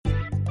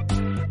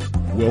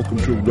Welcome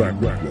to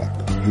Ragnarok,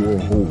 your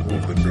home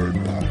of the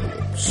Nerd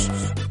Apocalypse.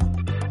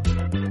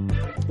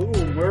 Ooh,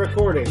 we're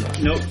recording.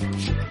 Nope.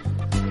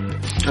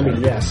 I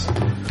mean, yes.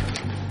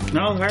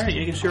 No, alright,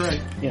 I guess you're right.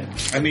 Yeah.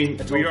 I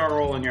mean, we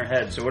are all in your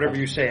head, so whatever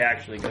you say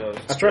actually goes.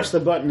 I pressed the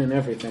button and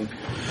everything.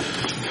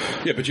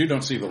 Yeah, but you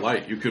don't see the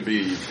light. You could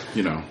be,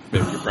 maybe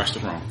you pressed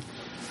it wrong.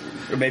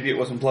 Or maybe it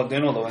wasn't plugged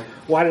in all the way.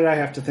 Why did I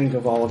have to think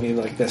of all of you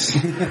like this?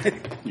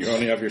 You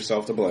only have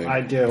yourself to blame.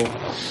 I do.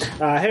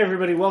 Hey,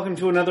 everybody, welcome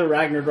to another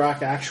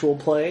Ragnarok actual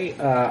play.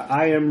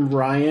 I am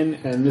Ryan,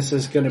 and this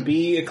is going to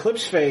be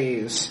Eclipse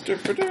Phase.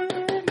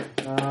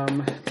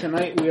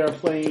 Tonight we are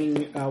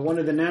playing one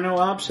of the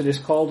nano-ops. It is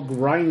called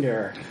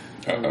Grinder.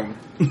 Uh-oh.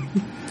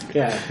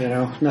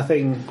 Yeah,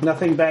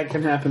 nothing bad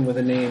can happen with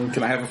a name.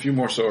 Can I have a few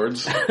more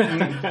swords?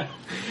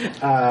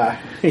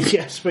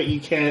 Yes, but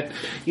you can't.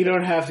 You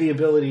don't have the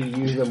ability to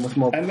use them with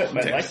multiple. I met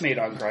my life mate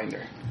on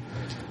Grindr.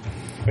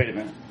 Wait a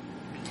minute.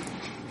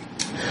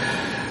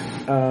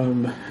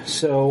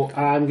 So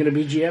I'm going to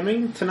be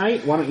GMing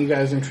tonight. Why don't you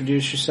guys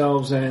introduce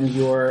yourselves and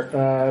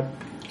your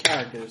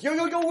characters? Yo,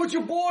 it's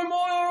your boy,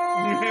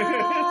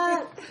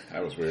 Mario!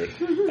 That was weird.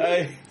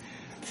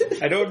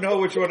 I don't know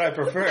which one I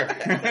prefer.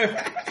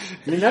 I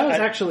mean, that was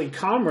actually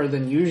calmer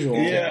than usual.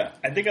 Yeah,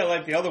 I think I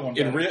like the other one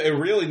better. It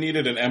really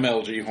needed an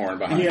MLG horn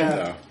behind it,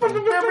 though.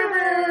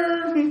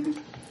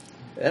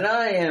 And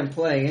I am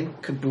playing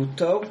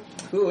Kabuto,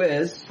 who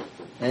is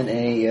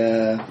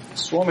a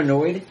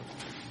Swarmanoid.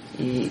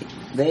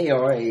 They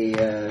are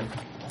a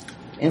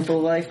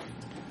Infolife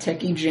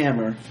techie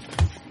jammer.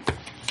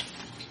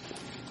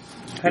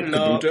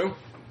 Hello.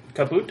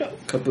 Kabuto?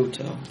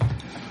 Kabuto.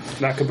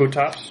 Not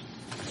Kabutops.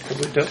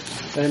 Kabuto.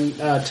 And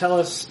tell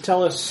us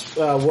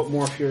what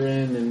morph you're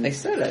in. And They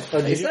said it. Oh,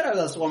 They said I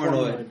was a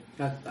Swarmanoid.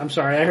 I'm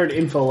sorry, I heard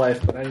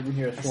Infolife, but I didn't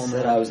hear I said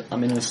Swarmanoid.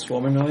 I'm in a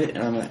Swarmanoid,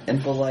 and I'm an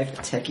Infolife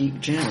techie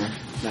jammer.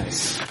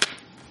 Nice.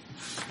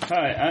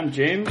 Hi, I'm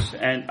James,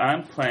 and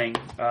I'm playing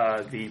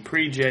the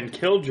pre-gen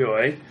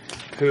Killjoy,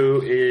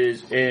 who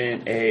is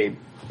in a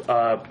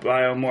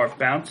biomorph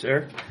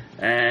bouncer,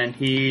 and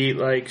he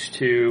likes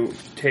to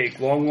take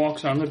long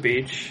walks on the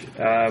beach.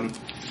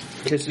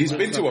 He's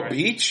been to a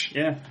beach?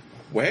 Yeah.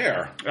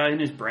 Where? In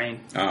his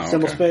brain. Oh, okay.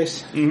 Symbol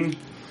space?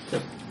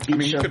 Mm-hmm. I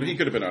mean, he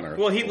could have been on Earth.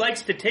 Well, he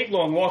likes to take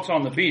long walks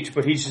on the beach,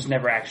 but he's just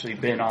never actually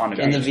been on a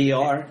beach. In the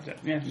VR?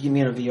 Yeah. You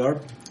mean a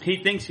VR? He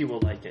thinks he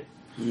will like it.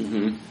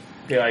 Mm-hmm.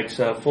 He likes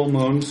full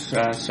moons,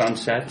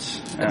 sunsets.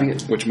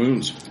 Which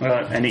moons?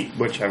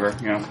 Whichever,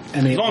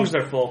 as long as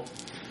they're full.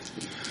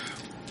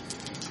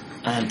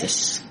 I'm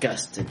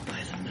disgusted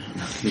by them.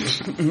 He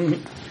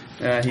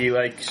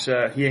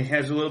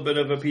has a little bit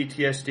of a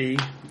PTSD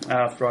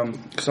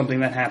from something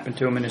that happened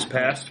to him in his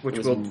past, which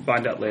we'll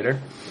find out later.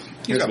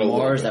 He's got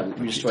Mars that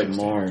we destroyed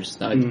Mars.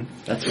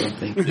 That's what I'm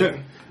thinking. Yeah.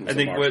 I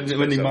think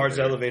when the Mars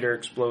elevator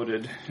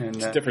exploded. And,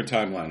 it's a different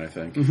timeline, I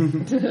think.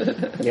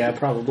 Yeah,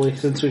 probably,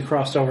 since we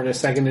crossed over to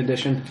 2nd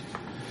edition.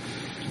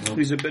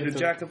 He's a bit of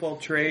jack of all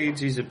trades.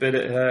 He's a bit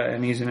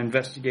and he's an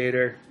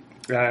investigator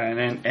and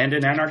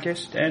an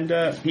anarchist, and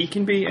he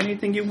can be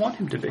anything you want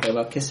him to be. What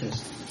about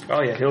kisses?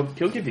 Oh yeah, he'll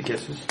give you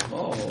kisses.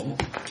 Oh.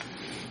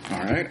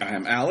 Alright, I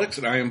am Alex,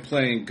 and I am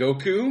playing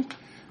Goku.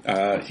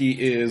 He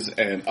is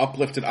an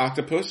uplifted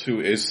octopus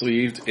who is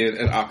sleeved in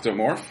an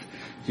octomorph.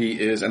 He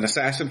is an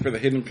assassin for the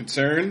Hidden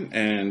Concern,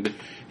 and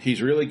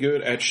he's really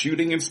good at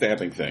shooting and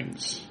stabbing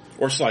things.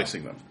 Or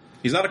slicing them.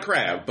 He's not a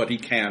crab, but he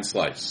can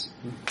slice.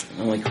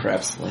 Only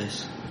crab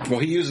slice. Well,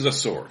 he uses a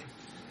sword.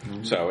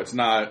 So it's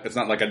not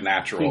like a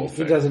natural He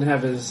thing. doesn't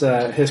have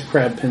his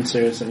crab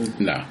pincers, and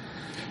No.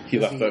 He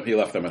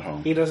left them at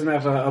home. he doesn't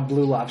have a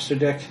blue lobster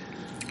dick.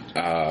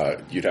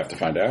 You'd have to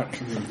find out.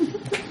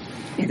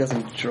 He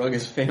doesn't drug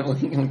his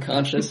family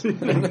unconscious.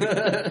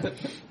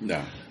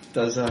 No.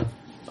 Does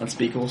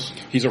unspeakables.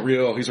 He's a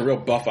real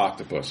buff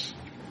octopus.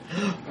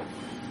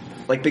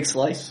 Like Big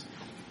Slice?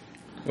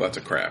 Well, that's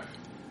a crab.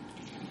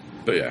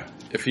 But yeah,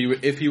 if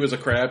he was a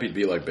crab, he'd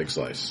be like Big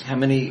Slice. How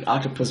many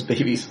octopus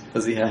babies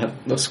does he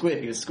have? No,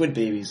 squid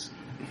babies.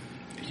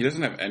 He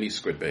doesn't have any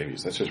squid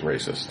babies. That's just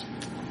racist.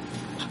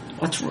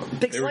 What's wrong?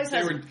 Big Slice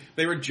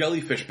They were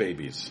jellyfish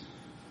babies.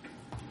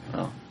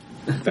 Oh.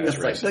 That's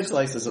racist. Big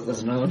Slice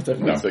doesn't know the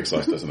No, difference. Big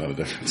Slice doesn't know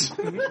the difference.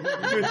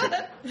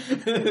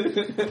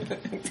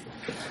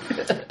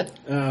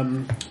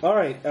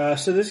 Alright,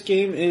 so this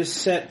game is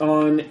set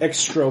on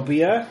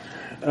Extropia.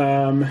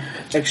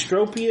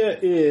 Extropia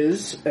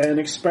is an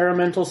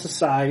experimental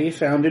society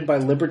founded by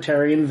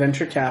libertarian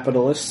venture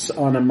capitalists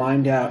on a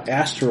mined-out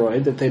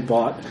asteroid that they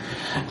bought.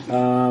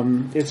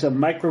 It's a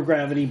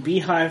microgravity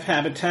beehive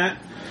habitat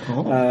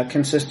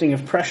consisting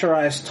of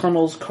pressurized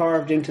tunnels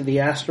carved into the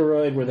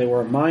asteroid where they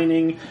were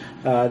mining.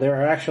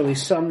 There are actually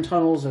some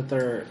tunnels that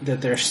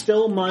they're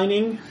still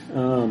mining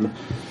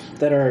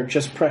that are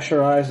just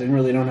pressurized and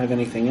really don't have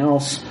anything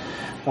else.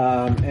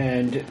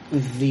 And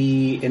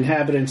the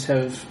inhabitants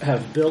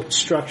have built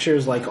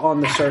structures like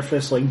on the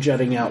surface, like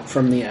jutting out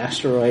from the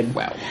asteroid.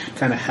 Wow.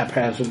 Kind of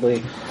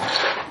haphazardly.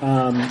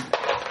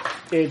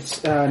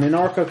 It's an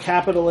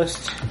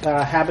anarcho-capitalist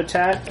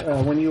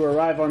habitat. When you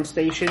arrive on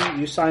station,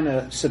 you sign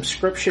a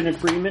subscription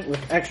agreement with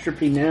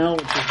Extropy Now,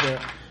 which is the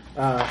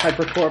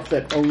hypercorp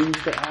that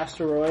owns the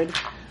asteroid.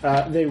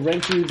 They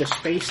rent you the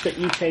space that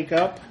you take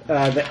up,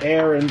 the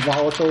air and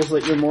volatiles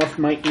that your morph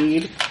might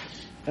need,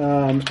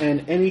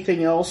 and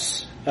anything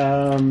else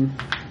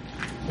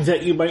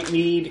that you might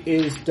need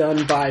is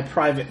done by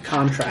private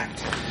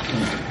contract.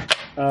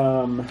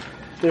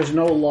 There's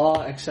no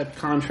law except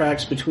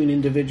contracts between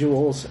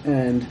individuals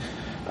and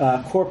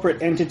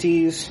corporate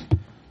entities.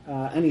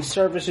 Any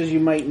services you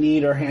might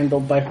need are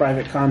handled by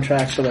private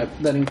contracts, so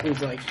that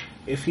includes, like,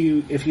 if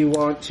you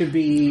want to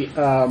be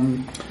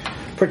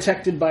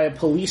protected by a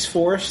police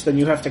force, then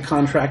you have to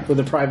contract with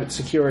a private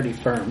security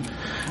firm.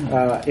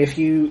 If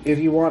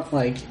you want,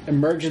 like,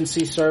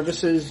 emergency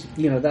services,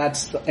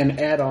 that's an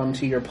add-on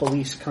to your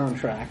police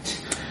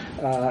contract.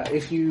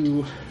 If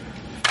you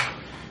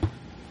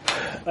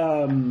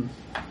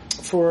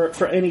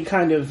for any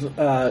kind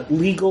of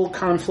legal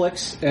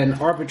conflicts and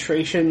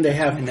arbitration, they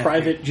have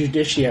private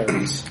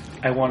judiciaries.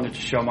 I wanted to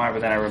show Meyer,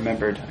 but then I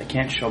remembered I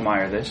can't show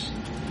Meyer this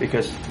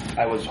because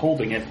I was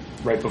holding it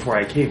right before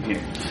I came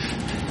here.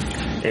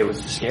 It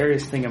was the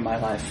scariest thing in my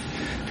life.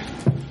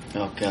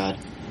 Oh God,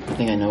 I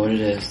think I know what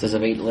it is. Does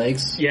it have 8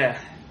 legs? Yeah.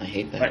 I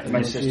hate that.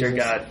 My sister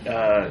got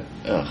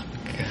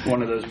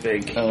one of those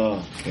big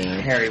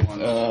hairy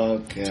ones. Oh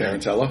God.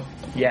 Tarantella?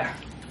 Yeah.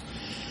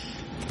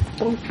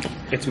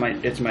 It's my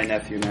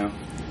nephew now.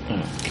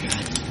 Oh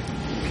God.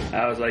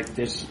 I was like,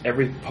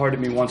 every part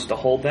of me wants to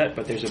hold that,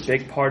 but there's a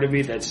big part of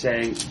me that's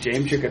saying,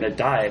 James, you're gonna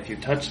die if you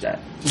touch that.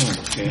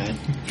 Oh God.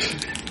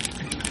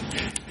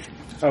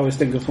 I always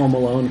think of Home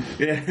Alone.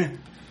 Yeah.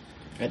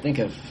 I think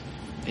of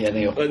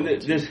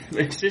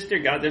my sister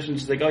got this and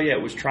she's like, oh yeah,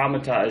 it was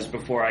traumatized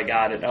before I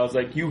got it. I was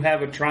like, you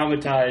have a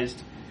traumatized,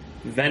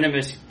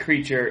 venomous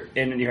creature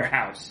in your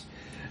house.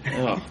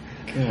 Oh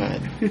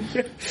God.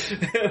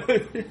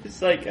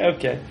 It's like,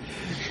 okay.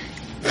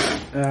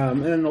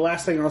 And then the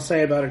last thing I'll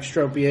say about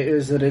Extropia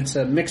is that it's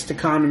a mixed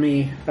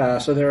economy,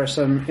 so there are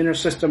some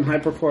inter-system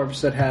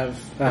hypercorps that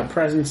have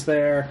presence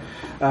there.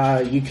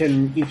 You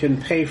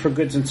can pay for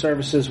goods and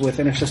services with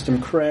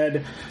inter-system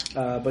cred,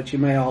 but you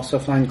may also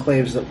find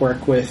claves that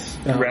work with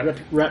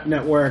rep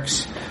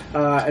networks.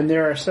 And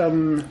there are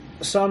some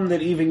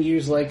that even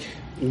use, like,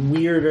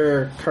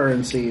 weirder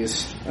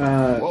currencies,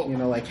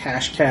 like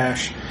hash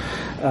cash.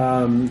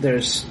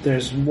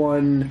 There's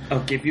one.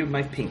 I'll give you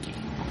my pinky.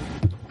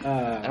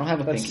 I don't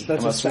have a pinky.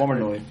 That's I'm a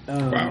swarmanoid.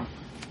 Wow.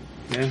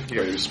 Yeah,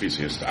 You're a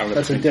species. I don't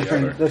that's have a pinky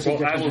different. either. That's a well,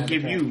 I different will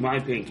give habitat. you my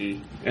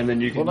pinky, and then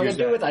you can. What am I use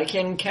gonna do that. with it? I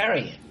can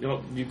carry it.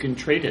 No, you can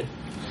trade it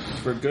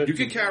for good. You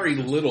can carry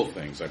little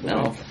things, I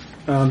believe.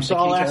 No. So I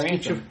I'll can't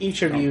ask carry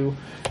each of you,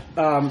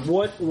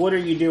 what are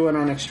you doing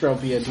on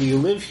Extropia? Do you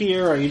live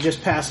here? Are you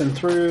just passing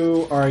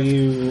through? Are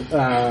you?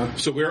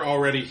 So we're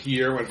already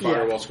here when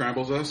Firewall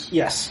scrambles us?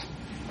 Yes.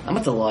 I'm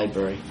at the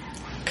library.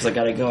 Because I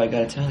gotta go, I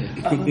gotta tell you.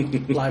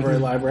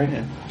 Library.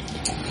 Yeah.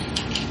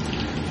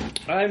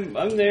 I'm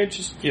there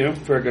just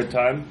for a good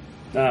time.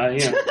 I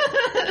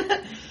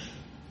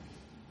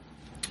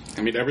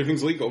mean,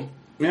 everything's legal.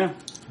 Yeah.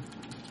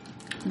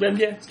 But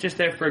yeah, just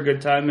there for a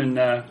good time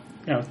and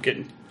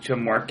getting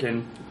some work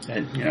and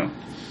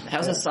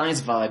How's the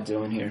science vibe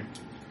doing here?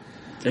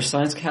 There's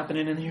science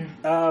happening in here?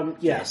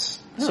 Yes.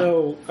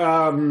 So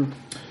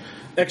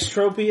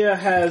Extropia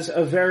has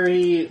a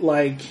very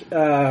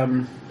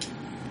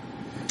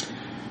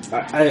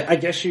I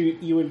guess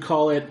you would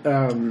call it.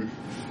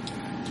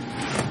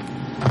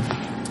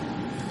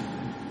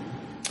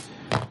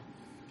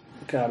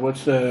 God,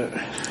 what's the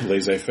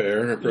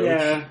Laissez-faire approach?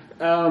 Yeah.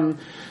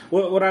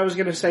 What I was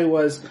going to say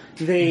was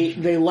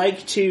they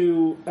like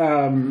to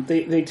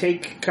they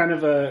take kind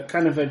of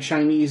a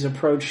Chinese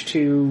approach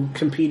to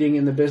competing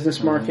in the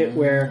business market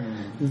where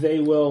they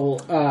will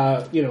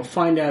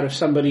find out if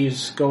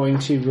somebody's going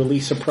to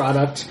release a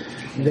product.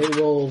 They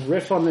will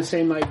riff on the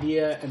same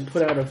idea and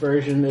put out a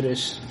version that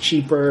is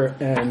cheaper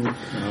and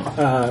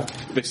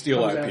They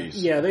steal IPs.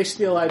 they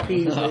steal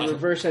IPs. They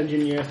reverse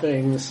engineer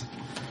things.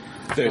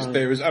 There's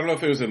I don't know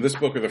if it was in this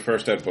book or the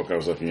first ed book I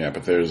was looking at,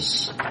 but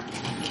there's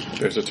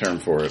a term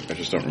for it. I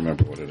just don't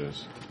remember what it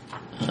is.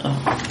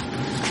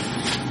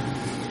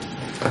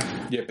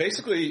 Yeah,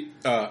 basically,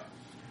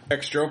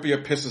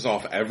 Extropia pisses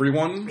off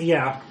everyone.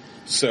 Yeah.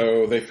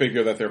 So they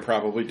figure that they're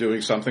probably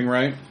doing something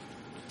right.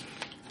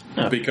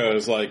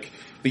 Because,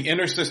 the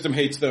inner system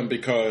hates them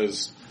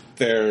because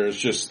there's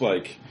just,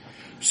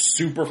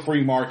 super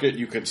free market.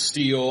 You could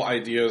steal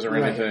ideas or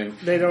anything.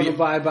 They don't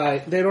abide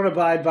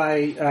by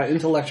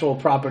intellectual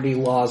property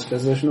laws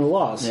because there's no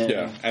laws.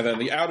 Yeah, and then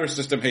the outer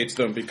system hates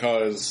them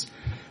because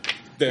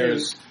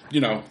there's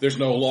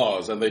no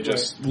laws, and they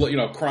just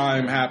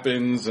crime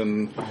happens,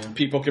 and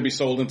people can be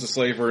sold into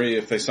slavery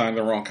if they sign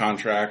the wrong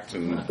contract,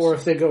 and or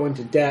if they go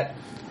into debt.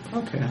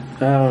 Okay.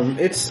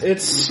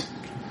 It's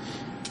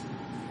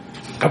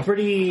a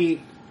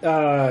pretty.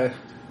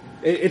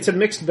 It's a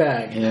mixed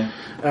bag. Yeah.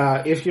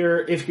 If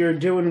you're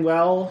doing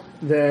well,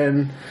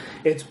 then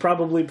it's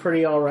probably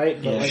pretty all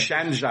right. But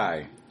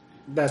Shanghai.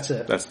 That's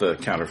it. That's the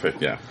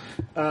counterfeit, yeah.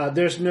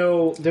 There's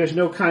no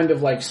kind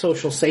of like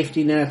social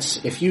safety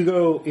nets. If you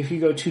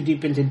go too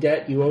deep into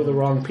debt, you owe the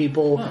wrong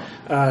people.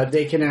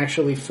 They can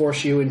actually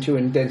force you into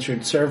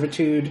indentured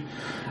servitude.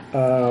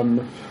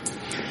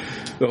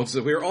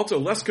 We are also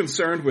less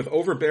concerned with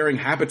overbearing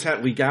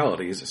habitat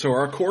legalities, so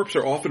our corps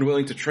are often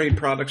willing to trade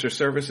products or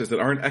services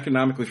that aren't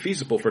economically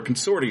feasible for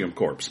consortium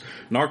corps.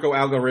 Narco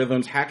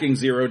algorithms, hacking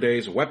 0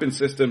 days, weapon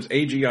systems,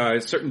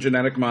 AGIs, certain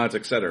genetic mods,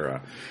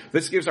 etc.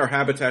 This gives our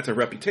habitats a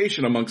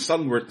reputation among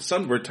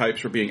sunward types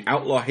for being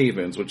outlaw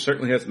havens, which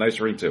certainly has a nice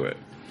ring to it.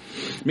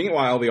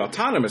 Meanwhile, the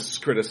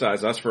autonomists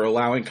criticize us for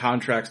allowing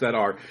contracts that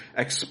are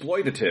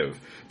exploitative.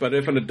 But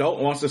if an adult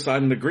wants to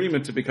sign an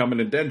agreement to become an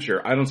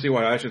indenture, I don't see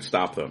why I should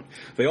stop them.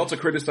 They also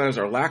criticize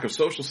our lack of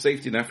social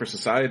safety net for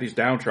society's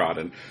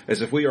downtrodden,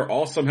 as if we are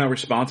all somehow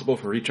responsible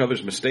for each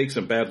other's mistakes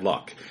and bad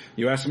luck.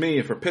 You ask me,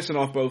 if we're pissing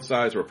off both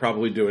sides, we're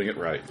probably doing it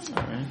right.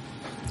 All right.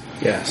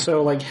 Yeah,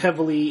 so like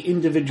heavily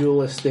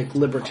individualistic,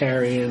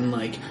 libertarian,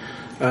 like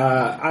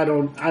I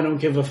don't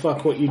give a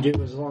fuck what you do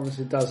as long as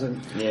it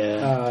doesn't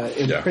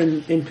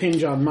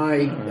impinge on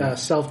my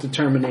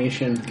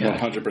self-determination.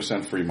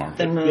 100% free market.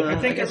 Then, I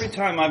think every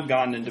time I've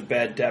gotten into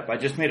bad debt, I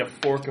just made a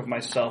fork of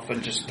myself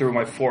and just threw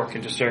my fork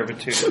into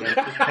servitude. And then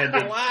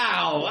pretended,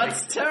 wow,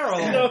 that's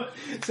terrible.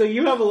 So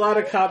you have a lot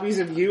of copies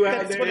of you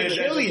out That's there. what it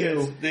kill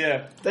you.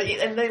 Yeah.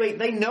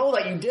 They know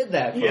that you did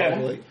that,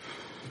 probably. Yeah.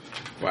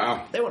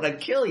 Wow. They want to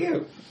kill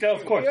you. Yeah,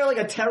 of course. You're like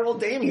a terrible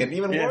Damien,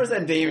 even worse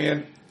than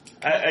Damien.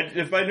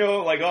 If I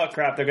know, like, oh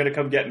crap, they're gonna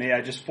come get me, I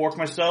just fork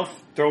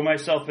myself, throw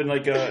myself in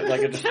like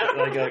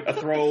a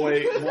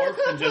throwaway morph,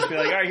 and just be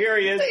like, all right, here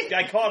he is,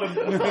 I caught him.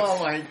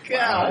 Oh my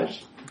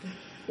gosh!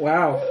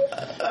 Wow.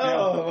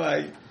 Oh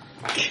my!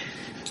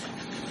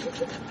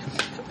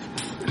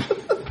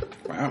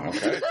 Wow.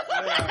 Okay.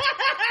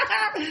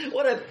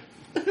 What a!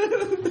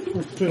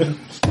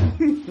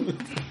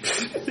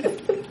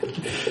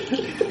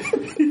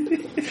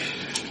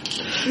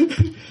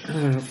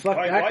 Fuck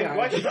that guy.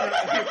 Why should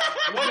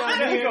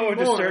I go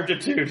into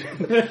servitude?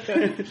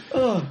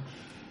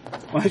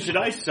 Why should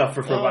I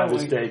suffer for my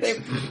mistakes?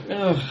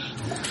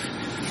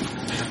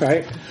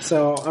 Right?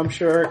 So I'm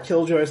sure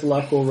Killjoy's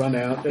luck will run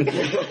out. It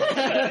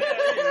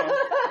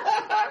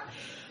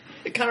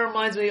kind of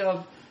reminds me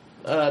of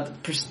the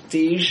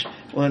Prestige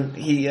when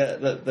he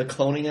the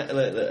cloning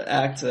the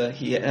act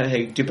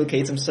he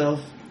duplicates himself.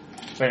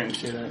 I didn't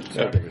see that.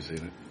 I've never seen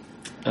it.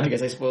 I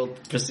guess I spoiled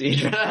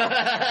Prestige.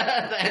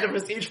 I had a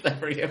Prestige for that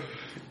for you.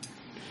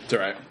 It's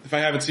alright. If I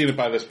haven't seen it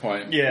by this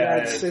point.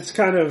 Yeah, it's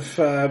kind of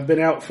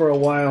been out for a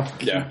while.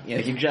 Yeah. Yeah,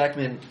 Hugh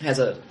Jackman has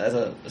his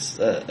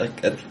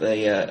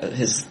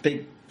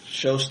big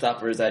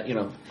showstopper is that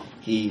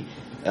he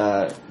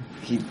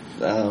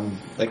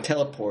like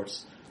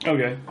teleports.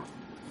 Okay.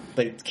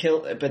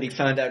 But he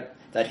found out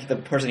that the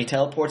person he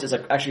teleports is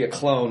actually a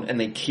clone,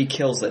 and he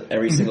kills it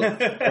every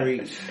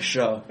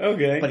show.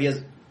 Okay. But he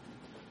has.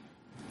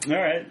 All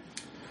right.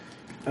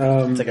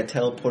 It's like a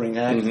teleporting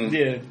act. Mm-hmm.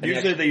 Yeah.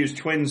 Usually they use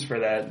twins for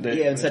that.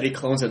 Instead he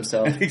clones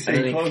himself, and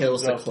then he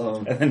kills the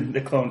clone. And then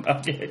the clone.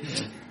 Okay.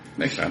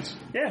 Makes sense.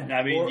 Yeah.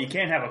 I mean, you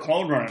can't have a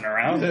clone running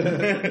around.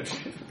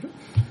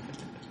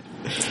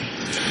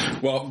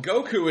 Well,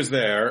 Goku is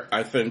there,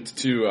 I think,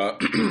 to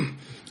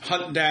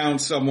hunt down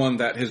someone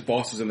that his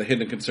bosses in the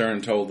Hidden Concern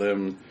told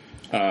him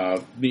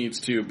needs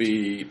to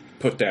be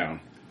put down.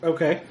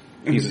 Okay.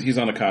 He's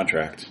on a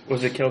contract.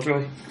 Was it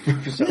Killjoy? I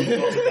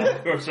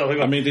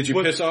mean, did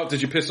you piss off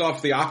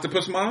the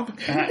octopus mob?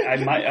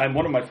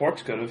 One of my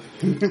forks could have.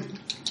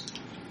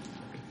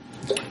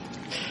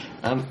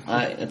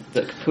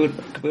 The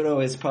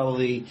Kabuto is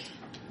probably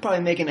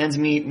making ends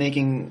meet,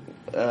 making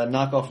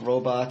knockoff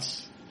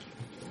robots,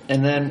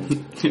 and then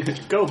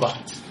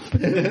GoBots.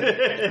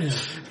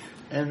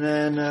 And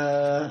then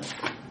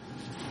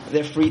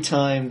their free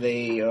time,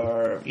 they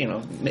are trying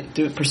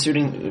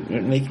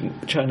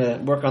to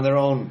work on their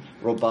own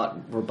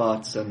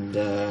robots and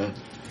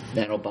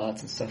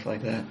nanobots and stuff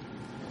like that.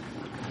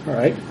 All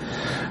right.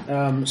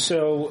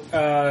 So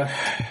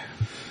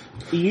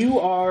you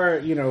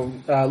are,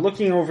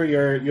 looking over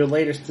your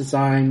latest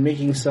design,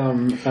 making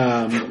some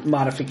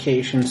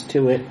modifications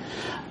to it.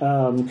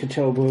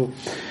 Kabuto,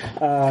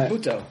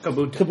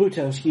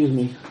 excuse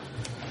me.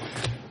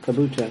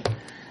 Kabuto.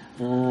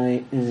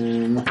 I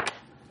am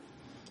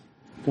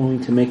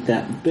going to make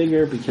that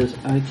bigger because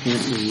I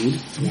can't read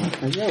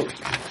what I wrote.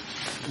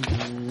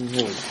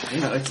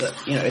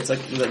 It's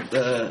like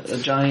the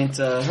giant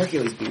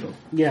Hercules beetle.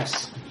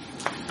 Yes.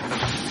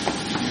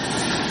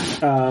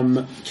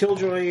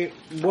 Killjoy,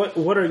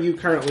 what are you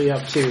currently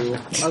up to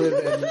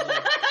other than?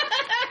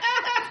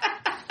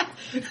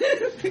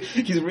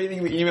 He's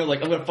reading the email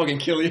like, I'm gonna fucking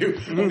kill you.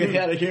 I'm gonna get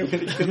out of here. I'm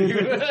gonna kill you.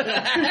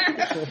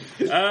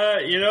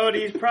 You know what?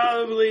 He's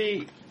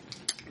probably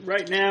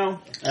right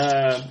now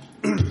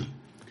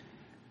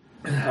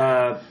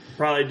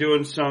probably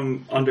doing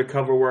some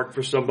undercover work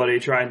for somebody,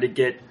 trying to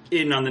get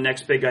in on the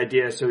next big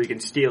idea so he can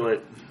steal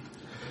it.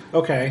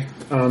 Okay,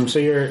 so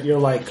you're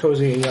like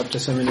cozying up to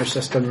some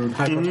intersystem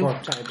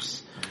hypercorp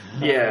types.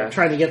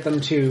 trying to get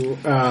them to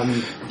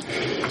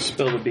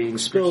Spill the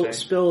beans. per se.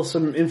 spill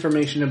some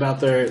information about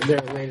their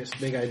latest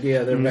big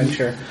idea, their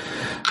venture,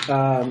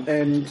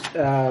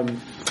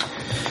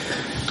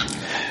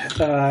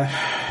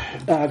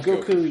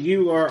 Goku,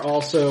 you are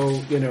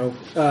also,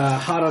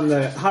 hot on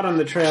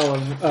the trail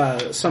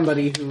of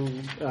somebody who,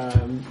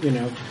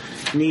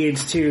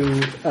 needs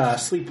to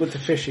sleep with the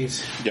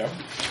fishies. Yep.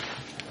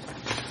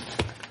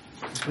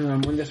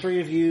 When the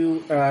three of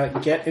you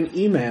get an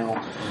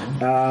email,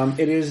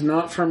 it is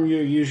not from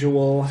your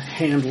usual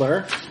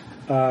handler.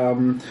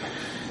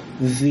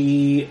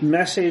 The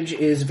message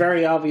is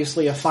very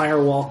obviously a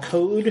firewall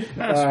code,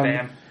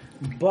 Spam.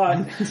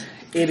 but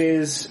it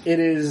is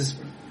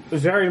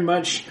very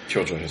much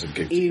Killjoy has a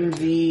gig.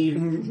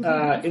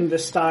 in the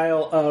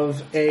style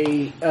of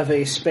a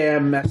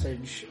spam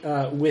message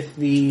with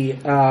the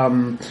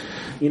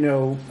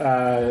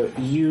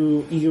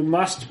you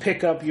must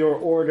pick up your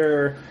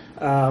order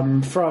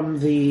from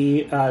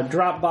the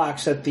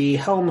Dropbox at the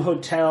Helm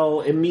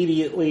Hotel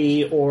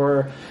immediately,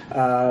 or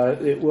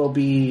it will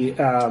be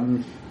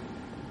fed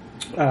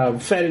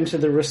into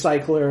the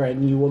recycler,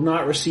 and you will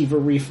not receive a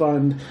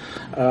refund.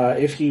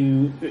 If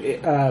you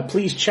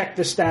please check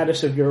the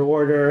status of your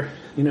order,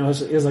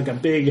 is like a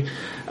big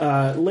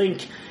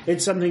link.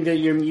 It's something that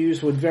your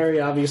muse would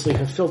very obviously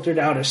have filtered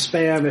out as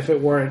spam if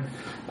it weren't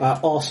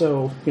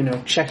also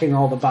checking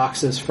all the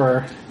boxes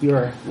for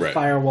your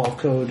firewall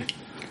code.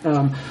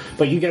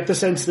 But you get the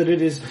sense that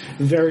it is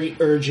very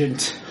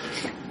urgent.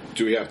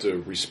 Do we have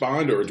to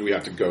respond, or do we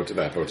have to go to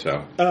that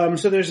hotel?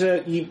 So there's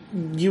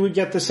you would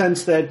get the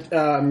sense that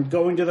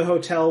going to the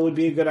hotel would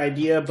be a good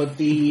idea, but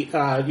the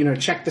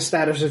check the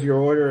status of your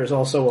order is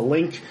also a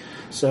link.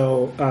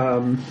 So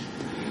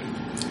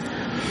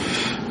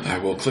I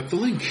will click the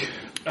link.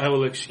 I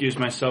will excuse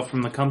myself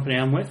from the company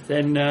I'm with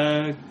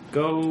and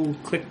go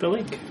click the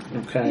link.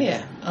 Okay.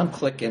 Yeah, I'm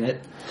clicking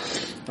it.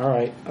 All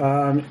right.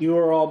 You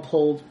are all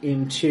pulled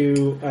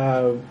into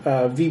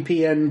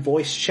VPN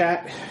voice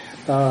chat.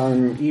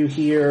 You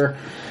hear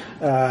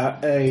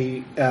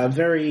a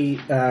very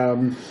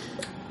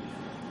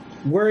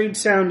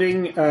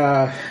worried-sounding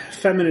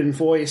feminine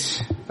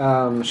voice.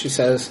 She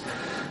says,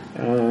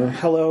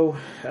 "Hello,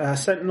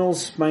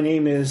 Sentinels. My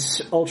name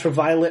is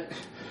Ultraviolet.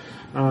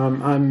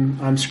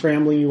 I'm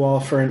scrambling you all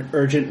for an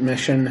urgent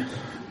mission."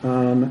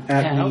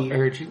 How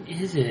urgent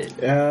is it?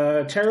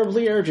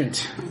 Terribly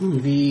urgent.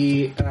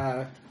 The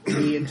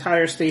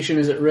entire station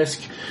is at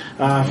risk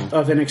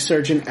of an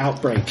exurgent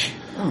outbreak.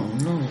 Oh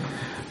no.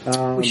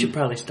 We should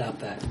probably stop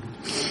that.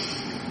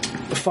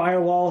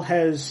 Firewall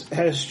has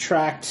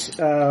tracked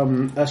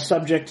a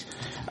subject,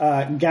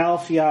 Gal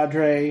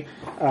Fiadre,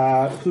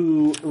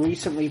 who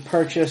recently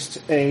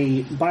purchased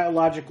a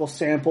biological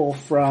sample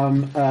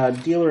from a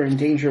dealer in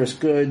dangerous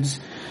goods.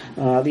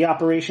 The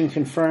operation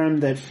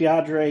confirmed that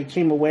Fiadre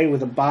came away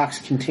with a box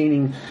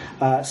containing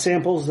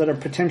samples that are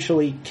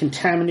potentially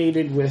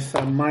contaminated with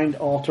a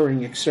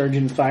mind-altering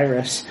exurgent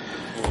virus.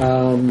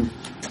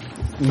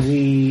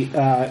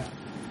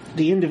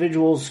 The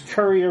individual's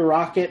courier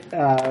rocket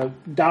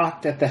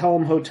docked at the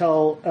Helm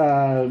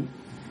Hotel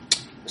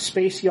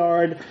space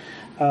yard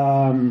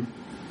a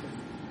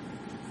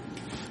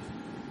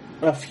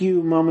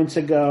few moments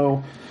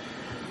ago.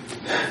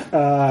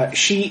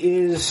 She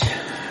is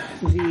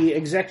the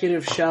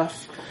executive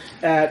chef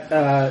at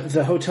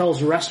the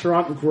hotel's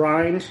restaurant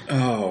Grind.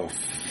 Oh,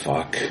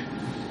 fuck.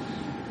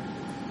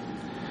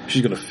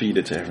 She's gonna feed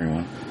it to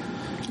everyone.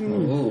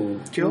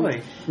 Ooh.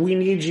 Joy. We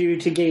need you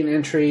to gain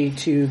entry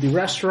to the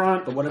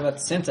restaurant. But what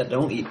about since I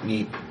don't eat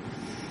meat?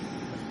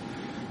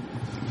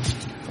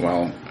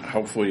 Well,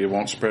 hopefully it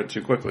won't spread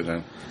too quickly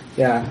then.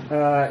 Yeah,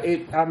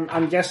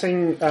 I'm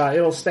guessing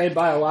it'll stay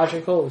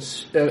biological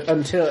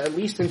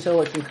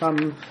until it can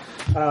come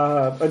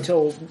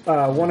until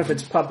one of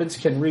its puppets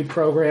can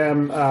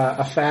reprogram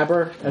a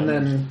Faber, and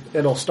then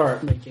it'll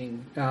start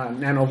making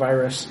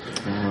nanovirus,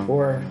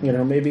 or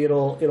maybe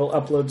it'll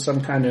upload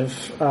some kind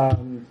of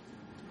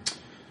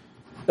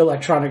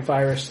electronic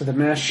virus to the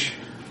mesh.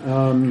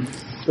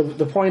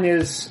 The point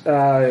is,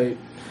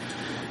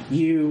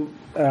 you.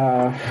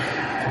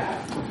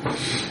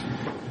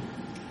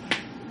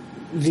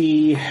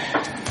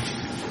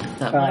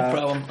 Not my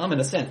problem. I'm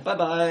innocent.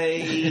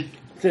 Bye-bye.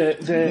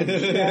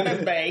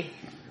 Bye.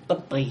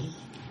 Bye-bye.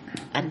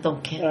 I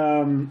don't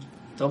care.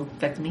 Don't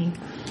affect me.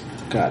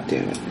 God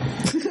damn it.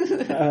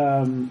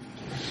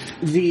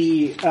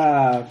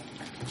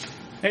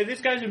 Hey,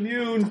 this guy's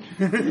immune.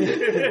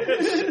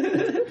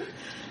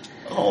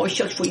 Oh,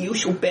 shucks for you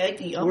so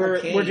badly.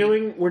 Okay. We're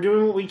doing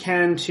what we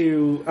can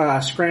to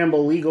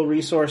scramble legal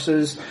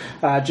resources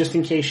just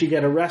in case you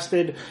get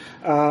arrested.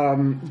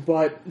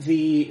 But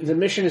the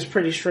mission is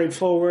pretty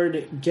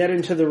straightforward. Get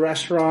into the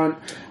restaurant,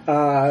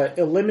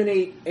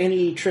 eliminate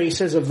any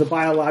traces of the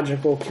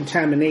biological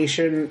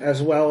contamination,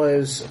 as well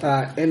as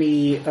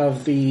any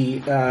of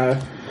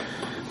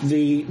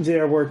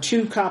there were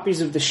 2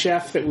 copies of the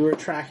chef that we were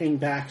tracking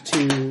back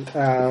to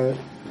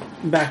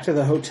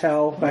the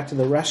hotel, back to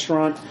the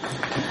restaurant.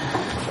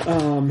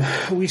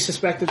 We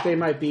suspect that they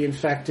might be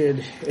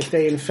infected. If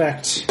they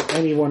infect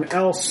anyone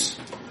else,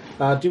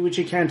 do what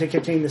you can to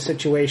contain the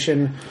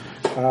situation.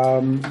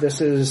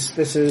 This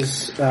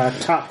is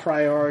top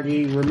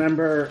priority.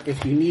 Remember,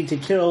 if you need to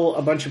kill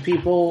a bunch of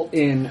people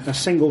in a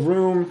single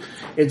room,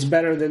 it's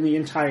better than the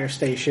entire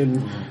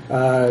station,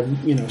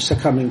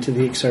 succumbing to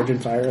the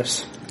exurgent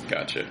virus.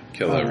 Gotcha.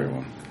 Kill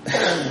everyone.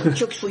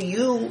 Jokes for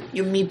you,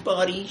 you meat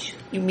bodies,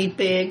 you meat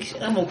bags.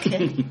 I'm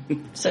okay.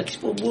 Sucks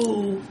for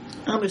woo.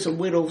 I'm just a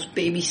widow's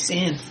baby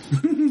synth.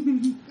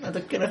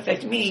 Nothing can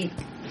affect me.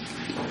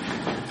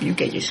 You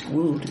get you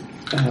screwed.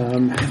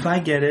 If I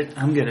get it,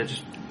 I'm gonna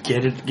just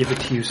give it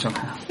to you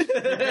somehow.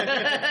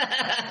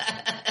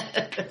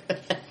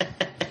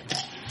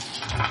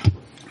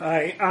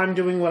 I'm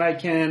doing what I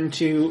can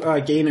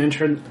to gain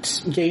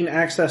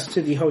access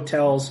to the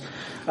hotel's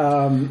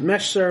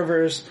mesh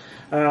servers.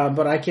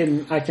 But I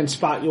can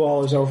spot you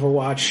all as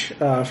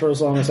Overwatch for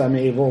as long as I'm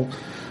able.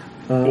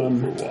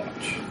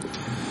 Overwatch.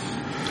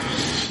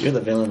 You're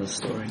the villain of the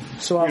story.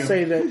 So I'll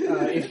say that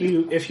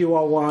if you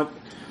all want,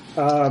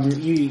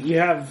 you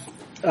have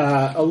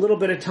a little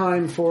bit of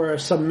time for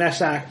some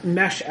mesh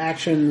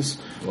actions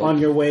on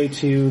your way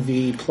to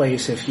the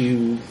place if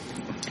you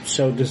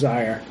so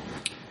desire.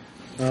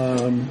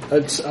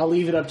 I'll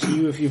leave it up to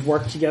you if you've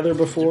worked together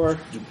before.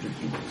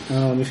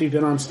 If you've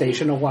been on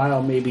station a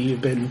while, maybe you've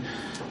been.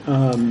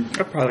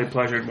 I've probably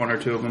pleasured one or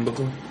two of them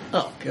before.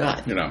 Oh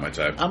God, You're not my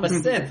type. I'm a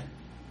synth.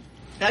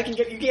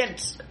 You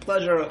can't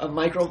pleasure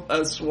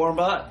a swarm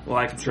bot. Well,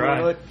 I can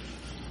try.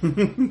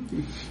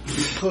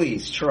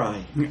 Please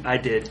try. I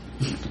did.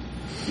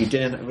 You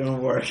didn't. It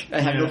won't work. I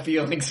have no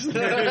feelings.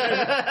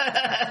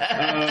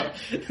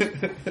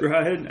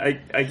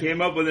 Ryan, I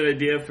came up with an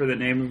idea for the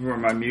name for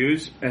my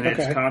muse, and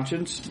it's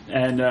Conscience,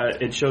 and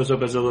it shows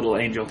up as a little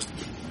angel.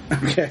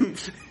 Okay.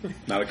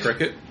 Not a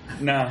cricket?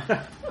 No.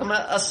 I'm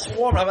a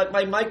swarm. I'm a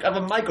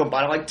microbot.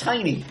 I'm like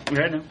tiny.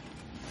 Right now.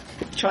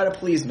 Try to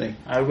please me.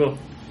 I will.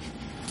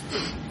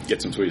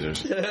 Get some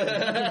tweezers. Is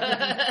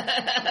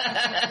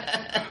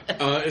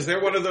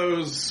there one of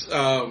those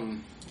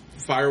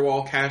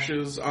firewall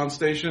caches on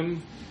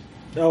station?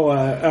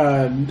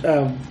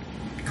 Oh,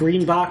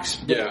 green box?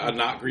 Yeah, a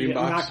not green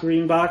box? Not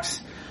green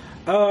box.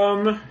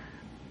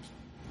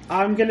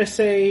 I'm gonna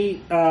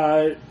say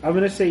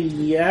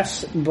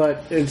yes,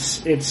 but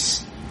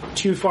it's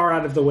too far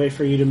out of the way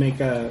for you to make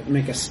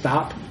a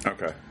stop.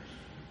 Okay.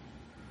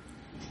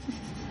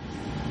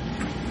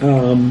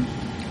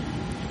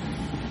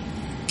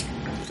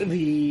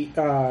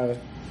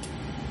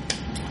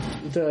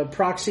 The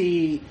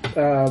proxy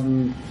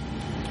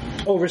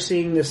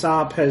overseeing this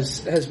op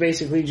has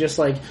basically just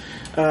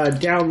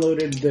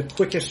downloaded the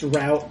quickest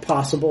route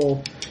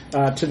possible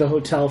to the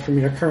hotel from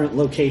your current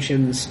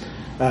locations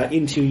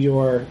into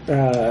your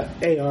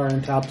AR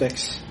and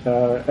optics,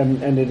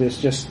 and it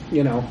is just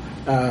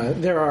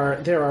there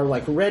are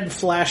like red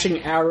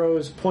flashing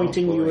arrows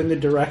pointing you in the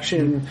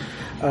direction.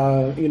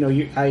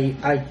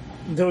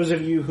 Those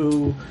of you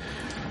who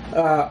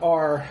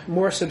are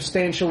more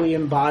substantially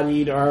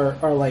embodied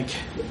are like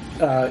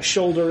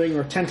shouldering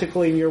or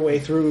tentacling your way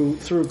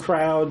through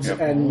crowds,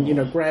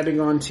 and grabbing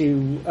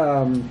onto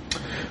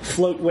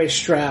floatway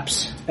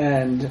straps,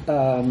 and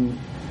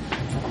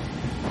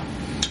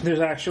there's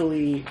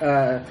actually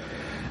a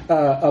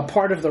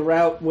part of the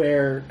route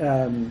where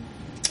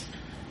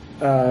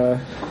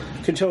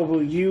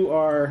Kotobu, you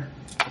are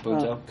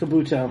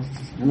Kabuto. I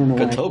don't know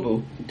why.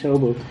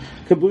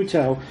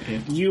 Kabuto. Yeah.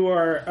 You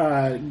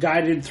are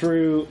guided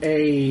through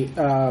a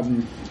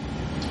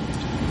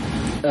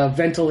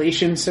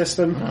ventilation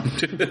system.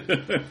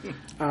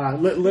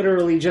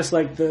 Literally just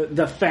like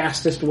the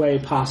fastest way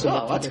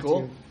possible. Oh, that's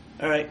cool.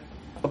 All right.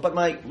 But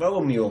my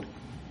robo mule.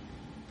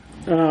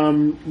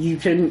 You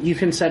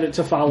can set it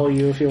to follow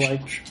you if you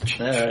like.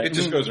 Right. It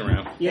just goes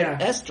around. Yeah.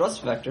 It has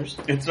thrust vectors.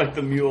 It's like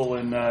the mule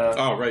in...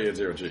 Oh, right, yeah,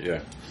 0G, yeah.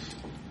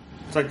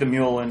 It's like the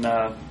mule in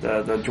the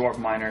dwarf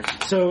miners.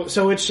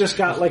 So it's just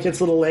got like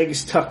its little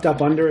legs tucked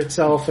up under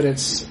itself, and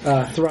it's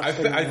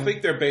thrusting. I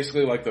think they're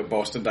basically like the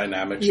Boston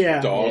Dynamics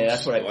dogs, Yeah,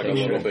 that's what I like a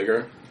pictured. little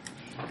bigger.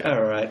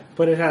 All right.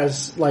 But it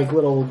has like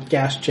little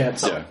gas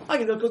jets. Yeah. I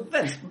can go to the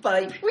vents.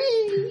 Bye.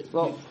 Whee!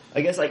 Well,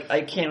 I guess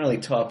I can't really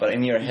talk, but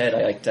in your head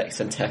I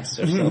send text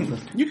or something.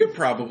 You could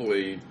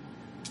probably,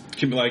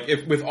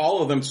 if with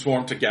all of them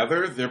swarmed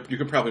together, you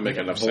could probably make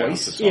enough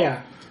sounds to talk.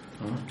 Yeah.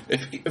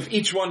 If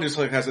each one just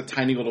has a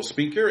tiny little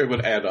speaker, it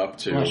would add up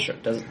to. Oh, sure.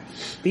 Doesn't.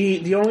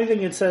 The only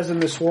thing it says in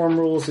the swarm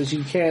rules is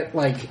you can't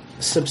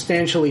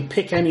substantially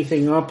pick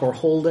anything up or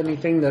hold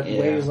anything that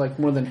weighs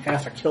more than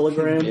half a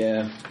kilogram.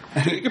 Yeah.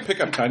 You can pick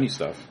up tiny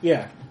stuff.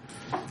 Yeah.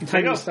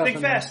 Think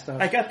fast.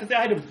 I got the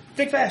item.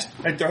 Think fast.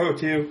 I throw it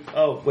to you.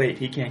 Oh wait,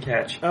 he can't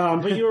catch.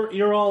 But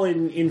you're all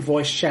in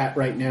voice chat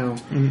right now.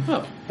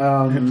 Oh.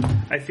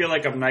 I feel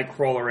like I'm night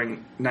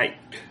crawling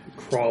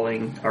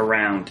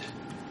around.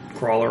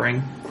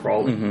 Crawling.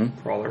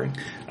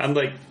 I'm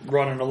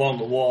running along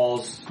the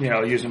walls,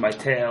 using my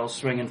tail,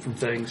 swinging from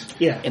things.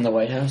 Yeah. In the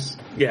White House?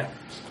 Yeah.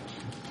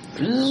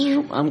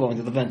 I'm going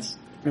to the vents.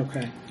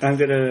 Okay. I'm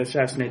going to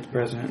assassinate the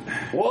president.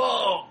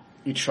 Whoa!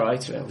 You try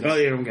to at least. Oh,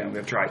 yeah, I'm going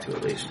to try to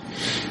at least.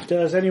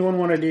 Does anyone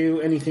want to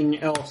do anything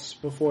else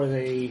before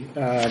they,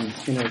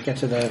 get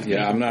to the...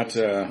 Yeah, I'm not...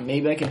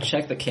 Maybe I can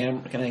check the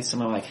camera. Can I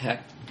somehow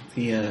hack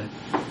the?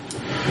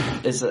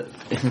 Is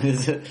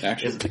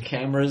the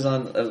cameras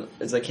on?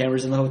 Is the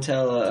cameras in the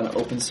hotel an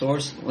open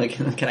source? Like,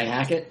 can I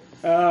hack it?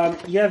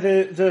 Yeah,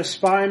 the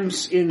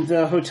spimes in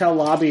the hotel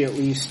lobby at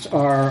least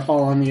are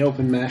all on the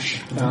open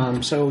mesh.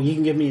 So you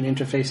can give me an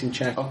interfacing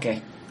check.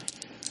 Okay.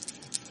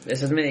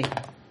 This is me.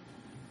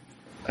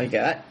 I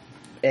got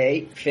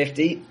a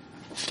 50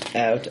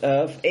 out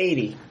of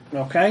 80.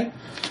 Okay.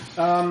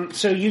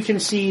 So you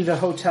can see the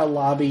hotel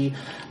lobby.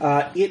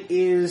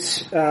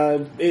 It's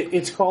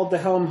called the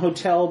Helm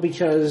Hotel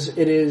because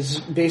it is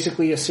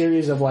basically a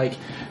series of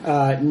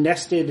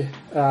nested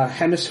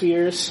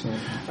hemispheres.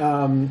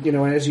 And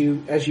as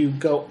you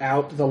go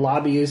out, the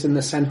lobby is in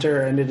the center,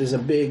 and it is a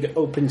big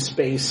open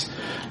space.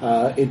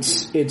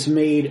 It's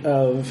made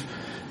of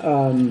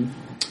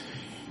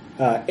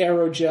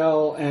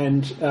aerogel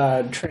and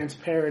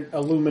transparent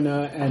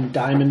alumina and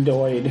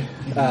diamondoid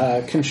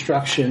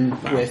construction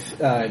with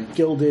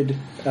gilded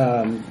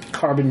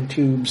carbon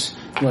tubes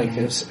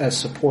as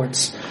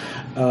supports.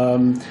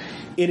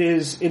 It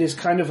is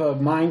kind of a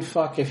mind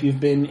fuck if you're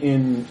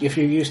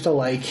used to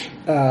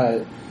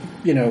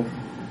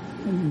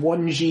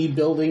 1G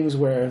buildings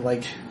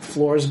where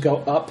floors go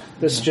up.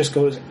 This just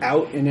goes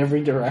out in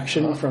every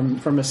direction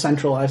from a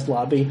centralized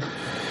lobby.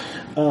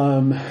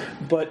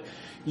 But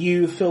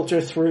you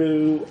filter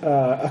through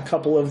a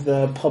couple of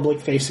the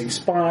public-facing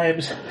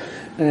spimes,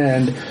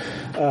 and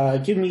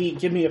give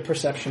me a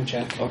perception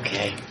check.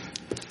 Okay.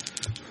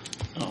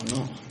 Oh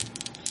no.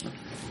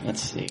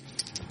 Let's see.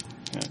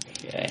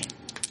 Okay.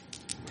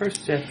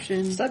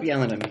 Perception. Stop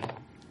yelling at me.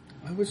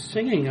 I was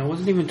singing. I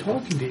wasn't even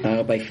talking to you. I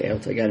hope I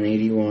failed. I got an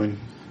 81.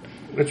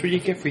 That's what you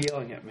get for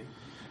yelling at me.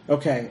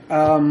 Okay.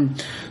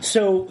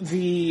 So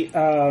the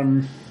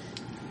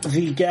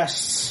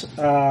guests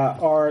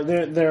are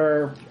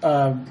there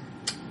are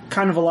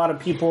kind of a lot of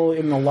people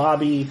in the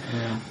lobby.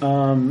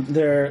 Yeah.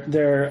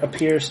 There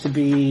appears to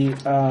be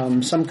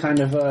some kind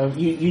of a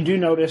you do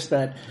notice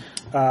that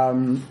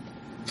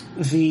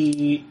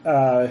the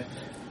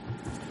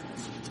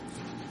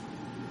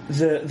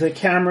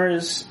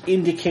cameras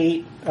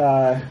indicate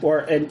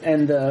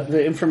and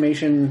the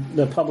information,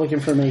 the public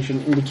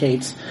information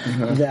indicates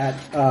that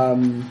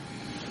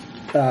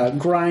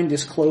grind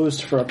is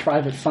closed for a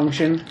private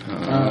function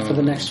for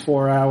the next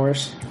 4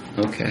 hours.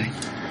 Okay.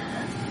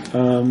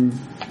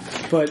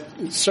 But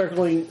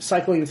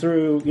cycling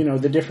through,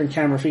 the different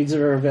camera feeds that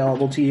are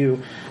available to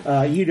you,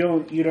 you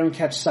don't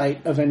catch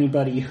sight of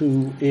anybody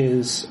who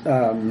is,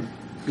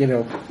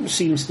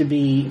 seems to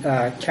be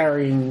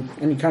carrying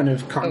any kind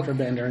of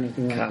contraband or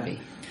anything like that.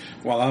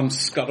 While I'm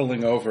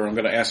scuttling over, I'm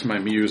going to ask my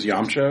muse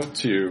Yamcha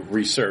to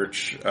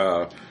research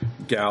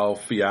Gal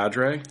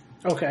Fiadre.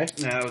 Okay.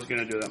 No, I was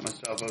going to do that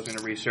myself. I was going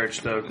to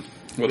research the.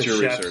 What's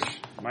your chefs. research?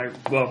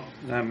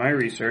 My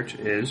research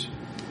is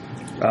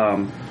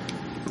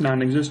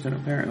non-existent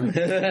apparently.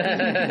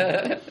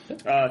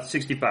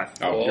 65.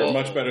 Oh, you're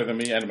much better than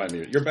me and my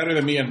muse. You're better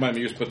than me and my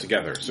muse put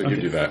together. So you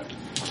do that.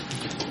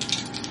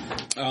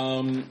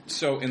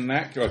 So in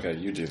that, okay,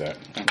 you do that.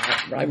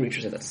 My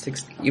research is at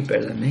 60. You're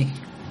better than me.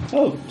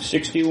 Oh,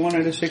 61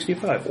 out of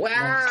 65.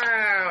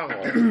 Wow.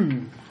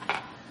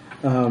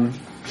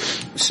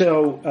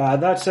 So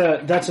that's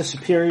a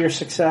superior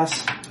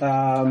success.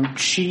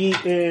 She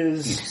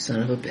is You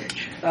son of a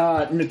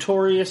bitch.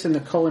 Notorious in the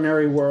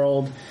culinary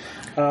world.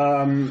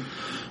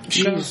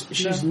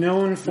 She's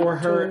known for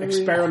her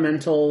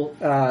experimental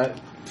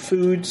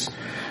foods,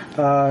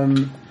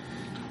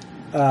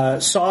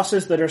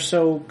 sauces that are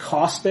so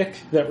caustic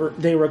that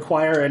they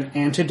require an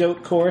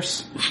antidote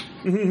course.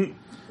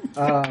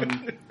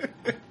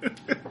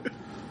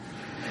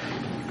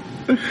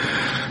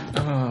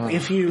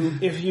 If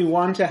you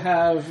want to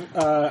have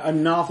a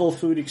novel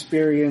food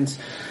experience,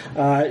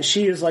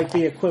 she is like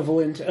the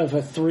equivalent of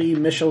a 3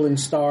 Michelin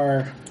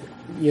star,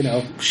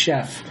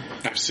 chef.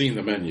 I've seen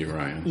the menu,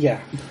 Ryan.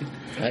 Yeah.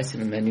 I see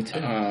the menu too.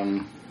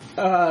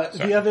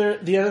 The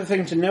other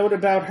thing to note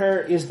about her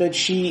is that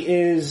she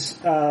is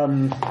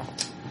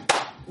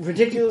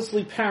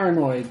ridiculously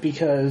paranoid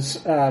because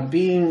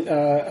being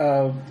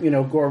a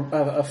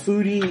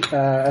foodie,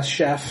 a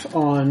chef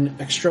on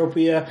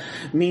Extropia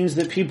means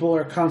that people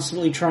are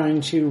constantly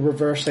trying to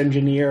reverse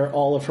engineer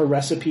all of her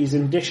recipes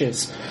and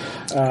dishes.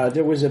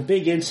 There was a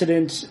big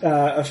incident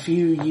a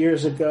few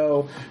years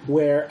ago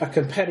where a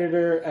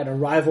competitor at a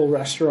rival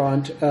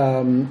restaurant,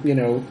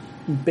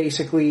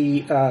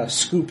 basically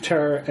scooped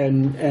her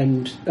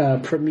and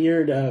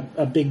premiered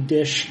a big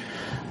dish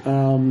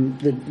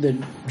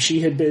that she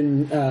had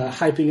been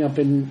hyping up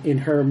in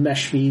her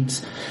mesh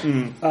feeds.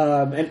 And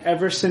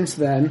ever since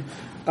then,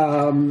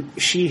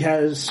 she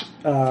has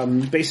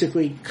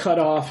basically cut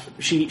off.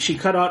 She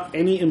cut out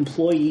any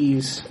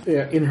employees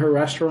in her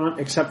restaurant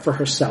except for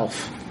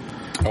herself.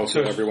 Oh,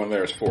 so everyone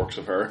there is forks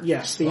of her?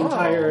 Yes, the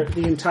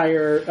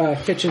entire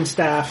kitchen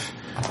staff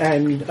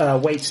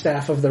and wait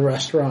staff of the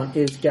restaurant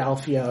is Gal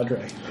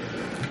Fiadre.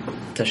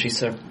 Does she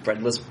serve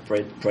bread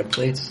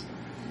plates?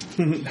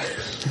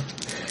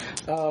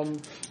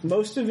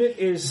 Most of it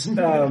is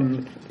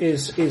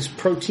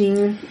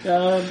protein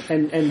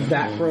and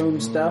vat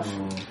grown stuff.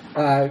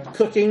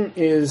 Cooking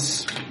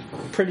is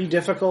pretty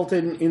difficult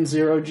in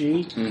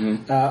 0G.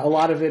 Mm-hmm. A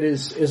lot of it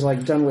is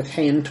like done with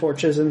hand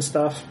torches and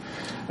stuff.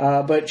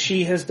 But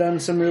she has done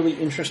some really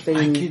interesting...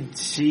 I could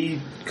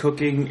see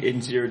cooking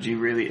in 0G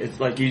really. It's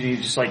like you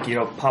just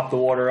pop the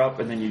water up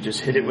and then you just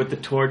hit it with the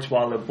torch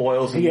while it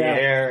boils in the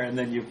air and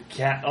then you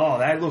can't... Oh,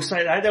 that looks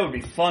like... That would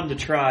be fun to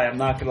try, I'm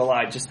not going to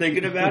lie. Just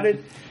thinking about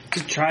it,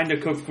 just trying to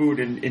cook food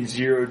in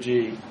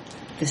 0G.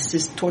 This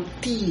is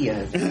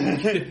tortillas.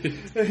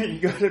 You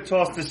gotta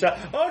toss this out.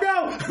 Oh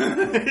no!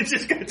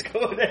 It's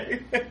going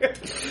everywhere.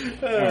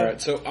 Alright,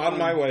 so on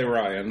my way,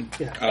 Ryan.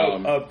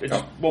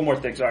 Yeah. One more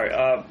thing, sorry.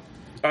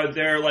 Are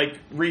there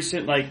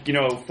recent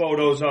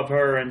photos of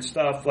her and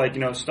stuff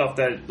stuff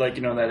that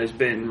that has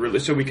been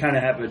released, so we kind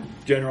of have a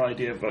general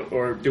idea of,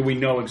 or do we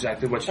know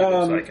exactly what she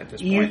looks like at this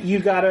point? You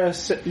got a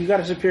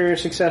superior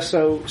success,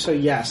 so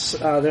yes,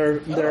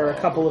 there are a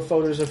couple of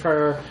photos of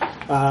her,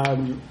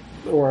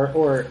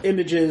 or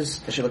images.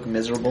 Does she look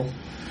miserable?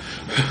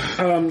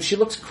 She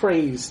looks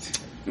crazed.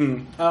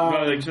 So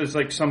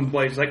it's some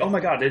place oh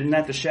my god, isn't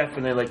that the chef?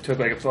 And they took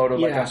a photo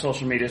on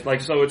social media.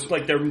 So it's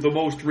they're the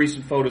most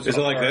recent photos. Is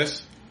it like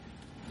this?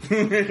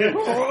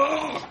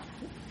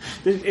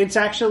 It's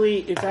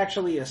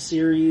actually a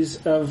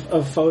series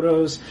of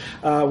photos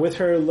with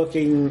her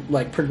looking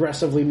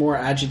progressively more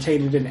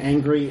agitated and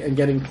angry and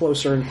getting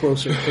closer and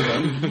closer to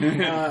them.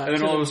 And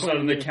then all of a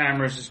sudden the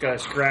camera's just got a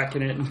scrack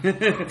in it.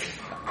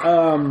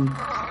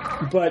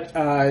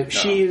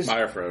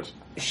 Maya froze.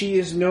 She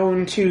is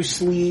known to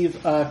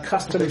sleeve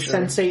custom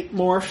sensate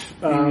morph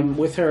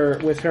with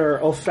her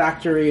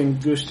olfactory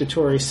and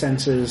gustatory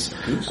senses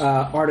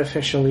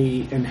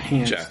artificially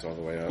enhanced. Jacked all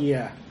the way up.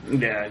 Yeah.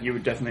 Yeah, you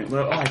would definitely...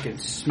 Oh, I can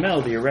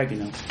smell the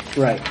oregano.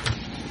 Right.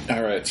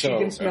 All right,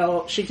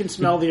 so... She can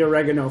smell the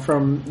oregano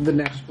from the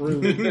next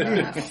room.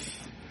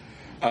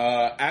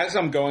 As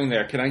I'm going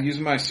there, can I use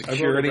my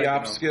security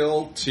op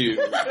skill to...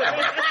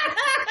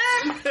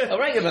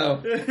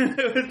 Oregano.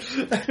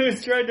 I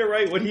was trying to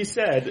write what he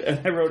said, and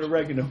I wrote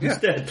oregano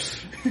instead.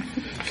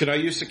 Could I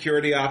use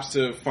security ops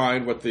to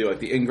find what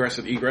the ingress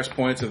and egress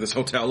points of this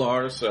hotel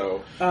are,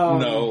 so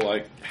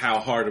know how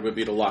hard it would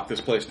be to lock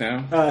this place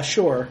down?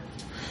 Sure.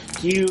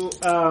 You,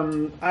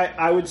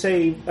 I would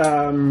say,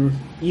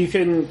 you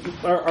can.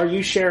 Are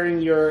you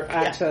sharing your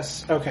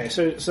access? Yeah. Okay,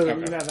 so you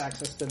have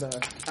access to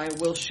the. I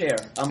will share.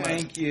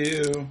 Thank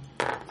you.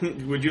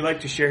 Would you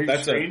like to share your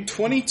screen? That's a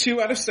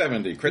 22 out of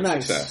 70 crit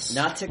success.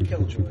 Not to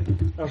Killjoy.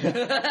 Okay.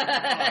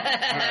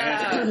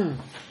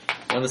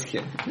 I'm just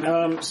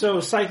kidding. So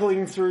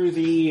cycling through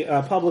the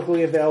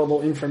publicly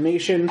available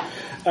information,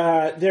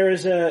 there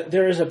is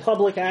a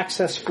public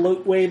access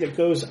floatway that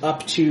goes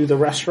up to the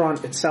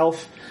restaurant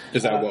itself.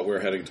 Is that what we're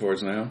heading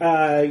towards now?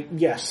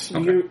 Yes.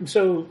 Okay.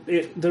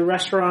 The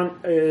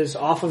restaurant is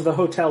off of the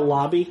hotel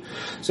lobby,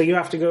 so you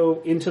have to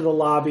go into the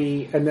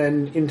lobby and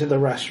then into the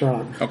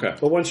restaurant. Okay.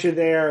 But once you're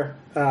there,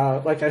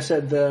 like I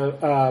said,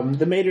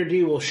 the maitre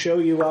d' will show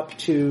you up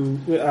to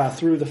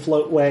through the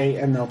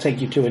floatway, and they'll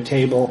take you to a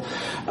table.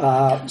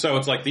 So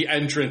it's like the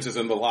entrance is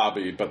in the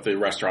lobby, but the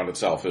restaurant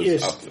itself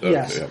is up.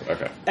 Yes.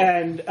 Okay.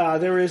 And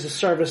there is a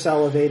service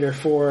elevator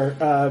for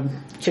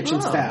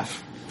kitchen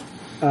staff.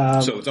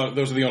 So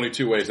those are the only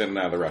two ways in and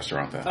out of the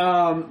restaurant then?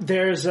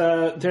 There's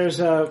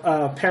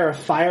a pair of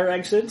fire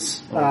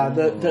exits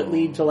that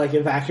lead to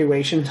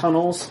evacuation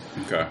tunnels.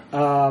 Okay.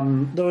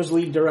 Those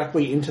lead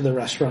directly into the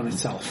restaurant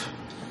itself.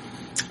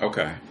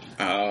 Okay.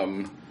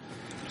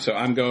 So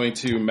I'm going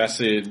to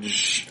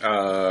message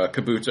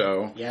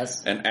Kabuto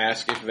and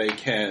ask if they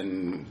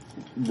can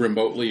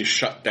remotely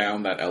shut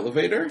down that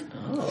elevator.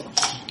 Oh.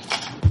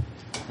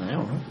 I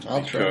don't know.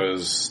 I'll try.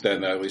 Because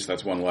then at least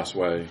that's one less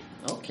way.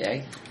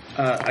 Okay.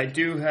 I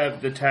do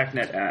have the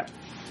TACnet app.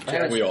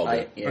 We all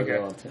do. We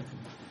all do.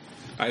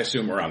 I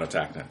assume we're on a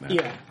TACnet now.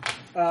 Yeah.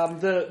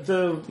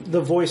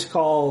 The voice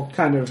call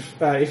kind of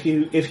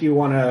if you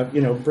want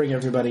to bring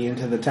everybody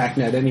into the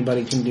TACnet,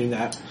 anybody can do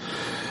that.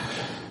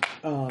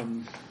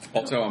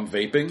 Also, I'm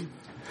vaping.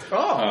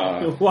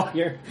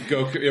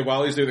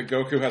 While he's doing it,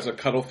 Goku has a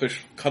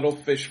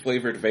cuttlefish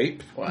flavored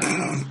vape. Wow.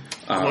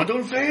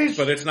 Cuttlefish?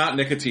 But it's not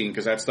nicotine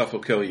because that stuff will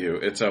kill you.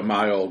 It's a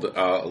mild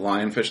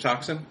lionfish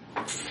toxin.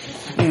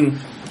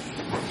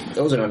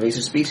 Those are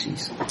invasive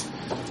species.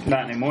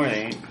 Not anymore,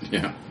 they ain't.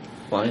 Yeah.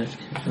 Lions.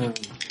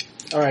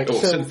 All right. So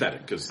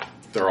synthetic because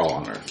they're all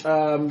on Earth.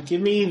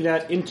 Give me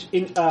that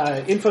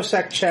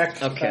infosec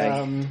check. Okay.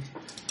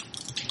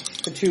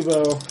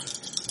 Katubo.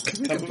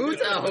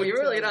 Kabuto, you're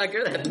really not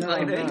good at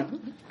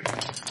finding.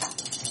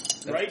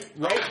 Write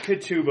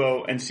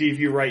Katubo and see if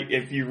you read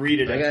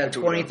it. I got a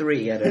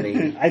 23 out of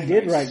 80. I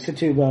did write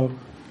Katubo.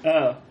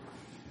 Oh.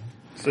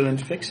 So then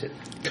fix it.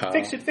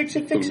 Fix it.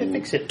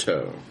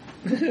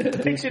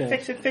 Fix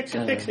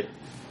it.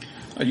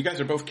 Oh, you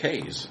guys are both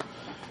K's.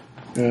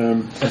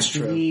 That's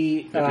true.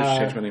 The I just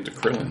changed my name to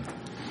Krillin.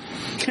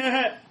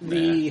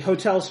 the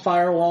hotel's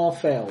firewall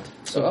failed.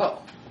 So,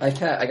 I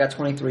got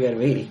 23 out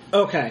of 80.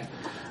 Okay.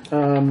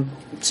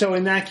 So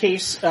in that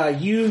case,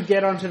 you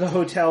get onto the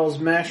hotel's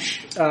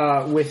mesh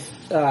with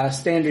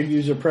standard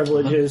user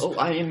privileges. Oh,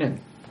 I am in.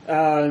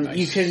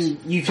 Nice.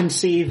 You can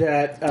see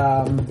that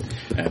And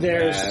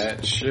there's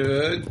that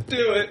should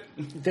do it.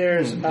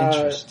 there's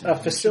a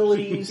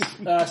facilities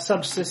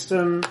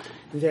subsystem.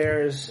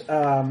 There's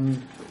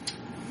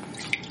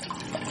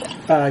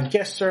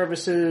guest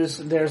services.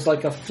 There's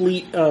like a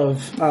fleet of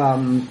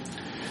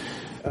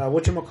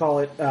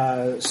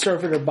whatchamacallit,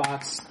 servitor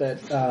bots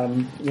that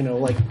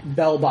like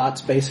bell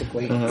bots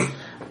basically.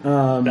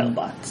 Bell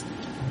bots.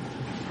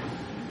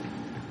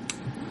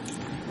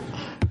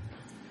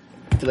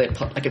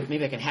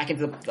 Maybe I can hack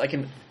into I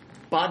can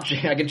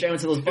jam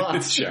into those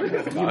bots. Sure.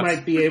 You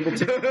might be able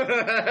to.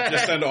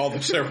 Just send all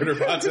the servitor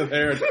bots in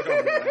there and go on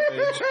the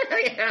page.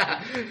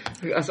 Yeah,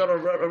 I started a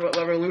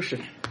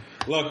revolution.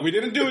 Look, we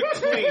didn't do it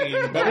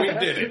clean, but we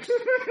did it.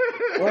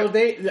 Well,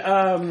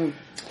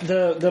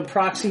 the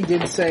proxy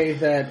did say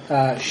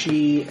that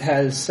she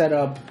has set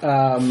up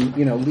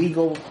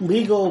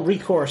legal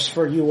recourse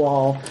for you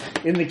all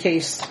in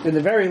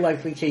the very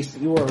likely case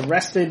that you were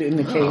arrested in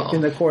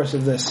the course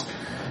of this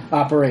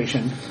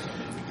operation.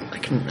 I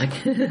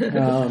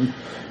can.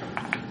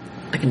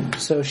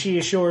 So she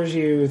assures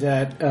you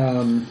that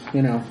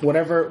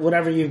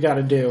whatever you've got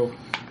to do.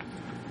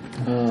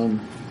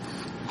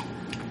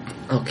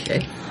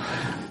 Okay.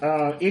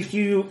 If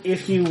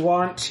you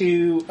want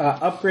to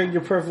upgrade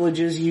your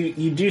privileges,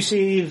 you do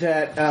see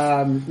that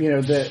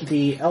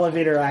the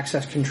elevator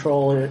access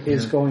control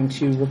is going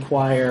to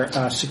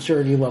require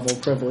security level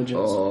privileges.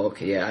 Oh,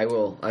 okay. Yeah, I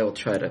will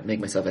try to make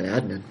myself an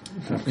admin.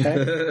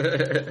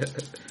 Okay.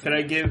 Can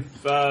I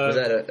give Was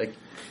that a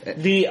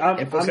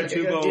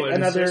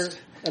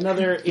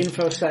another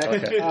infosec.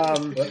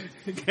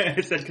 Okay.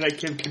 I said, can I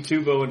give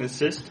Katubo an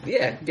assist?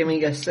 Yeah, give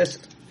me an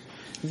assist.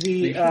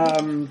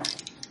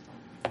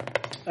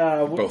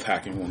 Both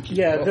hacking one.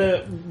 Yeah,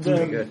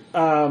 Good.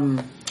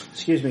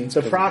 excuse me.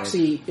 The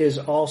proxy is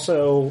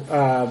also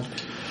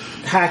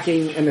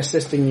hacking and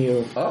assisting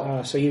you.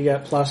 So you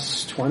get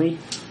plus 20.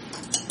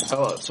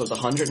 Oh, so it's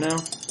 100 now.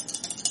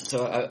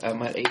 So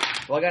I'm at 8.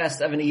 Well, I got a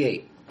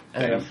 78.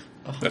 Damn.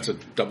 That's a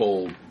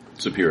double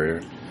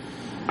superior.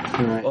 All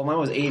right. Well, mine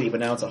was 80, but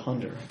now it's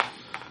 100.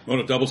 Well,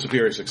 a double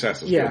superior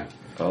success is Yeah.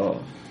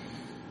 Oh.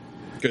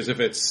 Because if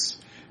it's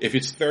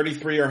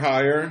 33 or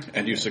higher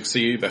and you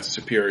succeed, that's a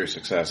superior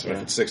success. And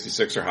if it's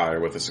 66 or higher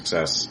with a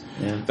success,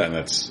 then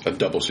that's a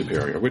double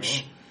superior,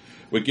 which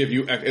would give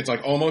you, it's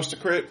like almost a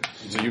crit.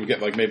 So you would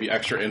get like maybe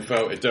extra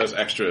info. It does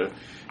extra,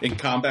 in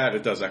combat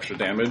it does extra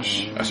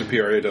damage. A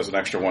superior does an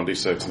extra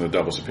 1d6 and a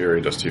double superior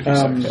does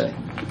 2d6. Okay.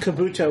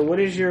 Kabuto, what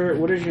is your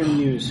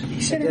muse?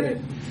 I did it.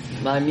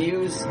 My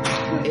muse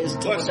is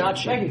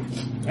Tomodachi.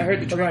 I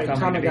heard the train Right,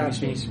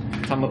 Tamagotchi.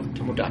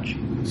 Tomodachi.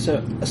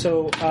 So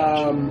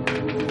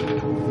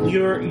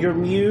your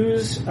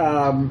muse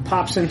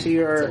pops into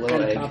your It's a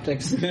little egg.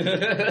 optics in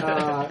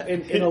a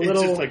It's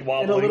little just like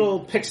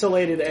wobbling.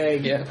 pixelated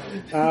egg. Yeah.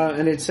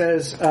 And it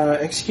says,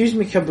 "Excuse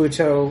me,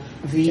 Kabuto.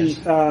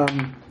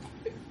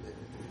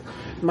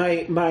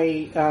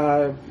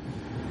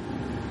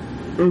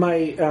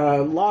 My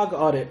log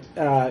audit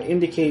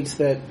indicates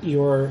that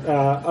your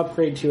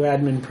upgrade to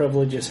admin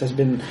privileges has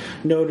been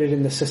noted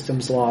in the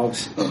system's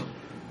logs."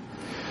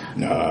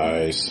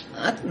 Nice.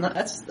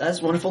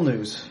 That's wonderful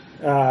news.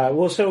 The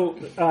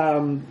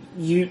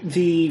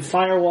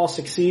firewall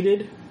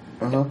succeeded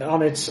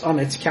on its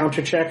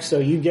counter check, so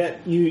you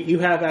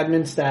have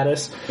admin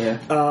status. Yeah.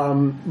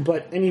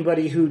 But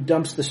anybody who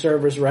dumps the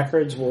server's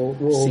records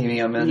will See me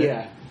amend it?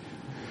 Yeah.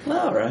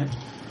 All right.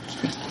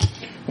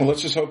 Well,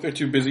 let's just hope they're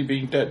too busy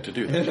being dead to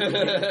do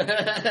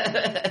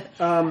that.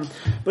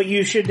 But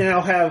you should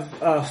now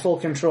have full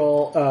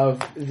control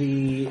of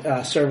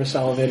the service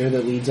elevator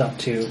that leads up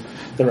to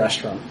the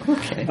restaurant.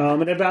 Okay.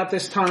 And about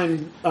this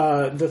time,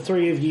 the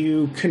three of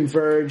you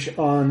converge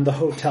on the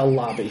hotel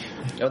lobby.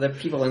 Are there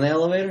people in the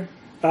elevator?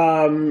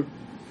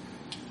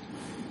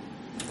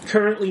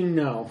 Currently,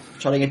 no.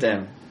 Shutting it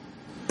down.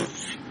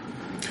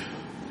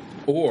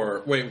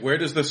 Or, wait, where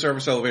does the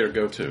service elevator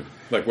go to?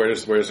 Like, where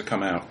does it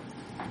come out?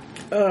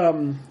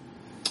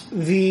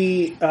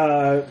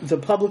 The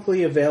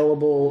publicly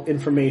available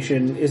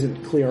information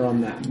isn't clear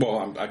on that.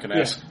 Well, I can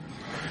ask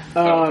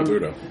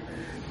Kabuto.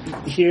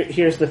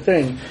 Here's the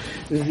thing: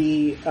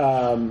 the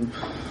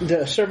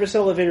service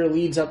elevator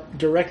leads up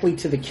directly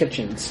to the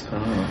kitchens.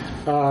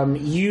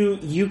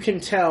 You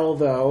can tell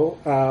though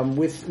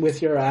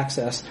with your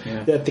access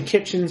that the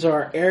kitchens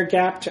are air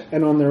gapped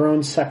and on their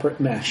own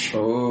separate mesh.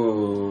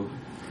 Oh.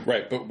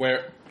 Right, but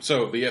where?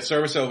 So the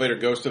service elevator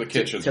goes to the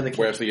kitchen. To the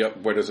Where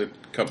does it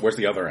come? Where's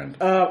the other end?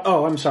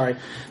 I'm sorry.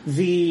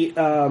 The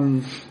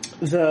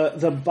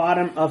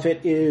bottom of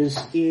it is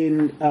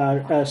in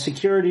a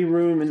security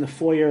room in the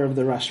foyer of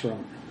the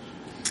restaurant.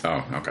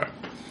 Oh, okay.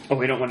 Oh,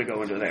 we don't want to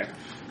go into there.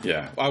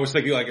 Yeah. I was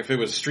thinking, like, if it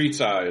was street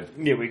side,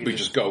 Yeah, we could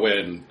just go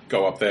in,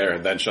 go up there,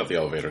 and then shut the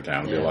elevator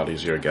down. It'd be a lot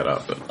easier to get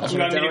up. But. I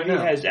mean, if he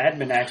has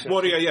admin access.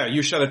 Well, yeah,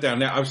 you shut it down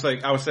now. I was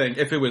saying,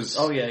 if it was...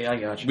 Oh, yeah, I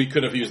got you. We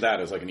could have used that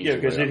as, like, an easy way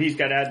because up. he's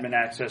got admin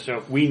access, so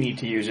if we need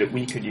to use it,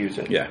 we could use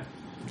it. Yeah.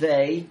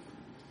 They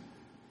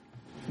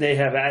They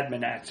have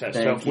admin access, so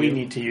if Thank we you.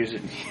 need to use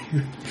it,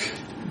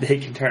 they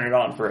can turn it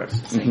on for us.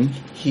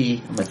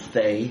 he, I'm a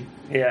they.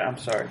 Yeah, I'm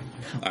sorry.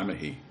 I'm a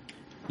he.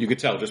 You could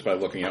tell just by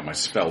looking at my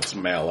svelte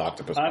male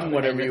octopus I'm body.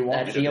 whatever you want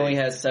And me to he be. only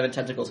has 7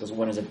 tentacles because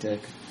one is a dick.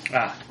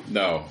 Ah.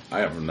 No, I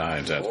have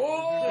 9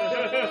 tentacles.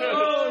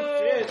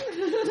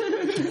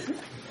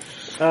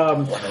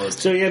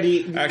 So yeah,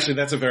 the Actually,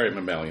 that's a very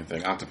mammalian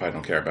thing. Octopi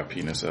don't care about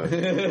penis.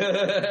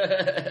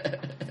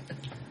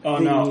 Oh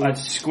no, a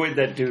squid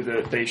that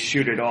they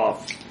shoot it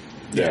off.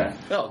 Yeah.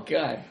 Oh,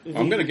 God.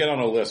 I'm going to get on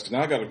a list.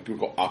 Now I got to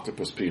Google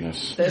octopus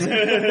penis.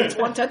 It's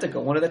one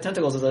tentacle. One of the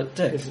tentacles is a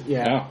dick.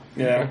 yeah.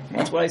 Yeah.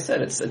 That's what I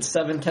said. It's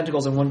 7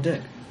 tentacles in one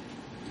dick.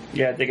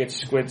 Yeah, I think it's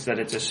squids that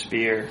it's a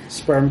spear.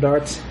 Sperm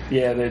darts.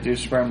 Yeah, they do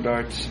sperm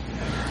darts.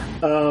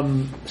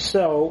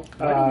 So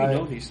Why do we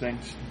know these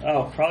things?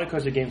 Oh, probably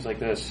because of games like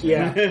this.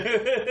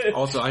 Yeah.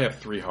 Also, I have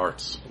 3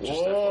 hearts.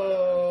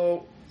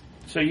 Whoa.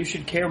 So you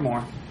should care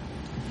more.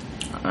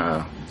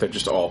 They're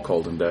just all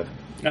cold and dead.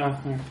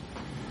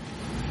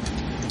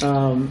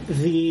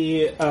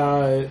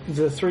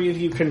 The three of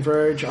you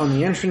converge on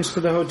the entrance to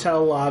the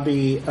hotel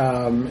lobby.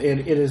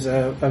 It is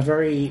a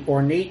very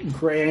ornate,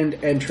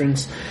 grand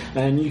entrance,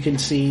 and you can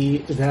see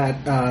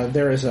that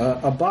there is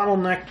a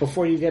bottleneck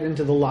before you get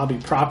into the lobby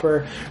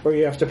proper, where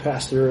you have to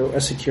pass through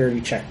a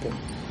security checkpoint.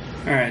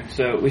 Alright,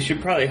 so we should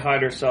probably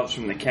hide ourselves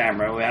from the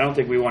camera. I don't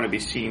think we want to be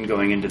seen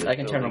going into the I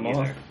can turn them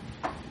building off. either.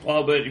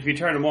 Well, but if you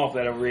turn them off,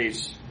 that'll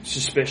raise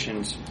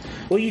suspicions.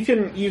 Well, you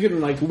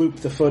can like loop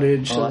the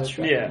footage. Oh, that's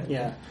right. Yeah.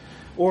 Yeah.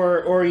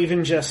 Or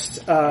even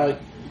just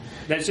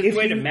That's a If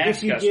way to you- mask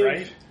if you us, give-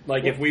 right?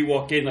 Like if we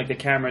walk in, like the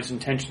cameras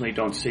intentionally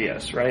don't see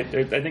us, right?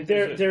 I think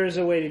there is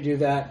a way to do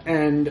that,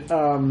 and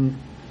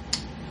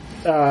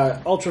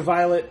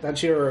Ultraviolet,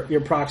 that's your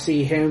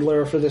proxy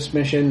handler for this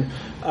mission.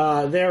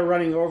 They're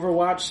running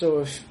Overwatch,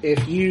 so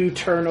if you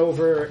turn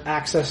over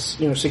access,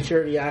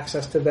 security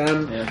access to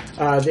them,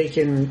 they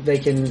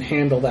can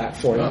handle that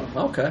for you.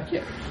 Oh, okay.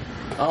 Yeah.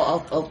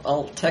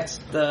 I'll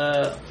text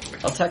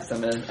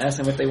them and ask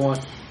them if they want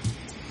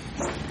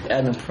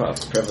admin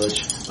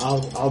privilege.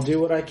 I'll do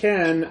what I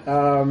can.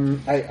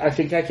 I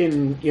think I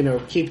can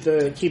keep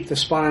the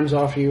spines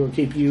off you, or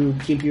keep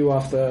you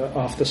off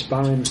the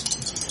spines.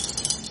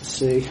 Let's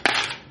see.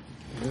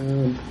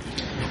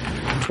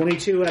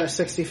 22 out of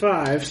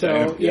 65.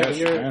 So Yeah,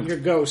 you're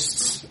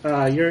ghosts.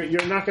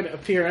 You're not going to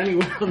appear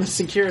anywhere on the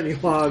security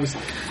logs,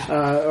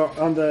 or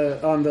on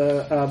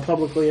the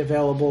publicly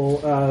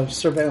available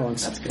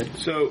surveillance. That's good.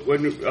 So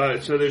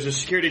so there's a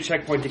security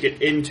checkpoint to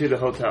get into the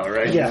hotel,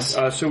 right? Yes.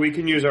 So we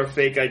can use our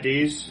fake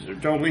IDs.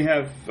 Don't we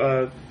have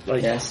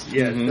Yes.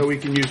 Yeah. So we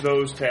can use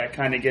those to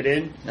kind of get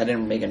in. I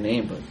didn't make a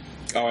name, but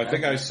Oh, I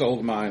think I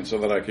sold mine so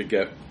that I could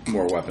get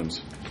more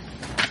weapons.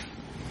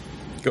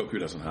 Goku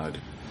doesn't hide.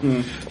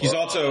 He's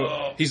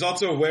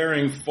also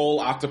wearing full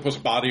octopus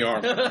body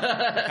armor.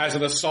 Has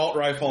an assault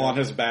rifle on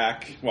his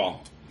back.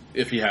 Well,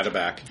 if he had a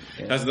back.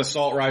 Has an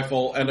assault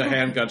rifle and a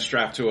handgun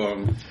strapped to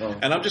him. Oh.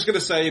 And I'm just going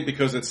to say,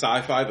 because it's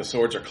sci-fi, the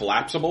swords are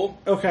collapsible.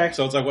 Okay.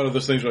 So it's like one of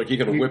those things where like, you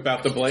can whip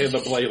out the blade and the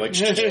blade like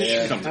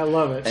comes. I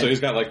love it. So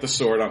he's got like the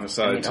sword on his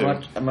side too.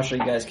 I'm not sure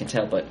you guys can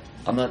tell, but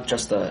I'm not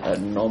just a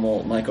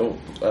normal micro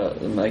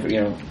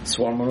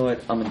swarm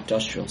humanoid. I'm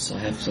industrial, so I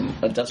have some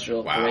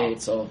industrial grade,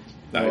 so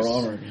Nice. more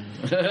armor.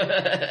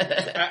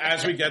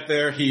 As we get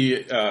there,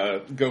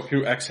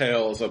 Goku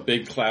exhales a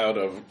big cloud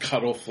of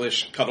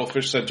cuttlefish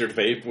centered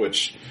vape,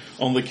 which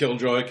only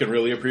Killjoy can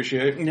really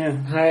appreciate.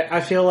 Yeah. I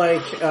feel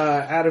like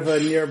out of a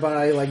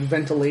nearby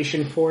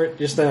ventilation port,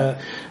 just a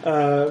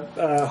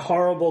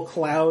horrible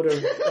cloud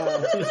of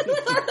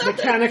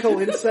mechanical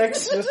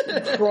insects just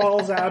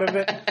crawls out of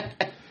it.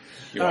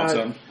 You want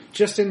some?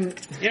 Just in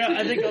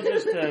I think I'll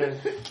just enjoy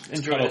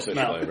the Cuttlefish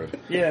smell. flavored.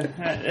 Yeah,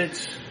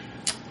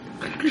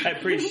 I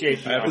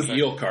appreciate the I have a offer.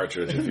 eel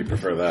cartridge if you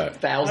prefer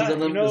that. Thousands of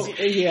them.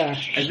 yeah.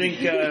 I think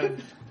I'm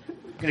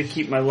going to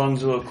keep my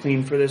lungs a little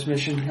clean for this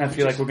mission. I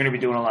feel like we're going to be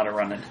doing a lot of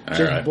running. All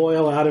Just right.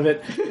 boil out of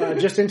it,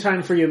 just in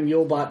time for your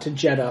mule bot to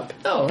jet up.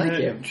 Oh, thank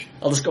you.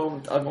 I'll go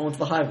into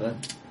the hive then.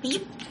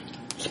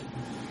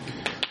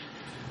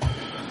 All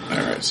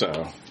right,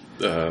 so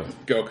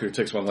Goku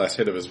takes one last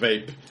hit of his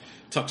vape,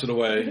 tucks it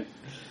away.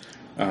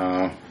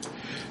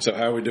 So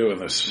how are we doing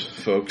this,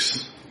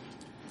 folks?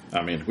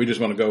 I mean, we just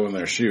want to go in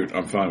there and shoot.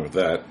 I'm fine with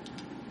that.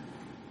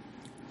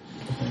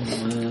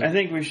 I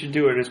think we should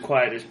do it as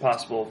quiet as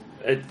possible,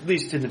 at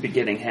least in the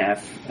beginning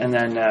half, and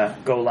then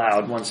go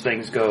loud once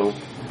things go.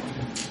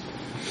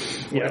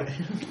 Yeah.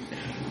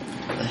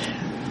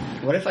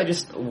 What if I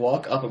just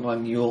walk up on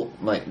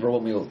my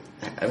robot mule?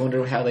 I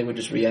wonder how they would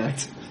just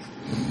react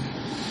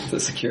to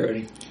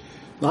security.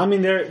 I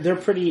mean, they're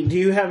pretty. Do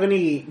you have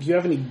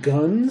any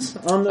guns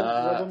on the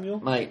Robo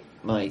Mule?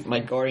 My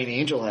guardian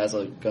angel has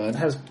a gun.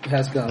 Has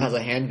guns. Has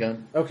a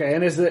handgun. Okay,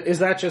 and is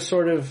that just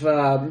sort of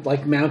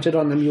like mounted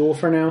on the mule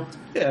for now?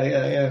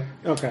 Yeah.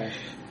 Okay.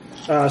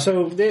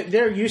 So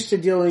they're used to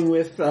dealing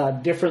with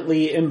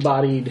differently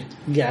embodied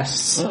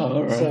guests. Oh,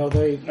 all right. So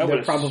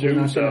they're probably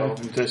not so.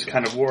 In this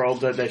kind of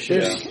world that they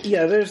should.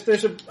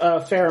 There's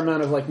a fair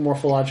amount of like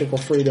morphological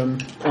freedom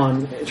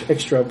on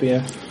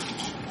Extropia.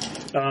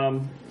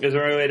 Is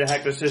there any way to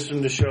hack the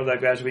system to show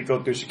that as we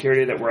go through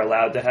security that we're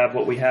allowed to have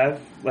what we have?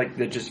 Like,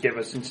 that just give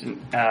us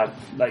instant,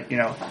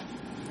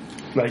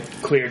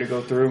 clear to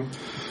go through?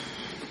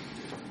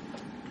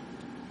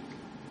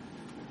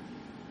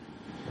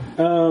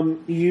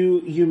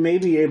 You may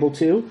be able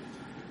to.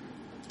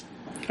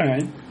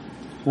 Alright.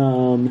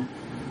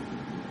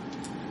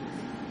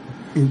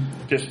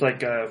 Just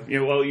like,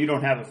 you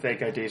don't have a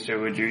fake ID, so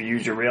would you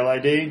use your real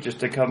ID just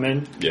to come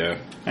in? Yeah.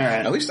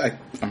 Alright. At least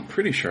I'm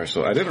pretty sure I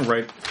sold. I didn't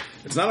write.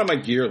 It's not on my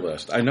gear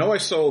list. I know I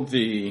sold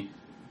the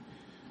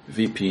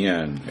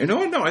VPN.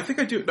 No, I think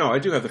I do. No, I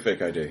do have the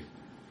fake ID.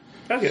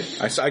 Okay.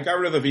 I got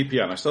rid of the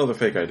VPN. I still have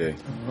the fake ID.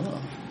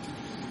 Oh.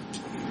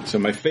 So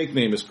my fake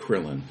name is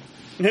Krillin.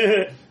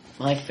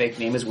 My fake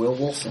name is Will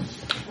Wilson.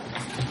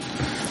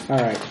 All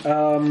right.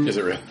 Is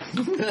it real?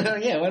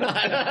 Yeah, why not?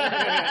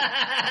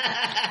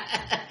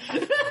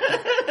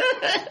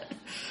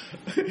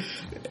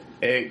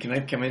 Hey, can I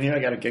come in here? I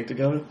got a gig to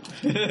go to.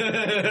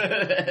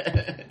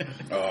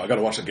 I got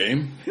to watch the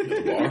game.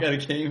 I got a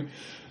game.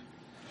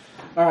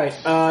 All right.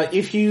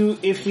 If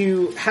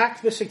you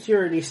hack the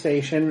security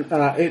station,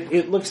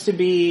 it looks to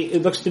be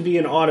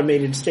an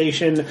automated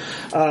station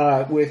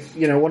with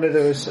one of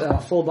those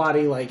full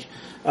body like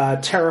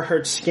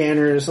terahertz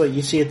scanners like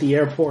you see at the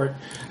airport,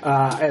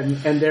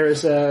 and there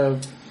is a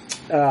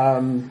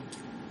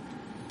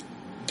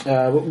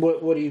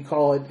what do you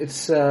call it?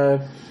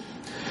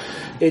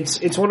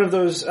 It's one of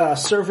those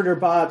servitor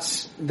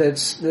bots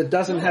that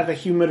doesn't have a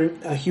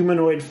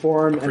humanoid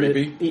form.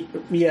 Creepy.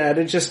 And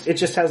it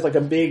just has like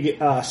a big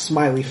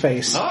smiley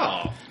face.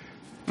 Oh.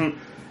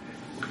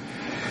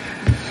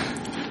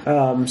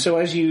 So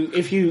if you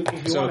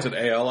it's an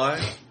ALI?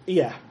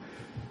 Yeah.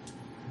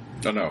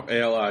 Oh no,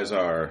 ALIs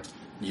are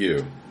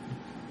you.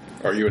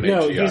 Are you an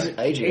No,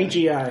 AGI? he's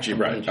AGI.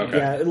 Right, okay.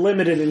 Yeah,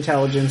 limited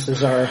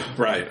intelligences are.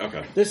 Right,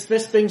 okay. This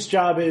thing's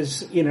job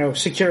is,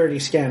 security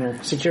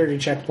scanner, security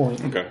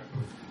checkpoint. Okay.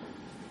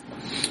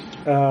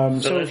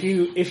 So if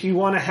you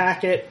want to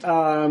hack it,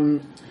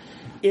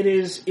 it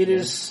is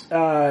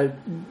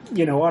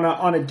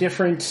on a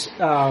different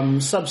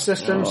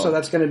subsystem. So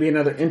that's going to be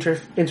another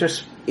infosec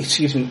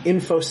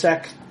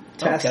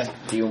test. Okay.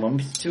 Do you want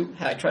me to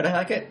try to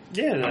hack it?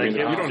 Yeah. I mean,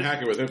 if you don't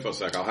hack it with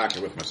infosec, I'll hack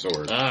it with my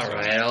sword. All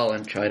right, I'll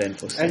try to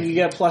infosec. And you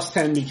get plus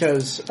 10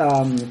 because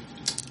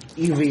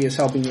UV is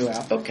helping you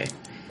out. Okay.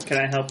 Can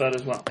I help out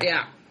as well?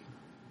 Yeah.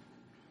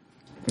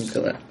 Let's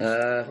do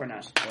that. Or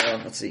not? Well,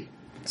 let's see.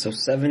 So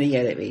 70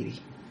 out of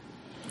 80.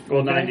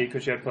 Well, 90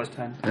 because you had plus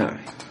 10. All right.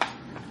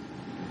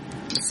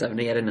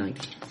 70 out of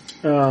 90.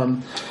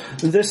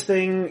 This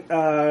thing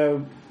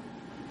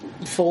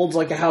folds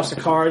like a house of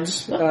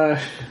cards.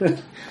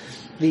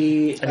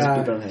 The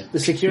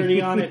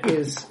security on it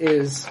is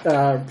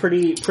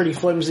pretty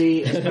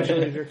flimsy,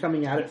 especially if you're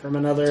coming at it from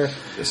another.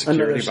 The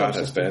security bot subsystem.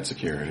 has bad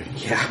security.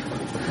 Yeah.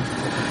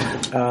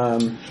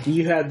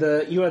 You had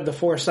the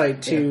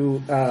foresight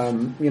to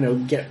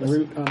get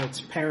root on its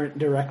parent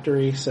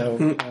directory,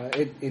 so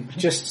it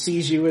just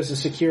sees you as a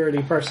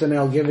security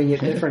personnel giving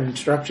it different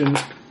instructions.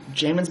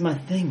 Jamming's my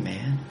thing,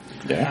 man.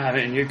 Yeah. I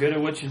mean, you're good at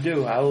what you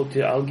do. I'll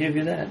give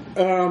you that.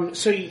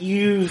 So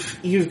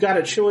you've got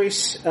a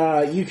choice.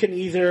 You can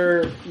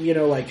either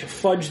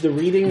fudge the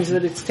readings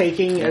that it's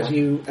taking as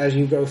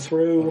you go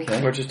through,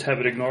 Okay. Or just have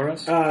it ignore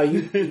us.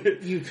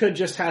 you could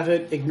just have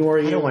it ignore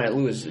you. I don't want to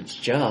lose its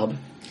job.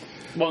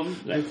 Well,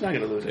 it's not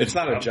going to lose it. It's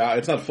not a job.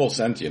 It's not full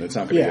sentient. It's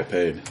not going to get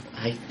paid.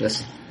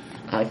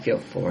 I feel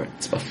for it.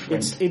 It's my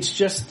friend. It's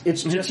just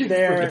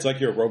there. It's like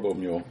your robo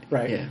mule.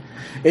 Right. Yeah.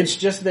 It's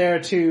just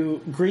there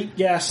to greet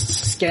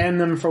guests, scan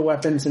them for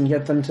weapons, and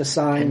get them to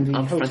sign the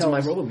I'm friends with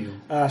my hotel's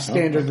Robo-Mule.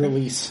 standard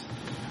release.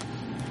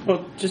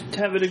 Well, just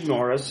have it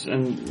ignore us,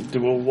 and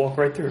we'll walk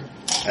right through.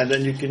 And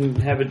then you can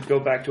have it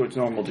go back to its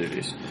normal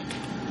duties.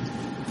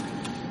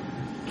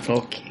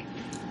 Okay.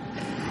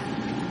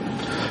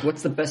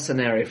 What's the best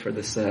scenario for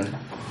this?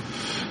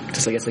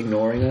 Just, I guess,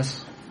 ignoring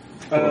us?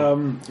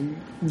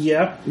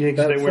 Yeah.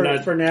 we're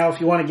not. For now, if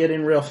you want to get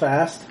in real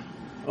fast.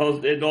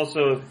 Well, it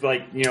also,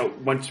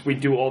 once we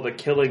do all the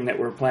killing that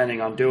we're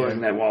planning on doing,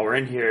 that while we're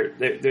in here,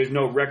 there's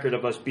no record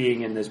of us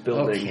being in this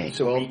building, Okay.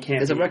 so we can't.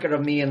 There's a record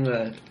of me in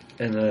the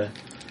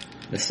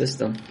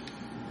system.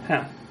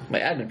 How? My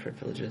admin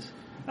privileges.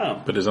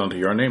 Oh. But is it under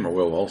your name or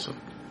Will Olson?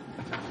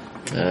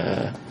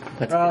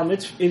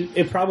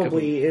 It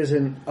probably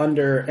isn't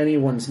under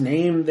anyone's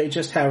name. They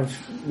just have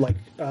like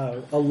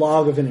a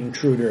log of an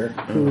intruder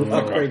who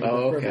upgraded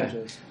the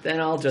privileges. Then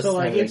I'll just So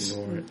like it's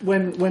ignore it.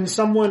 when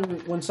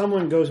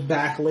someone goes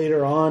back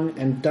later on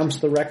and dumps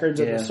the records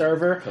of the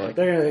server,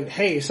 they're gonna like,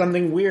 hey,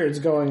 something weird's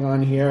going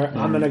on here.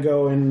 I'm gonna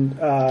go and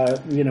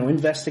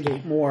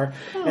investigate more,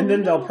 and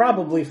then they'll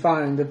probably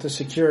find that the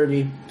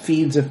security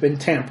feeds have been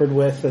tampered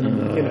with,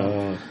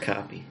 and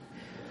copy.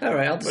 All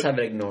right, I'll just have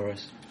it ignore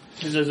us.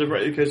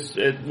 Because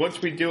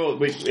once we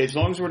do, as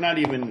long as we're not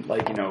even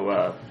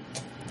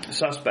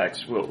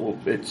suspects,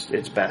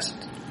 it's best.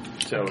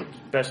 So it's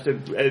best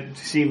to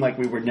seem like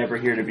we were never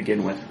here to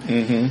begin with.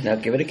 Mm-hmm. Now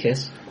give it a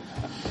kiss.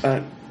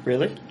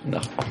 Really?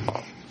 No.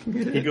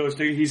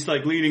 He's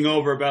like leaning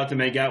over, about to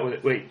make out with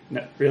it. Wait,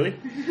 no, really?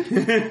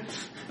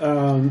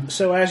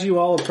 So as you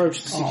all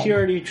approach the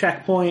security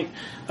checkpoint,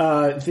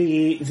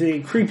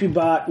 the creepy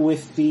bot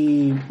with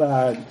the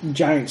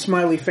giant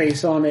smiley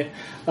face on it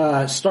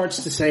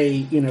starts to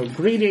say,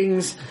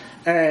 greetings,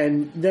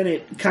 and then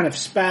it kind of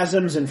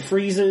spasms and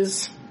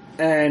freezes,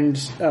 and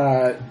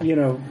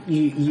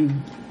you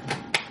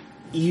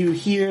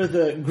hear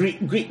the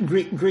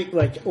greet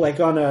like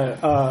on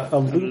a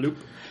loop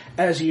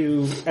as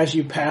you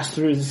pass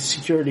through the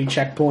security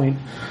checkpoint.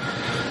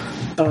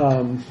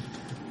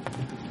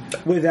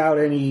 Without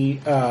any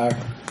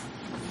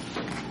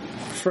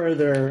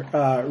further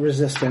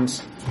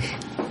resistance,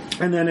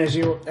 and then as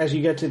you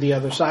get to the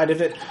other side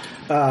of it,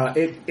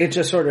 it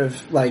just sort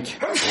of like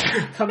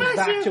comes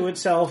back to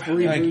itself,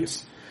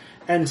 reboots,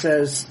 and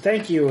says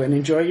thank you and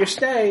enjoy your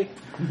stay.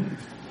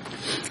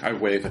 I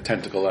wave a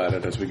tentacle at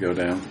it as we go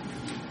down.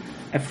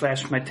 I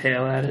flash my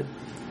tail at it.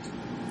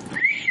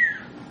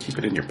 Keep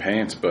it in your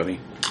pants, buddy.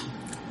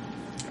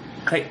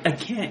 I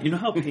can't. You know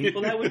how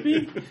painful that would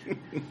be?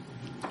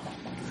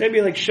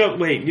 Maybe like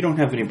wait, you don't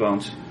have any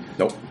bones.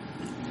 Nope.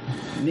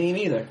 Me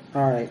neither.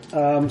 All right.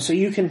 So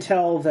you can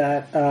tell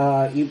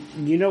that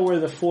you know where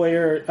the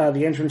foyer,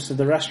 the entrance to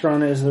the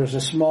restaurant is. There's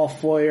a small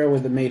foyer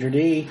with a maitre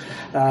d'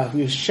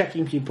 who's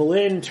checking people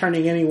in,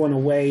 turning anyone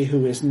away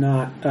who is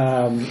not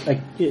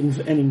an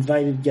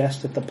invited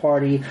guest at the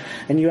party,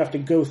 and you have to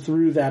go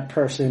through that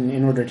person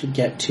in order to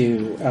get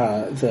to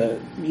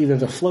either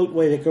the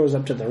floatway that goes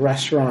up to the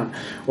restaurant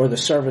or the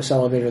service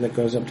elevator that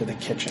goes up to the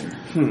kitchen.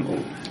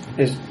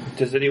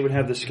 Does anyone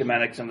have the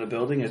schematics on the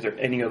building? Is there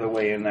any other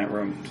way in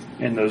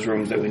those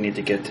rooms that we need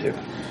to get to?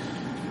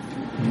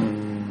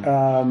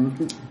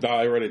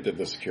 I already did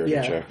the security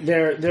check.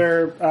 They're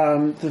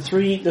the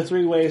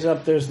three ways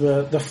up. There's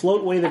the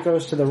floatway that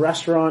goes to the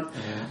restaurant.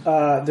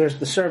 There's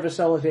the service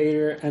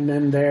elevator, and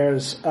then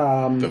there's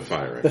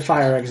the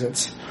fire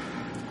exits.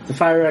 The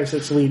fire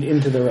exits lead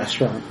into the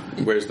restaurant.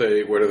 Where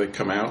do they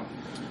come out?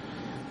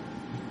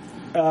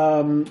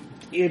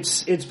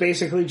 It's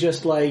basically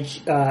just like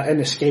an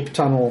escape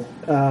tunnel,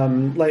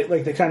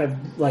 like the kind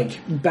of like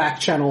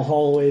back channel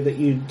hallway that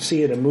you'd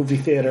see at a movie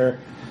theater.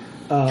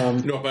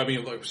 No, but I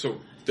mean,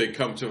 so they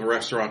come to the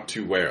restaurant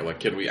to where? Like,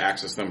 can we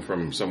access them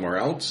from somewhere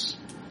else?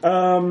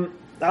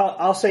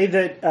 I'll say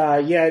that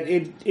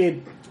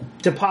it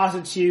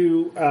deposits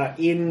you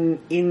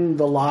in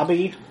the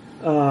lobby.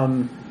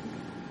 So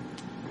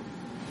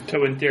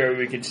in theory,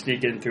 we could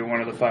sneak in through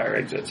one of the fire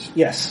exits.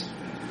 Yes.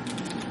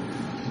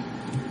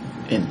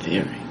 In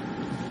theory.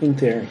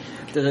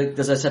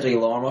 Does that set the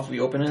alarm off if we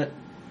open it?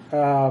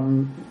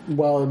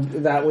 Well,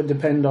 that would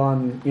depend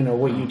on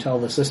what you tell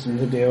the system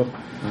to do.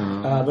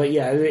 But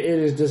yeah, it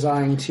is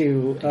designed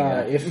to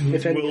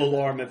if any will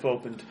alarm if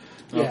opened.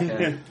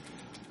 Okay.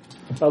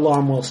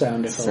 Alarm will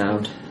sound if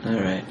opened. All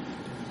right.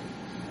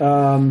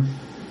 I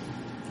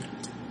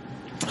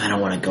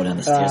don't want to go down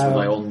the stairs with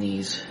my old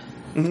knees.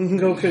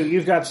 Goku,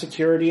 you've got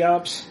security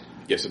ops.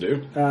 Yes, I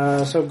do.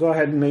 So go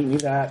ahead and make me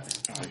that.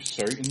 I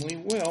certainly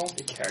will.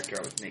 The character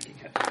I was making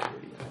had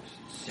security ops.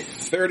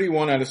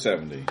 31 out of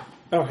 70.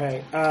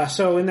 Okay.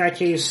 So in that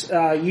case,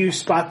 you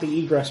spot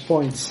the egress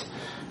points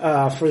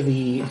for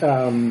the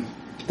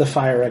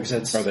fire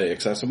exits. Are they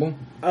accessible?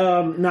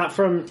 Not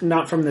from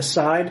the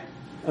side,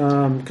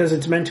 because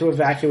it's meant to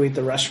evacuate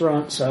the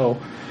restaurant. So.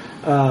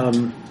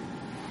 Okay.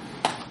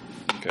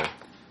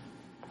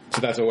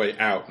 So that's a way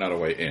out, not a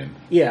way in.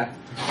 Yeah.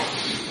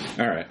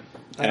 All right.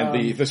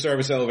 And the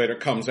service elevator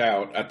comes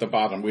out at the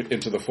bottom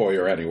into the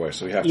foyer anyway,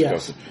 so we have to go.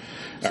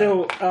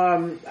 So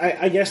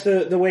I guess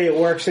the way it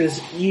works is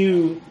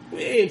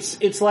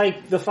it's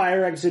like the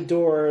fire exit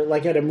door,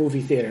 like at a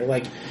movie theater.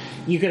 Like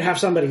you could have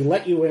somebody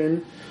let you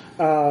in,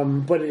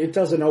 but it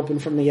doesn't open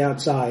from the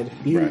outside.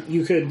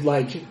 You could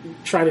like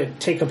try to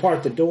take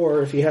apart the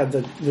door if you had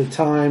the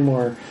time,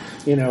 or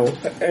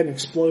an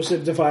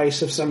explosive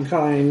device of some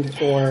kind.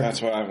 Or that's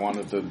what I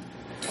wanted, the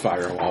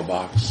firewall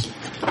box.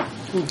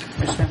 Ooh,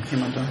 my snap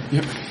came undone.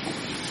 Yep.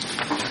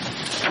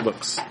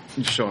 Looks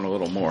showing a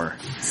little more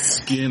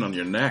skin on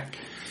your neck.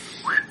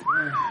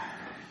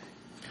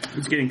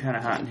 It's getting kind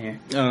of hot in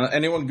here.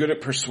 Anyone good at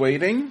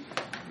persuading?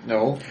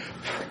 No.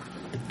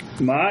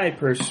 My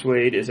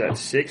persuade is at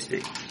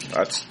 60.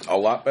 That's a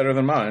lot better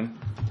than mine.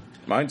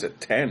 Mine's at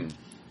 10.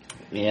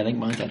 Yeah, I think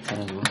mine's at 10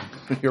 as well.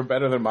 You're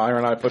better than Myra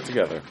and I put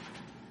together.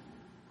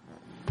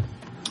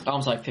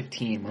 One's like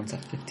 15. One's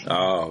like 15.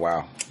 Oh,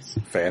 wow.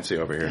 Fancy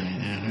over here.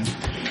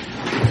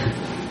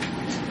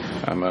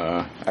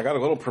 I got a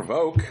little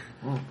provoke.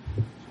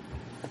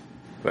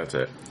 That's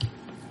it.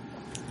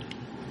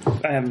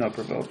 I have no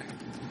provoke.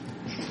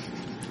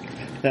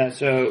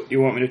 So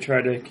you want me to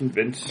try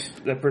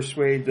to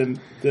persuade them?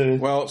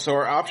 Well, so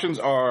our options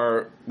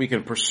are we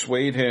can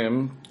persuade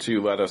him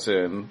to let us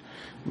in.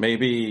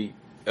 Maybe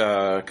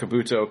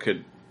Kabuto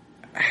could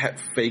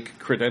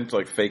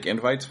fake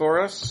invites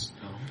for us,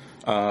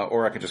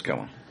 or I could just kill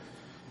him.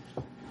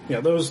 Yeah,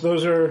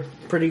 those are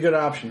pretty good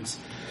options.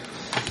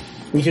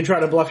 You can try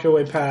to bluff your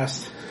way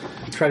past.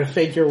 Try to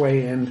fake your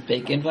way in.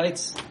 Fake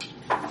invites?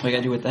 What do you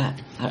gotta do with that?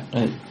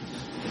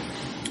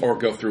 Or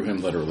go through him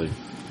literally.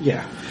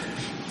 Yeah.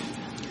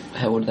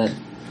 How would that...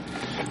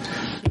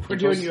 We're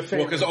doing you a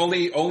favor. Well, because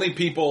only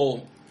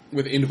people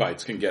with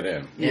invites can get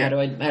in. Yeah,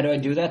 how do I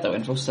do that though?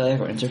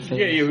 InfoSec or interface?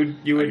 Yeah, you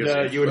would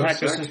hack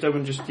the InfoSec? system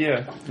and just be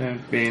an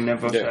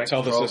InfoSec. Yeah,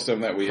 tell the system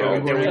that we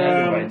have. Yeah, we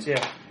have invites,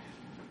 yeah.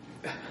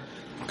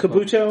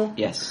 Kabuto,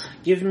 Yes.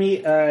 give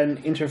me an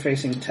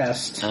interfacing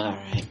test.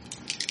 Alright.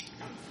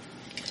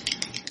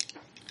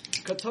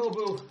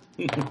 Kotobu!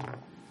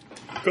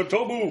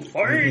 Kotobu,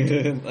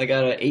 fight! I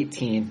got an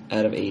 18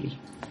 out of 80.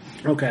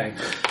 Okay.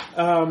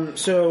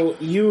 So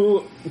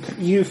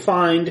you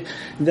find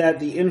that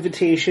the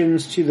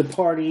invitations to the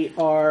party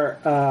are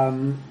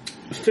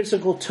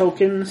physical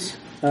tokens.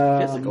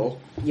 Physical?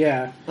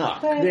 Yeah. Oh.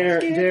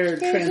 They're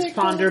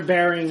transponder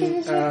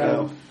bearing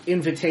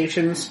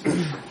invitations.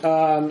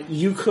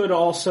 You could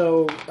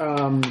also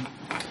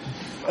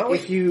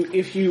if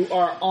you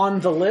are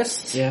on the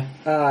list,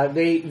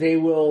 they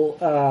will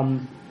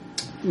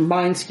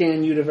mind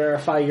scan you to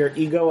verify your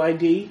ego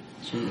ID.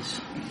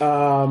 Jeez.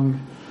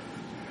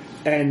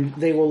 And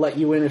they will let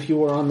you in if you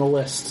were on the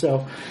list.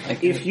 So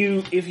if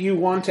you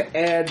want to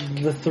add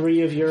the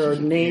 3 of your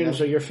names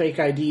or your fake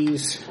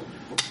IDs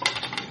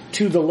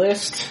to the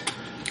list.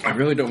 I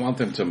really don't want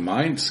them to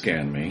mind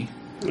scan me.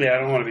 Yeah, I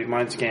don't want to be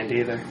mind scanned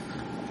either.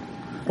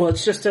 Well,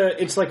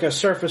 it's like a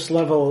surface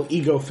level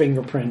ego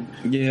fingerprint.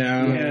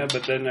 Yeah. Yeah,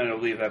 but then it'll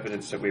leave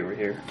evidence that we were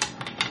here.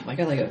 I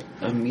got like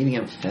a meeting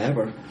at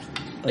Faber.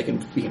 Like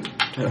we can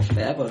try to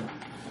Faber.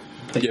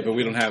 Yeah, but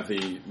we don't have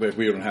the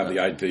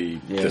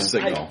ID, the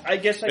signal. I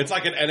guess it's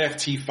like an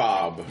NFT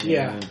fob.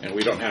 Yeah. And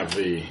we don't have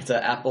the... It's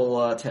an Apple,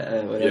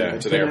 whatever. Yeah,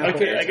 it's an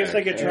AirTag. I guess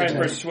I could try and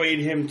persuade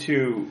him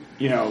to,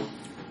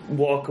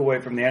 walk away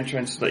from the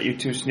entrance, let you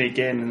two sneak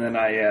in, and then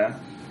I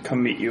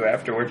come meet you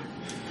afterward.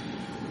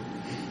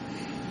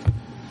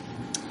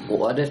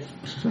 What if...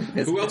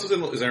 Who else is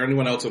in? Is there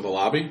anyone else in the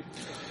lobby?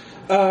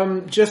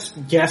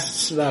 Just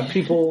guests,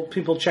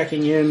 people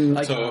checking in.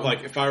 So,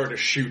 if I were to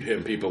shoot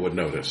him, people would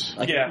notice.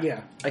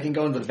 Yeah. I can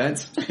go into the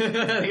vents. I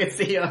can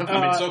see I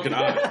mean, so can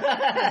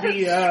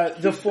I.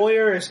 The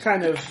foyer is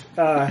kind of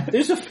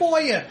there's a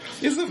foyer.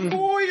 It's a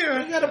foyer.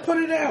 You gotta put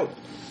it out.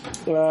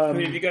 I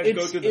mean, if you guys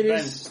go through the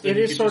vents, then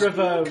you could just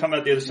come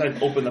out the other side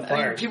and open the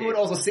fire. People would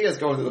also see us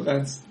going to the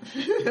vents.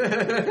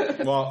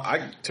 Well,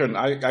 I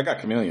got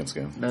chameleon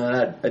skin.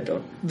 No, I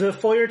don't. The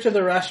foyer to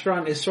the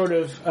restaurant is sort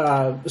of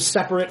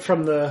separate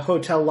from the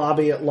hotel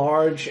lobby at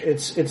large.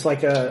 It's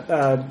like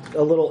a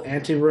little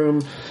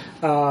anteroom.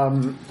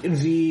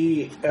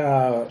 The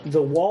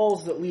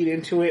walls that lead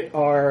into it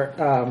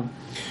are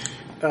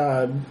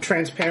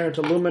transparent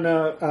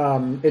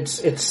alumina.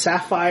 It's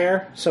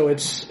sapphire, so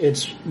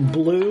it's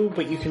blue,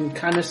 but you can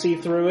kind of see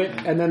through it.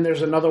 And then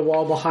there's another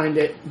wall behind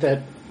it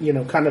that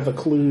kind of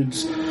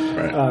occludes.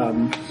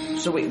 Right.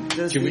 So wait,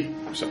 does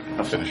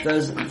I'll finish.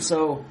 Does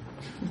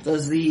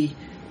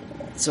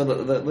the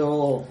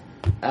little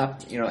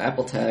app,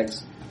 Apple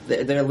tags,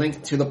 they're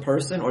linked to the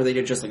person, or they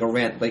just like a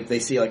rant, like they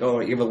see like, oh,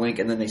 you have a link,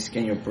 and then they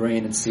scan your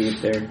brain and see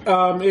if they're.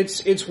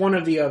 It's one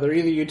or the other.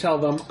 Either you tell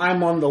them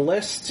I'm on the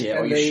list,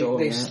 and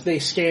they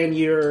scan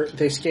your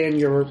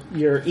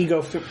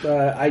ego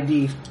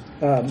ID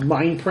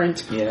mind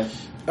print,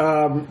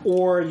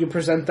 or you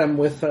present them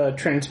with a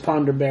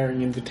transponder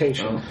bearing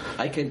invitation.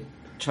 I could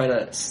try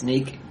to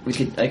sneak.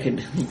 I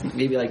could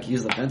maybe like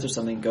use the fence or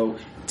something, go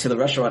to the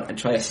restaurant and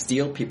try to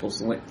steal people's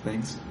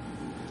things.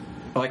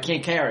 Oh, I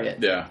can't carry it.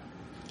 Yeah.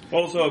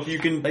 Also, if you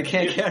can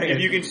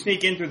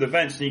sneak in through the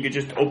vents, then you could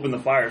just open the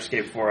fire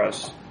escape for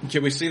us.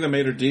 Can we see the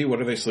maitre d'? What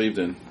are they sleeved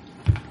in?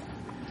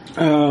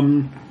 Or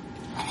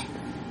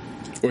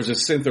is it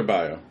synth or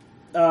bio?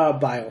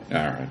 Bio.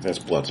 Alright, that's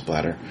blood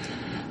splatter.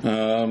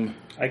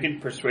 I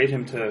could persuade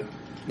him to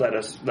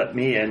let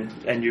me in,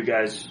 and you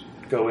guys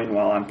go in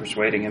while I'm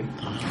persuading him.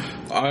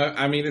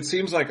 I mean, it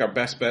seems like our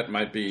best bet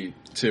might be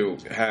to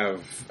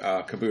have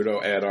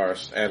Kabuto add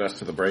us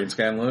to the brain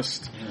scan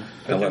list.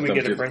 But then we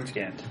get a brain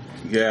scanned.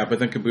 Yeah, but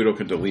then Kabuto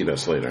can delete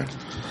us later.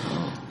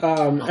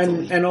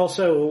 And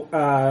also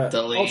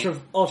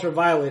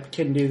Ultraviolet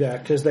can do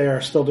that because they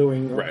are still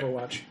doing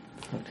Overwatch.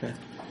 Okay.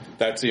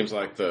 That seems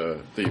like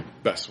the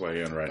best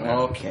way in right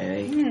now.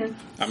 Okay.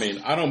 I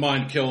mean, I don't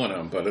mind killing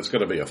him, but it's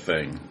going to be a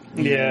thing.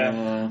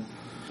 Yeah.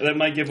 That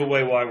might give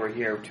away why we're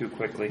here too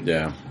quickly.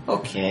 Yeah.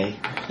 Okay,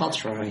 I'll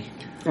try.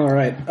 All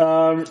right.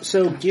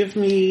 So give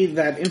me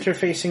that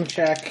interfacing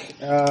check.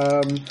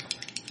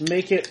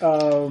 Make it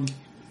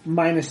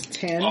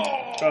 -10.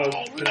 Oh,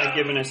 can I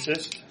give an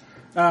assist?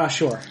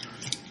 Sure.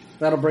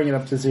 That'll bring it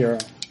up to 0.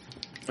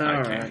 I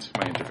All can't. right.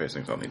 My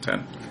interfacing's only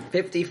 10.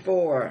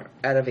 54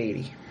 out of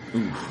 80.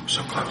 Ooh,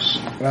 so close.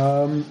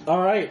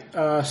 All right.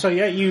 So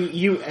yeah,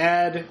 you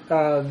add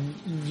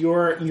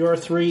your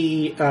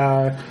 3.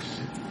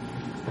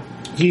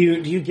 Do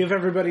you give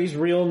everybody's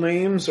real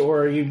names,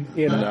 or you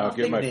know? No,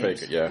 give big my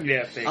names. fake. Yeah.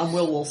 Yeah, face. I'm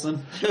Will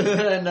Wilson.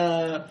 And,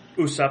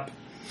 Usopp.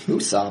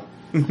 Usopp.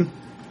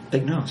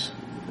 Big nose.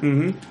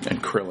 Mm-hmm.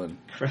 And Krillin.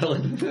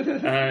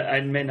 Krillin.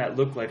 I may not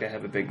look like I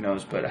have a big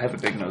nose, but I have a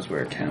big nose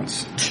where it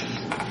counts.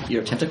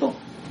 Your tentacle?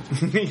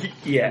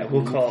 Yeah,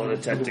 we'll call it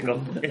a tentacle.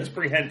 It's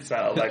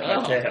prehensile, like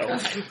my tail.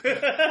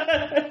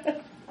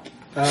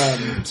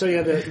 So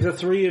yeah, the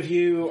 3 of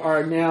you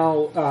are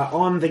now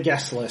on the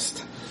guest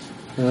list.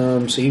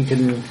 So you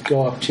can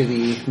go up to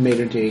the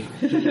maitre d'.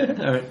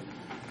 Alright.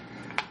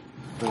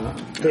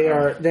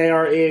 They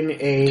are in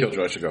a.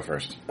 Killjoy should go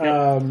first.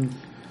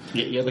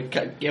 You have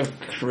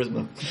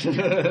charisma.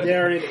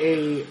 They're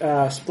in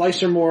a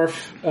splicer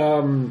morph,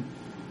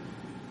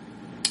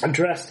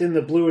 dressed in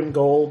the blue and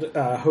gold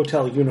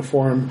hotel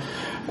uniform,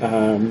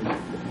 and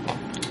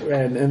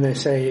they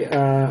say,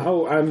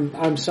 "Oh,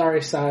 I'm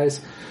sorry,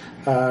 size.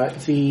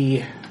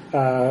 The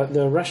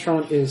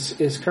restaurant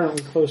is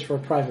currently closed for a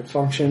private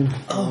function.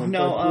 Oh,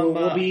 no,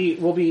 but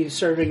we'll be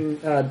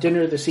serving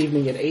dinner this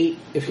evening at 8.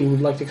 If you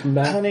would like to come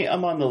back, Honey,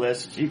 I'm on the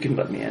list. You can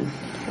let me in.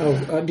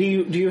 Oh, do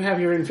you have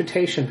your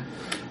invitation?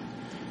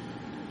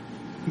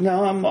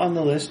 No, I'm on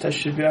the list. I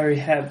should already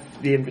have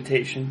the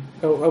invitation.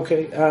 Oh,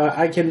 okay.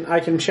 I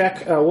can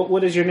check.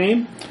 What is your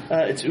name?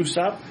 It's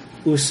Usopp.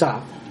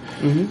 Usopp.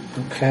 Mm-hmm.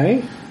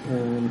 Okay.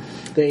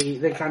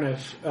 They kind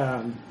of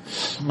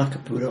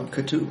Makaputo.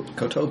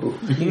 Kotobu.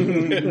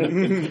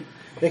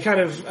 they kind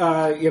of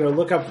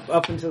look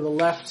up and to the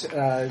left,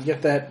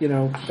 get that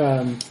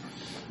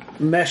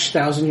mesh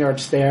 1,000-yard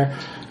stare.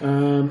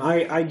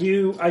 I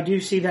do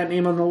see that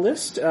name on the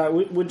list.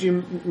 Would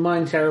you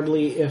mind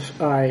terribly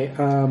if I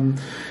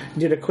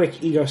did a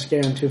quick ego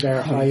scan to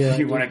verify your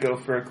You ID? want to go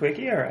for a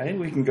quickie? All right,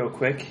 we can go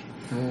quick.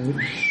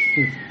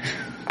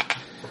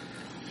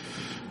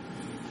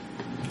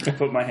 I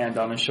put my hand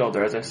on his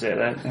shoulder as I say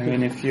that. I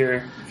mean, if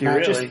you're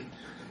really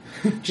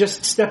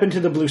Just step into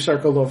the blue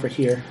circle over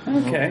here.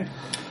 okay,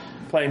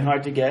 playing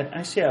hard to get.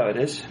 I see how it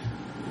is.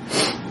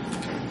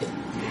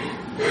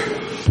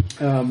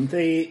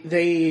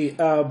 They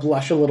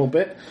blush a little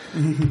bit.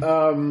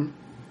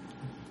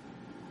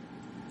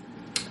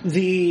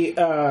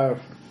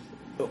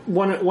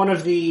 One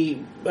of the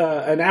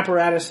an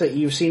apparatus that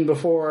you've seen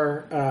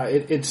before.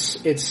 It's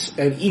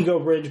an ego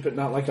bridge, but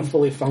not like a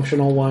fully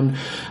functional one.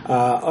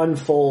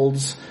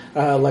 Unfolds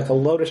like a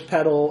lotus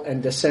petal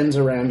and descends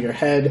around your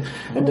head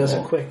and does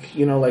a quick,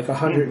 like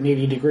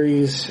 180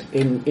 degrees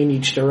in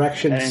each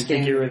direction. I didn't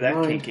think you were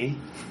that kinky.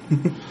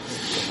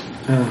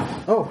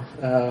 Well,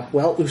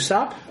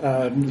 Usopp,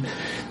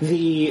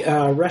 the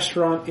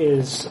restaurant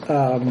is,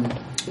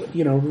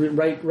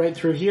 right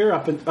through here,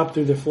 up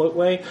through the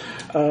floatway.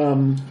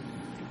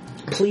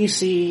 Please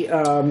see,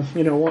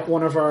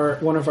 one of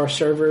our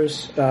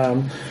servers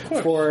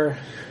for.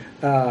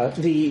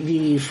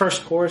 The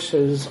first course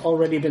has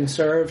already been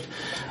served,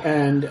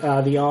 and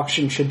the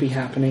auction should be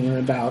happening in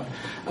about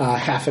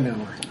half an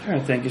hour. All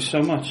right, thank you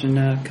so much,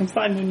 and come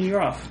find me when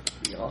you're off.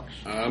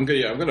 I'm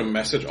gonna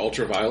message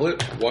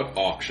Ultraviolet. What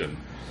auction?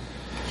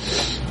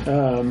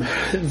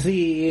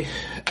 UV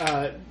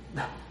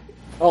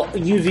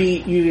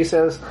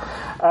says,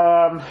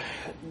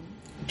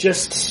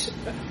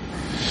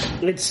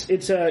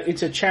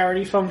 it's a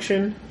charity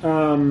function.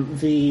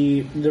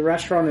 The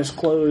restaurant is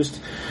closed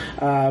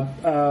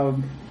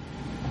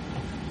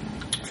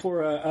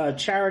for a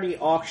charity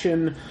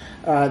auction.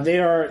 They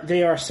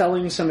are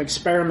selling some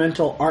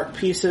experimental art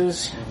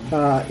pieces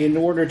in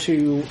order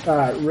to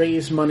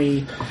raise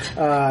money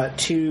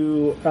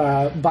to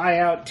buy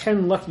out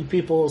 10 lucky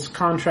people's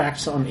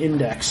contracts on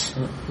Index.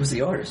 Who's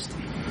the artist?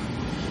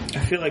 I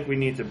feel like we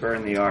need to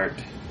burn the art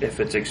if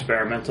it's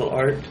experimental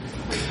art.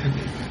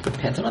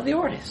 Depends on the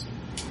artist.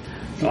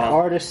 The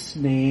artist's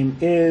name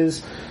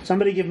is...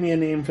 Somebody give me a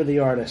name for the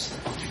artist.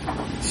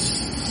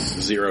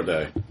 0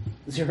 Day.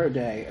 0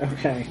 Day,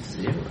 okay.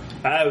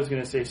 I was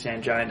going to say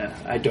Sangina.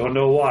 I don't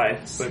know why,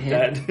 but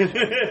Sand?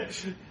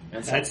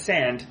 that's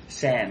sand.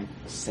 Sand.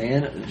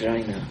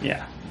 Sangina.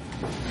 Yeah.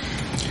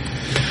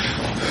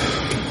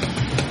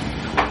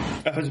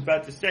 I was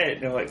about to say it,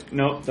 and they're like,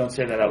 nope, don't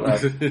say that out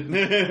loud. And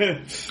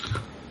then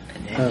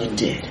you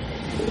did.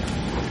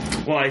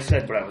 Well, I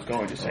said what I was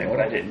going to say, but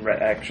I didn't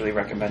actually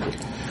recommend it.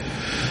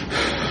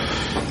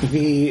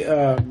 The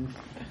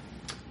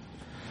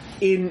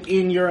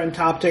in your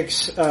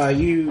Entoptics,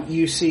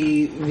 you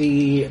see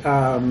the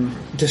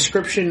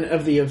description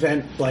of the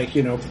event,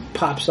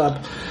 pops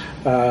up.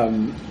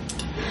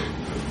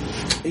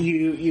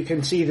 you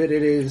can see that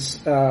it is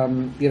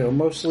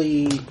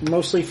mostly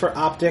for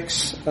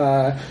optics.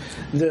 The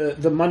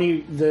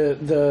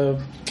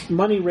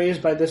money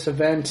raised by this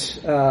event,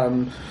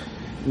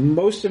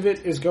 most of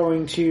it is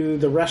going to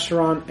the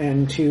restaurant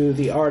and to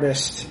the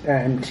artist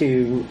and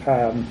to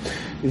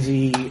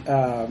the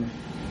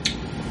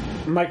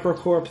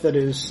microcorp that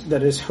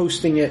is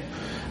hosting it.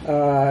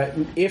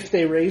 If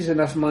they raise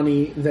enough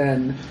money,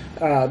 then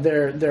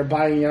they're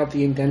buying out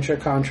the indenture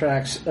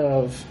contracts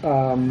of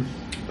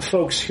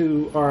folks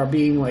who are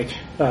being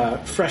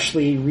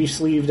freshly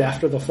re-sleeved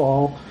after the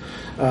fall.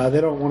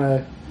 They don't want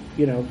to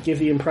give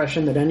the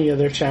impression that any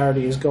other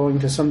charity is going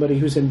to somebody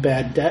who's in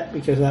bad debt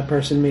because that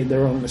person made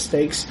their own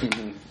mistakes.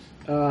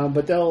 Mm-hmm.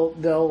 But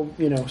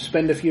they'll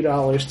spend a few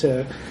dollars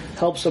to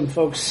help some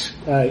folks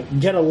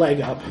get a leg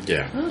up.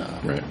 Yeah,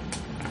 right.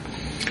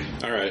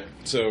 All right,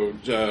 so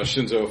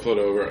Shinzo, float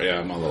over. Yeah,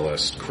 I'm on the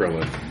list.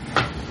 Krillin.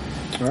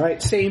 All right,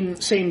 same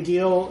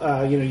deal.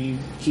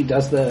 He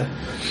does the.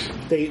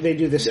 They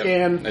do the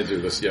scan. I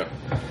do this. Yeah.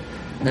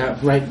 Now,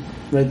 right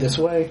this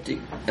way.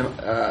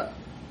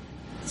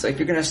 So if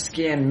you're gonna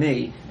scan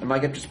me, am I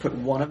gonna just put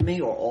one of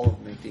me or all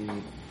of me? Do you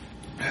need?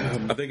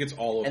 I think it's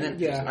all of and them.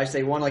 then I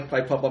say one, like if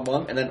I pop up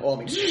one, and then all of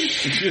me.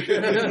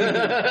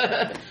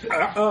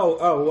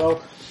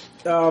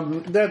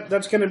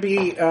 That's going to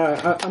be.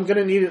 I'm going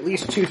to need at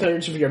least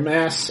 2/3 of your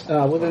mass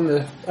within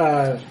the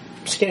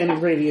scanning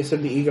radius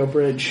of the ego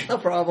bridge. No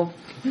problem.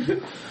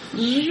 And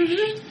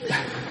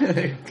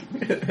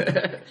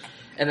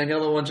then the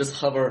other one just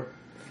hover,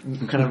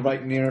 kind of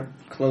right near,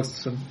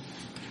 close to him.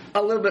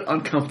 A little bit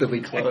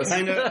uncomfortably close. I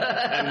kind of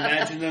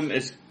imagine them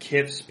as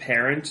Kip's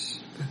parents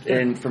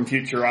from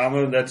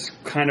Futurama. That's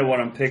kind of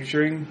what I'm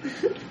picturing.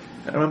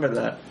 I remember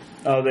that.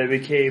 Oh, they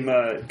became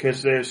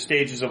because their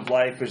stages of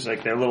life is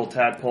like they're little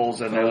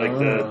tadpoles, and they're like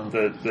then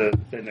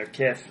they're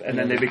Kif, and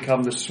then they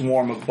become the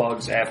swarm of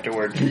bugs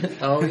afterward.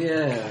 Oh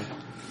yeah.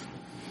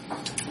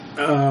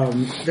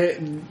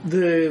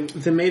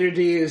 The maitre d'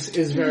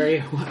 is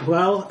very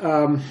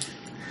well.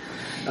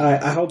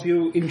 I hope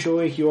you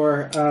enjoy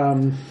your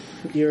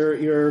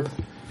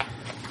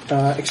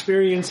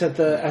experience at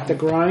the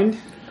grind.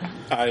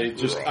 I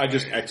just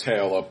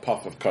exhale a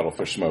puff of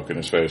cuttlefish smoke in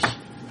his face.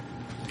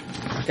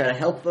 Gotta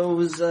help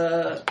those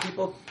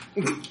people.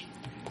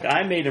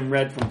 I made him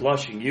red from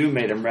blushing. You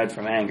made him red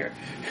from anger.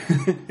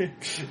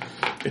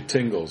 It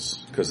tingles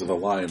because of the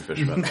lionfish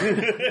venom.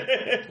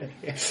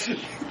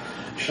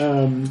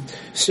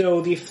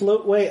 So the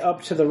floatway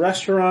up to the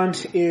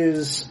restaurant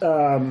is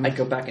I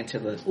go back into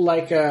the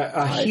like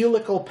a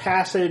helical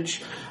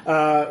passage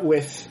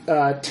with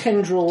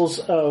tendrils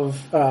of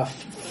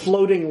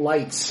floating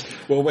lights.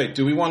 Well, wait.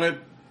 Do we want to?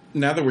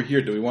 Now that we're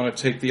here, do we want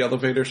to take the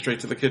elevator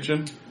straight to the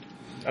kitchen?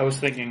 I was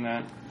thinking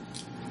that.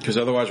 Because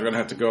otherwise we're going to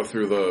have to go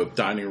through the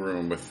dining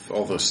room with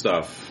all the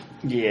stuff.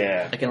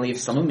 Yeah. I can leave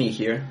some of me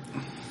here.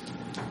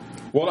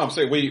 Well, no, I'm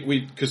saying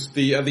because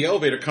the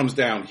elevator comes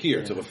down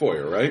here to the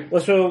foyer, right?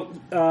 Well, so,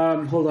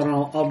 hold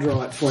on, I'll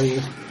draw it for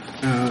you.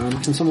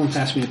 Can someone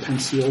pass me a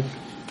pencil?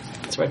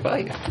 It's right by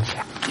you.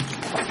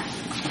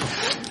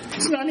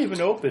 It's not even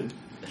open.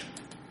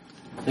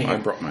 I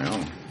brought my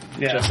own.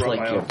 Yeah, Just I brought like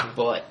my your own.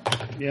 butt.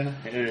 Yeah,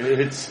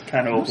 it's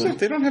kind of open.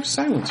 They don't have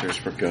silencers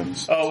for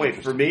guns. Oh,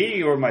 wait, for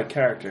me or my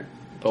character?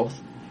 Both.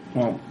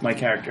 Well, my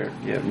character.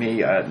 Yeah,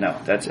 me, no,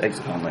 that's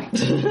exit only.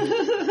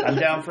 I'm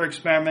down for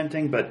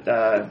experimenting, but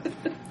that's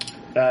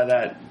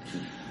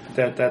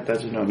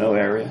a no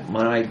area.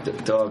 My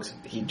dogs,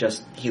 he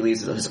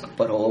leaves his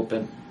butthole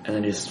open, and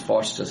then his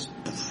farts just...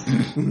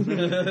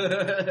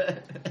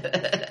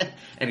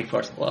 and he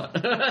farts a lot.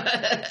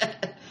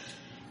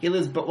 He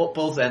leaves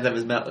both ends of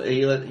his mouth.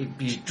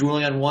 He's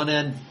drooling on one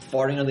end,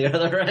 farting on the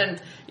other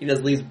end. He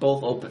just leaves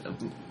both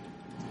open.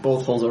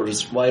 Both holes are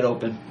just wide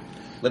open.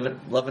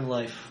 Loving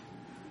life.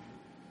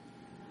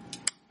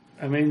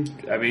 I mean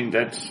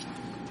that's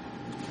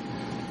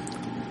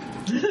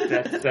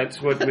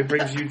what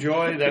brings you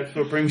joy. That's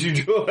what brings you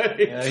joy.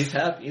 Yeah, he's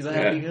happy. He's a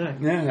happy guy.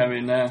 Yeah, I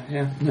mean, no.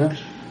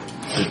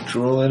 Just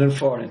drooling and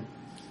farting.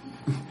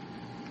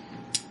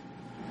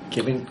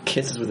 Giving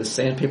kisses with a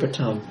sandpaper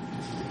tongue.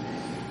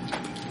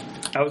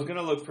 I was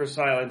gonna look for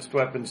silenced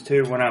weapons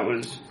too when I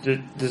was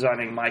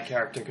designing my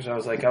character because I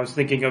was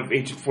thinking of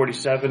Agent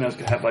 47. I was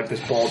gonna have like this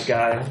bald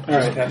guy. All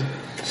right.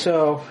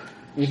 So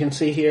you can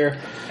see here.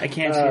 I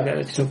can't see that;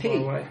 it's so far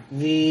away.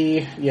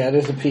 It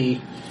is a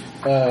P.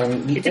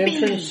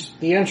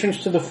 The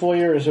entrance to the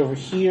foyer is over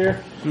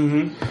here.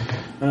 Mm-hmm.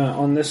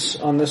 On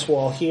this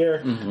wall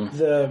here. Mm-hmm.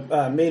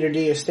 The maitre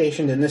d' is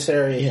stationed in this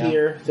area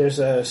here. There's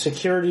a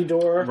security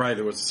door. Right,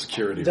 there was a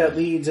security that door.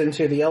 leads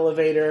into the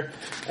elevator,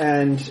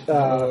 and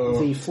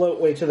the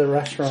floatway to the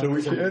restaurant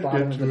is at the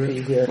bottom of the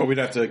P here. Well, we'd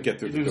have to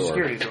get through the door.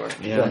 Security door.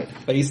 Yeah. Right.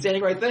 But he's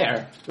standing right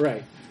there.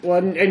 Right. Well,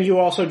 and you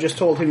also just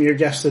told him you're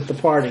guests at the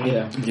party.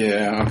 Yeah.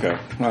 Yeah, okay.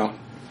 Well,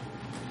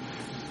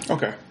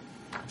 okay.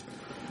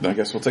 Then I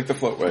guess we'll take the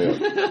floatway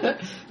up.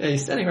 Yeah,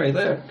 he's standing right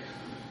there.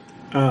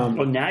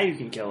 Well, now you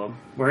can kill him.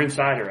 We're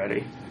inside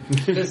already.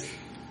 There's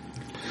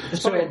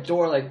probably a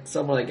door like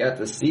someone like at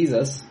this sees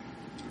us.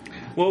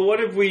 Well, what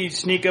if we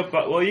sneak up?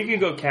 Well, you can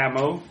go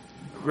camo,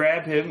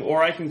 grab him,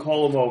 or I can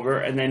call him over,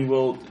 and then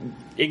we'll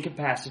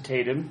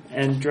incapacitate him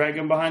and drag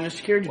him behind the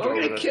security door.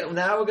 We're gonna kill.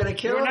 Now we're gonna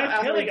kill We're him. not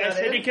after killing. we I got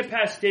said in?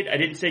 incapacitate. I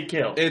didn't say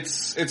kill.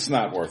 It's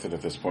not worth it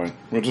at this point.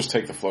 We'll just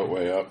take the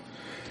floatway up.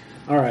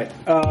 All right.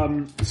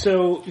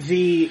 So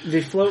the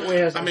floatway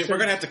has. I mean, we're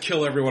gonna have to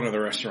kill everyone in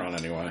the restaurant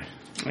anyway.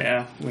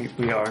 Yeah,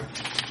 we are.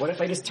 What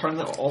if I just turn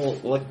the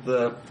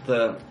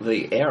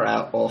air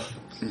out off?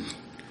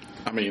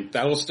 I mean,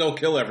 that'll still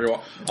kill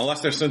everyone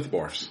unless they're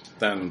synthmorphs.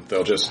 Then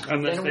they'll just.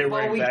 Unless they're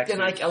wearing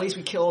vaccines. At least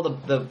we kill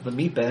the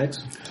meat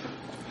bags.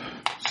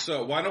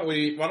 So why don't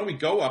we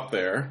go up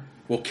there?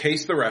 We'll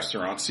case the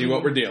restaurant, see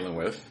what we're dealing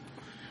with.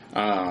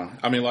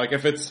 I mean, like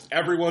if it's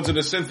everyone's in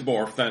a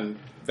synthmorph, then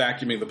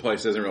vacuuming the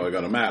place isn't really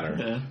going to matter.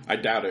 Yeah. I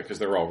doubt it because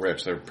they're all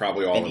rich. They're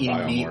probably all And in eating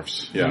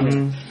biomorphs. meat. Yeah,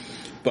 Mm-hmm.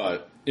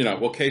 but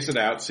we'll case it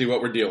out, see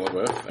what we're dealing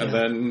with, and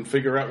then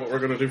figure out what we're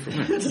going to do from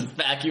there. Just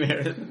vacuum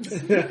it.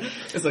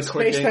 It's a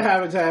quick Space to game.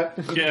 habitat.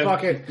 Yeah.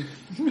 Fuck it.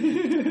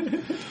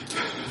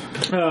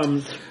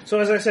 So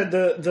as I said,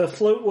 the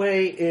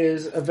floatway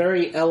is a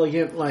very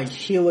elegant, like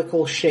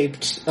helical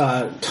shaped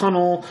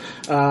tunnel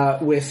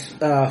with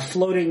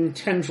floating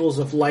tendrils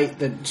of light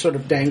that sort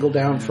of dangle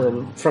down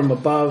from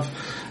above.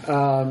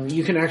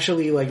 You can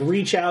actually like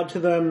reach out to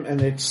them, and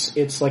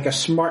it's like a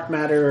smart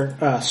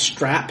matter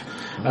strap,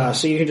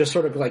 so you can just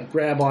sort of like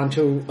grab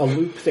onto a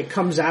loop that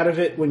comes out of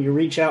it when you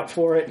reach out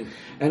for it,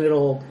 and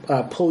it'll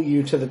pull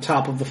you to the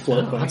top of the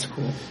floatway. Oh, that's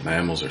cool.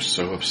 Mammals are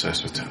so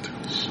obsessed with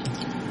tentacles.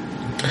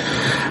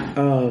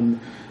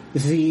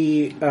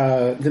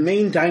 The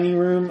main dining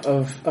room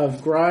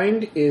of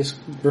Grind is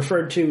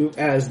referred to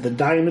as the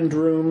Diamond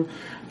Room.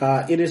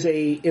 It is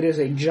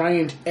a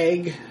giant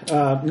egg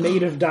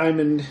made of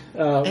diamond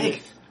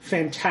with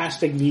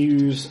fantastic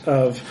views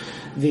of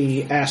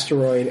the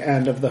asteroid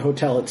and of the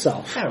hotel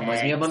itself. That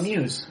reminds me of a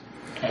muse.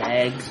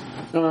 Eggs.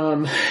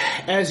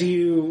 As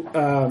you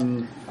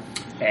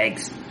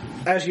Eggs.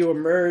 as you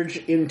emerge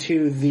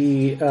into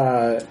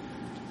the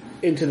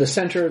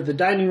center of the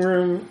dining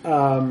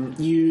room,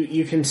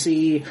 you can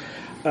see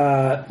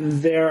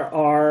there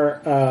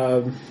aren't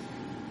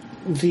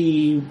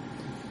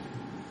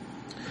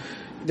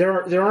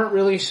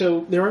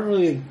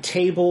really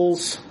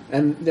tables,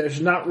 and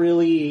there's not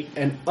really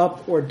an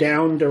up or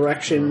down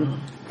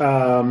direction,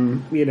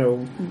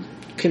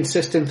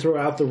 consistent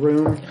throughout the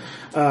room.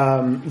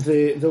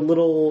 The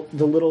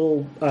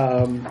little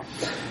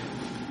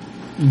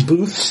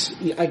booths,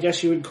 I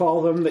guess you would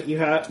call them, that you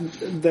have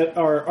that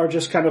are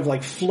just kind of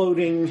like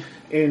floating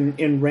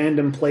in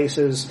random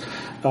places,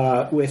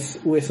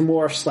 with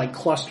morphs like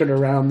clustered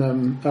around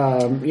them,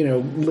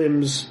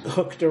 limbs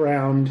hooked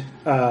around,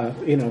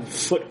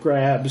 foot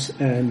grabs,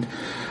 and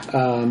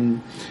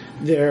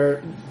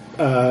they're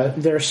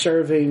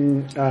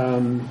serving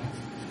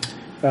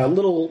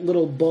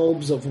little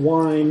bulbs of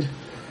wine.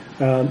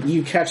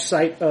 You catch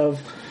sight of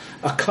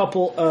a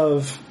couple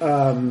of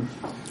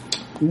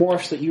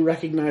morphs that you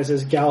recognize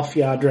as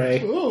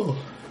Galfiadre. Ooh.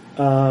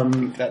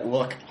 That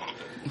look.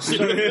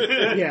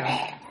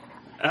 Yeah.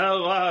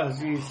 Oh wow,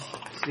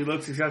 she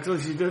looks exactly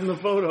like she did in the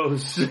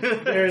photos.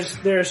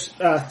 There's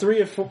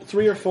three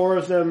or four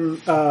of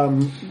them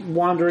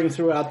wandering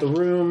throughout the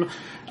room,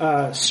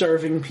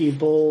 serving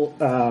people.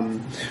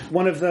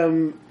 One of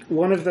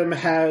them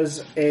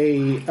has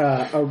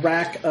a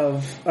rack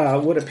of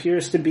what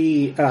appears to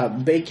be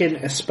bacon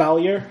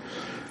espalier.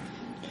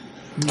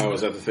 Oh,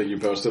 is that the thing you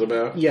posted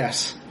about?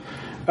 Yes.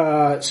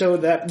 So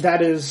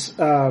that is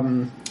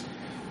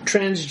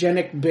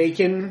transgenic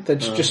bacon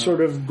that's just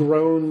sort of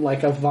grown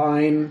like a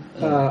vine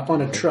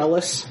on a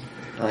trellis.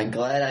 I'm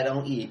glad I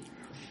don't eat.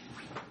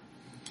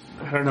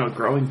 I don't know,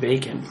 growing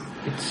bacon.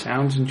 It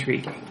sounds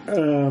intriguing.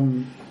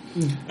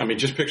 I mean,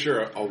 just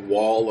picture a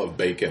wall of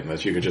bacon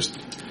that you could just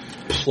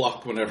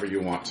pluck whenever you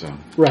want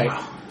some. Right.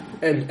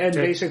 And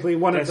basically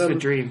That's the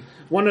dream.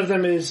 One of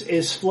them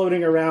is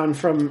floating around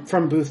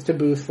from booth to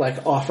booth,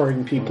 like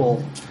offering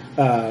people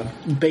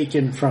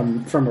bacon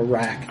from a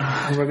rack.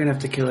 We're gonna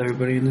have to kill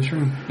everybody in this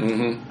room.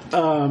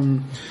 Mm-hmm.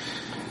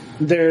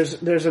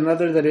 There's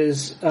another that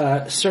is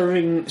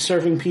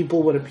serving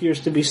people what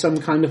appears to be some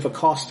kind of a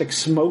caustic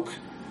smoke.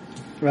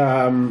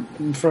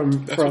 That's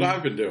what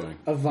I've been doing.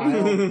 A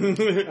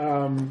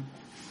vial.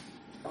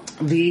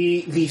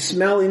 The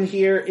smell in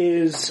here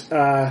is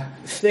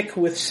thick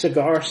with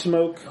cigar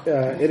smoke.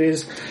 It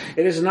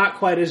is not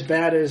quite as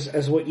bad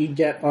as what you'd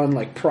get on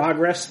like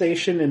Progress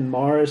Station in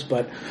Mars,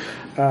 but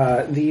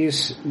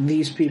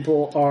these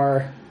people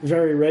are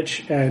very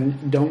rich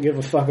and don't give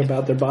a fuck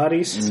about their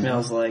bodies. It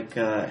smells like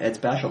Ed's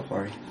bachelor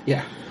party.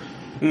 Yeah.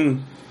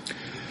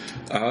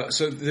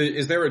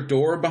 Is there a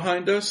door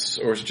behind us,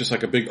 or is it just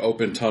like a big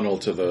open tunnel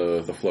to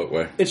the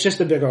floatway? It's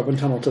just a big open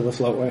tunnel to the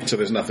floatway. So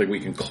there's nothing we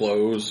can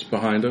close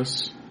behind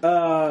us?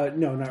 No,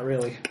 not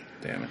really.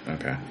 Damn it,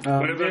 okay.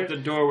 What about the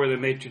door where the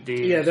maitre d'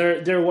 is? Yeah,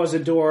 there was a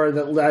door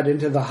that led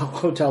into the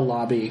hotel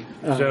lobby.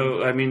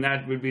 So, I mean,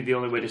 that would be the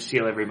only way to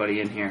seal everybody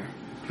in here.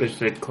 Just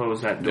to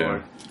close that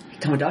door.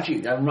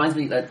 Tomodachi, that reminds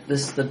me that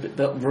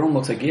the room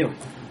looks like you.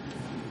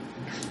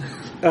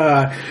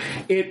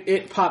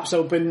 It pops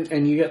open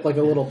and you get like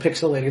a little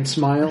pixelated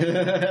smile,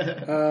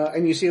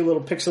 and you see a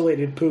little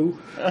pixelated poo.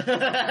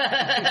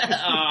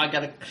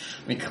 Let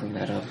me clean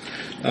that up.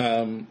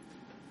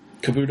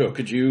 Kabuto,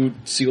 could you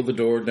seal the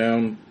door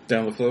down the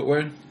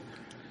floatway?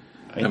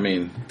 I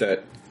mean,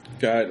 that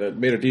guy that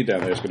made a D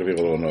down there is going to be a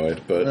little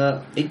annoyed,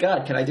 but... Hey,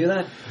 God, can I do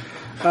that?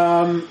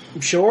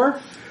 Sure.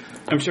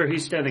 I'm sure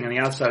he's standing on the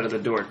outside of the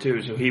door,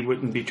 too, so he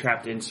wouldn't be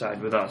trapped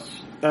inside with us.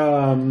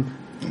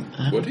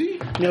 Would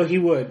he? No, he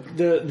would.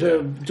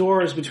 The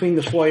door is between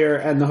the foyer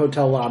and the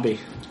hotel lobby.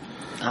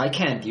 I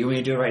can't. Do you want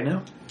me to do it right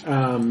now?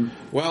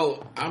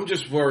 Well, I'm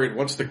just worried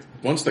once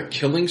the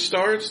killing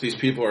starts, these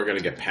people are going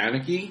to get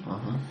panicky.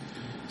 Uh-huh.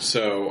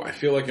 So I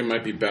feel like it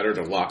might be better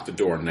to lock the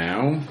door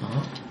now.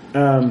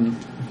 Uh-huh.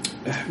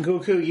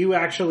 Goku, you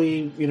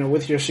actually,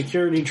 with your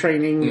security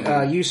training,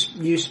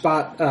 you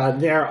spot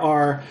there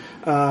are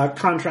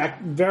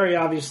very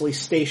obviously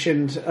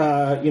stationed,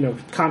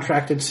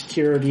 contracted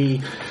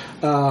security,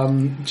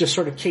 just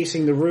sort of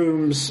casing the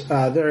rooms.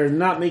 They're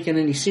not making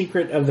any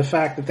secret of the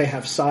fact that they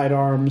have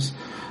sidearms.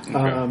 Okay.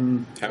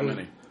 How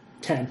many?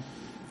 10.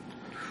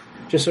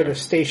 Just sort of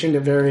stationed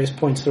at various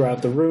points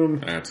throughout the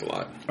room. That's a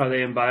lot. Are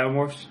they in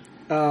biomorphs?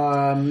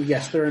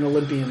 Yes, they're in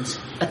Olympians.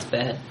 That's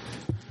bad.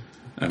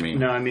 I mean...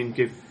 No, I mean,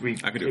 if we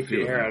I could do take a few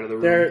the of air them. out of the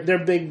room.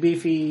 They're big,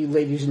 beefy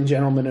ladies and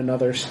gentlemen and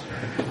others.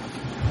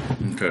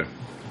 Okay.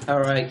 All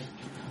right.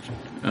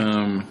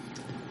 And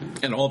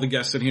all the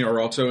guests in here are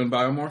also in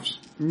biomorphs?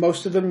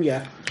 Most of them,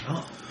 yeah.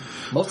 Oh,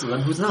 most of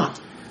them. Who's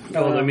not?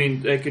 Well, I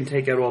mean, they can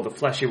take out all the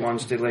fleshy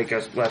ones to make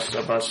us less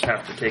of us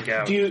have to take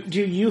out. Do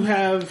you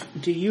have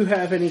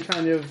any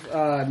kind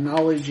of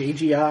knowledge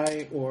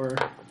AGI or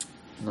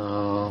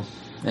No.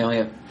 I only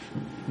have...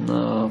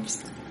 No.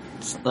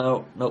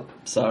 Nope.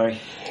 Sorry.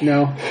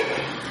 no?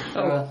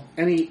 Oh.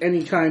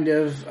 Any kind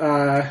of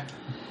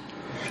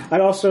I'd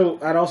also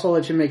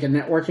let you make a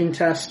networking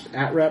test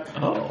at rep.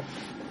 Oh.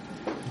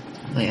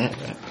 My ad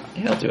rep.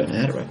 Yeah, I'll do an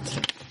ad rep.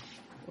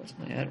 What's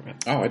my ad rep?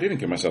 Oh, I didn't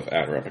give myself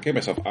ad rep. I gave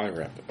myself I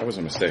rep. That was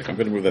a mistake. I'm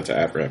going to move that to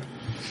ad rep.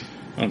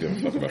 I don't give a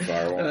fuck about I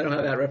firewall. don't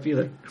have ad rep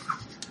either.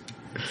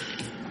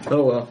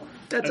 Oh well.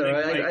 That's I think,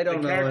 alright. like, I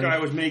don't the know. character I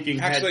was making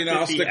had Actually, no,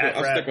 I'll 50 stick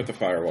at-rep. with the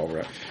firewall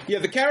rep. Yeah,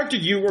 the character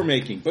you were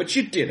making, but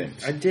you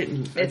didn't. I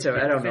didn't. It's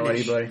alright. I don't know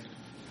finish. anybody.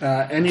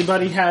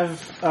 Anybody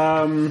have?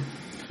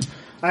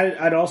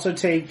 I'd also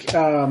take G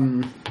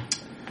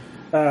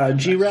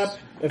rep.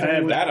 If I have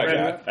anyone- That I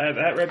got. I have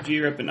at rep, G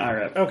rep, and I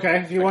rep. Okay,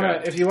 if you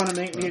Okay. want to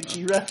make me a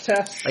G rep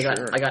test. I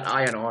got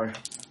I and R.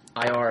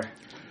 IR.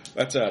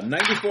 That's a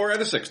 94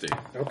 out of 60.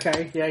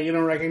 Okay, yeah, you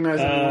don't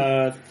recognize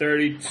anyone.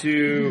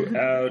 32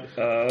 out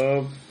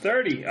of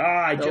 30.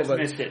 I just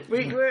missed it.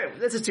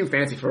 This is too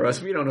fancy for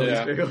us. We don't know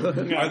Yeah. these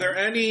people. Are there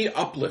any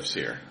uplifts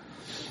here?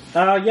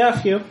 Yeah, a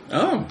few.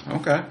 Oh,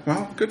 okay.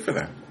 Well, good for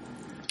them.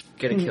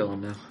 Gonna kill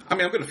him now. I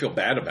mean, I'm going to feel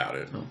bad about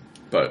it,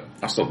 but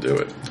I'll still do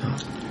it.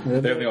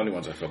 They're the only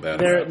ones I feel bad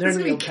They're about. This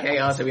is real gonna be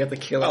chaos that we have to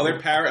kill Oh, him. they're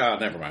parrots. Oh,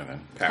 never mind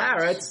then.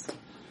 Parrots.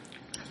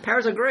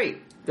 Parrots are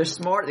great. They're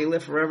smart. They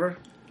live forever.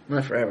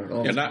 Not forever.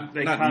 Oh. Yeah, not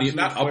They constantly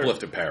flirt.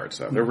 uplifted parrots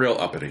though. They're real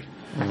uppity.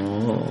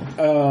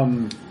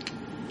 Oh.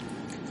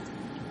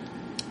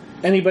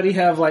 Anybody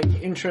have like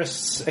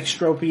interests,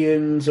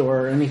 extropians,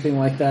 or anything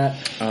like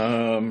that?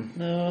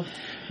 No.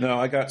 No,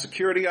 I got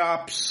security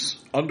ops,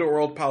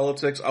 underworld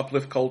politics,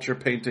 uplift culture,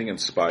 painting, and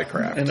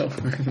spycraft. I know.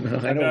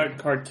 I got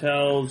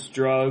cartels,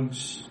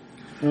 drugs.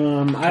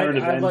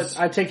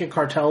 I take a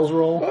cartels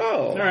roll.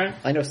 Oh. All right.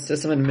 I know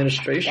system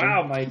administration.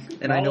 Wow, my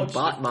And I know knowledge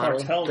bot of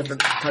models. cartels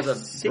Different types of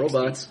 60.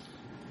 robots.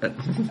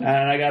 And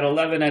I got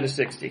 11 out of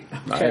 60.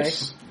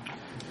 Nice.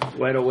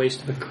 What a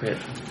waste of a crit.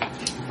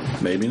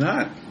 Maybe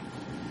not.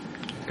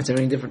 Is there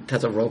any different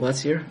types of robots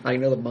here? I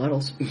know the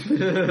models. I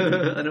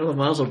know the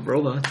models of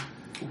robots.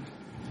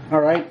 All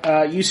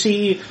right. You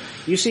see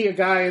a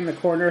guy in the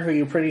corner who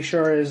you're pretty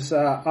sure is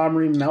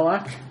Omri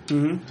Melak.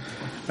 Mm-hmm.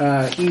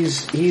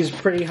 He's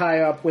pretty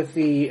high up with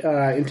the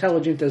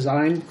intelligent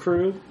design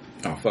crew.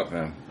 Oh, fuck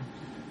them.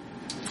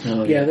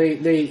 Oh, Yeah,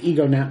 they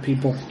ego nap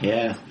people.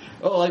 Yeah.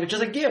 Oh, like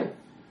just like you.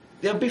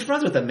 Yeah, be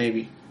friends with them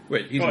maybe.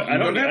 Wait, he's I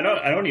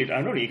don't need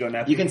ego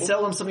nap. You can people.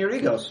 sell them some of your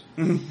egos.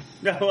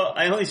 No, well,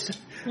 I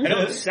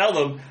don't sell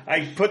them.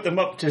 I put them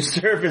up to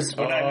service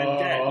when I'm in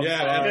debt.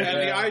 Yeah,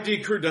 and the ID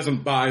crew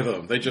doesn't buy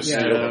them. They just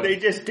steal them. They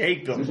just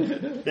take them.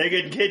 They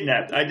get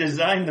kidnapped. I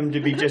designed them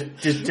to be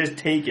just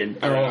taken.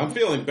 All right, I'm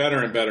feeling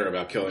better and better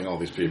about killing all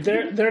these people.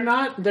 They're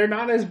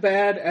not as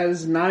bad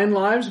as 9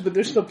 Lives, but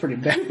they're still pretty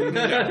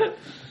bad.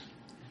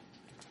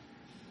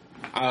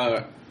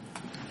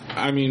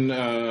 I mean,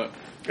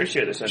 Or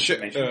share this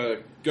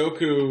information.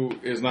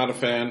 Goku is not a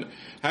fan.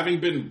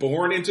 Having been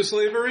born into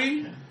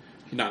slavery,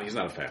 he's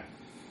not a fan.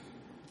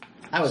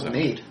 I was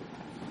made.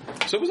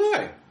 So was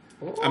I.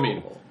 I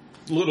mean,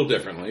 a little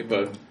differently,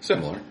 but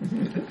similar.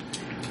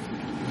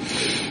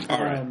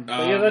 All right.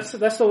 But yeah,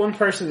 that's the one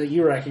person that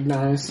you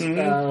recognize.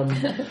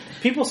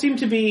 People seem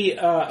to be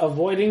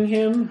avoiding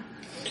him.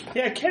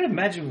 Yeah, I can't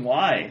imagine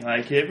why.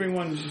 Like,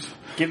 everyone's just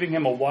giving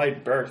him a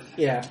wide berth.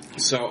 Yeah.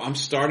 So I'm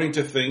starting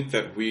to think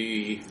that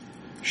we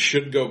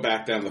should go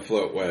back down the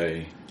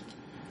floatway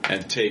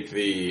and take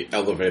the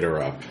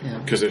elevator up. Yeah.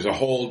 Because there's a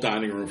whole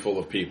dining room full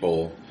of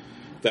people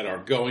that are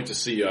going to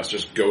see us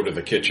just go to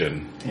the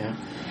kitchen. Yeah.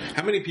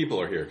 How many people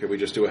are here? Can we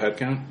just do a head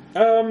count?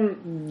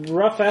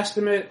 Rough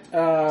estimate.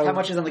 How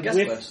much is on the guest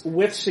list?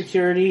 With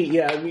security,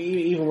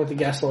 even with the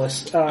guest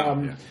list.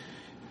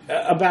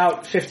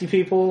 About 50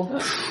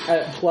 people,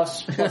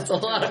 plus. That's a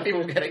lot of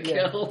people getting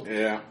killed.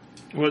 Yeah.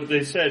 What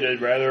they said,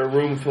 I'd rather a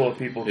room full of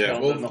people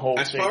killed than the whole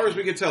as thing. far as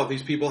we can tell,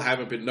 these people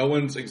haven't been, no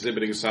one's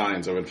exhibiting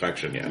signs of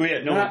infection yet. Well, yeah,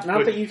 no,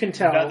 Not that you can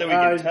tell. Not that we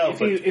can tell,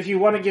 if you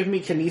want to give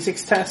me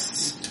kinesics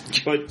tests,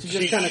 but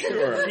she kinda-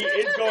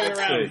 is going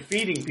around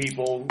feeding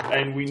people,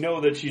 and we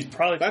know that she's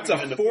probably... That's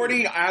a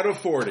 40 out of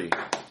 40.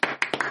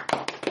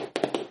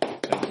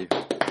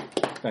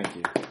 Thank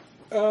you.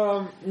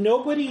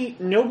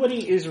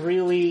 nobody is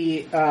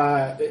really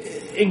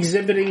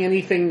exhibiting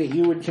anything that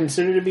you would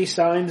consider to be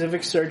signs of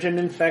exsurgent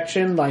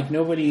infection. Like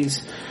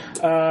nobody's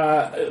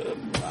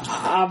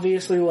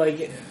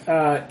obviously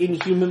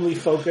inhumanly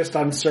focused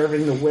on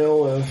serving the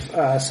will of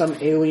some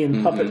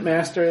alien puppet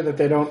master that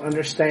they don't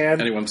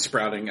understand. Anyone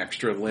sprouting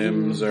extra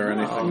limbs or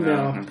anything?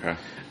 No. Okay.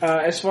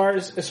 As far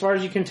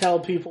as you can tell,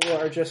 people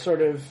are just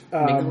sort of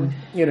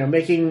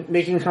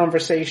making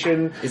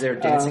conversation. Is there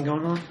dancing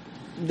going on?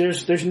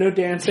 There's no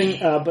dancing,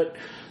 but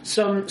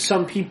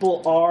some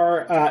people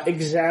are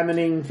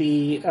examining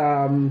the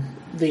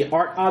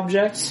art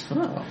objects.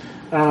 Oh.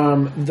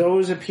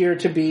 Those appear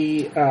to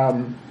be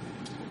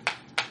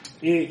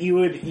you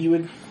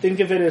would think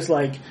of it as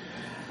like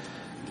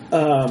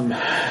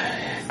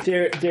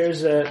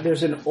there's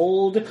an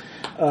old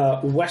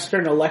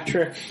Western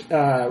Electric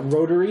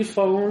rotary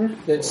phone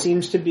that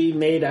seems to be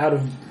made out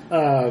of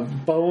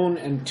bone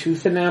and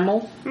tooth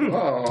enamel.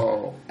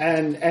 Oh.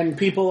 And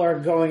people are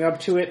going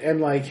up to it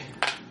and like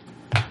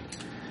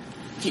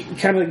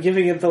kind of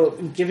giving it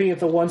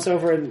the once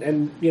over,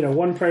 and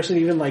one person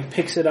even like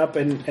picks it up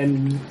and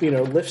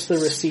lifts the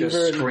receiver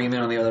Just screaming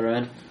on the other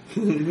end.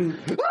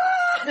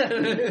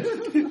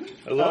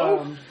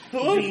 Hello?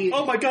 Hello?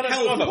 Oh my god, I've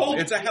been on hold.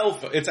 It's a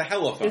heliphone. It's a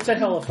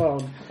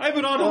heliphone. I've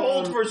been on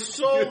hold for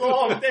so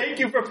long. Thank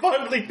you for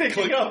finally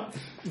picking up.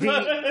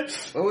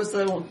 What was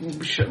the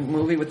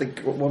movie with the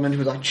woman who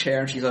was on a chair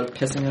and she's like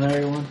pissing on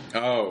everyone?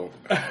 Oh.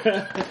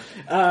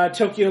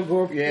 Tokyo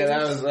Gore. Yeah,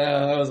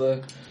 that was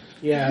a...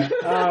 Yeah,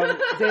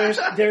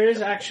 there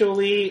is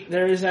actually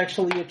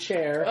a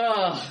chair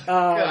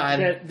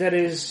that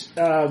is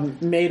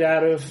made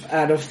out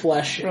of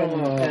flesh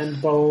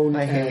and bone,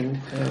 and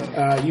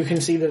you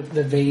can see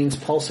the veins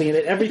pulsing in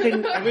it.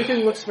 Everything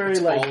looks very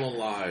like all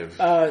alive.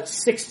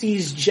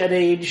 60s jet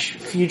age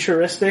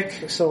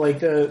futuristic. So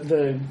like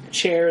the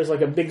chair is like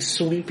a big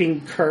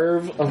sweeping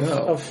curve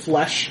of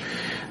flesh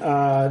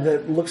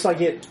that looks like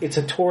it's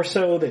a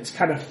torso that's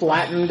kind of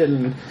flattened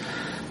and.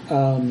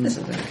 This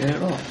isn't good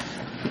at all.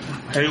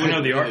 How do we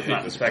know the art's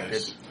not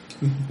inspected?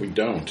 We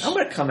don't. I'm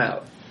gonna come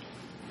out.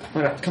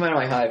 I'm gonna come out of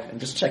my hive and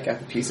just check out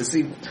the pieces.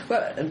 See,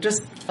 I'm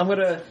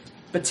gonna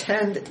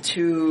pretend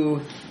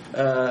to,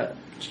 I'm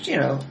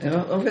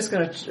just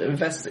gonna check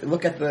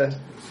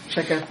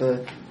out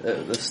the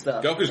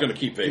stuff. Goku's gonna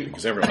keep vaping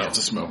because everyone else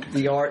is smoking.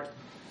 The art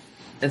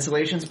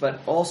installations,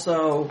 but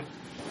also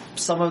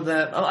some of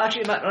them. Oh,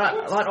 actually, not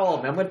all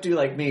of them. I'm gonna do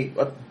like me,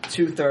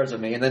 2/3 of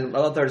me, and then the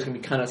other third is gonna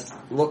be kind of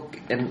look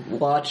and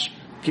watch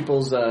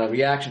people's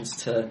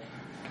reactions to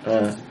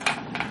have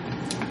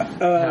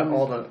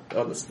all the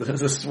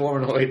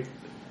swarmanoid.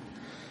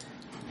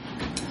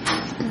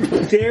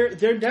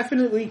 They're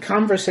definitely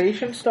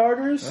conversation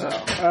starters.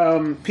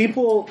 Oh.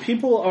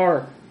 People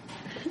are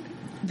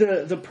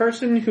the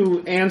person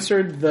who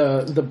answered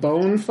the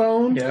bone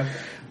phone. Yeah.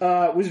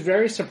 Was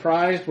very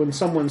surprised when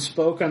someone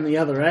spoke on the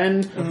other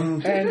end,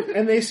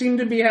 and they seem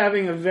to be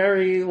having a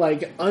very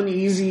like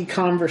uneasy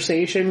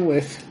conversation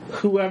with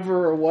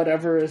whoever or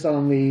whatever is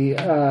on the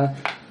other.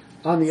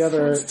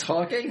 Someone's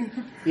talking.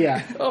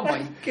 Yeah. Oh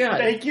my god!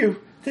 Thank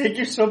you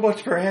so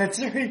much for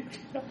answering.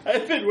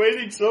 I've been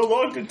waiting so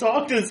long to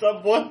talk to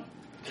someone.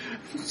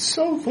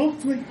 So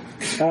lonely.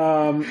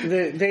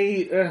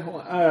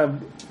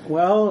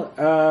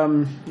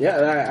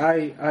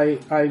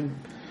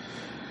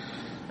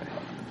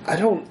 I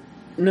don't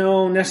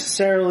know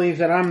necessarily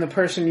that I'm the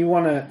person you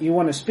want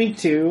to speak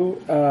to,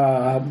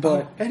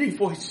 but any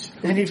voice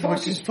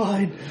is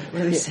fine.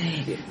 What are they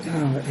saying?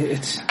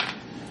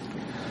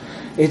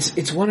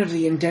 It's one of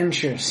the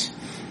indentures.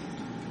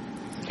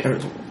 Are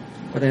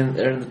they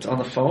on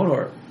the phone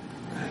or?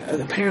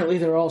 Apparently,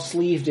 they're all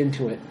sleeved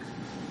into it.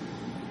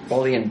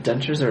 All the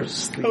indentures are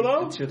sleeved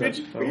Hello? into the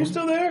phone? Are you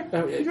still there?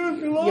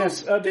 Hello?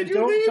 Yes. Did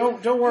you leave?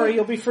 Don't worry.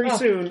 You'll be free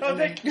soon. Oh,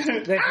 thank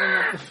you. They hang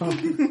up the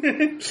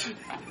phone.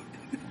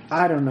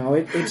 I don't know.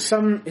 It's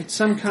some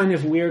kind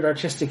of weird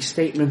artistic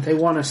statement. They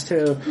want us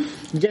to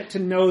get to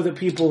know the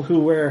people who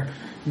we're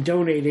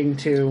donating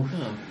to.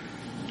 Oh.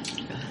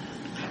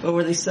 What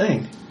were they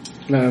saying?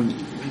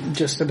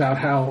 just about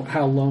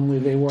how lonely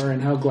they were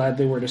and how glad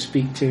they were to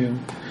speak to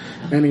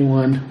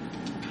anyone.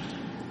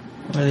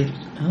 Why are they?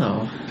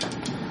 Oh.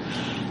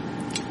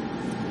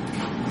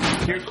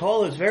 Your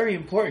call is very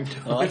important to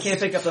us. Oh, I can't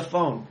pick up the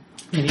phone.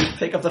 Can you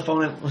pick up the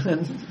phone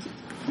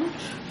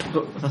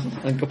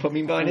and go put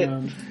me behind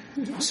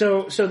it?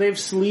 So they've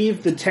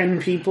sleeved the 10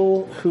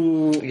 people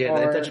who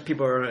Yeah, the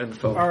people are in the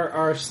phone.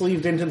 are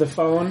sleeved into the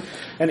phone,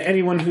 and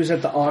anyone who's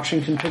at the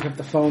auction can pick up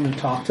the phone and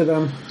talk to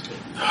them.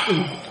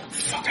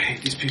 Fuck, I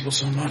hate these people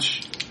so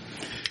much.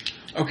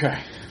 Okay.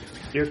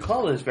 Your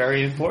call is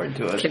very important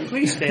to us.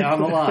 Please stay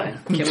on the line.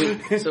 Can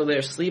we? So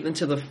they're sleeved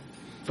into the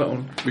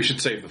phone. We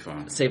should save the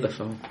phone. Save the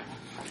phone.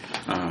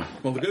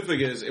 Well, the good thing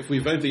is, if we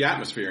vent the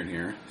atmosphere in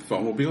here, the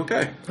phone will be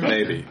okay.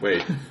 Maybe.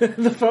 Wait.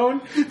 The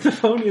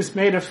phone is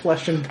made of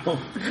flesh and bone.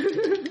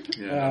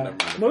 Yeah, never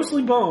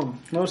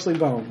mind. Mostly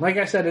bone. Like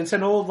I said, it's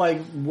an old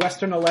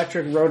Western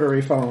Electric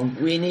rotary phone.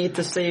 We need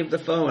to save the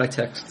phone. I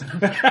text.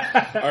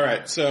 All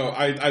right, so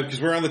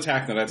because we're on the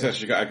TACnet,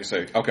 I can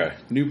say, okay,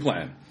 new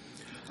plan.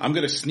 I'm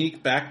going to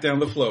sneak back down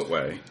the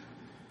floatway.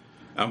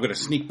 I'm going to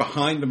sneak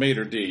behind the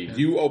maitre d'. Yeah.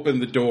 You open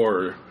the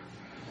door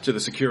to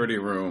the security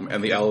room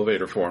and the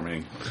elevator for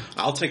me.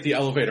 I'll take the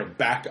elevator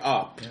back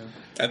up,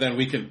 and then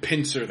we can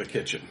pincer the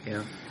kitchen.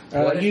 Yeah.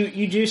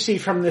 You do see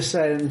from this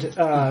end,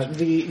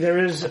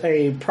 there is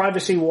a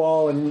privacy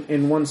wall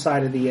in one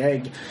side of the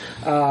egg,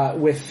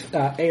 with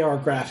AR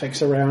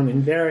graphics around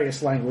in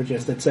various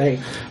languages that say,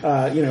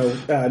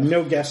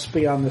 no guests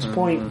beyond this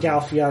point,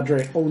 Gal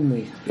Fiadre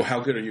only. Well,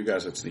 how good are you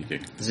guys at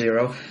sneaking?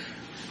 0.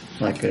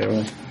 Not good at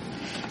all.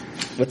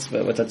 What's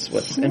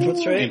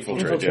infiltrate?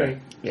 Infiltrate.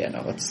 Yeah,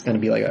 no, it's going to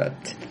be like a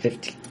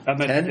 50.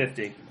 I'm at 10?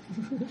 50.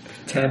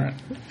 10. Right.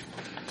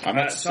 I'm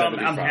at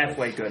 75. I'm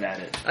halfway good at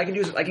it. I can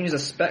use a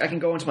spec. I can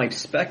go into my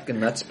spec,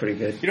 and that's pretty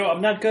good.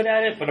 I'm not good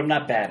at it, but I'm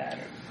not bad at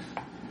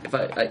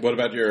it. What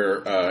about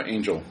your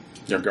angel,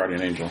 your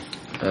guardian angel?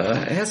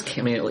 It has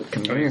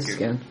chameleon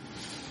skin.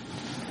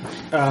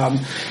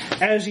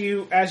 As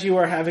you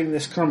are having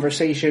this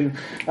conversation,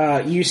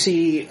 you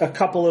see a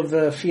couple of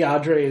the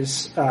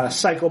Fiadres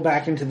cycle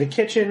back into the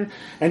kitchen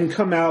and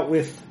come out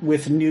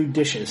with new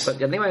dishes. But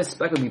I think my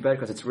spec would be better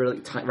because it's really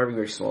very,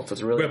 very small. So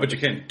it's really. Yeah, but you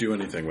can't do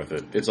anything with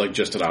it. It's like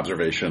just an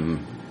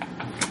observation.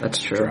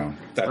 That's true. Drone.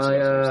 That's what I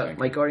was thinking.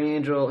 My guardian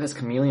angel has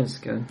chameleon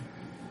skin.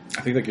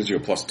 I think that gives you a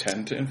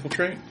 +10 to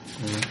infiltrate.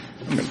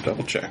 I'm going to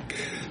double check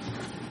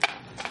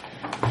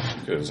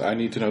because I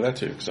need to know that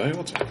too. Because I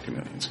also have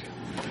chameleon skin.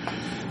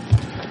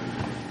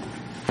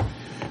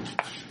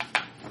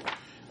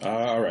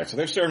 Alright, so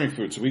they're serving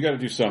food, so we gotta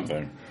do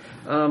something.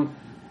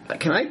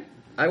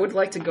 I would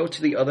like to go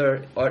to the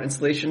other art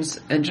installations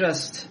and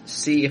just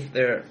see if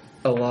they're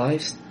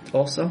alive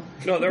also.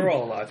 No, they're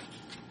all alive.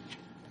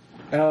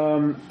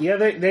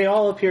 They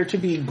all appear to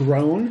be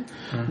grown.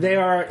 They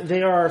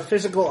are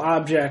physical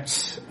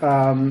objects.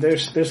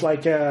 There's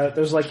like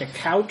a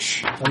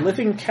couch, a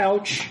living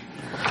couch.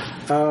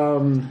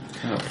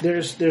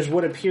 There's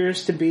what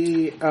appears to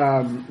be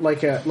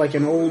like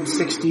an old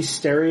 60s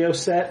stereo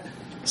set.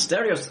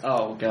 Stereos?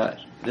 Oh god,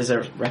 is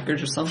there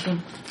records or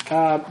something?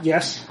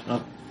 Yes.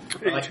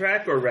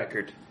 Track or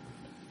record?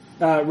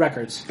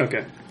 Records.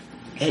 Okay.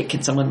 Hey,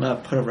 can someone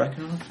put a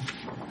record on?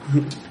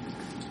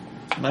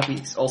 Might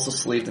be also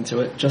sleeved into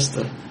it, just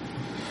to...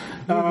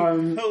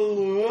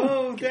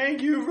 Hello,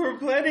 thank you for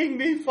letting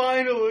me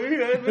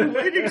finally. I've been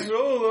waiting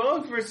so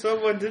long for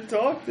someone to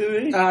talk to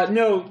me.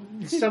 No,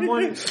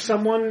 someone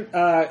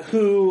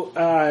who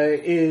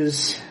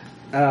is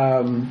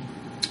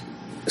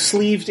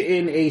sleeved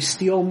in a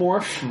steel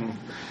morph.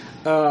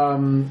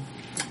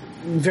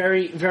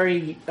 Very,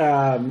 very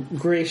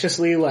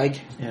graciously,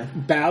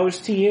 bows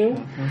to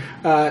you.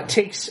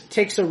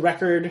 Takes a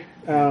record.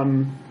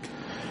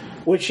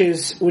 Which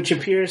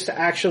appears to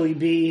actually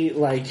be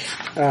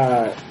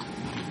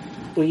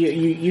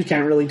you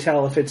can't really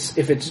tell if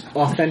it's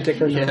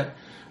authentic or not.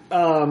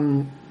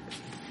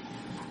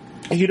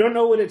 You don't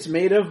know what it's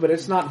made of, but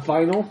it's not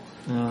vinyl,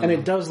 and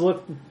it does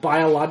look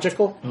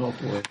biological. Oh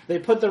boy! They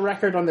put the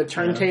record on the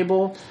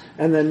turntable,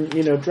 and then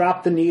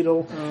drop the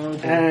needle,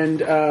 and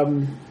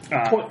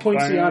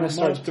Poinciana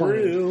starts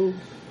playing.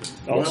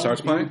 What starts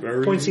playing?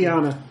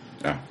 Poinciana.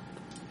 Yeah.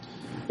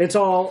 It's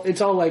all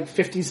like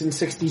 50s and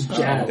 60s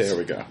jazz. There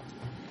we go.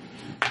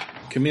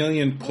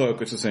 Chameleon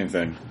cloak, it's the same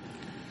thing.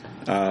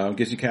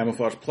 Gives you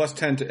camouflage,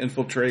 +10 to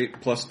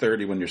infiltrate,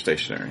 +30 when you're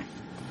stationary.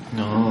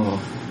 No.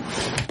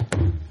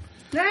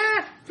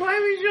 Why are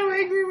you so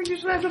angry when you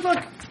slap the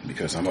book?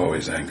 Because I'm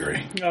always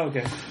angry. Oh,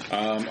 okay.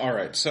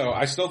 Alright, so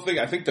I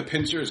think the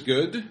pincer is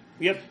good.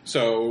 Yep.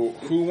 So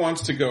who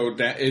wants to go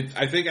down?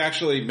 I think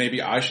actually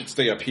maybe I should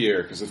stay up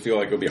here because I feel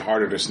like it'll be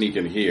harder to sneak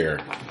in here.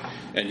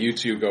 And you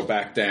two go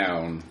back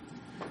down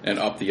and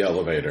up the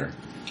elevator.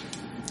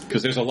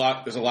 Because there's a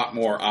lot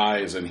more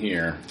eyes in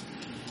here.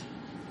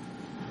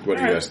 What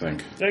do you guys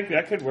think?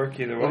 That could work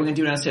either way. What are we going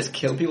to do downstairs?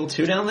 Kill people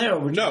too down there?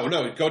 Or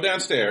No, go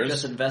downstairs.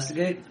 Just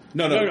investigate?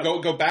 No,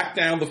 go back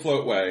down the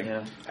floatway.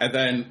 Yeah. And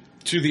then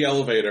to the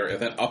elevator and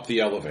then up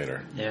the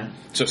elevator. Yeah.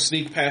 So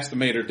sneak past the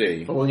maitre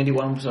d'. But we're gonna do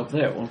one up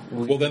there.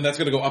 Well, then that's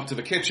going to go up to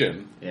the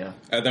kitchen. Yeah.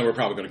 And then we're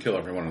probably going to kill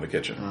everyone in the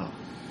kitchen. Oh.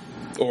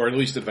 Or at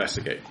least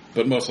investigate.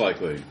 But most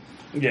likely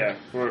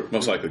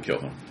kill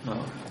them.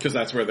 Oh. Because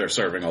that's where they're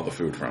serving all the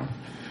food from.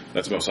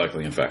 That's most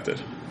likely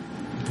infected.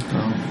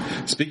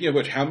 Oh. Speaking of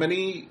which, how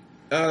many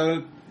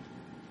the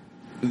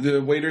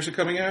waiters are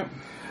coming out?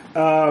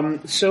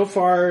 So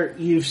far,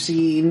 you've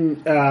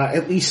seen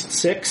at least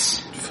 6.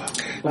 Fuck.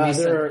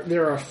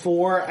 There are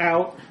 4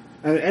 out,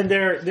 and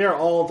they're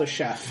all the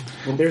chef.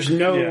 There's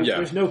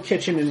no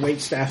kitchen and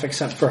wait staff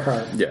except for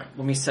her. Yeah.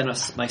 Let me send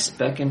my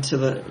spec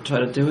try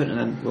to do it, and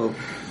then we'll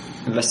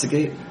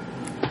investigate.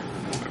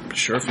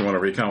 Sure, if you want to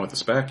recon with the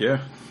spec, yeah.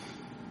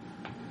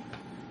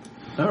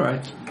 All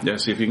right. Yeah,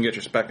 see if you can get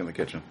your spec in the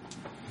kitchen.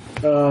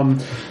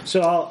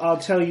 So I'll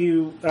tell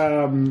you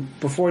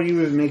before you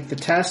even make the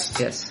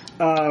test. Yes.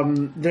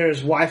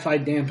 There's Wi-Fi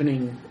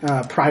dampening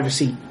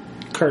privacy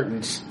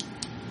curtains.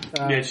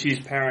 She's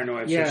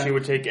paranoid, so she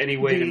would take any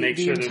way to make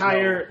sure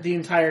the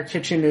entire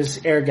kitchen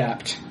is air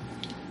gapped.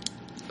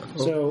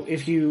 So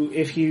if you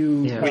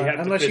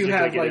unless you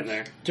have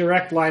like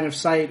direct line of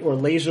sight or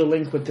laser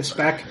link with the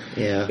spec,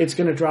 it's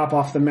going to drop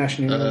off the mesh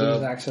and you're going to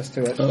lose access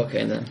to it.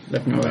 Okay, then.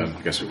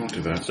 I guess we won't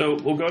do that. So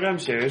we'll go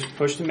downstairs,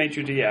 push the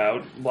maitre d'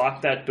 out,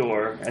 lock that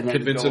door, and then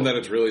convince him that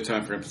it's really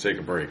time for him to take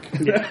a break.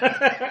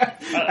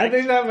 I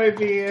think that might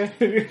be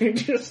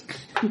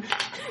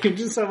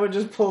someone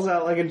just pulls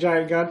out like a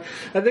giant gun.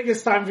 I think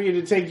it's time for you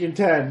to take your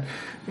 10.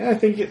 Yeah, I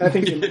think you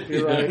might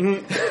be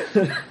right.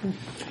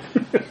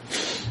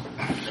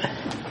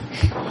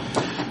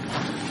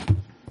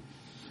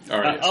 All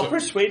right, I'll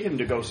persuade him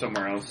to go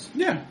somewhere else.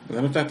 Yeah, and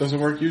then if that doesn't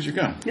work, use your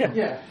gun.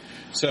 Yeah.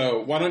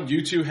 So why don't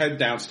you two head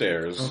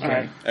downstairs?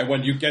 Okay. And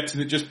when you get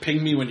to just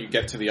ping me when you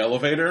get to the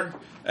elevator,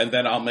 and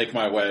then I'll make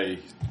my way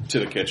to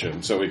the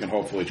kitchen so we can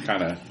hopefully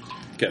kind of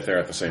get there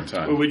at the same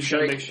time. Well, we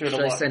should make sure to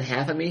Should I send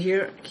half of me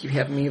here? Keep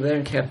half of me there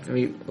and half of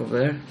me over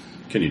there?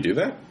 Can you do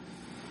that?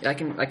 I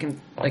can do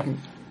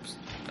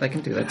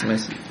that to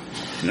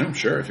myself. No,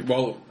 sure. If you,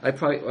 I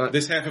probably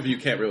this half of you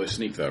can't really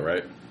sneak though,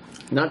 right?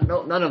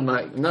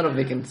 none of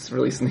me can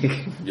really sneak.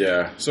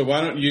 Yeah. So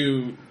why don't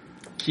you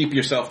keep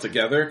yourself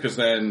together? Because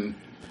then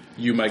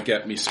you might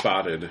get me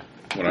spotted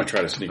when I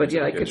try to sneak. But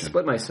into the I could kitchen.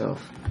 split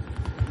myself.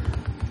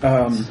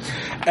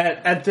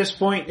 At this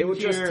point, It would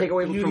just take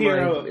away from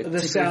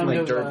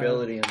my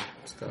durability and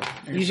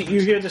stuff.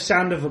 You hear the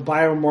sound of a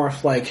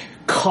biomorph like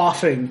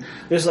coughing.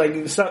 There's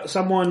like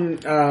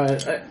someone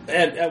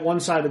at one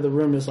side of the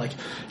room is like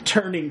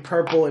turning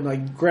purple and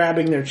like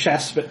grabbing their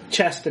chest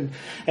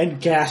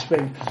and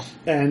gasping.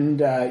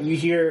 And you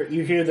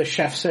hear the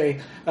chef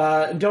say,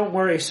 "Don't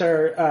worry,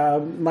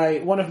 sir.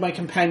 One of my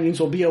companions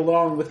will be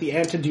along with the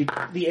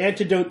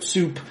antidote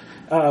soup."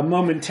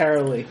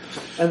 Momentarily,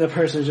 and the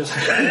person just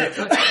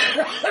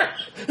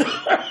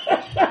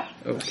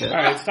Okay. All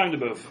right, it's time to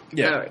move.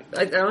 Yeah.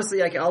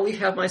 Honestly, I'll leave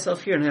half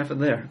myself here and half of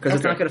there because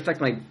it's not going to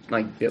affect my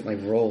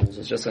rolls.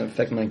 It's just going to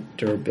affect my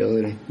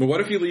durability. But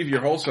what if you leave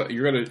your whole?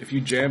 If you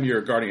jam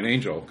your guardian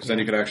angel, because then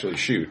you could actually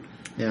shoot.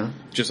 Yeah.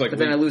 Just like. But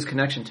then I lose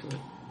connection to it.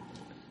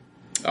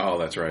 Oh,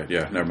 that's right.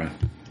 Yeah, never mind.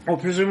 Well,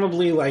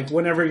 presumably, like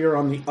whenever you're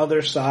on the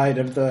other side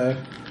of the.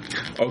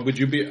 Oh, would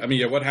you be? I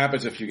mean, yeah. What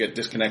happens if you get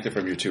disconnected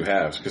from your two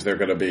halves? Because they're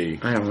going to be.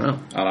 I don't know.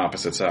 On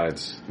opposite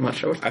sides. I'm not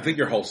sure. I think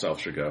your whole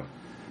self should go.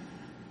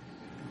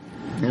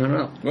 I don't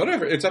know.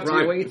 Whatever. It's up to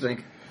Ron, you. what do you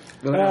think?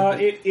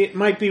 It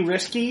might be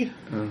risky.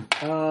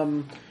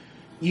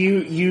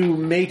 You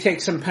may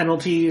take some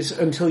penalties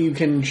until you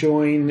can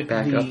join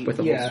Back up with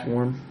the whole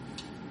swarm.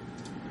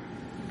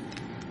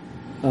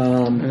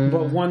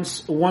 But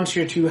once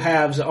your two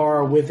halves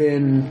are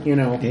within,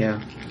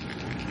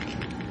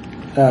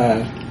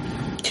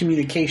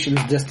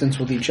 communications distance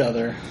with each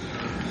other.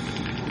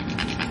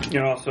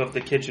 Also, if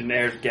the kitchen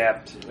air's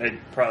gapped, it'd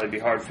probably be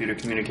hard for you to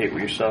communicate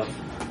with yourself.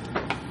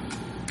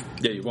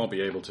 Yeah, you won't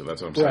be able to.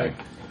 That's what I'm saying.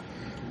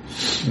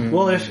 Right.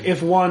 Well,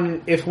 if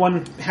one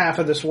half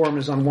of the swarm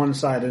is on one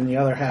side and the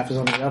other half is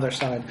on the other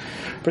side,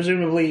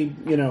 presumably,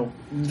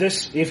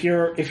 this if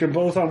you're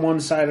both on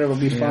one side, it'll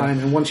be fine.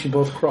 And once you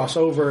both cross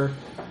over,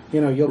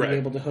 you'll be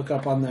able to hook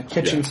up on the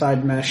kitchen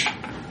side mesh.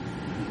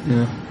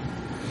 Yeah.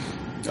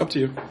 Up to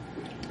you.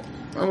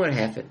 I'm going to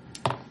half it.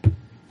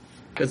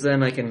 Because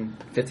then I can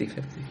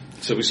 50-50.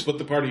 So we split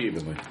the party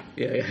evenly.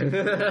 Yeah.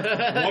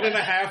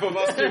 1.5 of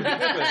us do.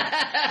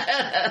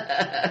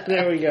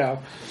 There we go.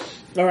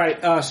 All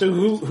right. So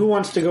who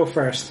wants to go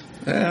first?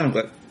 I'll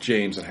let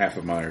James and half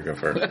of Meyer go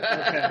first.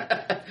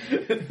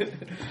 Okay.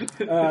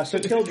 So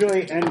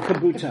Killjoy and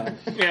Kabuto.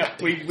 Yeah,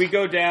 we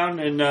go down,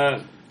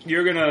 and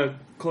you're gonna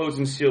close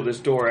and seal this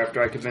door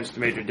after I convince the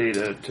Major D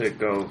to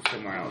go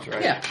somewhere else,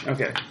 right? Yeah.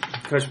 Okay.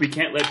 Because we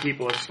can't let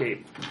people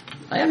escape.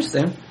 I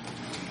understand.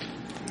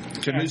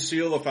 Can we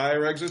seal the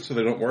fire exits so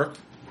they don't work?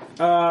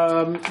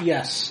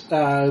 Yes.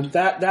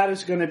 That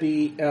is going to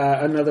be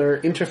another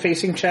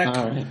interfacing check.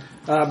 All right.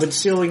 But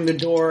sealing the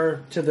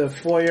door to the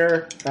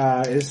foyer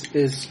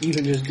is you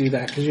can just do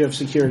that because you have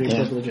security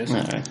privileges.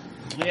 All right.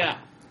 Yeah.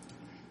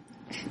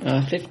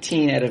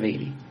 15 out of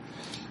 80.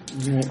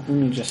 Let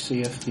me just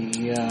see if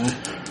the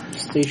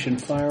station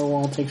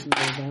firewall takes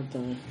into account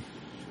the...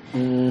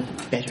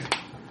 Better.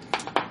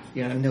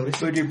 Yeah, I've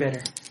noticed. Would you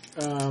better?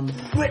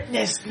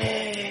 Witness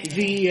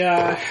me!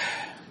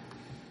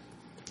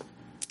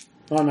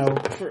 Oh no,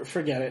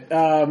 forget it.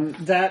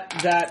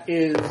 That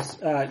is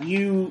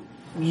you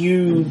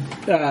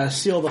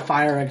seal the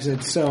fire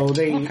exits, so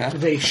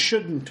they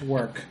shouldn't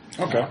work.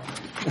 Okay.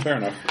 Fair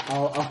enough.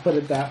 I'll put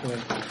it that way.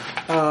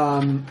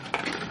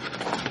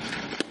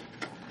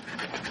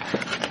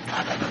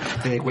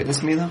 They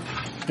witness me though?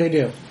 They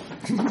do.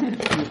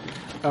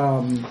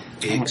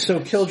 So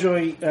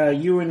Killjoy,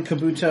 you and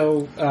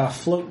Kabuto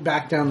float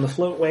back down the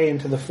floatway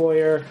into the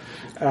foyer.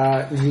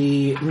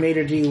 The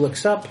maitre d'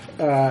 looks up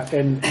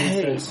and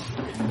says,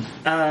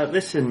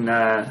 Listen,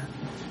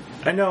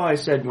 I know I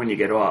said when you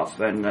get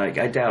off, and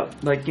I doubt,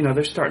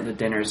 they're starting the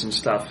dinners and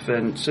stuff,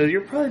 and so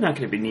you're probably not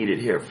going to be needed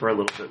here for a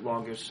little bit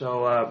longer.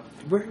 So,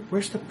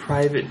 where's the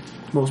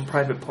most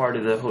private part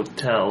of the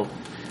hotel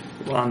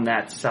on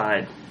that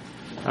side?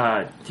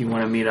 Do you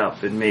want to meet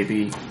up and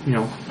maybe,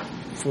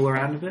 fool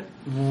around a bit?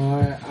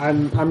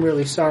 I'm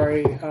really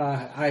sorry.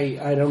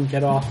 I don't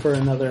get off for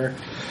another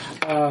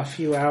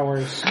few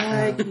hours.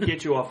 I can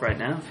get you off right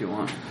now if you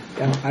want.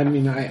 I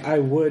mean, I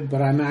would,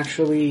 but I'm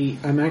actually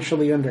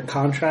under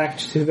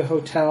contract to the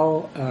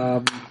hotel.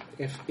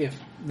 If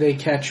they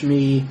catch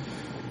me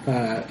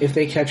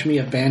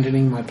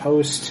abandoning my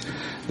post,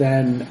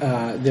 then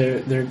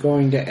they're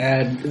going to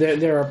add.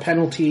 There are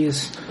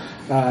penalties,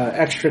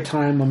 extra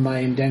time on my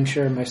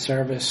indenture, my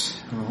service.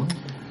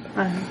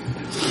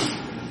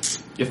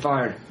 You're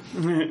fired.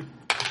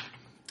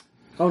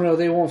 Oh no,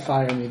 they won't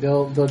fire me.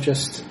 They'll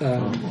just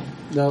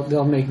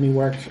they'll make me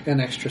work an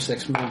extra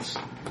 6 months.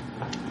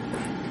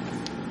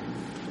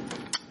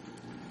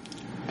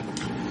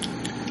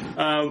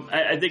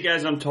 I think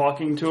as I'm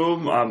talking to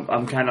him,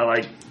 I'm kind of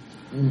like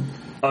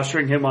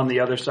ushering him on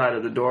the other side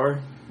of the door.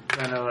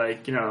 Kind of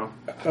like,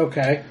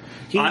 Okay.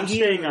 I'm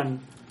staying on.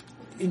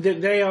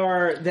 They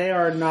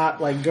are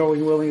not like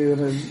going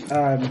willingly.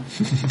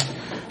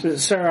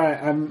 Sir,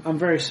 I'm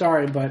very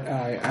sorry, but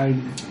I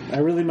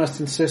really must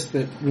insist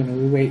that we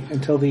wait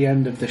until the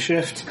end of the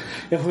shift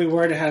if we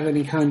were to have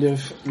any kind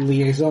of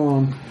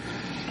liaison.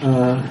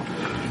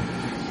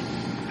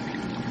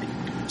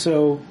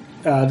 So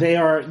they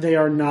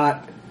are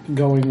not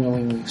going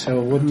willingly.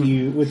 So what do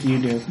you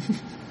do?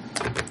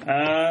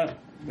 All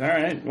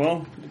right.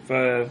 Well,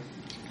 if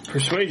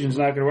persuasion's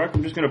not going to work,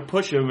 I'm just going to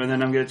push him, and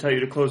then I'm going to tell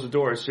you to close the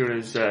door as soon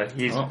as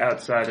he's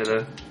outside of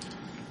the.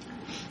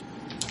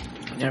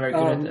 Yeah, very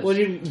good at this. Well,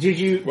 did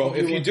you? Well,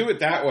 if you do it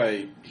that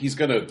way, he's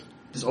going to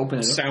just open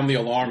it. Sound the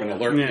alarm and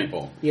alert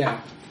people.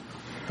 Yeah.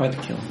 Try to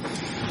kill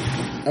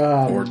him.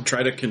 Or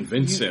try to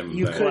convince him.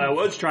 Well, I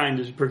was trying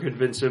to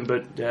convince him,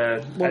 but I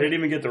didn't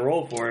even get the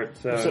roll for it.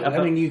 So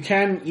I mean, you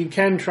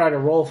can try to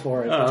roll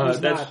for it. But he's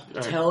not.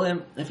 Tell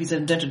him if he's in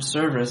indentured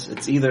service,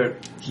 it's either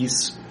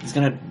he's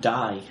gonna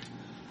die.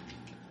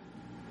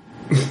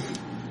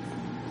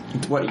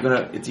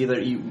 It's either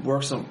you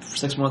work for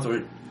 6 months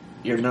or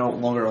you're no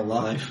longer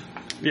alive.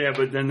 Yeah,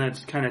 but then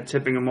that's kind of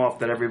tipping him off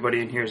that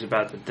everybody in here is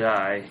about to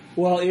die.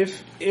 Well,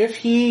 if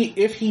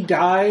he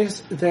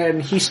dies, then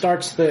he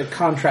starts the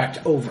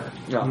contract over.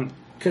 Yeah.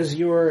 Because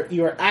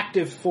your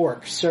active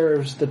fork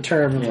serves the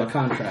term of the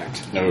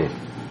contract. No.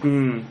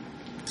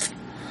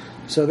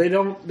 So they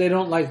don't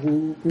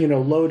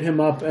load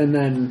him up and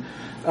then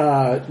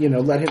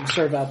let him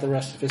serve out the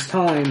rest of his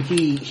time.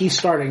 He's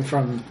starting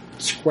from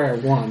square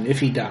one if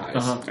he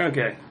dies.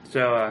 Okay,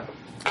 so all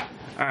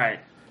right.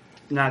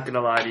 Not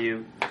gonna lie to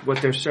you,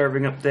 what they're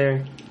serving up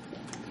there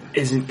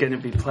isn't gonna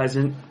be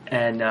pleasant,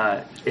 and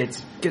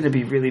it's gonna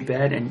be really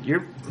bad, and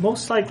you're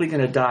most likely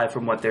gonna die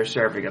from what they're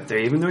serving up there,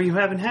 even though you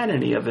haven't had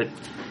any of it.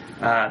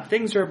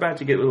 Things are about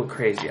to get a little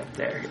crazy up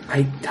there.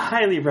 I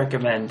highly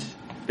recommend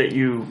that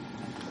you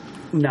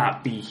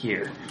not be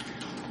here.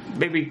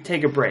 Maybe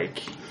take a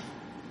break.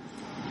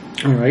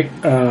 All right.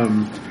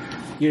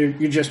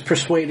 You're just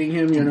persuading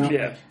him. You're not.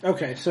 Yeah.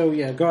 Okay. So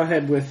yeah, go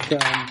ahead with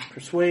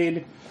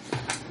persuade.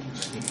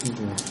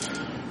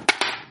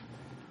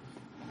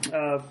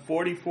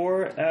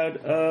 44 out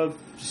of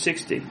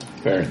 60.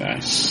 Very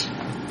nice.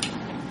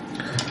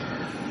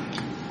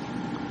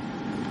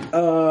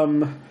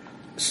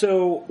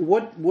 So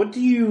what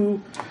do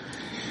you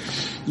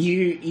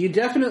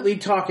definitely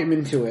talk him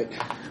into it.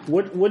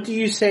 What do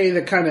you say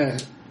that kind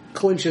of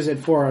clinches it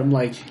for him?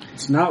 Like,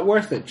 it's not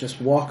worth it.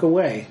 Just walk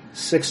away.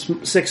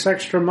 Six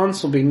extra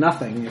months will be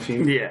nothing if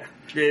you. Yeah,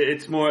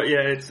 it's more.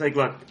 Yeah, it's like,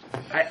 look,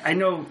 I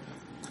know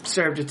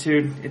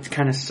servitude. It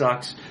kind of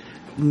sucks.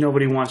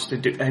 Nobody wants to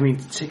do. I mean,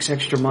 6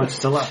 extra months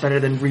is a lot better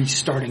than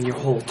restarting your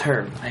whole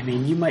term. I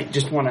mean, you might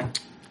just want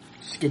to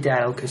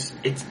skedaddle because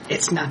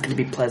it's not going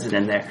to be pleasant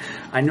in there.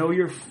 I know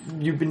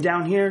you've been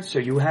down here, so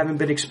you haven't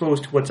been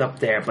exposed to what's up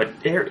there,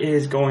 but there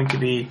is going to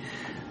be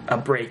a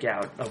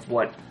breakout of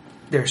what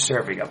they're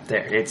serving up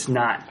there. It's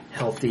not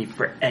healthy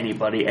for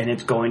anybody, and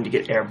it's going to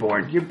get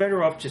airborne. You're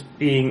better off just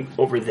being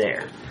over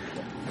there.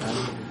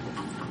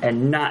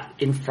 and not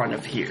in front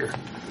of here.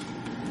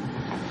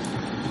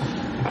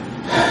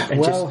 And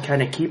Well- just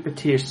kind of keep it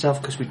to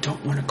yourself because we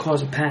don't want to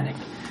cause a panic.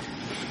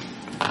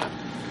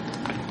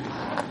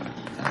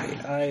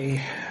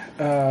 I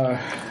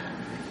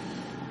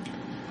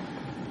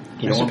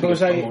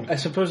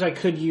suppose I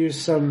could use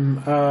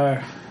some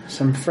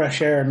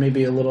fresh air,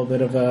 maybe a little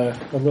bit of a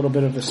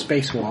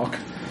spacewalk.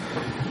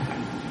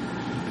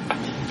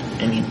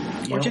 I mean,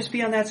 Or just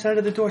be on that side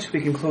of the door so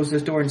we can close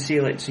this door and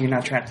seal it so you're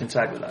not trapped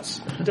inside with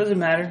us. It doesn't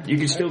matter. You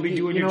can still be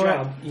doing your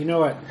job. You know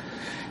what?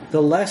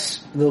 The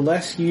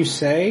less you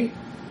say,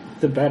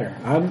 the better.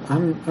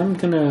 I'm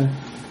gonna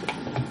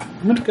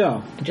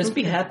go. just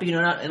be happy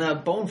you're not in a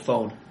bone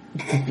phone.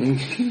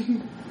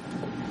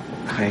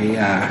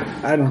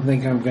 I don't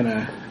think I'm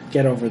gonna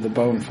get over the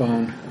bone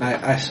phone.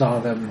 I saw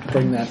them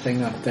bring that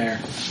thing up there.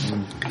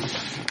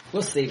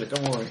 We'll save it.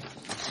 Don't worry.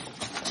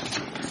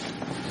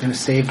 Gonna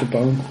save the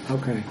bone?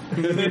 Okay.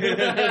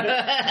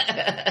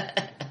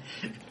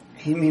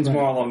 He means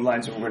more along the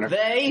lines of we're gonna.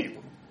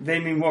 They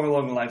mean more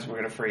along the lines of we're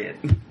gonna free it.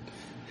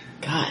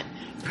 God,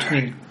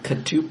 between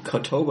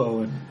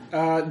Kotobo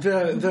and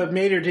The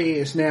maitre d'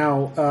 is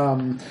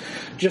now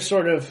just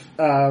sort of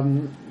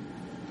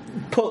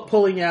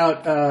pulling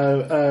out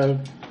a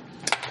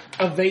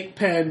vape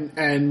pen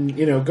and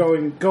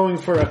going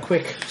for a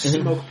quick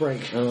smoke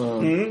break.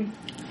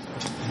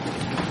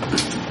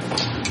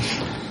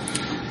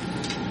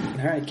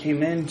 All right,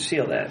 came in,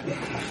 seal that.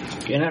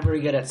 you're not very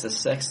good at the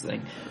sex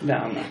thing. No,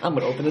 I'm not. I'm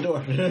gonna open the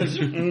door.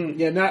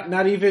 Yeah,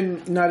 not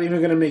even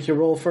going to make you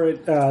roll for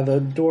it. The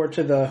door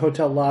to the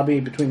hotel lobby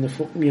between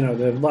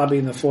the lobby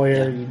and the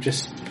foyer. You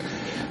just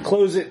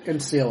close it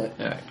and seal it.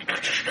 Alright.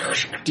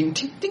 Ding,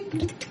 ding, ding,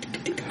 ding,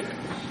 ding, ding,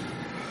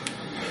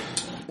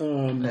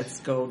 ding. Let's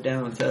go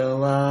down to the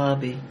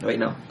lobby. Wait,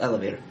 no,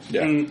 elevator.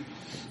 Yeah.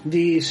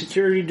 The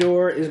security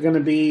door is going to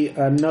be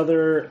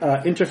another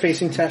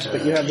interfacing test,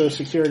 but you have those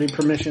security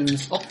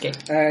permissions. Okay.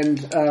 And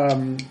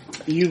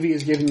UV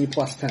is giving you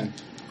plus 10.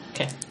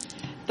 Okay.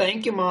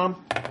 Thank you,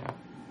 Mom.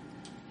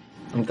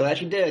 I'm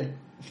glad you did,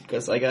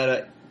 because I got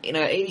a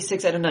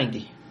 86 out of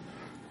 90.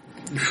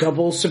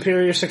 Double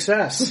superior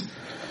success.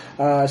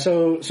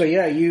 So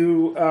yeah,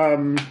 you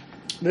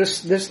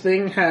this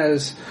thing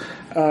has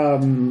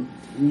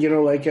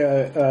like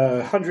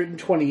a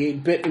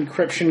 128-bit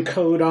encryption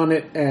code on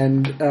it,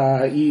 and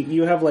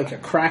you have like a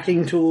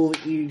cracking tool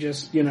that you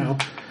just Turns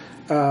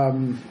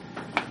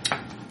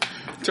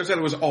out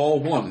it was all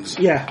ones.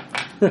 yeah.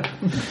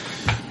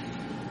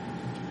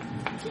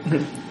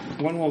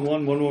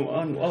 111.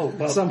 Oh, well,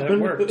 that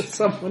Someone worked.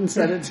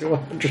 set it to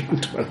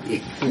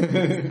 128.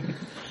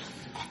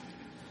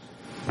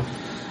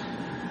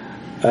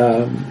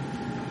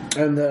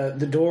 And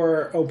the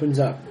door opens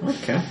up.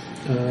 Okay.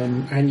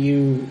 And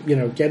you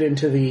get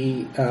into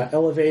the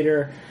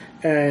elevator,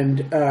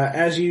 and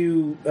as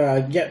you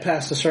get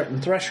past a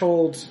certain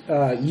threshold,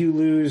 you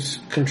lose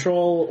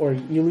control, or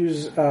you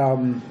lose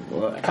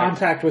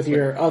contact with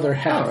your other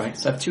half. Alright,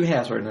 so I have two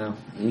halves right now.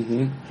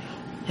 Mm-hmm.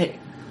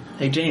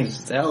 Hey James,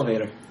 it's the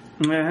elevator.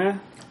 Uh-huh.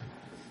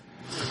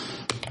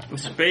 The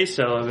space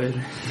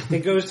elevator. It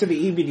goes to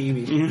the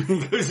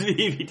EBDB. Goes to the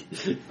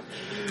EVD.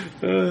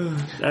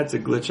 That's a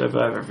glitch if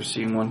I've ever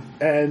seen one.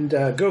 And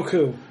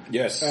Goku,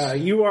 Yes.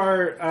 you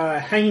are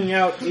hanging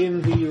out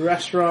in the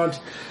restaurant.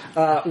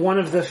 One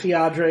of the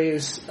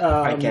fiadres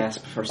I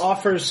gasp first.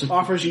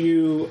 offers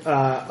you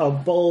a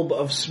bulb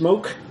of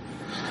smoke.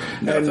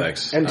 no,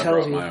 thanks. And I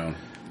tells brought you,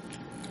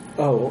 my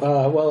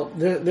own.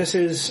 this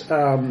is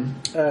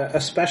a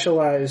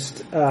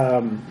specialized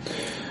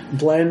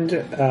blend.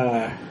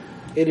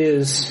 It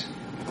is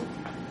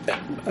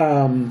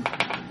a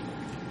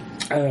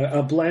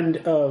blend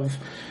of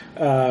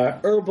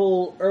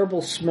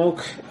herbal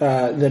smoke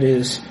that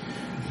is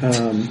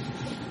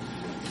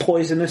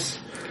poisonous.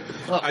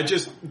 I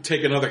just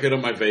take another hit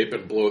of my vape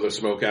and blow the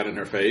smoke out in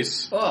her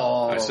face.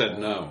 Oh. I said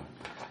no.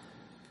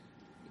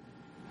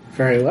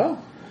 Very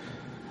well.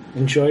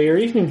 Enjoy your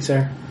evening,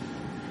 sir.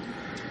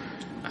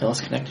 I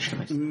lost connection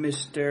to myself.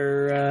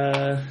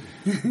 Mr.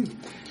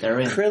 They're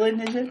in.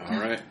 Krillin, is it? All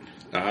right.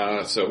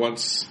 So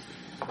once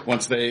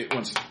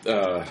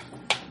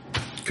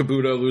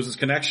Kabuto loses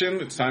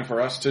connection, it's time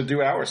for us to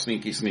do our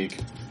sneaky sneak.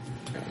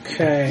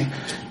 Okay.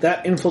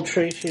 That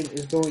infiltration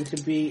is going to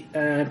be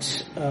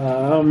at,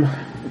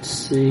 let's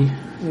see,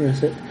 where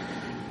is it?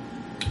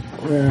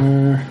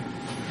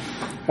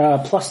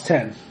 Plus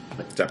 10.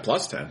 It's at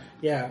plus 10.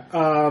 Yeah.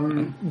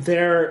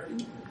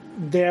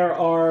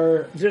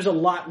 There's a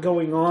lot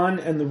going on,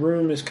 and the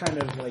room is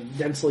kind of like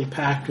densely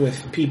packed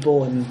with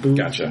people and booths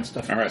Gotcha. and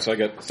stuff. All right, so I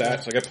get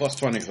that. So I get plus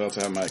 20 because I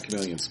also have my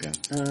chameleon skin.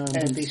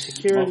 And the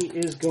security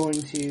is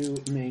going to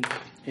make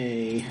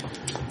a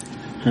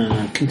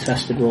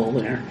contested roll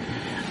there.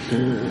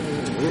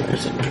 Where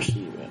is it?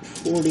 Perceive at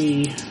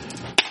 40.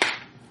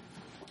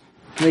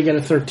 They get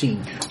a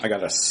 13. I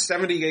got a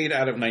 78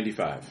 out of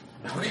 95.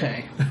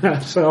 Okay.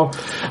 So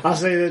I'll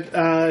say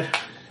that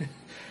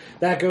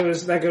that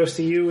goes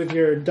to you with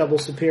your double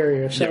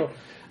superior. So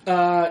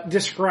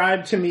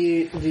Describe to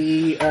me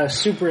the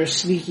super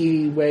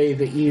sneaky way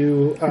that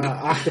you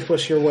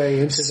octopus your way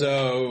into.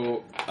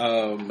 So,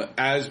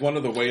 as one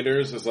of the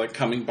waiters is like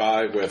coming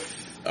by with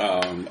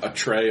a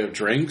tray of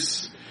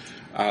drinks,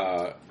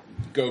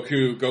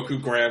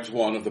 Goku grabs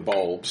one of the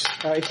bulbs.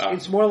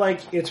 It's more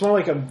like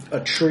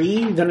a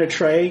tree than a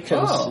tray.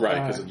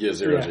 Right, because of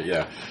zero G.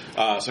 Yeah.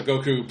 So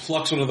Goku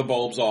plucks one of the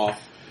bulbs off,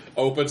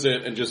 opens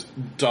it, and just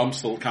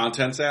dumps the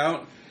contents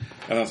out.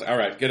 And I was like, all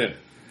right, get in.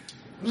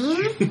 So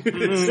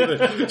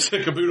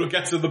Kabuto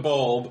gets in the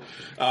bulb,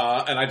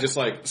 and I just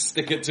like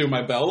stick it to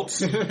my belt,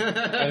 and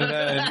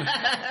then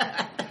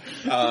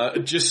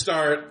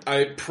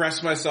I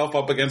press myself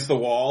up against the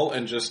wall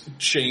and just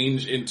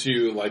change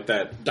into like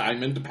that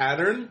diamond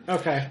pattern.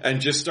 Okay. And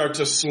just start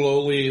to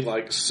slowly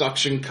like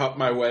suction cup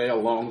my way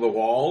along the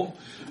wall,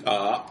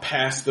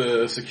 past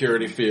the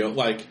security field,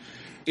 like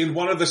in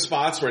one of the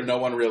spots where no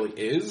one really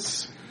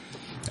is.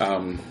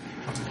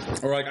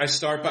 Or like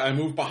I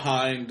move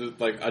behind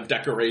like a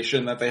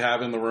decoration that they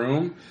have in the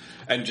room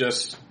and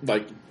just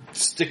like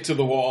stick to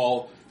the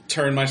wall,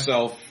 turn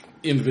myself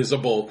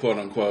invisible, quote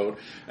unquote,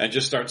 and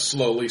just start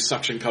slowly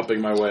suction cupping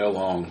my way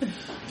along.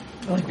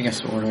 I like being a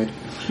swordroid.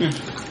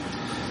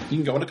 You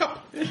can go in a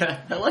cup.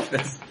 Yeah, I like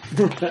this.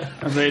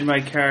 I made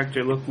my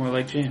character look more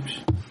like James.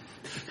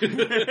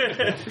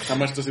 How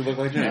much does he look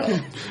like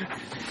James?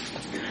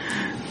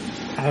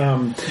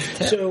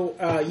 So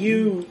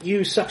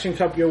you suction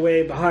cup your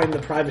way behind the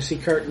privacy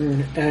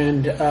curtain,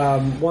 and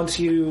once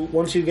you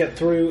get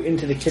through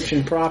into the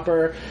kitchen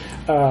proper,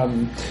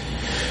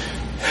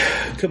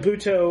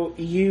 Kabuto,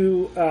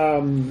 you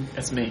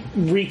That's me.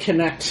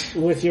 reconnect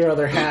with your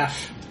other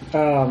half.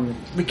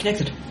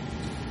 Reconnected.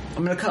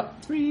 I'm in a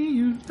cup. So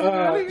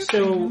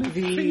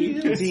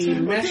the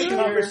mesh What's your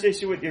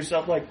conversation with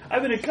yourself like,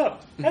 I'm in a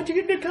cup. How'd you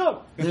get in a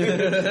cup?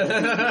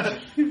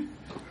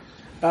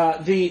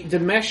 The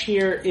mesh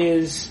here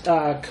is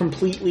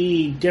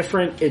completely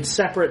different. It's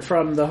separate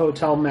from the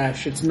hotel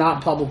mesh. It's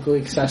not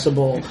publicly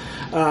accessible.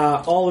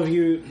 All of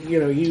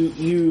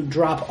you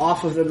drop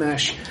off of the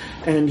mesh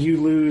and you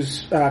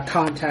lose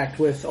contact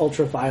with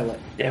ultraviolet.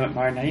 Damn it,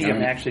 Martin. Now you got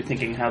me actually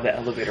thinking how the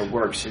elevator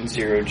works in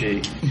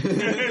 0G.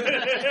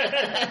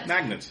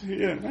 Magnets.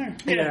 Yeah,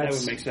 that it's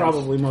would make sense.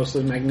 probably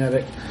mostly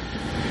magnetic.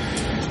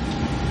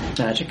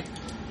 Magic.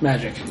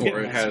 Magic.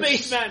 Or it has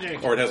Space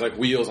magic. Or it has like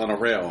wheels on a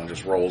rail and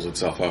just rolls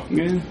itself up.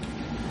 Yeah.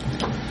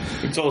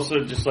 It's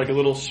also just like a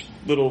little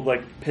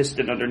like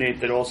piston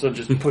underneath that also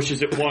just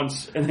pushes it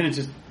once and then it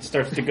just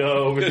starts to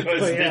go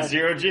because it's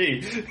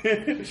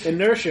 0G.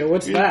 Inertia,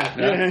 what's that?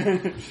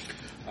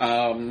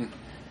 Yeah.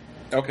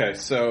 Okay,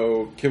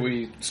 so can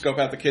we scope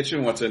out the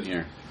kitchen? What's in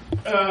here?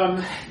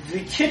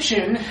 The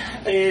kitchen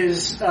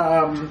is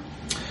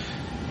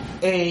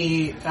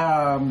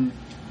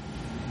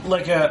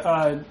like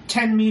a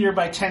 10 meter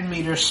by 10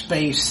 meter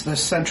space. The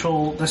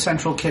central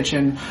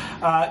kitchen.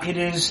 It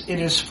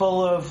is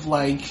full of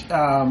like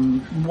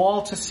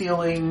wall to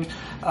ceiling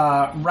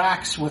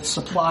racks with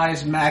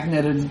supplies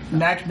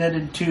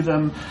magneted to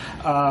them.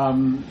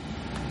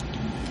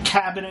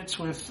 Cabinets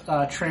with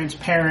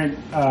transparent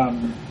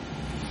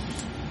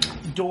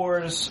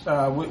doors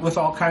with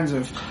all kinds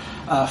of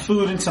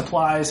food and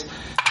supplies.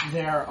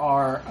 There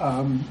are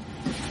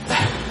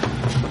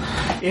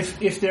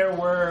if there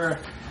were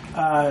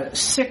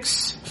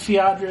 6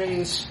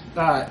 Fiadres,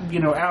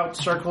 out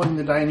circling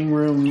the dining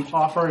room,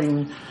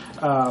 offering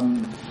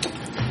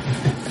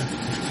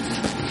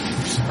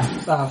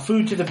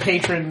food to the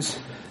patrons.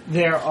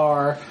 There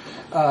are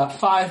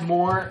 5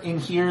 more in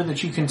here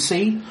that you can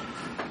see.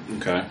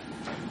 Okay.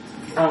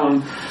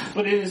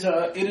 But it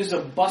is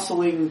a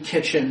bustling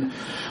kitchen.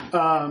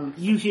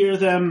 You hear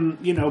them,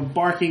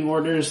 barking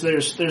orders.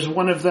 There's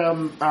one of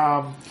them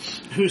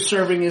who's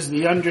serving as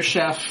the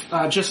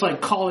underchef, just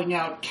like calling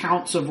out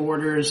counts of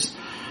orders.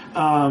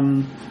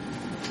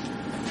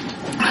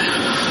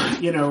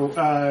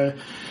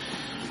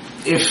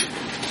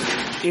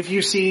 If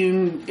you've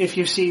seen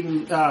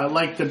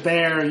like the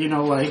bear,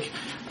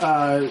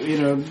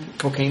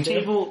 Cocaine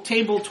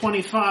table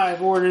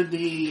 25 ordered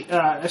the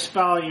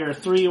espalier,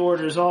 3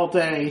 orders all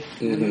day,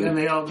 and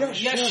they all go,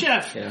 yes,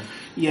 chef.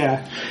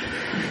 Yeah.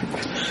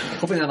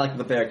 Hopefully not like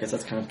the bear, because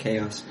that's kind of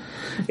chaos.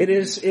 It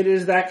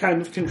is that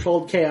kind of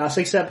controlled chaos,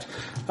 except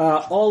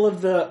all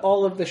of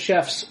the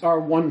chefs are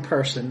one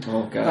person.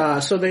 Oh god.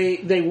 So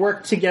they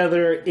work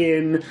together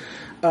in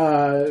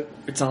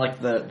it's not like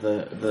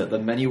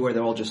the menu where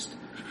they're all just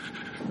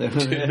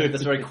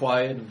it's very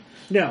quiet.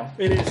 No,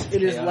 it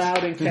is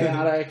loud and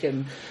chaotic,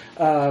 and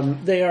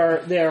they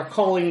are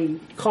calling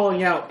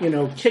out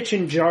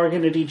kitchen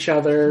jargon at each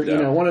other.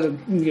 Yeah. One of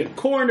them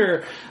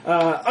corner,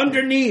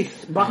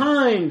 underneath,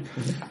 behind,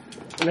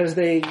 and as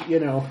they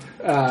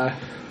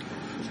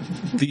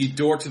The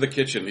door to the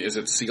kitchen, is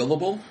it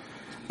sealable?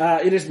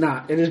 it is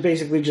not. It is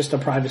basically just a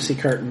privacy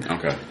curtain.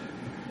 Okay.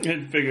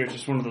 I figure it's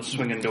just one of those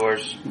swinging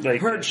doors.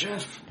 Like, Heard,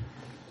 chef.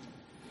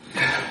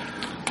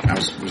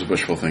 It was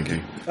wishful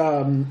thinking.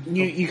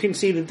 You can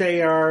see that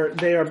they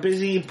are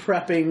busy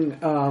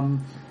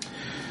prepping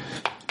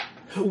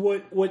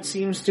what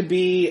seems to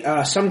be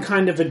some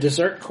kind of a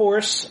dessert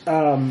course.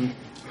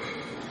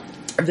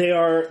 They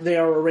are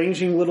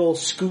arranging little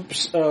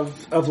scoops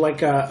of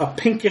like a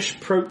pinkish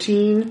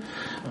protein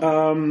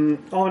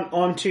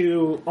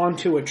onto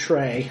a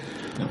tray.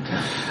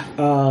 Okay.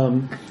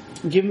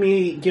 Give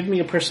me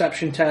a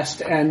perception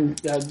test, and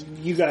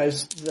you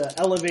guys, the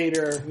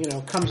elevator,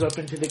 comes up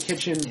into the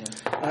kitchen. Yeah.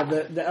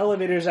 The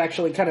elevator is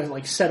actually kind of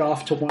like set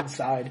off to one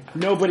side.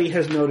 Nobody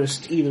has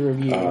noticed either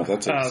of you.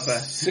 That's a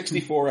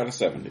 64 out of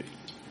 70.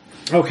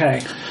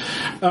 Okay.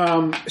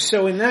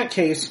 So in that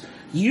case,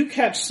 you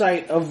catch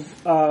sight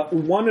of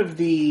one of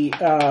the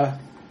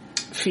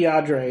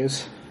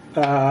Fiadres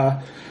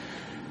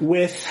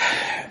with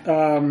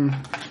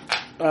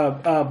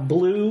a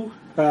blue,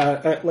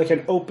 like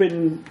an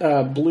open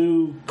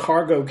blue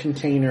cargo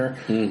container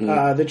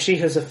that she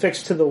has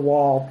affixed to the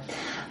wall.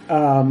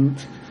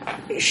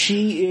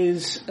 She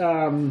is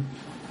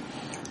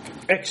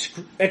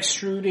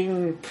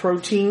extruding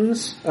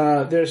proteins.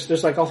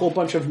 There's like a whole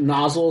bunch of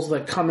nozzles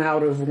that come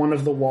out of one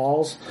of the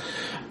walls.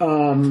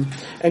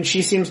 And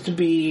she seems to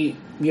be,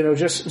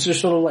 just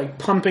sort of like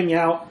pumping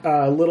out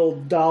little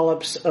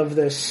dollops of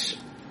this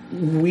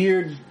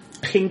weird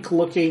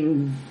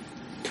pink-looking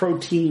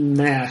protein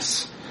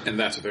mass. And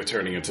that's what they're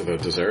turning into the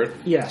dessert?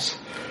 Yes.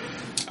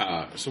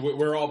 So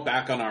we're all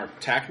back on our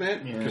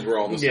TACnet? Because we're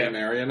all in the same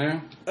area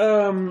now?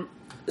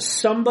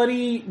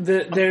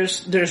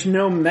 There's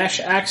no mesh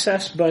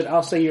access, but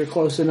I'll say you're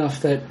close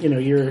enough that,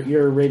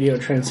 your radio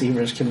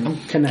transceivers can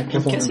connect with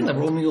I'm one guessing that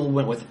another. Romeo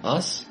went with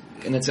us,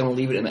 and it's going to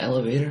leave it in the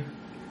elevator.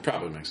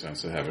 Probably makes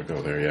sense to have it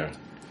go there, yeah.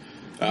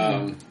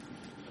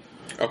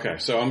 Okay,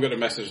 so I'm going to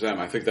message them.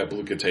 I think that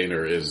blue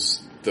container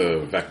is the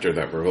vector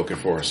that we're looking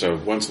for. So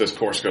once this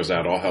course goes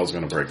out, all hell's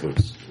going to break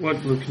loose.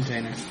 What blue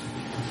container?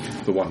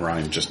 The one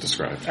Ryan just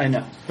described. I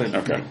know, but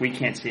Okay. we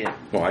can't see it.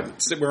 Well, we're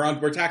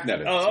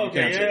TACnetted. Oh, so you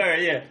okay. can't see Yeah, it. all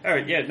right, yeah. All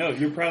right, yeah, no,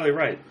 you're probably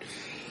right.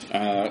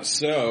 Yeah,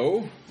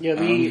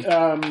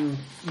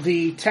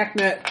 the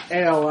TechNet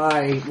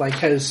ALI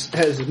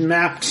has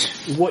mapped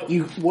what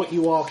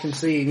you all can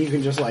see, and you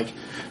can just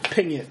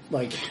ping it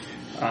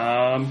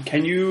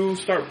Can you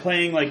start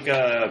playing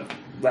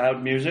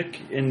loud music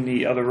in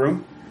the other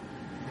room?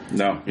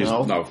 No, he's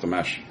No. off the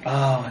mesh.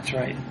 Oh, that's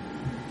right.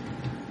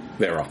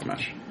 They're off the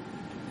mesh.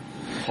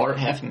 Part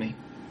half of me.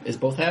 Is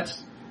both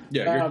halves?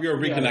 Yeah, you're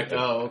yeah. reconnected.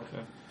 Oh,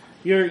 okay.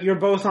 You're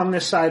both on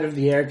this side of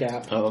the air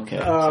gap. Oh,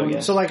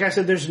 okay. So like I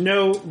said, there's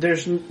no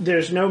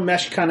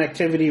mesh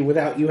connectivity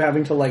without you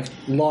having to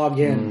log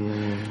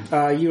in.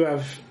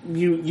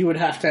 You would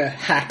have to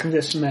hack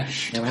this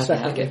mesh. Now we have to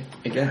hack separately.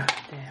 it again.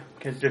 Damn.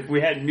 Because if we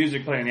had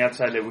music playing on the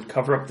outside, it would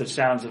cover up the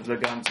sounds of the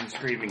guns and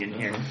screaming in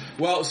here.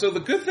 Well, so the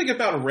good thing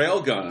about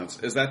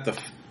railguns is that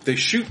they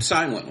shoot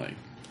silently.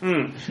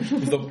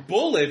 The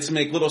bullets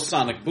make little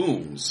sonic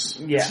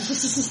booms. Yeah.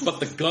 But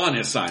the gun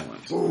is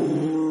silent.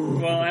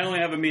 Well, I only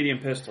have a medium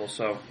pistol,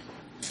 so...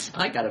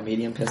 I got a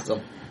medium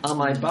pistol on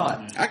my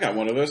bot. I got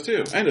one of those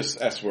too. And a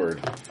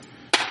S-word.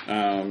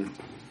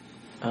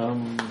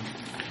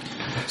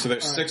 So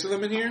there's 6 of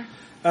them in here?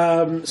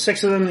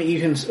 6 of them that you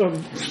can...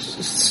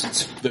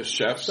 There's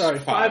chefs? sorry,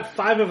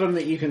 five of them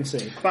that you can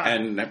see.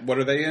 And what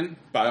are they in?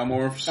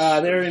 Biomorphs?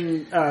 They're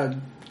in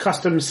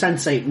custom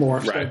sensate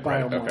morphs, Right, like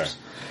right, biomorphs.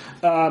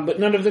 But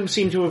none of them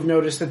seem to have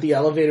noticed that the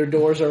elevator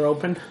doors are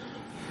open.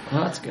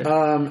 Oh, that's good.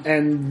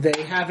 And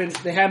they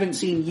haven't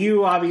seen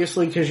you,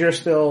 obviously, because you're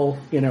still,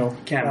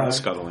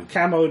 Scuttling.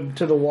 camoed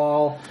to the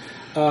wall.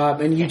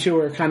 And you two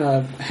are kind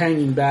of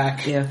hanging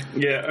back. Yeah.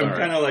 Yeah, I'm All right.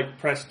 kind of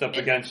pressed up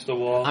against the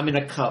wall. I'm in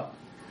a cup.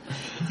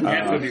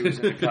 Half of you was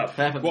in the cup.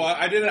 Well,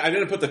 I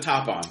didn't put the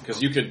top on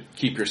because you could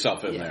keep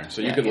yourself in there,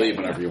 so you could leave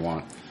whenever you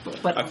want.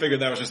 But I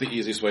figured that was just the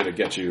easiest way to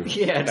get you.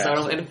 yeah, so I past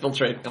don't it.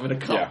 infiltrate. I'm in a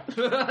cup.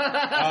 All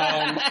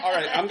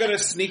right, I'm gonna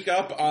sneak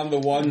up on the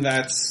one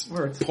that's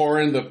Works.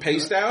 pouring the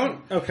paste out.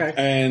 Okay.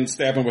 And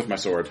stab him with my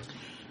sword.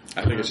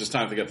 I think it's just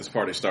time to get this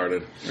party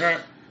started. All right.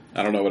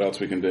 I don't know what else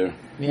we can do.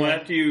 Well,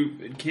 after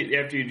you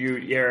do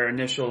your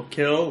initial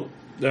kill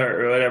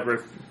or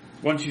whatever,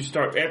 once you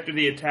start after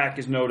the attack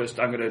is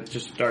noticed, I'm gonna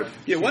just start.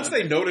 Yeah, once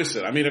they notice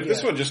it. I mean, if this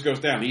Yeah. one just goes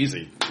down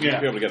easy,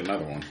 you'll be able to get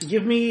another one.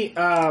 Give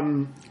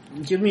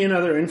me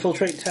another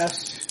infiltrate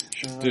test.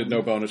 Did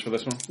no bonus for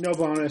this one? No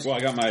bonus. Well, I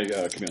got my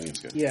chameleon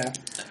skill. Yeah.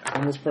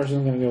 And this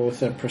person's going to go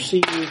with a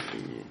perceive.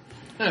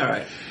 All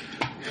right.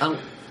 Yeah,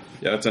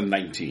 that's a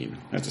 19.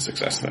 That's a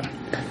success then.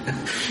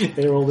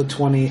 They rolled a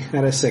 20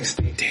 out of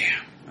 60.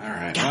 Damn. All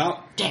right.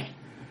 Well, Damn.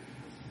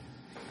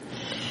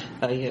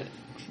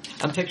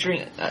 I'm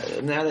picturing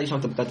now that you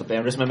talked about the bear.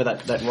 I just remember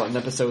that one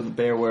episode of the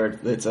bear where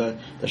it's the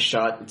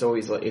shot. It's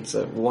always it's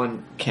a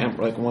one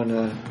camera,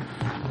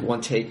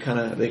 one take kind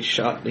of. They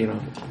shot,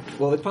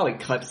 Well, they probably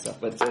cut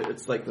stuff, but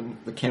it's like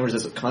the camera's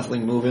just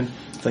constantly moving.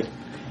 It's like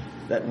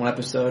that one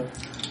episode.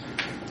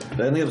 But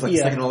I think it was like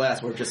second to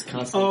last, where just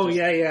constantly. Oh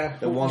yeah.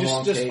 The one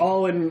long just take.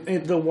 all in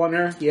the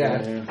oneer.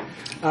 Yeah.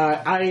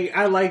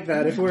 I like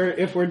that. If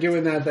we're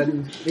doing that,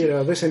 then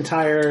this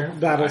entire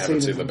battle I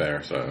haven't scene. seen the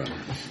bear, so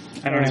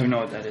I don't even know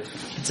what that is.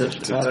 It's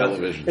it's a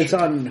television. It's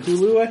on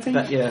Hulu, I think.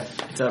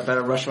 It's about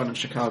a restaurant in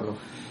Chicago.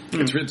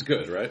 It's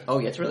good, right? Oh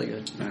yeah, it's really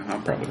good. I'll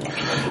probably watch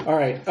it. All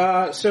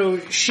right. So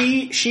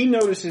she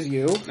notices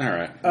you. All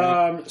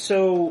right.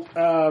 So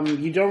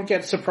you don't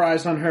get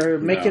surprised on her.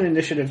 Make an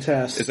initiative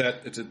test. It's a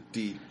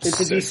D6. It's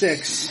a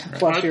D6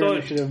 plus I your thought-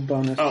 initiative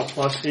bonus. Oh,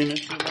 plus the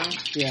initiative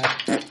bonus? Yeah.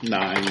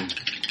 9.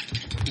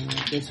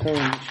 It's her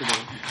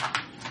initiative.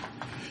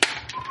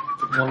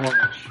 One more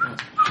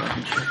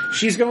match.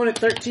 She's going at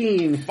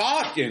 13.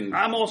 Fucking.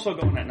 I'm also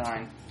going at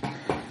 9.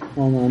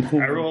 Hold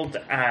on. I rolled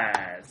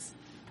as.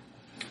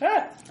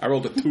 I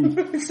rolled a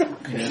 2.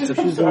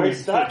 Sorry,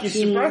 Stock, you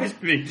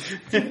surprised me.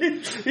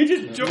 He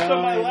just jumped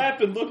on my 9.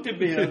 lap and looked at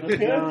me. I was like,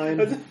 9.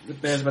 The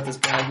bear's about this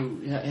guy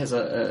who has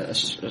a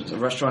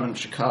restaurant in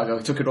Chicago.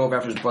 He took it over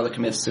after his brother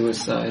committed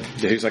suicide.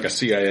 Yeah, he's like a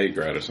CIA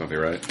grad or something,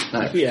 right?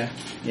 Yeah.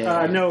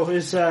 Yeah. No,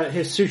 his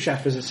sous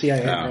chef is a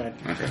CIA grad.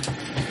 Okay.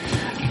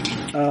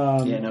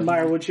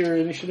 Meyer, what's your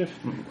initiative?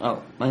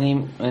 Oh, my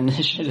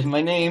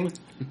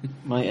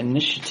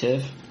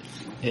initiative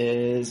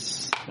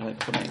is.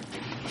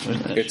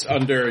 It's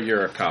under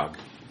your cog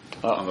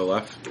on the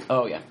left.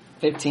 Oh yeah,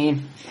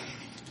 15.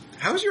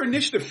 How's your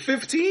initiative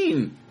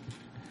 15?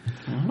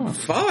 Oh,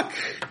 Fuck.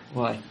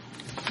 why?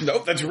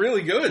 Nope, that's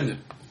really good.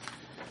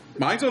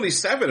 Mine's only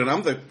 7, and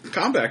I'm the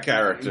combat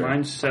character.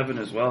 Mine's 7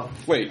 as well.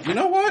 Wait, you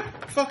know what?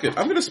 Fuck it.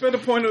 I'm going to spend a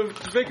point of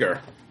vigor.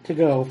 To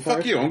go first.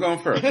 Fuck you, I'm going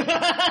first.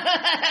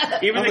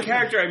 Even the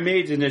character I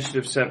made's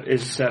initiative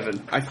is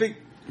 7. I think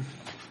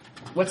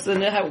What's the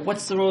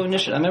rule of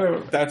initiative? I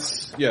remember.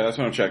 that's what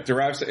I'm checking.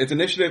 Its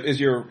initiative is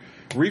your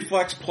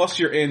reflex plus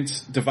your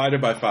int divided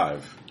by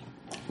 5.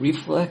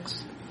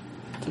 Reflex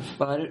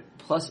divided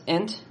plus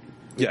int.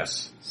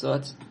 Yes. So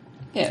it's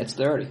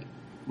 30.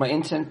 My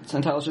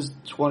intelligence is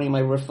 20. My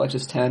reflex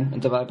is 10,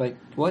 and divided by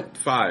what?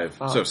 5.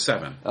 So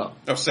 7. Oh.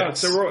 Oh,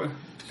 6.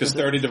 Because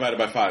 30 divided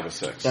by 5 is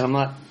 6. Then I'm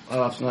not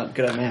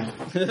good at math.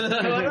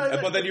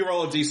 But then you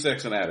roll a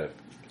d6 and add it.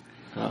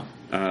 Oh.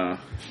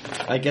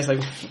 I guess I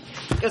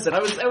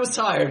was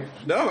tired.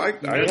 No, I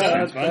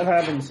Yeah, that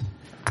happens.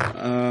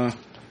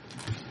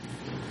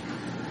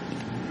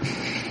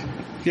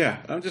 yeah,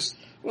 I'm just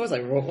What was I?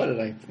 What did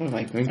I? What am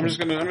I doing? I'm just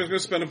gonna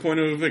spend a point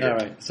of vigor. All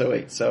right. So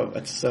wait. So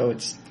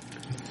it's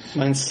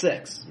mine's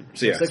 6.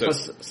 So yeah, 6 so-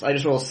 plus. I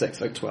just rolled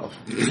 6, like 12.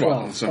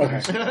 Well, so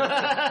Okay.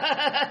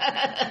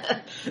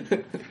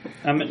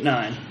 I'm at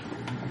 9.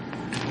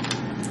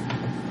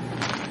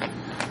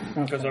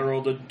 Because I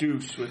rolled a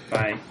deuce with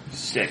my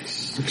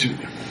 6.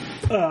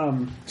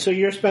 So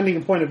you're spending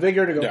a point of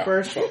vigor to go Yeah.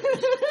 first.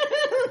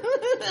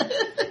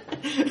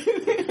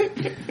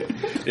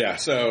 Yeah,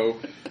 so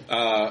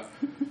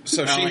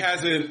she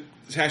hasn't.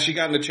 Has she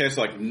gotten a chance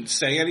to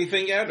say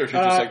anything yet, or she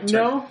just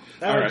No.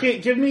 All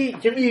right. Give me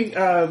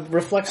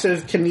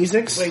reflexive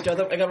kinesics. Wait, I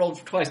got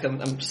rolled twice.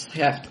 I'm just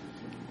half.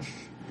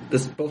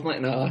 This both my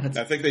no. I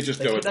think they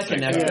just go at the They're same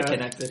connected. time. They're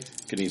connected.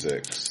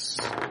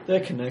 Kinesics. They're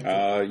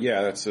connected.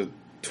 Yeah, that's a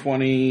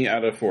 20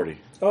 out of 40.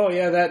 Oh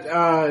yeah,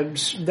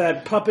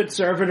 that puppet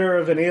servitor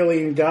of an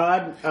alien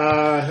god.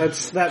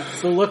 That's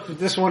the look that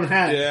this one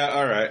had. Yeah,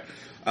 all right.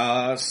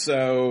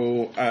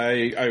 So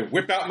I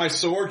whip out my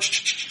sword,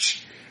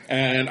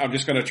 and I'm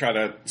just going to try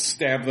to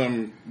stab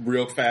them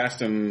real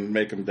fast and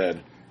make them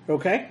dead.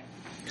 Okay.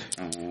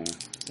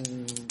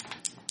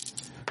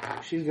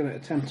 She's going to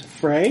attempt to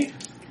fray.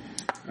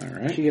 All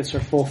right. She gets her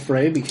full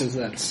fray because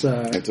that's.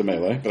 It's a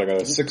melee, but I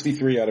got a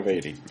 63 out of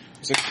 80.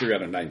 63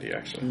 out of 90,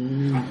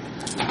 actually.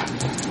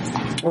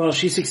 Well,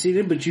 she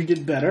succeeded, but you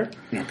did better.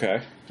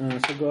 Okay.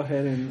 So go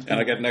ahead and. And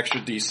I get an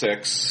extra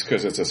d6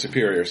 because it's a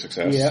superior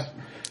success. Yep.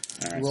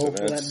 All right, Roll so for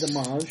that that's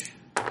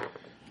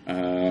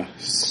damage.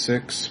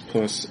 6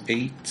 plus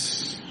 8.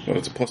 Well,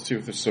 it's a plus 2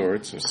 with the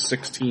sword, so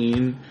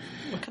 16.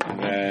 And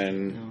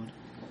then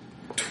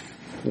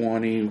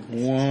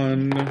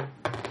 21.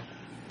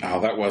 Oh,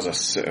 that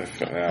was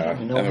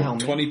even know how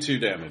many. 22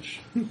 damage.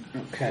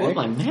 Okay. What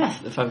my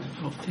math? If I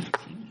roll 15.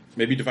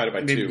 Maybe divided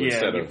by 2 Yeah,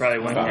 instead you of probably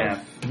went 5.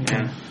 half.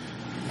 Yeah.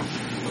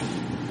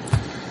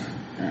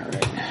 All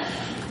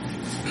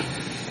right.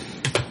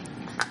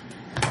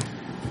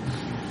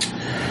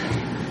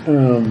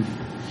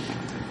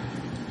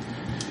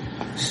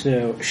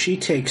 So she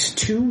takes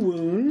 2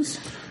 wounds,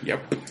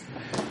 Yep.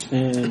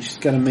 and she's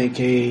got to make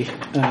a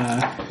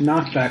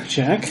knockback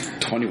check.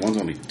 21's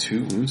only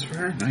 2 wounds for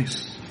her?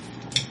 Nice.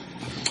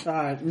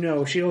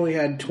 No, she only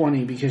had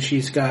 20 because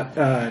she's got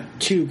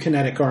 2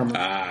 kinetic armor.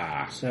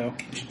 Ah. So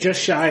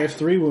just shy of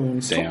 3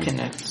 wounds. Damn.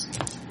 Connects.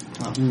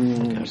 Oh,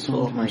 Mm, so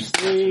full of my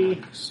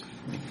 3.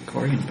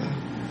 Korean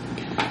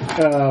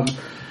bow.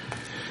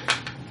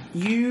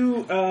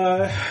 You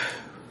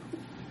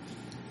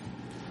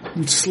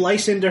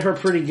slice into her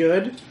pretty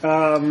good.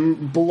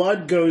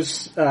 Blood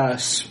goes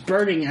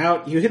spurting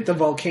out. You hit the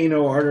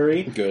volcano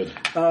artery. Good.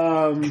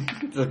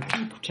 The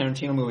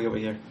Tarantino movie over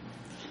here.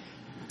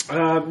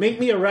 Make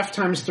me a ref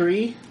times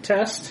 3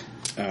 test,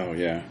 Oh,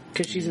 yeah.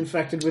 because she's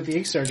infected with the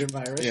Exurgent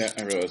virus. Yeah,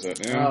 I realize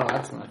that. Yeah. Oh,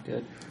 that's not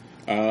good.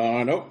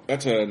 Nope.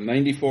 That's a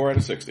 94 out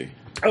of 60.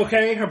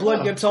 Okay, her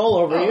blood gets all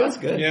over Oh, you. that's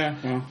good. Yeah,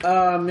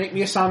 well. Make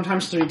me a Psalm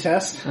times 3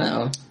 test.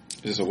 Oh.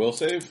 Is this a will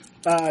save?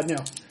 No.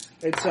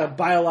 It's a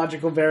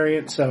biological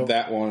variant, so...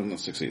 That one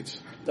succeeds.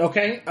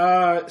 Okay,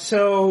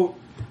 so...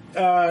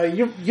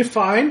 You're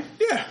fine.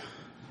 Yeah.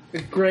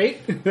 Great.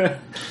 I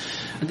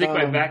think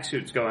my vac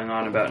suit's going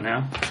on about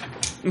now.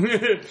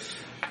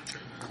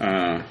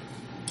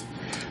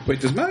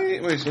 Wait, so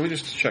let me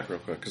just check real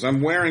quick, because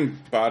I'm wearing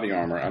body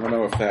armor. I don't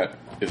know if that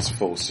is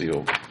full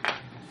sealed.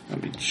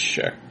 Let me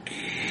check.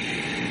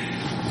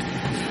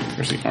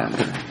 Where's the armor?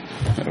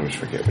 I always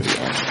forget where the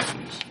armor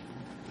is.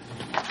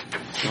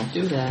 Don't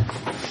do that.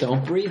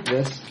 Don't breathe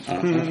this.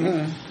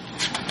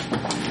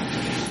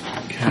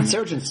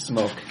 Insurgent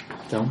smoke.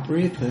 Don't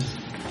breathe this.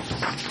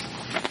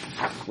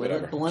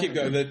 Whatever. Blunt. Keep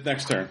going. The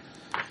next turn.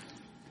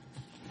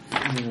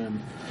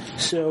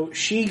 So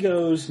she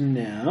goes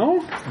now,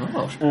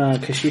 Oh.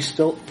 because she's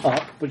still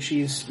up, but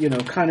she's,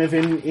 kind of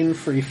in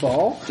free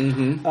fall,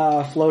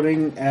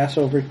 floating ass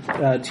over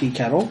tea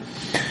kettle.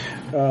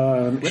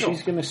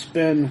 She's going to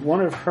spend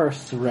one of her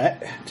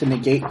threat to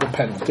negate the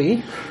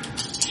penalty.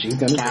 She's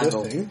going to do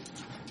a thing.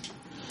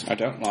 I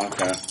don't like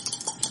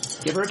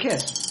that. Give her a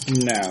kiss.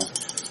 No.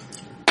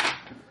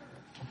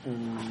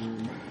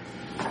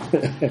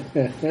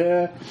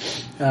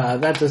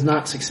 That does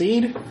not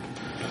succeed.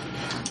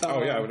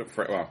 Oh, yeah, I would have...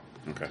 Well,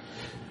 okay.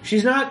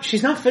 She's not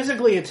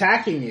physically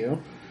attacking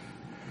you,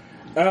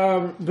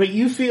 but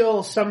you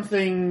feel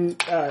something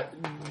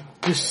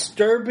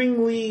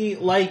disturbingly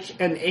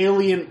like an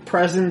alien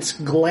presence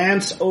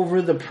glance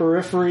over the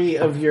periphery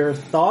of your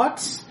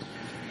thoughts.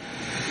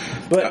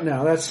 But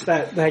no,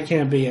 that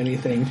can't be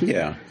anything.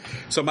 Yeah.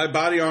 So my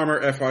body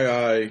armor,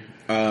 FYI,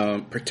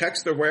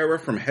 protects the wearer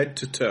from head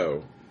to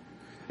toe.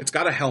 It's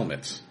got a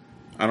helmet.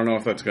 I don't know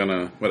if that's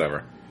gonna...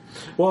 Whatever.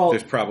 Well,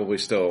 There's probably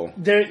still...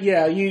 there.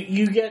 Yeah,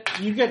 you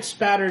get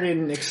spattered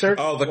in exert.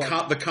 Oh,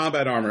 the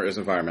combat armor is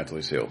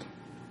environmentally sealed.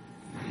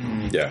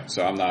 Yeah,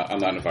 so I'm not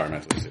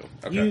environmentally sealed.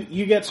 Okay.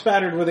 You get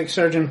spattered with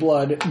exurgent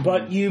blood,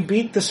 but you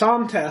beat the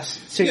SOM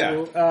test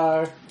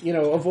to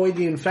avoid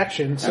the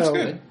infection. That's So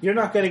good. you're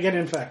not going to get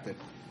infected.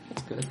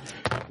 That's good.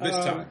 This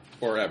time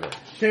or ever.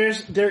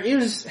 There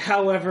is,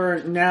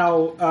 however,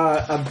 now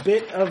a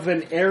bit of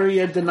an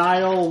area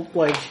denial,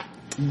 like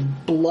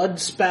blood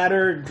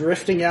spatter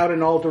drifting out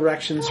in all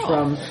directions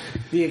from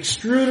the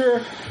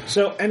extruder.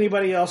 So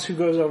anybody else who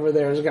goes over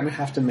there is going to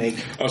have to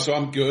make. Oh, so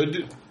I'm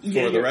good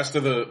for the rest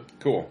of the...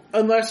 Cool.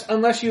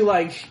 Unless you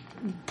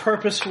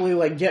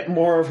purposefully get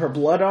more of her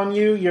blood on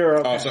you, you're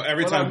okay. Oh, so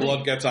every time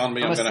blood gets on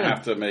me, I'm going to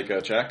have to make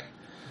a check?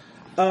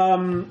 Yeah.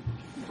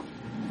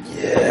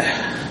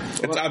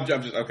 I'm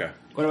just... Okay.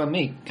 What about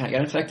me? Can I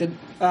get infected?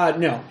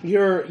 No,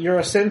 you're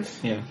a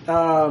synth. Yeah.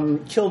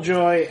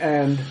 Killjoy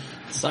and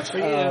Sucks for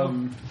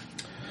you.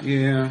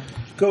 Yeah.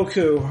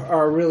 Goku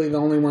are really the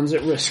only ones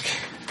at risk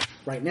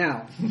right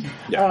now.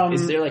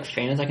 Is there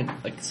fans I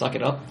can suck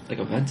it up like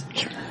a vent?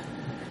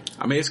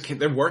 I mean,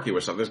 they're working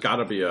with something. There's got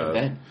to be a...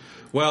 Vent.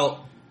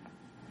 Well,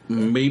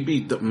 maybe...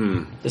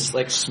 This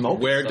smoke.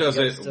 Where stuff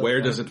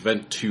does it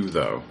vent to,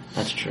 though?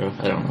 That's true.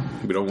 I don't know.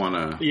 We don't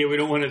want to... Yeah, we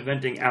don't want it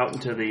venting out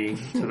into the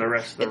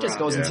rest of the It just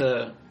round. goes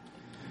into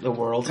the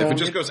world. If it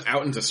just goes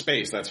out into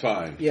space, that's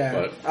fine. Yeah,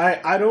 But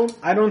I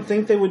don't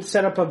think they would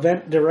set up a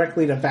vent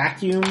directly to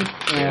vacuum.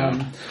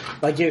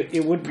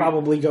 It would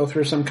probably go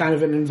through some kind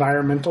of an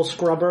environmental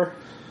scrubber.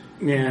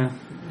 Yeah.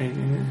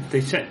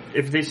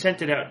 If they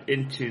sent it out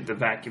into the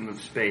vacuum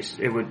of space,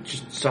 it would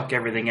just suck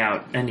everything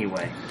out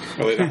anyway.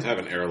 well, they'd have to have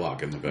an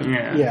airlock in the vent.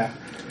 Yeah. Yeah.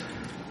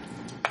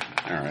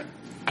 All right.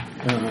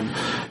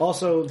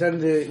 Also, then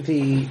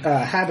the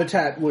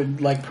habitat would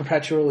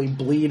perpetually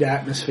bleed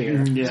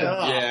atmosphere.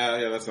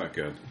 Yeah, that's not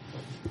good.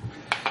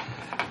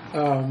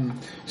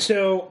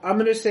 So I'm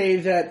going to say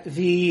that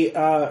the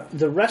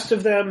rest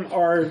of them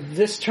are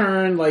this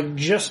turn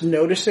just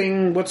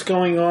noticing what's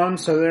going on,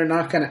 so they're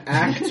not going to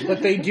act.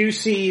 But they do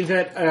see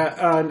that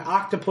an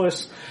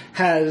octopus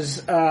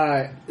has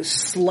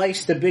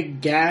sliced a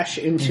big gash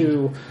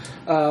into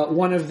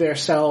one of their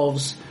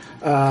selves,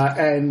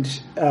 and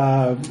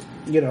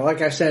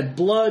like I said,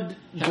 blood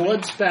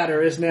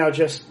spatter is now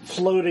just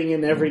floating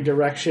in every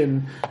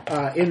direction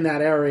in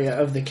that area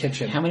of the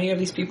kitchen. How many of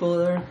these people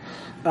are there?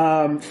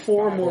 4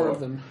 more of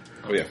them.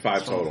 Oh, yeah,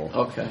 5 total.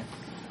 Okay.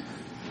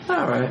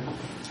 Alright.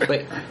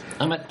 Wait,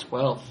 I'm at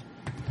 12.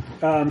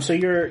 So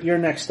you're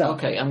next up.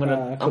 Okay,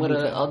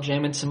 I'll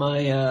jam into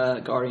my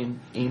guardian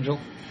angel.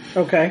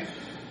 Okay.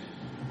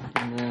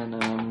 And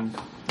then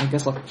I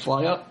guess I'll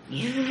fly up.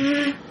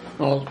 I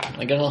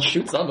guess I'll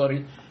shoot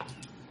somebody.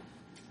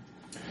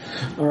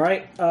 All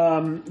right.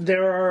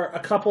 There are a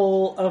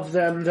couple of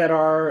them that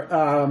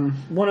are.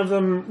 One of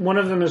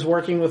them is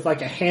working with a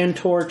hand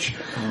torch.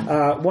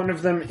 One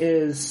of them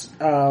is,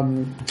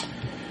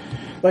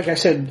 like I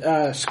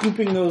said,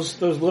 scooping those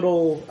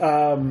little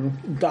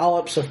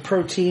dollops of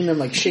protein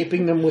and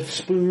shaping them with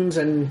spoons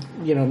and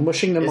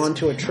mushing them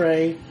onto a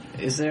tray.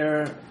 Is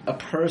there a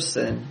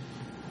person?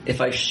 If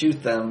I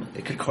shoot them,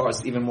 it could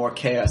cause even more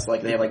chaos.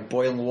 Like they have like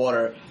boiling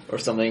water or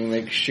something.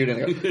 Like shooting,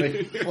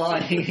 like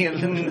flying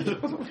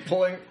and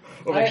pulling.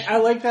 I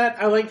like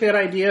that. I like that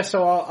idea.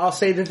 So I'll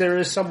say that there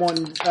is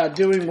someone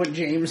doing what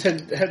James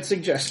had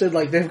suggested.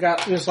 Like they've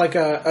got just like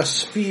a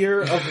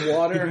sphere of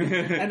water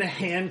and a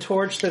hand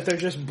torch that they're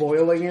just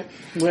boiling it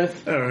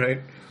with. All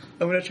right.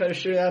 I'm gonna try to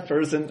shoot that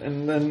person,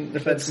 and then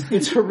if it's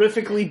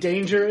horrifically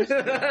dangerous.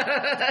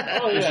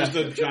 It's just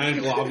a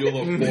giant globule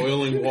of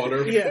boiling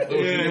water floating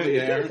in the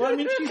air. Well, I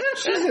mean,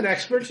 she's an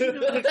expert. She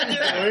knows what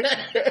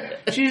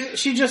she's doing.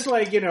 She just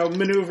like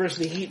maneuvers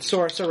the heat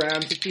source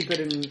around to keep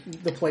it in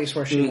the place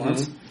where she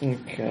wants.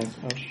 Okay,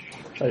 I'll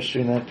try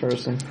shooting that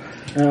person.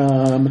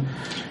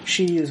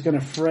 She is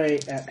gonna fray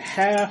at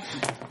half.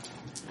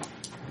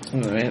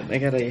 All right, I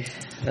got a.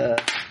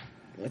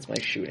 What's my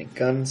shooting?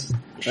 Guns?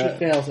 She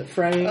fails at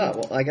fraying. Oh,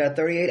 well, I got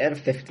 38 out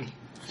of 50.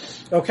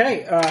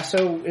 Okay,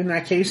 so in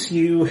that case,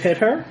 you hit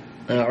her.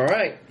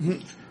 Alright.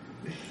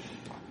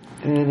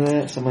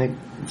 And so my...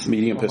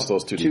 Medium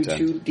pistols, 2d10.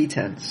 Two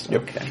D10s.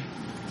 Yep. Okay.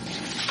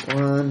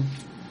 1.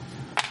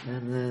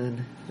 And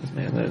then... There's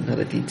my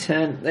another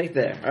D10. Right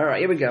there.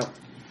 Alright, here we go.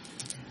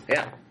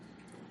 Yeah.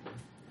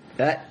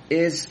 That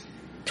is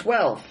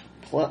 12.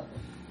 Plus...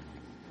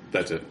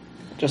 That's it.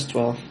 Just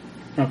 12.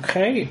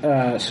 Okay,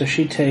 so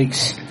she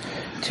takes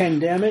 10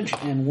 damage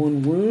and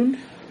 1 wound.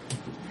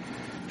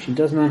 She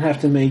does not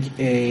have to make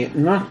a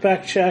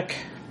knockback check,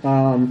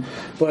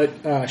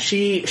 but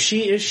she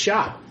is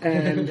shot.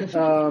 And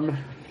I'm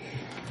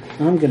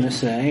going to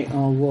say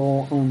I'll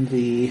roll on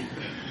the...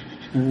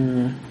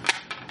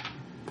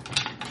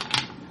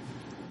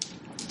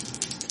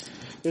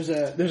 There's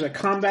a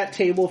combat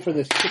table for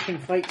this kitchen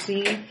fight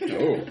scene.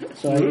 Oh.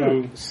 So I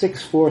got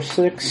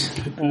 646.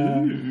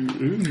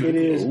 It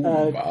is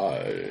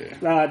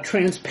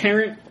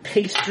transparent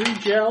pastry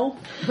gel.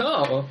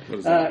 Oh. What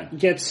is that?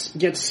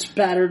 Gets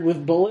spattered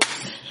with bullets.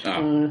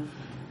 Oh.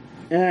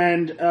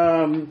 And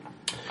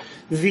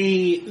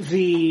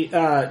the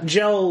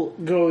gel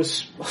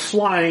goes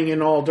flying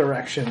in all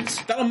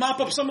directions. That'll mop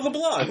up some of the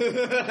blood.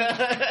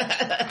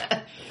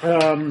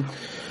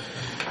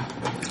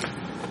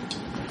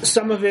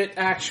 Some of it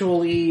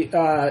actually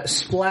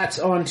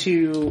splats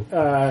onto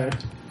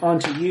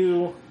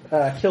you,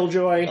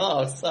 Killjoy.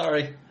 Oh,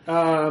 sorry.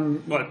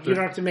 What? You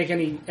don't have to make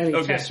any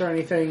tests or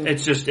anything.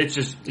 It's just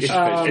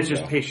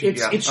pastry.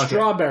 It's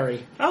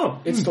strawberry. Oh,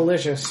 It's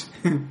delicious.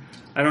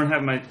 I don't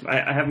have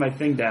I have my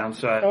thing down,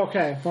 so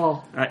Okay,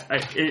 well,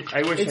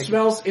 I wish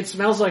it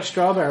smells like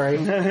strawberry.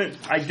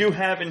 I do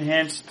have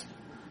enhanced.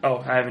 Oh,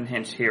 I have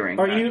enhanced hearing.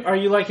 Are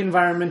you like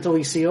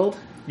environmentally sealed?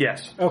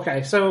 Yes.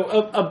 Okay, so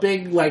a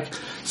big like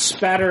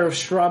spatter of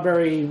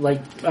strawberry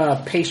like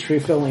pastry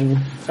filling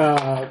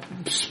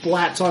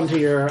splats onto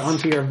your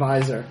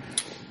visor.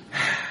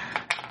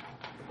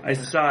 I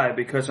sigh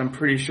because I'm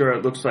pretty sure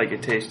it looks like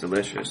it tastes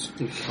delicious.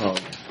 Oh.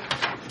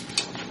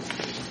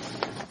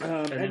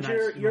 And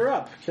you're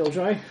up,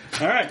 Killjoy.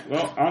 All right.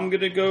 Well, I'm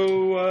gonna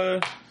go.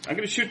 I'm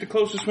gonna shoot the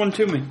closest one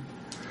to me.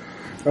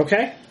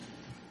 Okay.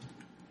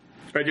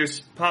 I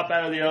just pop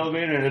out of the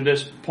elevator and I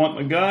just point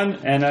my gun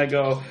and I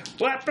go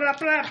blap blap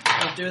blap.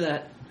 Don't do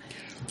that.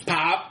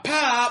 Pop,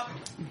 pop.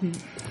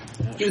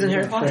 He was in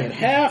Harry Potter.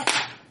 Half.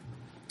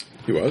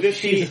 He was?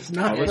 50. It's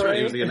not That's right,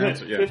 he was the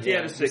announcer, yeah. 50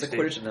 out of It's a 60.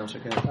 Quidditch announcer.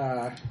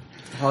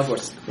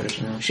 Hogwarts is a Quidditch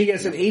announcer. She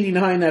gets an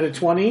 89 out of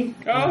 20.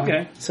 Oh,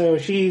 okay. So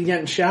she's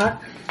getting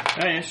shot.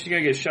 Oh, yeah, she's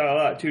gonna get shot a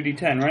lot.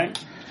 2d10, right?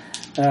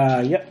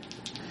 Yep.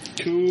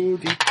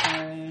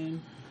 2d10.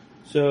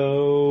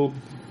 So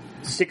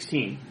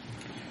 16.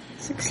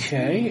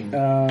 Okay.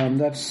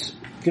 That's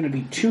going to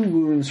be 2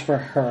 wounds for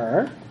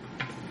her.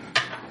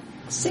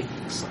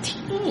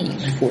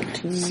 16.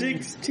 14.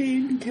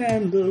 16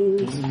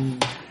 candles.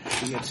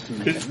 She gets to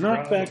make a It's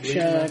knockback probably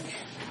check.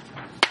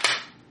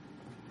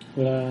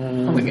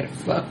 I'm gonna get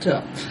fucked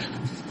up.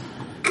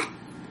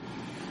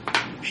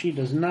 She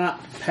does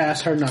not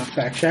pass her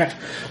knockback check,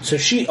 so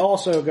she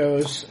also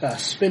goes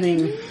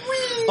spinning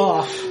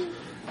off,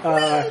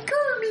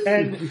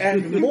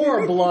 and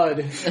more blood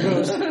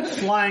goes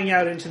flying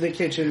out into the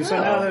kitchen. So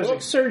now there's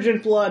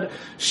exsurgent blood,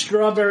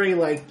 strawberry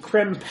like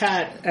creme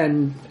pat,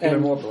 and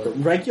more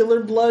blood.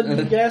 regular blood,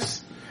 I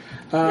guess.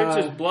 It's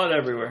just blood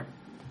everywhere.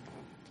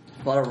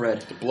 A lot of red.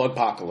 The blood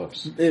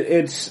apocalypse.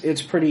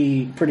 It's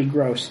pretty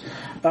gross.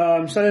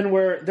 So then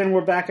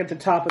we're back at the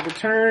top of the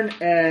turn,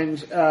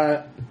 and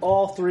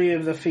all 3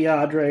 of the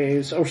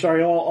Fiadres,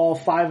 all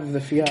 5 of the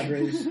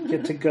Fiadres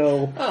get to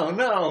go Oh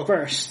no!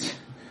 first.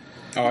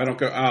 Oh, I don't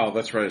go. Oh,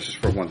 that's right. It's just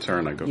for one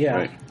turn. I go.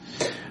 Yeah.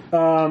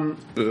 Right.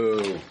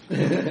 Boo.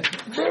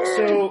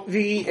 So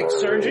the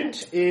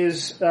Exsurgent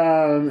is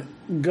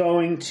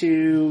going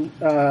to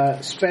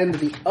spend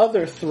the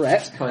other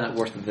threat Probably not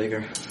worth the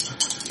vigor.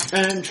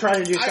 and try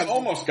to do I something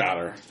almost got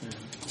her.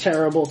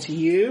 terrible to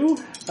you,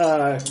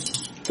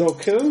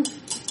 Goku.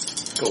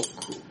 Go.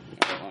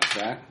 I don't like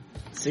that.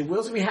 See,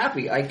 Will's gonna be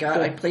happy. I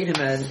played him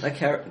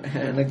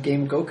in a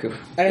game Goku.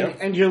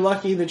 And you're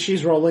lucky that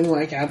she's rolling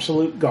like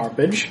absolute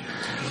garbage.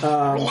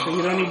 So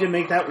you don't need to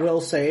make that will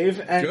save.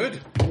 And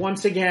Good.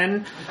 Once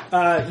again,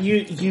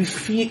 you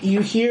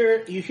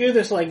hear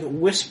this like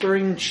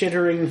whispering,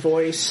 chittering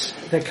voice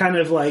that kind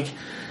of like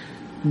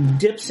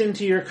dips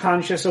into your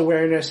conscious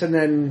awareness and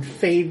then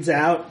fades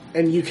out,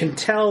 and you can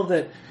tell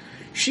that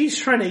she's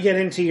trying to get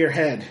into your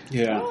head.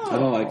 Yeah, I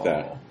don't like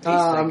that.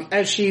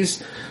 As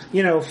she's,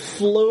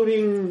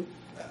 floating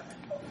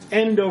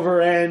end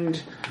over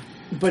end,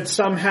 but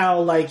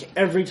somehow, like,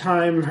 every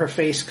time her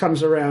face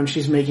comes around,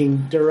 she's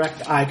making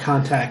direct eye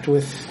contact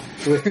with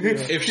you.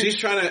 If she's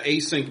trying to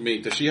async me,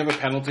 does she have a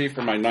penalty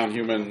for my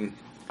non-human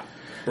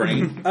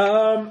brain?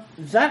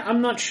 That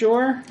I'm not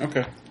sure.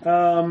 Okay.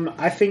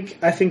 I think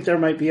there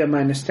might be a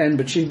 -10,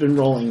 but she's been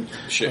rolling.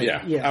 Shit,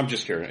 yeah. I'm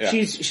just curious.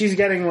 Yeah. She's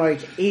getting like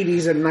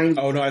 80s and 90s.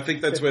 Oh no, I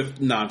think that's with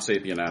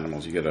non-sapient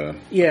animals. You get a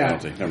Yeah.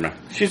 penalty. Never mind.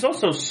 She's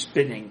also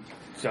spinning,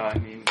 so I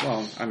mean...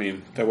 Well,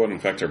 that wouldn't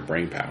affect her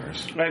brain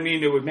powers.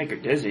 it would make her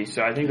dizzy,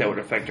 so I think that would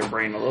affect her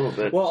brain a little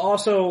bit. Well,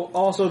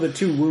 also the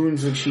 2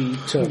 wounds that she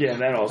took. Yeah,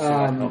 that also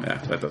might help. Yeah,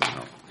 that doesn't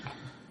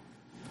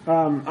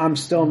help. I'm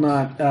still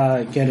not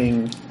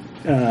getting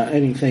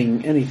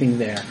anything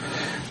there.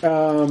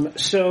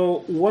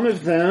 So one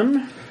of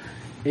them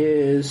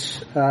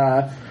is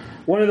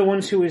one of the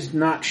ones who is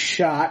not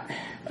shot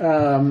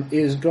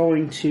is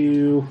going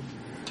to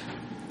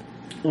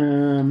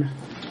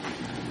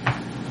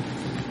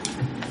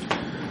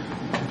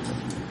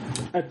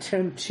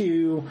attempt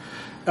to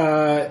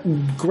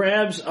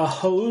grabs a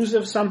hose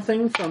of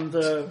something from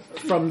a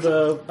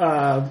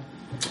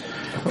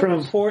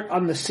port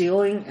on the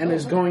ceiling and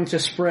is going to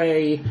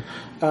spray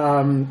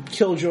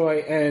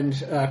Killjoy and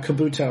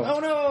Kabuto. Oh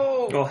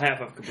no! Well,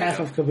 half of Kabuto. Half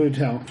of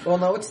Kabuto. Well,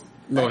 no, it's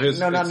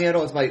not me at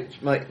all. It's my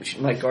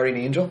guardian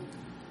angel,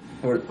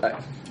 or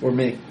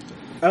me.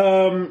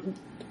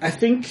 I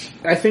think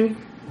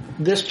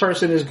this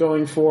person is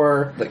going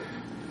for Like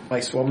my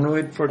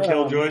Swarmanoid For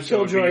Killjoy, so it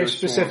would be Killjoy your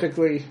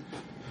specifically.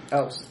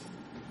 else,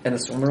 and a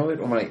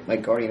Swarmanoid, or my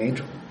guardian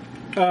angel.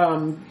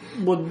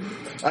 Would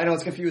I know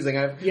it's confusing.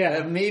 I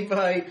have me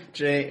by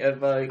Jay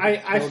and by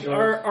Killjoy.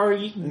 are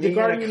you, the Me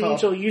guardian and a cup.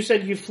 angel? You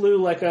said you flew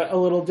like a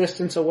little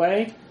distance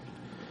away.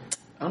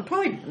 I'm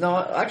probably no.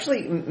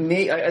 Actually,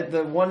 me.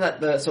 The one that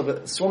the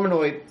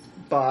Swarmanoid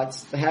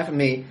bots, the half of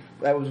me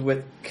that was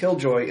with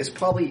Killjoy is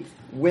probably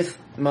with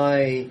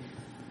my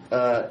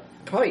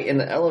probably in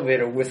the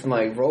elevator with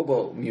my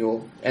Robo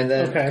Mule, and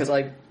then because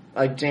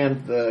I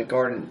jammed the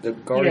guardian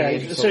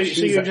angel. So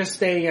she's you're just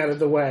staying out of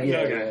the way.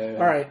 Yeah.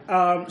 All right.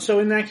 So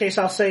in that case,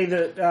 I'll say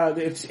that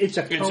it's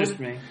a cone. It's just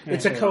me.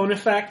 It's a cone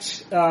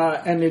effect,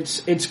 and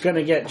it's going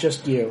to get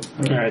just you.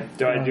 Alright,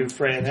 do I do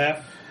Frey in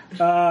half?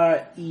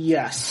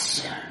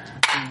 Yes.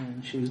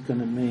 And she's going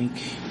to make.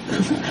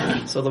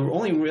 So the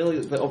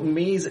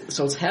me's.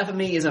 So it's half of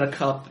me is in a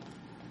cup,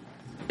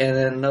 and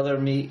then another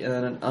me, and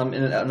then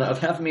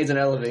half of me is in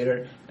an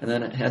elevator, and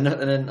then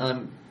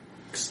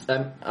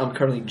I'm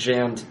currently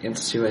jammed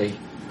into a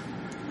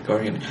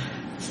guardian.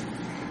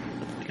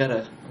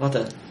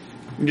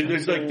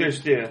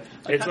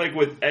 It's like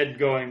with Ed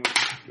going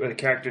with a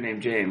character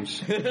named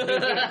James. I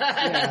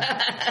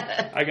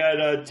got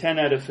a 10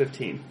 out of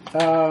 15.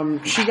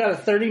 She got a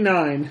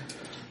 39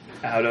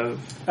 Out of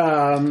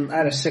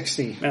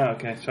 60. Oh,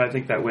 okay. So I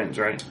think that wins,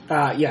 right?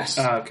 Yes.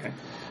 Okay.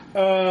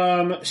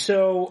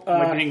 So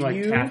Am I getting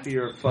like taffy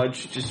or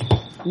fudge? Just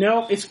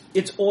no, it's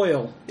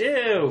oil.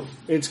 ew.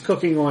 It's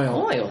cooking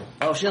oil. Oil.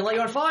 Oh, she didn't light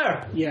you on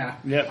fire. Yeah.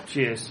 Yep,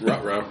 she is.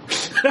 Ruh-roh.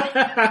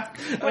 But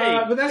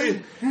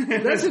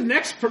that's the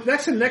next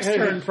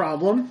turn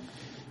problem.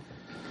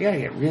 You gotta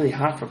get really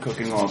hot for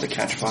cooking oil to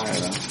catch fire,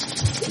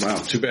 though. Wow,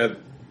 too bad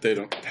they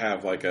don't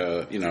have like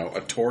a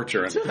torch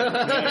or anything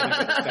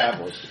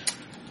established.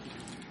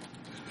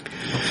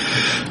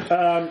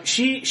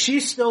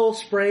 She's still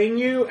spraying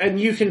you, and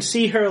you can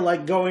see her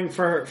like going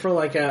for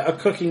like a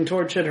cooking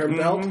torch at her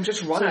belt.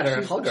 Just run at her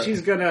and hug her.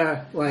 She's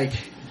gonna like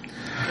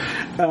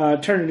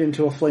turn it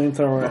into a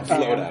flamethrower.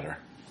 Float at her.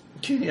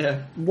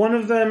 Yeah. One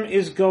of them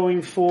is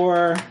going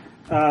for.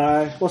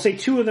 We'll say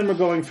 2 of them are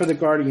going for the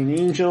guardian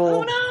angel.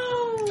 Oh no!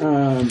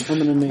 I'm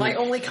gonna make My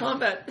only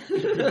combat. You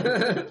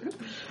could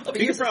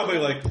probably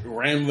like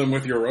ram them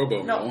with your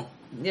Robo Mill.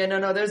 Yeah,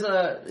 no. There's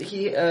the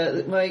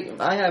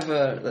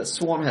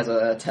Swarm has an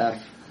attack.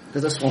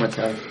 There's a Swarm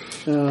attack.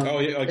 Oh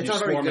yeah, like It's you not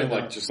very swarm good, and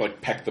like though. just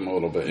like peck them a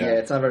little bit. Yeah, Yeah.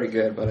 it's not very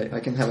good, but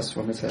I can have a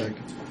Swarm attack.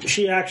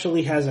 She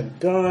actually has a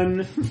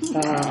gun.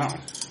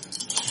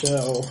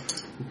 So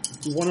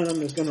one of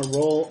them is going to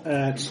roll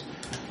at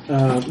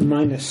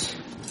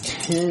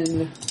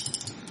 -10.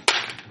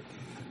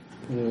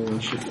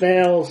 And she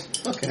fails.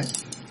 Okay.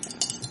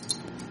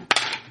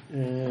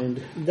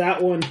 And that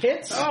one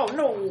hits. Oh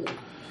no!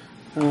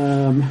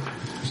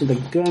 So the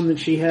gun that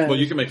she has. Well,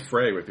 you can make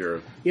fray with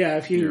your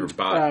if you your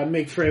bot.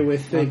 make fray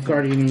with the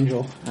guardian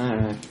angel.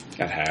 Alright.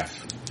 at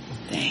half.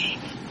 Dang.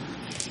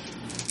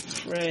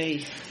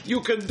 Frey.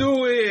 You can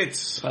do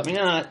it. Probably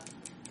not.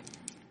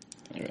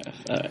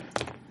 Alright.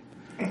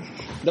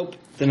 Nope.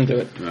 Didn't do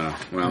it. No,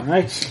 well,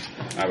 Alright.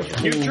 I was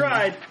wrong. You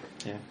tried.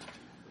 Yeah.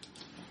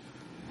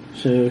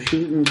 So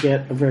she didn't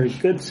get a very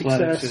good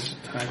Athletics success.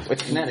 is With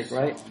kinetic,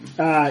 right?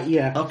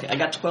 Yeah. Okay, I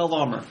got 12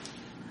 armor.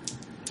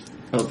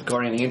 Oh, the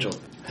Guardian Angel.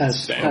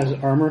 Has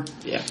armor.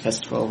 Yeah, that's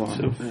 12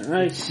 armor.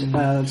 Alright.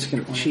 That's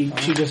gonna, she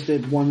just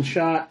did one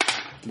shot.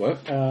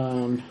 What?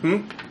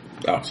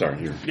 Oh, sorry.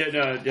 No.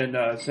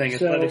 Saying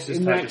So athletics is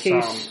in tied that to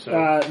case,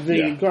 Psalm, so the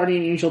Yeah.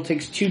 Guardian Angel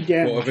takes 2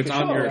 damage. Well, if it's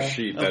on your Alright.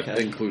 sheet, that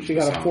Okay. includes She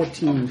the got a psalm.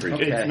 14.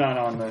 Okay. it's not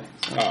on the. Oh,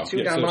 Two yeah, so it's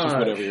just damage.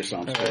 whatever your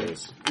psalm score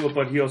is. Well,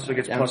 but he also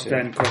gets Down plus to.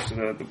 10 close to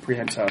the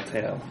prehensile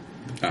tail.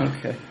 Oh.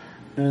 Okay.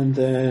 And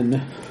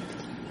then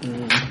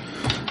I'm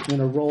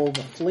gonna roll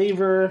the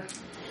flavor.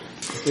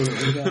 So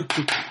we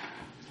got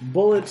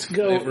bullets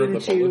go Flavor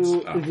of the into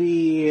bullets? Oh.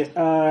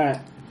 the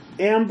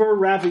amber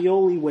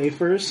ravioli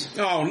wafers.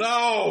 Oh,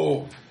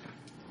 no!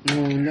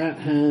 And that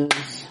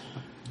has...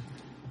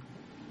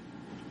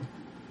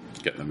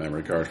 Getting the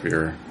memory card for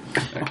your...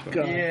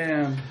 God.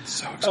 Yeah.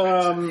 So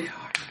expensive.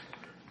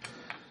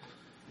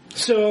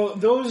 So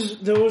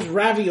those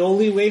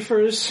ravioli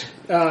wafers,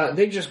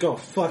 they just go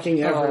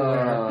fucking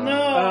everywhere.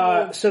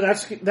 No. So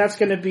that's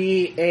going to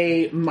be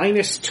a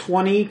minus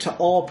 20 to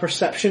all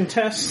perception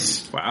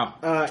tests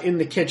Wow. in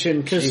the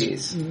kitchen because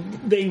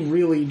Jeez. they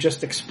really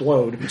just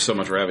explode. So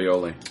much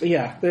ravioli.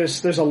 Yeah,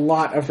 there's a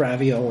lot of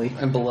ravioli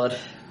And blood.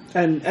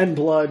 and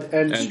blood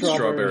and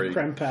strawberry.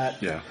 creme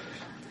pat. Yeah.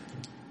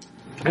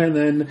 And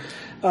then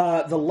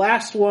the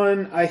last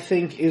one I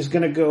think is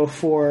going to go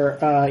for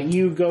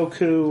you,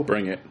 Goku.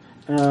 Bring it.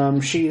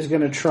 She is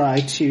going to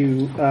try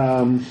to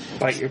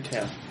Bite your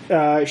tail.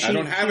 I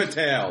don't have a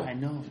tail. I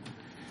know.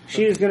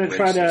 She is going to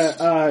try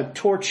to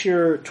torch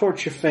your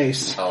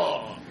face.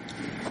 Oh.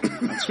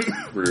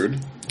 Rude.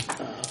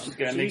 She's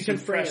gonna So make you some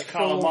can frame fresh it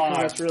full, calamari.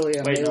 that's really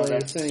a Wait, no, melee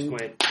that's thing.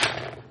 squid.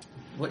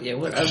 What? Yeah.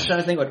 What? I was trying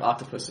to think what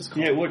octopus is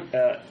called. Yeah, what,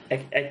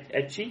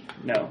 etchi?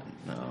 No.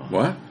 No.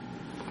 What?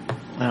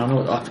 I don't know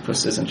what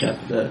octopus is in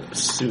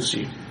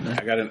sushi.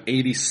 I got an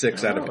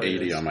 86 out of Oh, it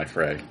 80 is. on my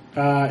fray.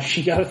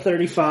 She got a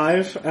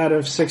 35 out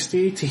of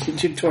 60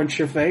 to torch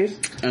your face.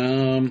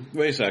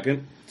 Wait a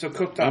second. So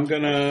cooked I'm up.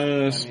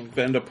 gonna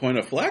spend a point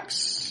of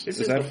flex. This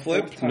Is that the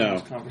flipped? fourth time No.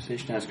 This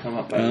conversation has come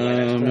up. By the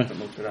way, I still have to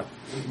look it up.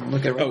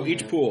 Look at Oh,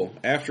 each pool.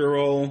 After a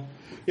roll.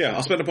 Yeah,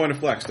 I'll spend a point of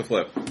flex to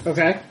flip.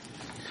 Okay.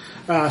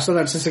 So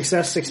that's a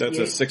success, 68. That's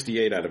a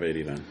 68 out of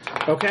 80 then.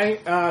 Okay,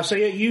 so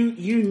yeah,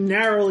 you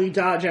narrowly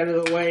dodge out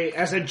of the way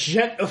as a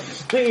jet of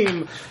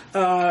flame,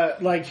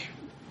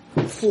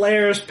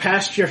 flares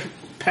past your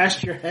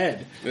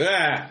head.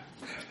 Ah!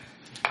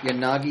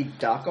 Yanagi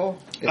Dako.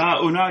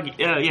 Unagi.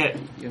 Yeah.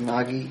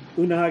 Yanagi.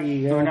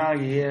 Unagi.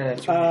 Unagi, yeah.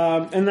 That's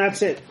right. And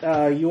that's it.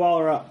 You all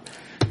are up.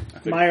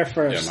 Meyer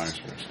first. Yeah, Myers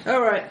first.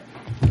 All right.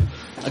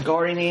 A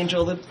Guardian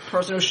Angel, the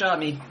person who shot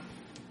me.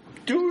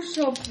 Do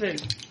something.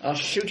 I'll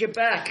shoot you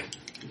back.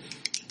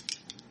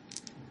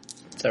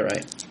 It's all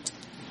right.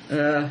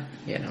 Yeah,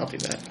 I'll do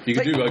that. You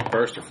could do like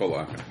burst or full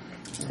auto.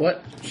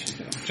 What?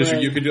 Just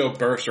you could do a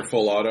burst or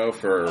full auto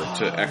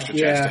to extra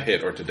chance yeah. to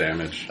hit or to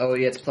damage. Oh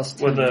yeah, it's plus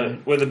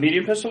 10. With a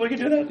medium pistol, we could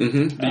do that.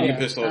 Mm-hmm. Medium yeah.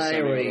 pistol, I semi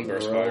already with a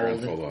burst fire,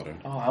 and rolled. full auto.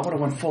 Oh, I would have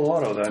went full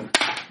auto then.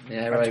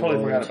 Yeah, I right.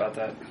 totally forgot about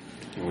that.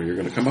 Well, you're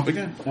going to come up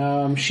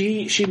again.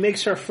 She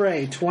makes her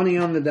fray 20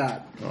 on the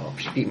dot. Oh,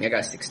 she beat me. I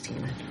got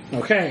 16.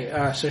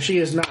 Okay, so she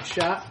is not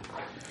shot.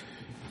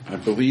 I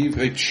believe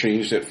they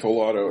changed it. Full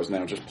auto is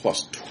now just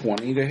plus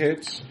 20 to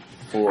hits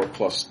or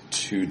plus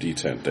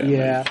 2d10 damage.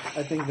 Yeah,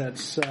 I think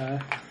that's. I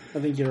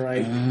think you're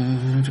right.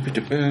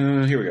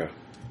 Here we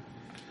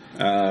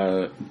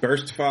go.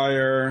 Burst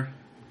fire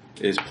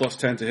is plus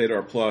 10 to hit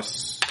or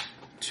plus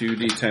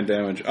 2d10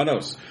 damage. Oh no,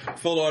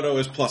 full auto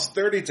is plus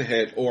 30 to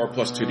hit or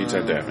plus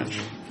 2d10 damage.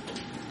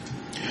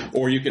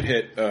 Or you can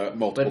hit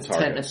multiple But it's 10,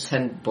 targets. it's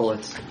 10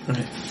 bullets.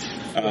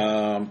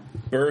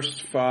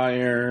 Burst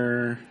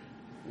fire.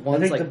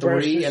 One's think like the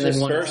burst 3, is and then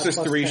just one. Burst is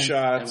plus 3 10.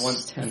 shots. And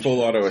one's 10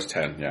 Full auto is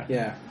 10, yeah.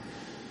 Yeah.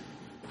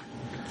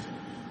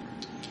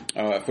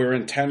 If we're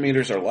in 10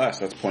 meters or less,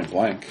 that's point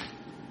blank.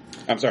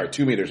 I'm sorry,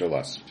 2 meters or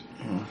less.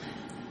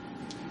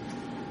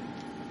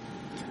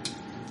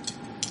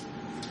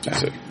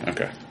 That's it.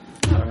 Okay.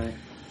 Alright.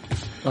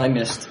 Well, I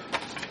missed.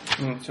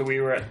 So we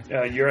were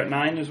at. You're at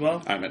 9 as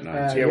well. I'm at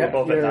 9. So yeah, we're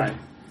both at you're- 9.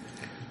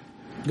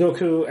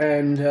 Goku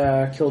and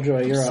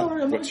Killjoy, you're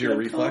up. What's your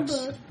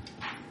reflex?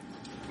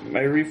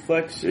 My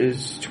reflex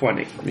is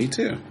 20. Me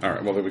too.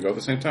 Alright, well, then we go at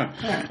the same time.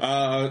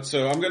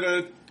 So I'm going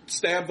to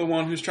stab the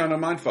one who's trying to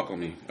mindfuckle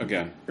me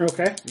again.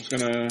 Okay. I'm just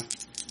going to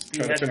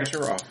try to finish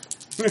her off.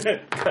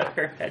 Cut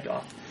her head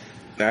off.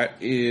 That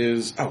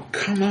is... Oh,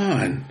 come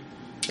on.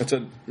 That's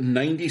a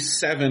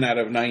 97 out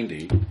of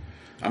 90.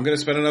 I'm going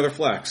to spend another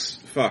flex.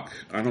 Fuck.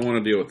 I don't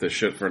want to deal with this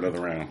shit for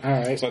another round. All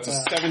right. So that's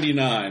a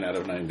 79 out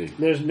of 90.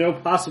 There's no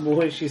possible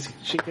way she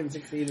can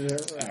succeed in her.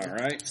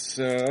 Alright,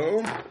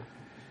 so...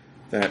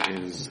 That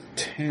is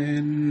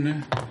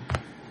 10...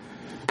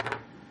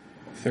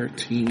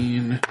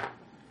 13...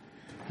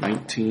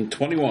 19...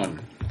 21.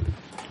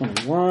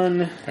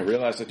 21. I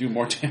realize I do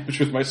more damage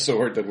with my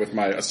sword than with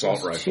my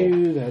assault rifle.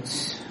 2,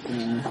 that's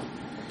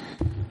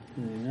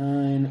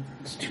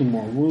It's 2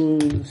 more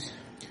wounds.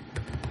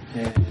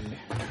 And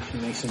she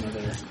makes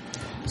another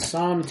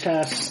SOM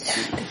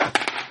test.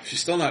 She's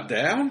still not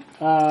down?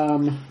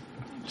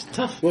 It's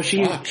tough. Well,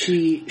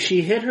 she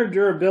hit her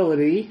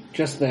durability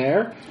just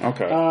there.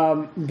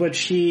 Okay. But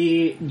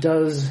she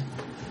does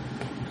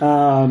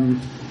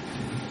not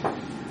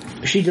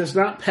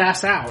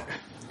pass out.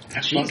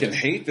 I fucking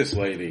hate this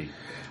lady.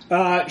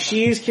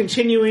 She's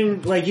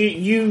continuing, like,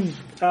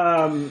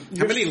 How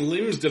many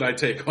limbs did I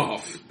take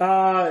off?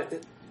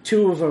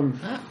 2 of them.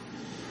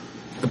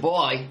 Good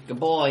boy.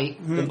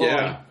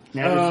 Yeah.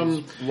 Now there's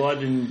just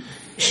blood and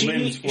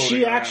limbs floating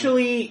She around.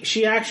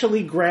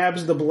 actually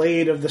grabs the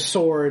blade of the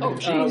sword Oh,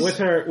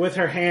 jeez. with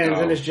her hands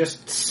and is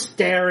just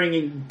staring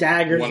and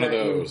daggers One at of you.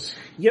 those.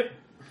 Yep.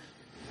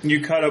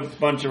 You cut a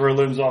bunch of her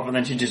limbs off, and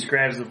then she just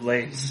grabs the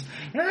blades.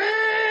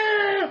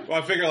 Well,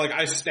 I figure, like,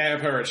 I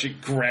stab her and she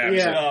grabs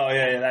Yeah. it. Oh,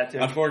 yeah, that too.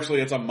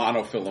 Unfortunately, it's a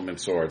monofilament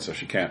sword, so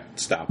she can't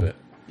stop it.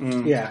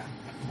 Yeah.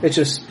 It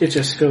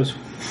just goes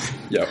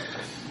Yep.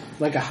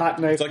 like a hot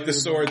knife. It's like the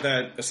sword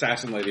that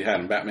Assassin Lady had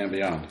in Batman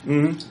Beyond.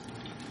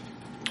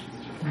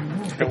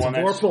 The one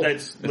Vorpal.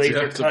 that's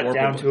laser it's a cut Vorpal.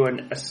 down to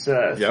a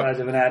size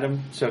of an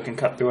atom, so it can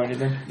cut through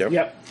anything.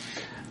 Yep.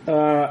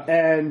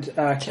 And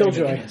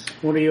Killjoy, goodness.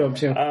 what are you up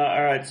to?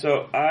 Alright,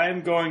 so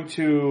I'm going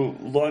to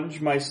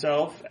lunge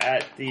myself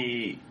at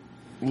the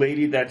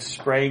lady that's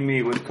spraying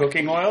me with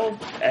cooking oil,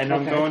 and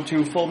I'm Okay. going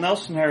to full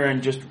Nelson her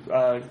and just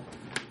kind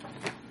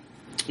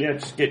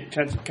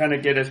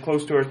of get as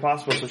close to her as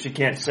possible so she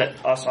can't set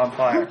us on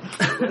fire.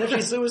 What if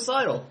she's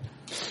suicidal?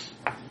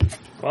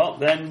 Well,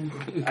 then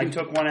I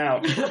took one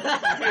out.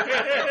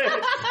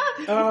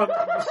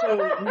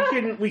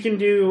 So we can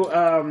do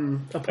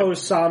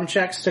opposed SOM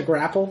checks to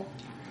grapple.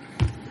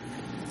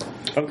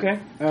 Okay.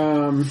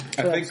 So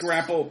I think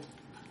grapple...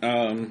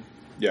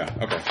 yeah,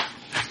 okay.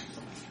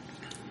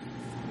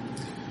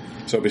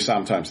 So it'll be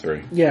Psalm times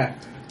 3. yeah.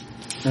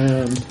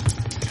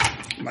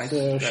 My-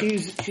 So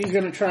she's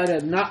going to try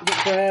to not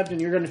get grabbed,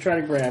 and you're going to try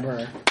to grab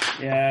her.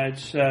 Yeah,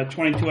 it's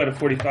 22 out of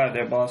 45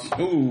 there, boss.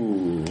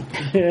 Ooh.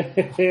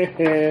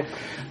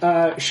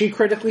 She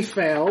critically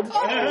failed.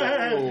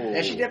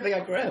 And she definitely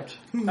got grabbed.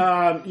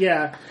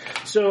 Yeah.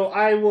 So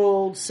I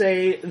will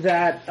say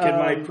that. Can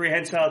my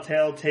prehensile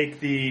tail take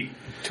the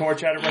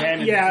torch out of her hand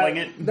and Yeah, fling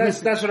it?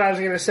 that's what I was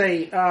going to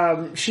say.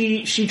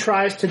 She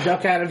tries to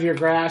duck out of your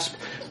grasp,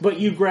 but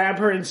you grab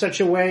her in such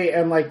a way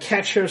and like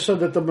catch her so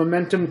that the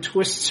momentum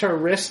twists her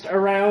wrist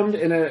around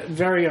in a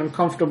very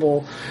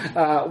uncomfortable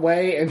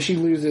way, and she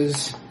loses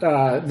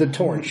the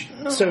torch.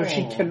 So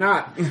she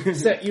cannot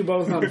set you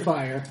both on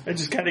fire. I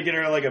just kind of get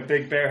her like a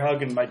big bear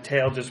hug, and my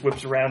tail just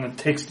whips around and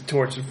takes the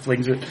torch and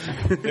flings it.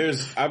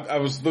 I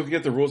was looking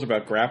at the rules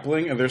about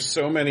grappling, and there's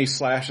so many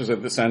slashes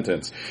in the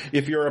sentence.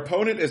 If your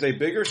opponent is a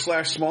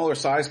bigger/smaller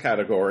size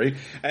category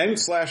and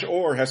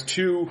 /or has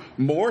 2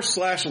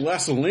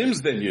 more/less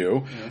limbs than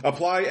you,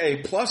 apply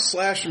a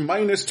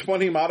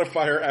 +/-20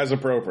 modifier as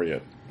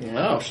appropriate.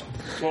 Wow.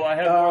 Well, I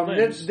have more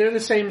limbs. They're the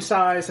same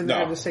size and they No,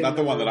 have the same. not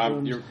the one that number of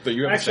I'm. wounds.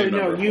 You have Actually, the same no.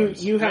 number of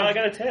limbs. You have. No, I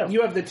got a tail.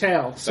 You have the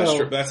tail. So That's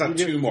true. But that's not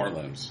you 2 more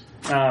limbs.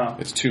 Oh.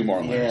 It's 2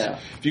 more limbs. Yeah.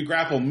 If you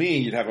grapple me,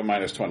 you'd have a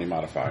 -20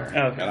 modifier,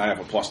 Okay. and I have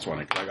a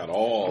 +20 because I got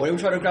all. Why are you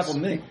trying to limbs. grapple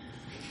me?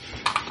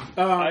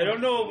 I don't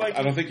know if I I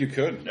can. don't think you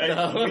could.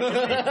 I could be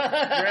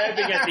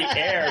grabbing at the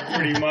air,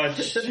 pretty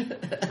much.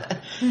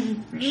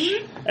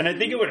 And I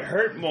think it would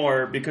hurt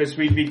more because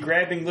we'd be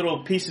grabbing little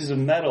pieces of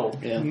metal.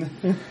 Yeah.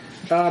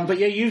 But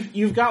yeah,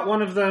 you've got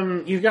one of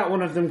them. You've got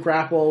one of them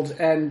grappled,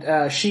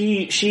 and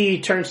she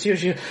turns to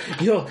you.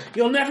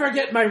 You'll never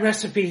get my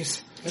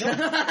recipes.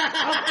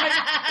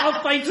 I'll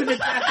fight to the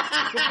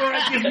death before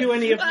I give you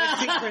any of my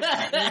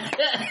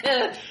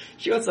secrets.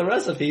 She wants the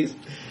recipes.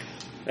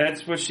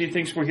 That's what she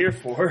thinks we're here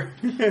for.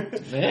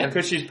 Man.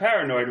 Because she's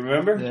paranoid,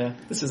 remember? Yeah.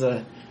 This is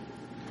the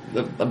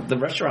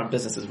restaurant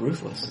business is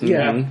ruthless.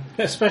 Yeah,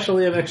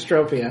 especially of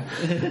Extropia.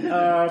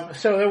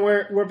 So then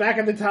we're back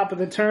at the top of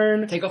the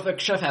turn. Take off the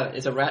chef hat.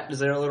 Is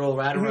there a little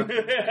rat around?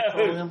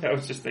 I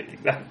was just thinking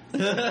that.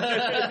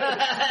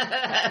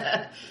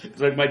 It's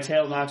like my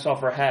tail knocks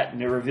off her hat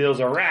and it reveals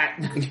a rat.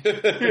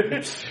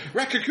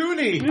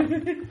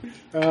 Rakakuni!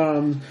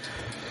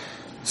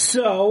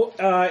 So,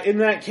 in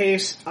that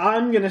case,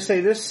 I'm gonna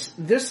say this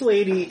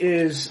lady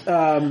is,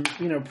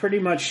 pretty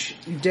much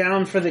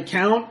down for the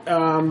count,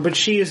 but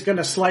she is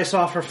gonna slice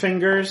off her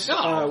fingers,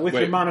 with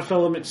Wait. the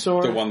monofilament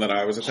sword. The one that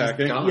I was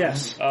attacking? gone.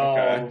 Yes. Oh,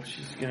 Okay.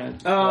 she's gonna.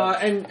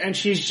 And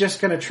she's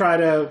just gonna try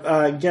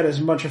to, get as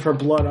much of her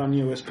blood on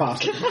you as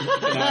possible.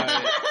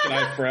 Can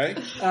I fray?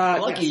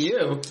 Lucky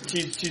you.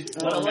 She's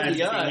What a lucky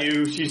guy.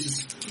 you. She's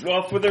just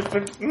off with her.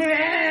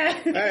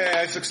 Hey,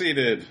 I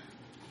succeeded.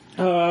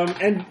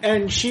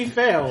 And she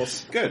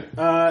fails. Good.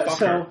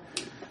 So,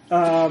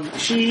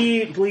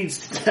 she bleeds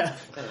to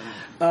death.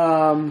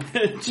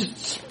 Just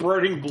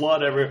spurting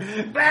blood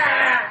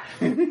everywhere.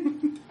 I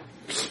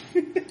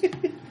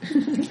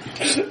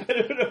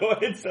don't know.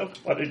 It's so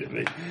funny to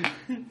me.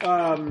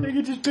 I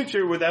can just picture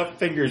her without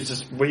fingers,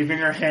 just waving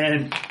her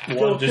hand.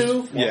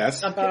 Goku?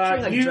 Yes. I'm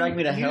picturing like you- Drag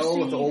Me to you Hell see-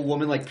 with the old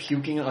woman like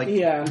puking. Like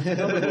Yeah. I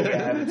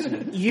haven't seen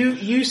it.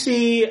 You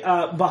see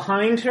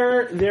behind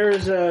her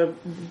there's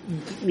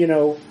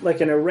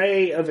like an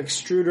array of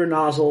extruder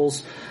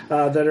nozzles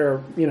that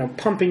are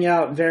pumping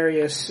out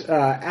various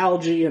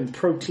algae and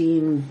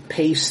protein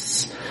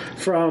pastes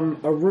from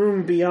a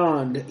room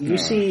beyond. You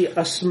see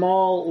a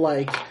small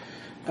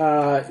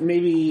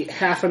maybe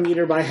half a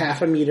meter by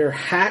half a meter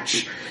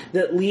hatch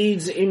that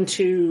leads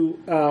into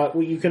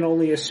what you can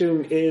only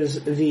assume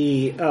is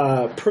the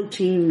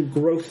protein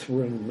growth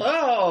room.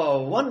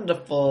 Oh,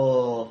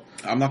 wonderful!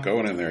 I'm not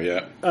going in there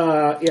yet.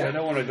 I Yeah.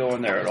 don't want to go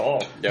in there at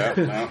all. Yeah,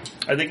 no.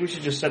 I think we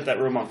should just set that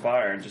room on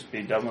fire and just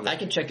be done with it. I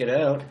can check it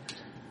out.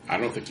 I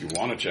don't think you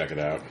want to check it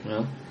out.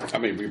 No. I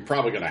mean, we're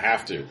probably going to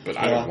have to, but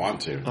I don't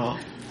want to. Oh.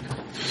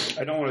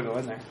 I don't want to go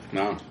in there.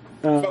 No.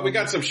 But we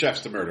got some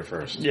chefs to murder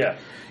first. Yeah.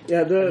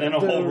 Yeah, And then a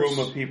whole room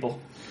of people.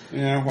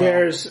 Yeah, well.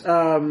 There's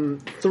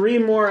 3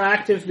 more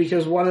active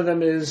because one of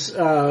them is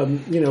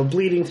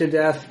bleeding to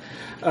death,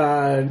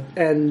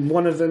 and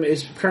one of them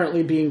is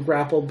currently being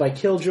grappled by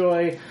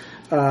Killjoy.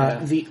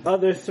 The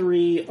other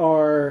 3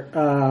 are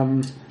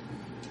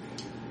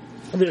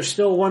there's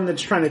still one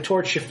that's trying to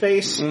torch your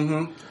face.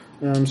 So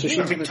she's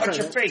Let me going to touch try,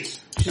 your face.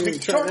 she's Let gonna me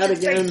try touch that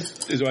your again.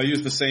 face. Do I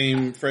use the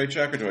same fray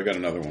check, or do I got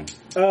another one?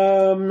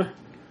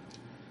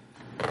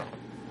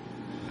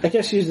 I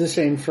guess use the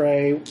same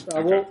fray. Okay.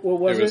 What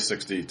was it? It was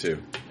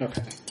 62.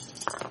 Okay.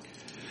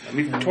 Let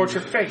me torch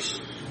your face.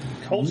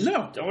 Hold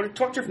No. I want to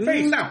torch your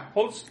face. No.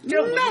 Hold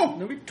still. No.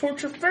 Let me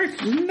torch your face.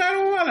 I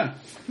don't want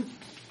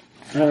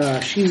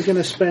to. She's going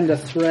to spend a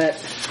threat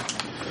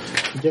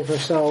to give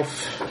herself.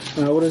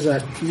 What is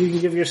that? You can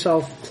give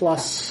yourself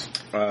plus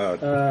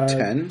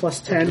 10? plus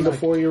 10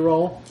 before you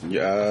roll.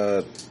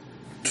 20.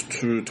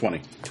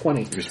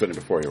 20. If you spend it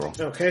before you roll.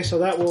 Okay, so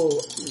that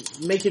will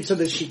make it so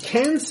that she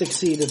can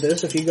succeed at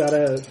this. If you got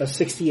a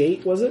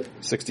 68, was it?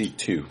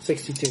 62.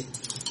 62.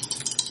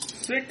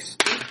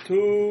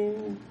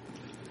 62.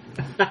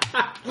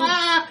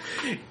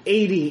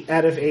 80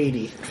 out of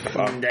 80.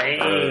 Fuck.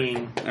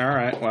 Dang. All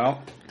right,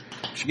 well,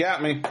 she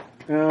got me.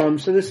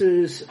 So this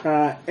is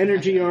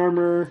energy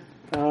armor.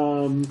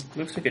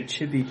 Looks like a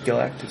chibi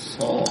Galactus.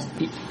 Oh.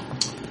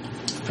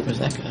 Where's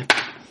that guy?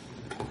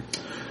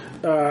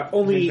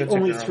 Only that's a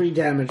girl. 3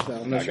 damage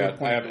though.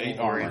 I have 8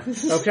 armor.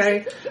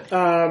 Okay.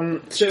 So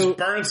Just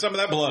burn some of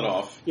that blood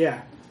off.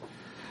 yeah.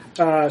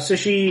 So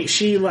she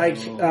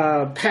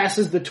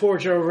passes the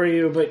torch over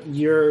you, but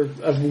you're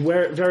a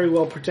very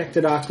well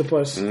protected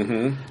octopus,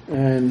 Mm-hmm.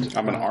 and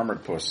I'm an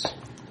armored puss.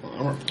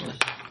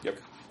 Yep.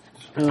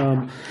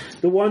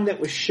 the one that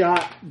was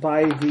shot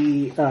by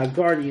the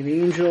guardian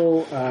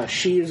angel,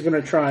 she is going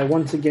to try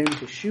once again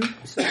to shoot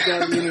the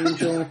guardian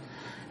angel,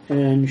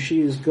 and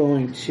she is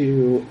going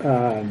to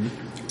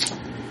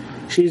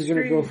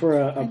go for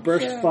a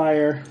burst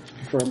fire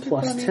for a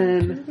plus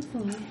 10.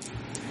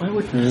 Why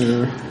would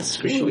the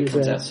Scream movie She's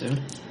comes a- out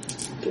soon?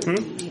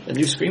 The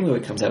new Scream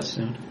movie comes out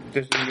soon.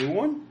 There's a new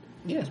one?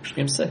 Yeah,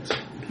 Scream 6.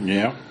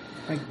 Yeah.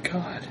 My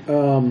God.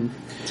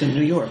 It's in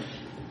New York.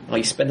 Oh,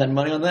 you spend that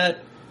money on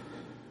that?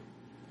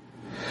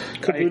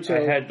 Kabuto.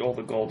 I had all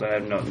the gold. I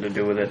had nothing to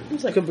do with it.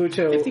 It's like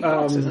Kabuto, 50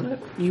 bucks, isn't it?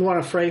 you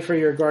want to fray for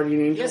your guardian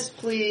angel? Yes,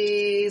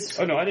 please.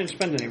 Oh no, I didn't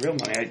spend any real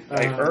money.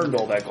 I earned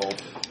all that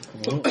gold.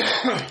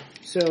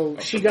 So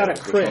she got a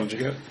Which one did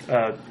crit you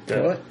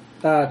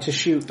get? to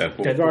shoot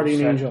Deadpool. the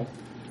guardian Deadpool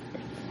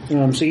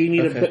angel. So you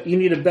need Okay. you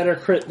need a better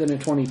crit than a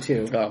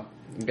 22. Oh, I'm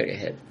gonna get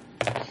hit.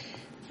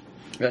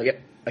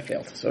 Yep, I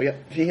failed. So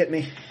yep, she hit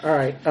me. All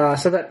right.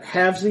 So that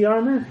halves the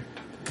armor.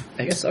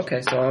 I guess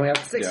okay. So I only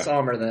have 6 Yeah.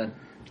 armor then.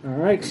 All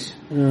right.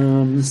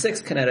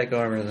 6 kinetic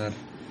armor then.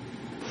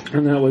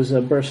 And that was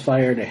a burst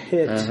fire to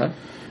hit.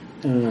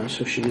 Uh-huh.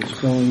 So she's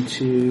going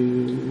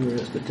to.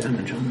 Where's the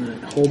damage on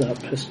that? Hold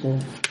up, pistol.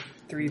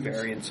 3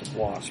 variants of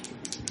Wasp.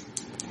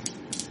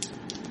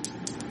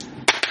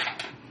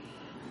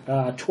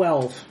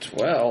 12.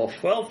 12.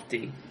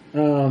 12D.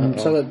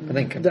 So I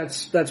think-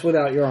 that's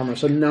without your armor.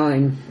 So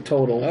 9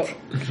 total. Oh.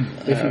 If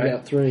you Alright.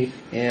 got 3.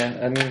 Yeah,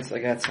 that means I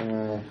got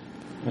some,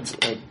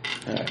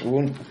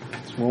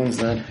 wounds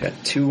then. I got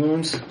 2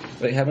 wounds.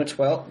 Wait, having a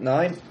 12?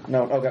 9?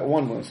 No, I got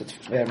 1 wound. So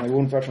my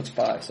wound threshold's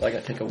 5, so I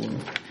gotta take a wound.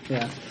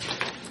 Yeah.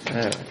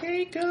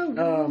 Take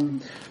a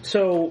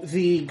So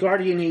the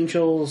guardian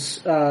angels,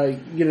 you're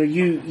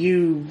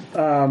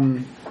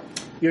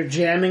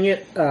jamming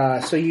it.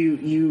 So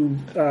you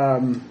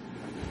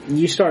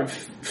start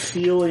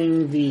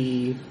feeling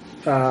the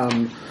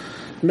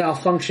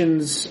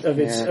malfunctions of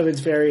its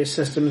various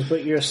systems,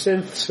 but you're a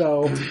synth,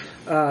 so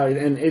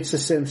and it's a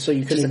synth, so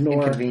you can Just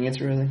ignore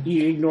inconvenience, really.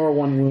 you ignore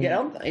 1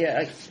 wound.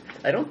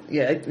 I don't.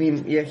 Yeah, I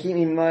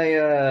mean,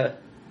 my.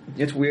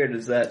 It's weird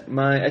is that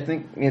I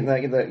think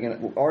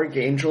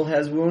Archangel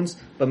has wounds,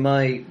 but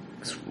my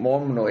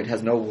Swarmanoid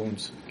has no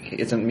wounds.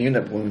 It's immune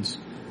to wounds.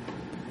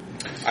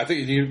 I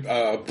think you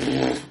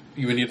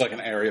would need like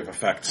an area of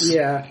effects.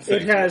 Yeah,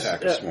 thing to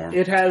attack a swarm.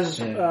 it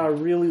has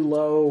really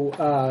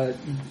low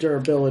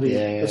durability. Yeah,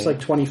 yeah, it's yeah. like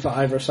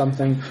 25 or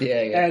something.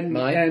 Yeah. And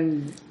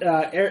Mine?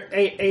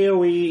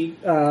 AOE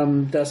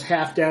does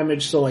half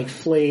damage, so like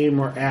flame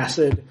or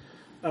acid.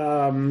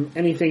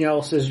 Anything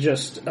else is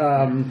just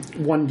 1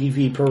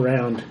 DV per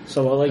round.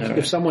 So like Alright.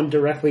 if someone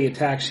directly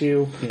attacks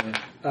you,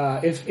 Yeah.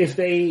 if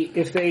they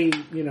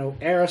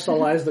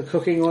aerosolize the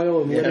cooking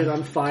oil and lit it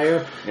on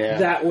fire, Yeah.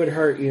 that would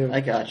hurt you. I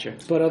got you.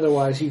 But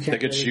otherwise, you can't. They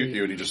could really shoot beat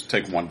you and you just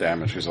take 1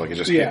 damage because like it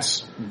just Yeah.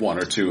 hits 1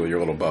 or 2 of your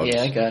little bugs.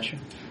 Yeah, I got you.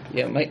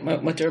 Yeah, my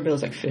durability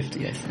is like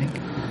 50, I think.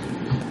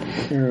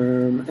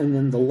 And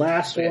then the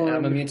last But yeah, one.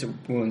 I'm immune to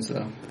wounds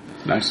though.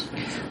 Nice.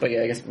 But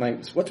yeah, I guess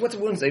what's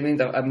wounds? I mean,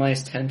 I'm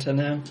minus 10 to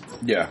now.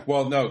 Yeah.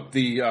 Well, no,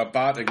 the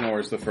bot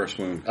ignores the first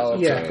wound. Oh,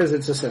 Yeah, because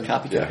it's a sin.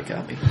 Copy.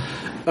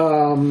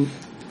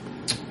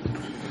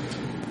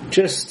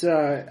 Just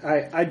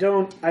I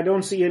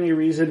don't see any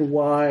reason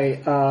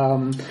why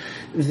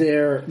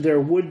there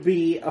would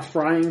be a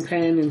frying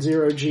pan in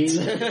 0G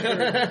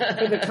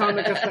for the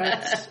comic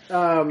effects.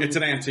 It's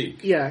an antique.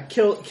 Yeah,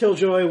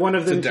 Killjoy. One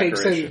of them It's a takes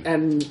decoration.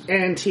 an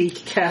antique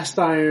cast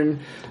iron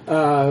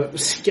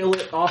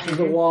skillet off of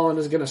the wall and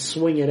is going to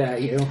swing it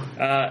at you.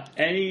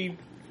 Any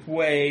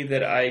way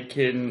that I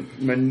can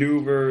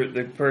maneuver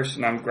the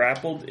person I'm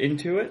grappled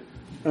into it?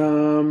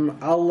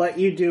 I'll let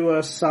you do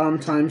a Psalm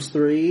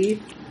 ×3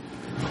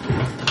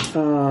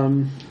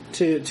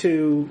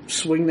 to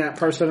swing that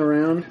person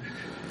around.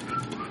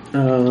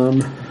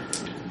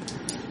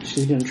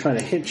 She's going to try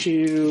to hit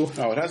you.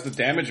 Oh, it has the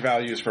damage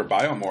values for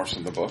biomorphs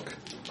in the book.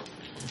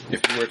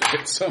 If you were to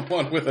hit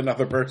someone with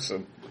another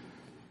person.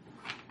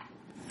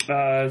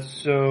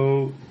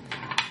 So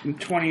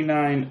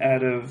 29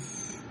 out of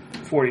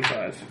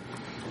 45.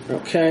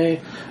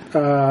 Okay.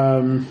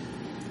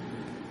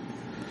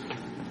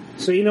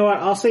 So you know what?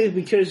 I'll say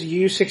because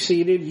you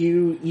succeeded,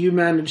 you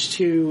managed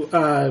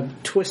to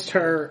twist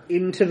her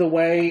into the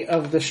way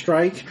of the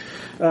strike.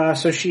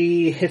 So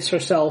she hits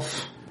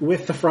herself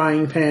with the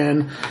frying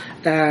pan,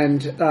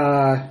 and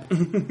Oh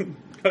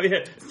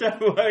yeah, so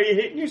why are you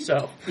hitting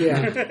yourself?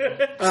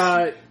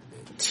 yeah,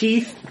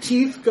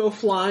 teeth go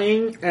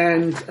flying,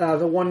 and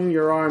the one in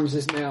your arms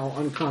is now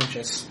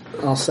unconscious.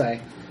 I'll say.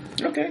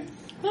 Okay,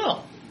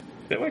 Oh,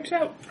 that works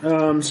out.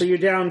 So you're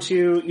down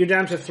to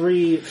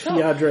 3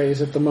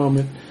 Fiadres at the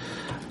moment,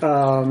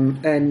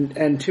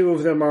 and 2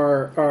 of them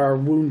are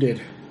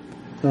wounded.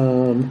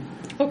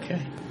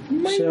 okay.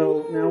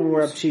 So now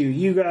we're up to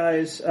you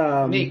guys.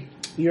 Me.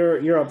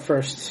 You're up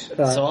first.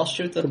 So I'll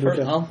shoot the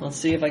person. Let's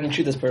see if I can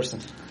shoot this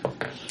person.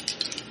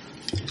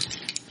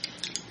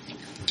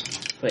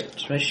 Wait,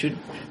 should I shoot?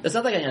 It's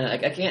not like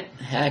I can't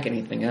hack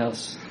anything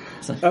else.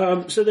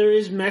 So there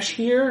is mesh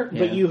here,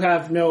 but Yeah. you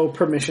have no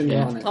permissions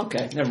Yeah. on it.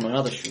 Okay, never mind.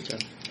 I'll just shoot them.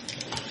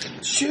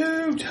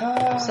 Shoot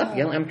her! Stop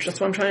yelling. That's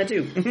what I'm trying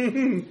to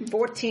do.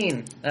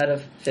 14 out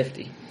of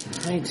 50.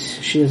 Right.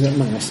 She is at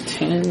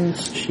 -10.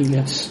 So she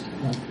gets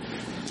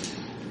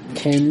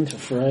 10 to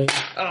fray.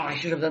 Oh, I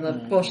should have done the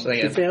bullshit She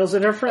again. fails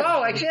at her fray.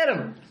 Oh, I hit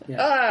him. Yeah.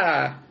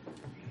 Ah.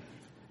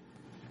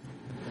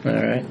 All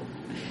right.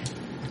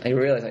 I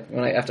realized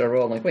after I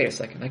rolled, I'm like, wait a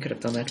second, I could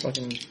have done that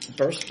fucking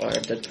burst fire.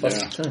 Did plus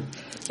 10.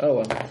 Oh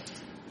well.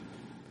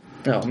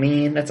 Oh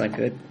man, that's not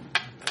good.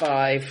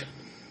 5.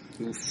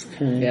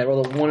 Okay. Yeah, I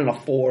rolled a 1 and a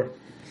 4.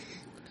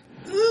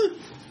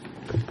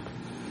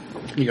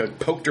 You got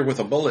poked her with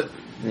a bullet.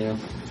 Yeah.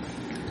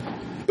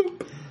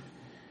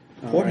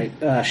 All right.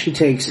 She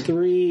takes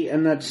 3,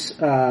 and that's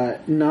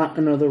not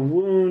another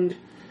wound.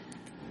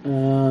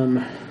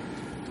 And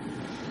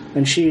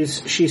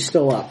she's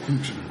still up.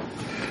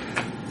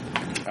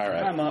 All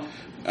right. I'm up.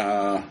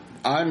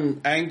 I'm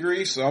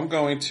angry, so I'm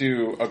going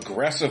to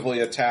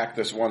aggressively attack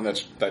this one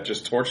that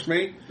just torched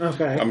me.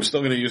 Okay. I'm still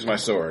going to use my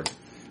sword,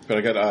 but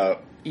I got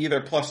either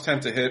plus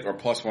 10 to hit or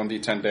plus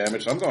 1d10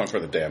 damage. So I'm going for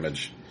the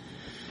damage.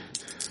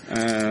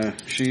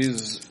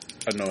 She's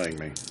annoying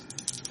me.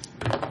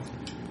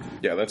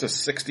 Yeah, that's a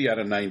 60 out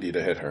of 90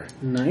 to hit her.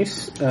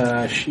 Nice.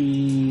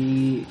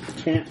 She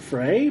can't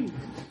fray.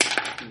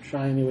 I'm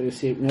trying to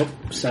see. Nope.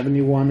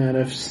 71 out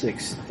of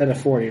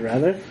 40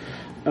 rather.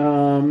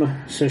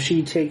 So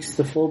she takes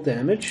the full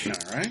damage. All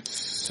right,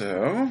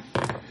 so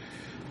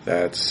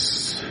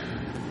that's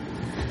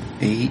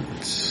 8,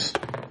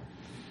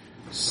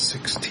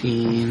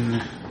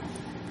 16,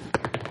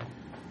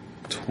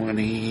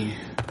 20,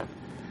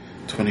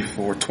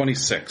 24,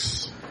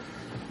 26.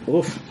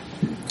 Oof.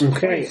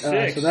 Okay,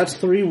 26. so that's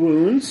 3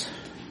 wounds.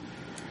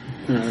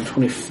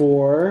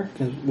 24,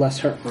 less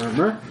her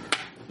armor.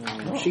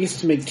 She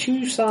gets to make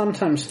 2 Psalm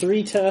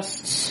 ×3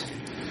 tests.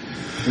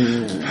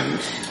 And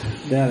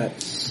that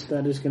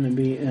is going to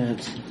be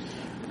at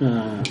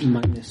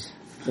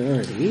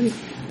 -30.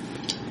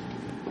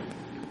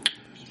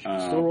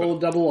 Still roll a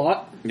double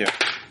lot. Yeah.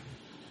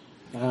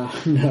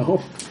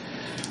 No.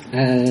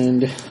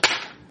 And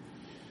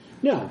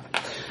no.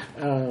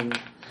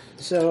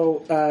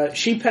 So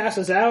she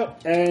passes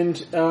out, and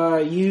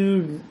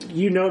you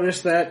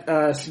notice that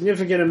a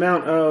significant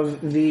amount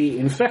of the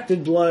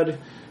infected blood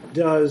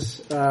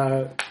does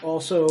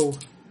also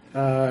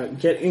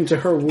get into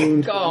her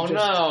wound. Oh, just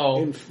no.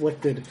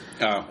 inflicted.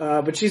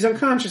 Oh. But she's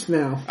unconscious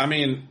now. I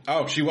mean,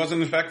 she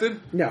wasn't infected?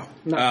 No.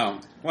 Oh.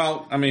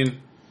 Well, I mean,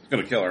 it's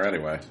going to kill her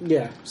anyway.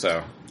 Yeah.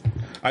 So,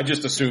 I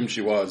just assumed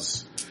she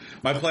was.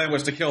 My plan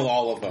was to kill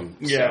all of them.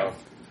 Yeah.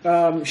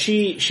 So.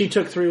 She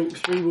took three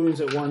wounds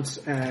at once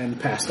and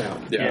passed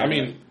out. Yeah, I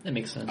mean, That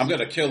makes sense. I'm going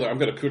to kill her. I'm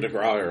going to coup de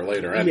grace her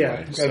later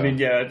anyway. Yeah. So. I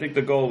mean, I think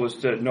the goal was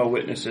to no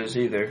witnesses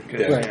either.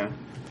 'Cause, Right.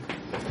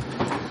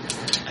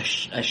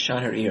 I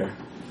shot her ear.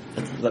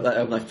 That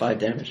was like 5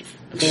 damage.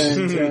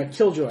 And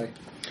Killjoy.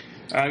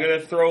 I'm going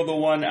to throw the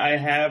one I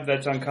have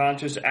that's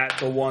unconscious at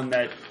the one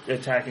that's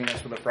attacking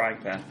us with a frying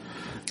pan.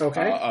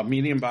 Okay. A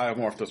medium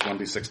biomorph does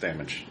 1d6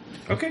 damage.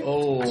 Okay.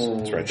 Oh.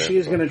 It's right there. She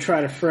is going to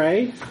try to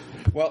fray.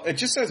 Well, it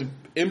just says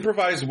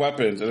improvised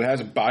weapons, and it has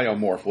a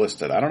biomorph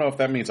listed. I don't know if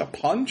that means a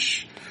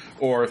punch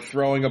or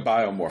throwing a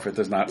biomorph. It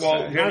does not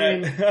Well, say.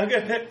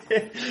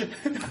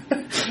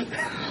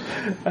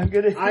 I'm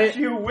gonna hit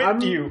you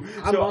with you.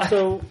 I'm So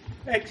also.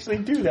 I actually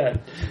do that.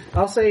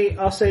 I'll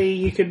say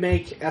you could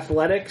make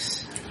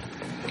athletics.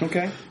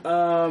 Okay.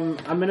 I'm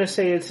gonna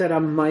say it's at a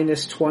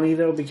 -20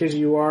 though, because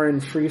you are in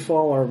free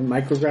fall or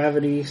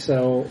microgravity,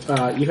 so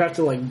you have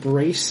to like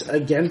brace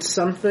against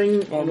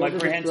something. Well, in my order to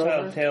throw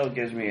prehensile her. tail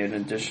gives me an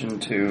addition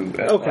to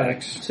Okay,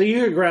 athletics. so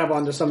you could grab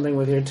onto something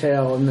with your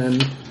tail and then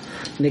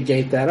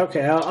negate that.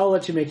 Okay, I'll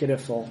let you make it at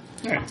full.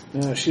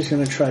 Alright. She's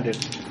gonna try to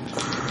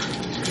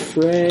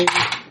fray.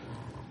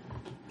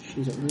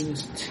 She's at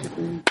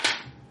 -2.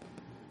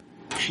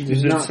 She does You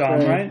said not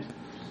some, fray. right?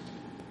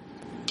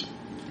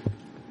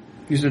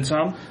 You said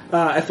some?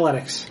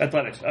 Athletics.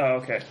 Athletics. Oh,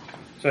 okay.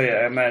 So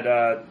yeah, I'm at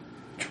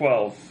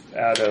 12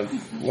 out of,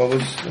 what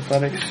was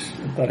athletics?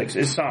 Athletics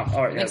is some.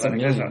 Alright, yeah, That's a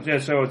athletics is million. some. Yeah,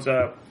 so it's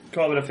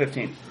 12 out of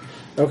 15.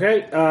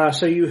 Okay,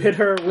 so you hit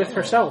her with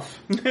herself.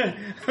 I'm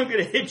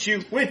gonna hit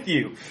you with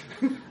you.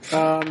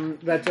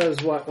 That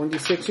does what?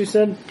 1d6 you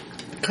said?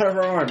 Cut off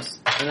her arms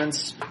and then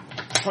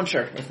punch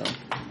her with them.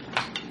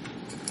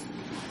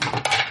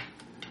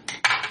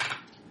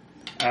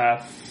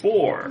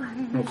 4.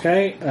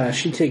 Okay,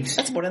 she takes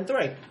That's more than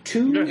 3.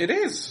 2. It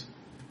is.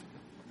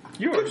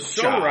 You are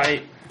so job.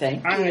 right.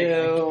 Thank I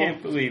you.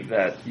 can't believe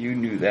that. You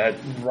knew that.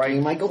 Right,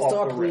 my gold off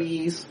star, the rip.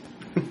 please.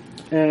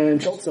 And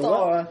Gold she's still up.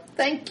 star.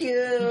 Thank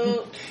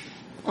you.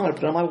 I'm gonna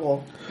put it on my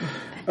wall.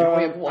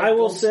 only have one I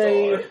will gold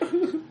say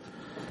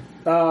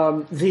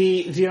star.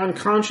 the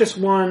unconscious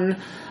one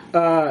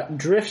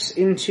drifts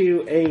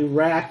into a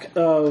rack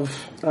of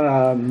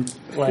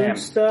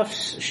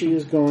foodstuffs. She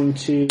is going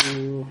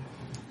to.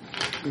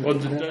 Well,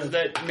 does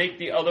that make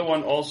the other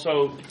one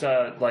also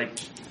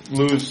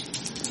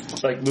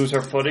lose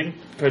her footing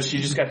because she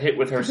just got hit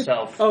with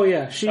herself? Oh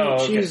yeah,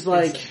 okay. she's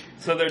like.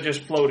 So they're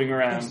just floating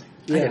around.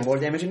 I did more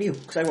damage than you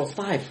because I rolled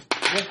 5.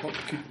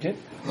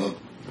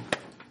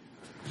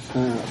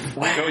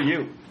 Go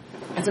you.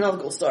 That's another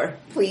gold star.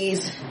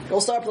 Please.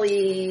 Gold star,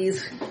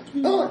 please.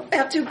 Oh, I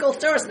have 2 gold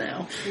stars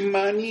now.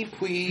 Money,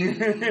 please.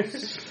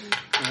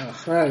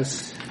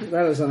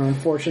 That is an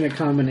unfortunate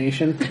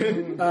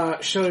combination.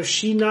 So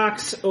she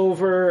knocks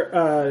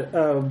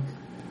over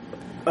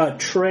a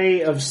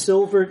tray of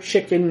silver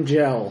chicken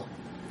gel.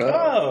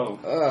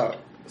 Oh.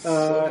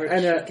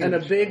 And a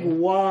big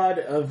wad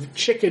of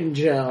chicken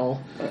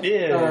gel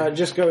Yeah.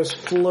 just goes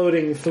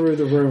floating through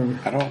the room.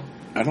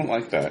 I don't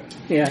like that.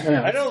 Yeah, I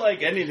know. I don't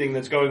like anything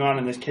that's going on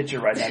in this kitchen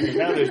right now. Because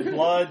now there's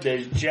blood,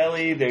 there's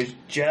jelly, there's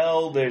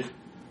gel,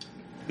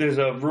 there's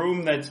a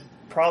room that's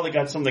probably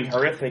got something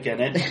horrific in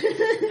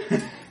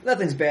it.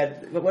 Nothing's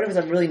bad. But what if it's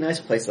a really nice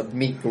place? A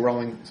meat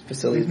growing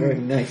facility is very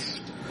nice.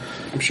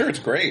 I'm sure it's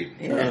great.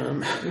 Yeah.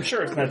 I'm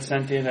sure it's not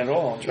sentient at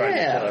all, trying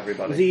to kill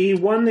everybody. The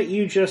one that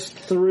you just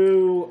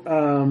threw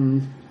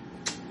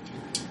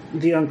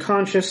the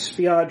unconscious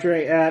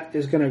Fiadre at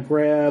is going to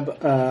grab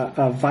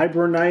a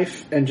vibro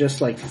knife and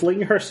just like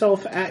fling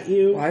herself at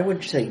you. Why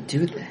would they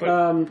do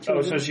that?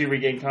 So she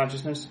regained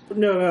consciousness?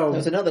 No.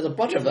 There's a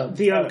bunch of them.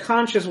 The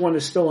unconscious one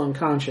is still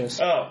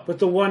unconscious. Oh. But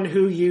the one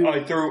who you...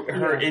 I threw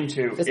her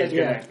into There's is like,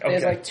 gonna...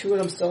 there's Okay. like 2 of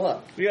them still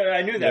up. Yeah,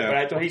 I knew that, Yeah. but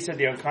I thought he said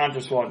the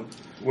unconscious one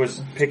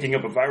was picking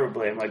up a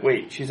vibroblade. I'm like,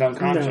 wait, she's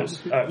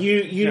unconscious. No.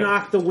 You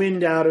knock the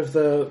wind out of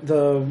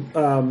the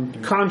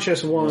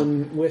conscious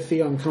one with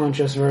the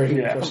unconscious version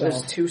Yeah. of There's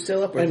herself. 2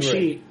 still up or And 3?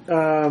 she...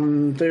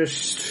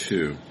 there's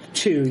 2.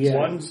 2, yeah.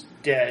 One's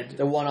dead.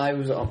 The one I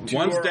was up.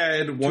 One's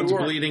dead, one's are-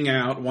 bleeding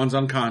out, one's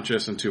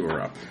unconscious, and 2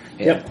 are up.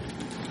 Yep.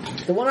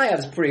 The one I have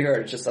is pretty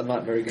hurt. It's just I'm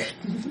not very good.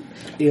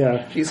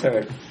 Yeah. She's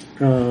hurt.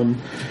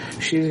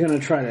 She's going to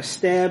try to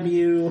stab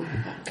you.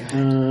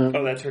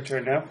 Oh, that's her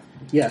turn now?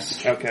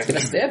 Yes. Okay. Gonna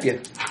stab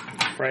you.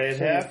 Fray at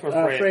half or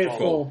Fray Fray at at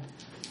full.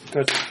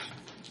 Because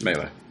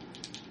Melee.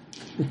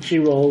 She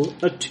rolls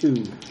a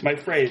 2. my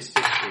Fray is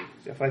 60.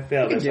 If I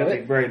fail this, do I'll be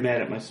it. very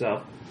mad at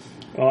myself.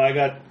 Well, I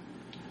got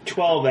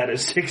 12 out of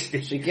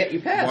 60. You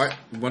pass.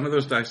 One of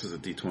those dice is a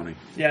D20.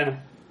 Yeah, I know.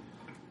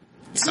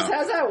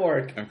 How's that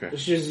work? Okay.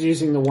 It's just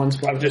using the ones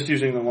place. I'm just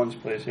using the ones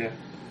place, yeah.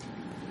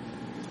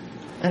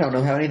 I don't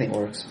know how anything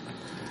works.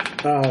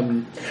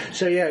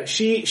 So yeah,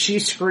 she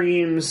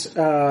screams,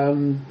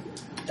 and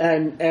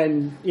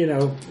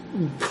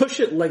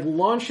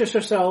launches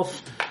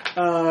herself,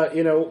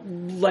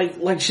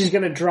 like she's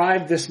gonna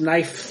drive this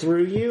knife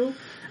through you,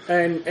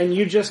 and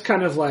you just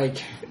kind of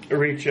like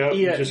Reach up,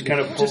 and just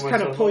kind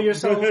of pull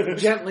yourself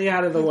gently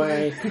out of the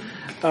way.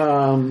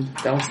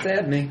 Don't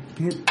stab me.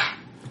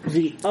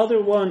 The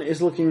other one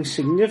is looking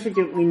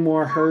significantly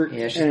more hurt.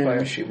 Yeah, she's probably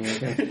gonna shoot me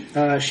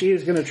again. She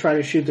is going to try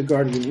to shoot the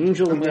guardian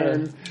angel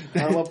again.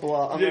 It'd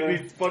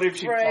be funny if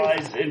she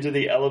flies into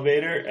the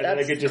elevator and then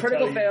I could just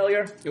critical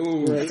failure.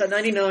 Ooh. That's a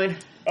 99.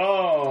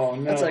 Oh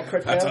no, That's a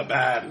crit fail. That's a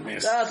bad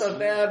miss. That's a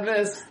bad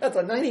miss. That's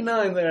a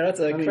 99 there.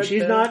 That's a crit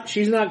fail.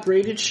 She's not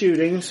great at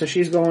shooting, so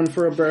she's going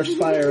for a burst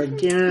fire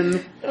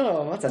again.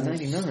 Oh, that's a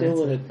 99.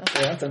 Still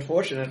That's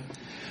unfortunate.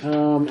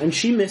 And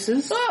she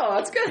misses. Oh,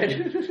 that's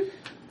good.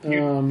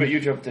 but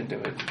you jumped into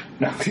it.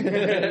 No,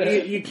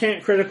 you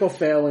can't critical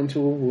fail into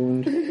a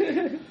wound.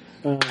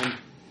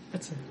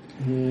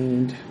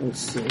 And let's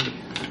see.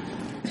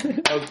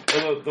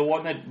 The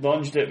one that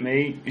lunged at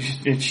me,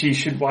 she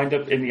should wind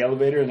up in the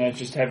elevator, and then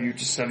just have you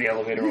just send the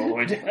elevator all the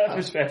way down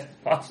as fast as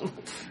possible.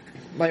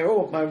 My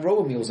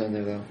robo-mule's in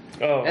there, though.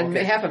 Oh, And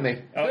okay. half of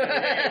me. Oh,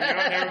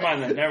 never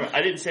mind then. Never mind.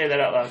 I didn't say that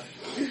out loud.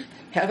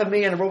 Half of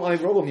me and my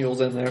robo-mule's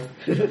in there.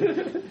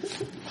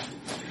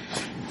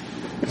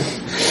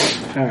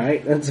 All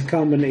right, that's a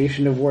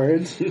combination of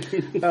words.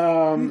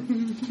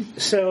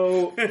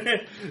 So,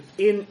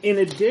 in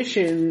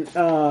addition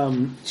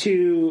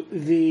to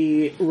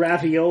the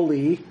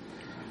ravioli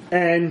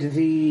and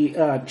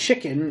the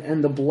chicken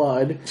and the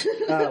blood,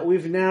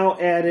 we've now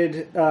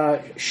added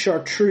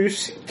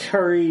chartreuse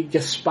curry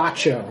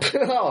gazpacho.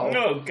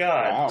 Oh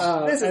God!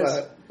 Wow. This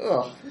is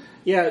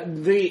Yeah,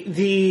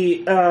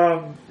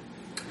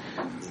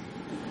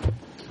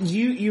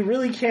 You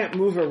really can't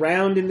move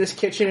around in this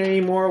kitchen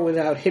anymore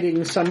without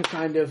hitting some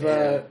kind of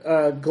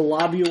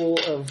globule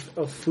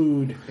of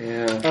food.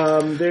 Yeah.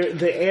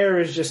 The air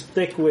is just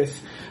thick with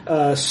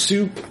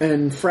soup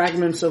and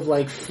fragments of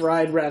like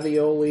fried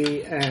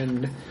ravioli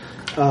and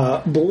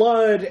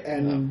blood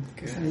and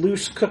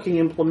loose cooking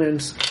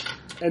implements.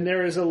 And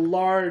there is a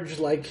large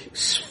like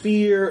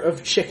sphere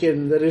of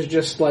chicken that is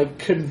just like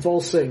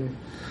convulsing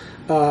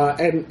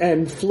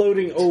and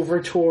floating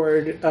over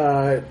toward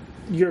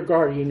your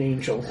guardian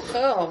angel.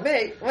 Oh,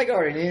 mate, my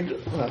guardian angel.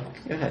 Oh,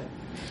 go ahead.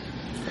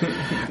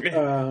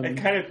 I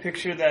kind of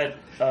picture that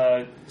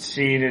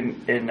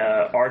scene in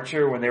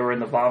Archer when they were in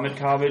the vomit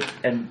comet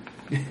and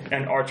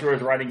Archer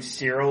was writing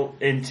cereal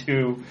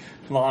into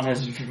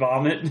Lana's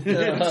vomit.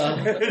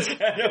 It's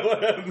kind of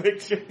what I'm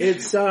picturing.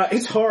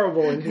 It's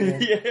horrible in here.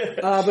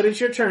 Yeah. But it's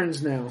your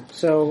turns now.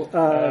 So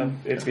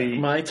It'd be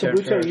My turn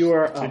Kabuto, first. you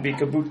are up. It'd be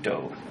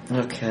Kabuto.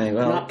 Okay,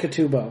 well, Not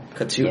Katubo.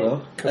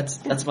 Katubo.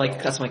 That's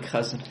my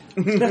cousin.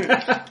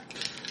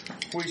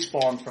 We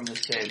spawned from the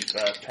same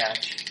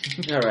patch.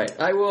 All right,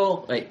 I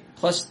will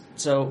plus.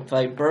 So if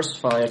I burst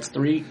fire, it's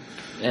 3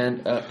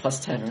 and plus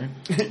 10, right?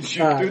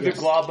 Shoot through the yes.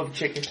 glob of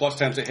chicken. Plus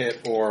 10 to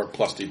hit or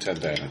plus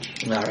D10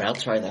 damage. All right, I'll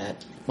try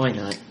that. Why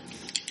not?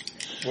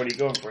 What are you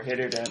going for?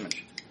 Hit or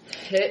damage?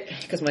 Hit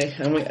because I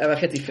have a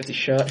 50-50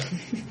 shot.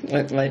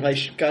 my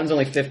gun's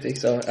only 50,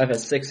 so I have a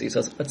 60,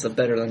 so that's a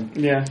better than.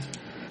 Yeah.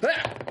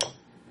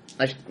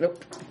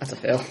 Nope, that's a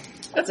fail.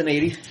 That's an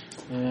 80.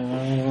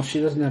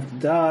 She doesn't have to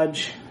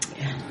dodge.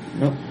 Yeah.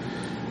 Nope.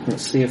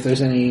 Let's see if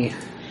there's any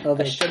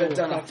other. I should have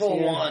done a full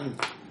here. one.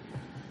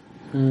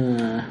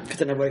 Because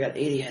then I would have got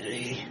 80 out of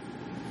 80.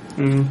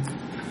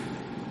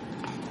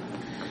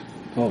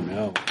 Oh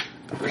no.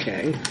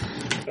 Okay.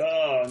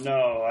 Oh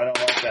no, I don't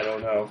like that. Oh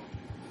no.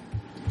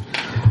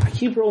 I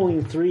keep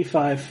rolling 3,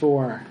 5,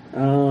 4.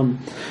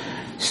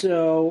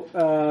 So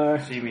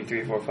you mean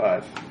 3, 4,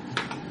 5?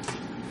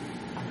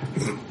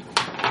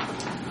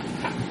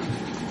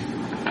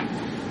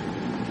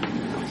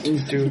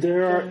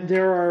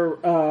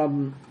 there are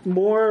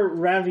more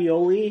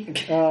ravioli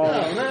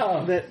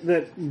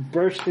that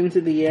burst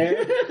into the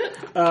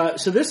air.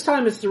 So this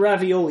time it's the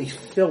ravioli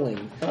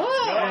filling.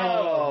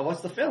 Oh,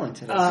 what's the filling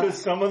to this? So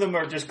some of them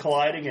are just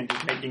colliding and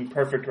just making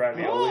perfect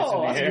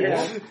raviolis in the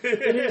air.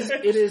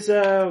 It is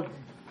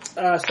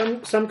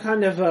some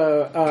kind of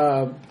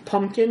a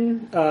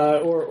pumpkin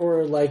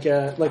or like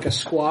a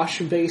squash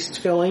based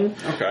filling.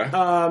 Okay.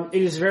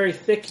 It is very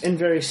thick and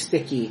very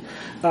sticky.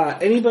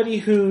 Anybody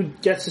who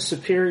gets a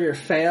superior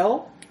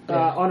fail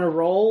on a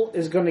roll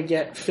is going to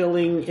get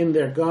filling in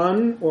their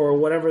gun or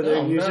whatever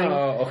they're using,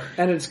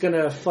 and it's going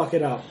to fuck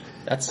it up.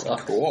 That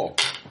sucks. Cool.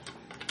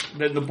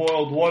 Then the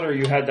boiled water,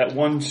 you had that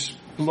one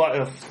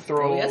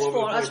throw that's, all over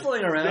the that's place.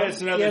 floating around. Yeah,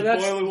 so now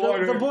there's boiling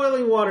water. The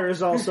boiling water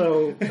is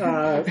also,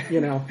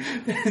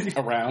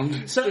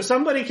 Around. So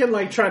somebody can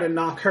try to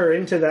knock her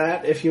into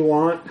that if you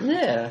want.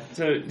 Yeah.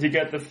 So you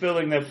got the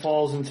filling that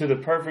falls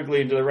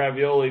perfectly into the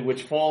ravioli,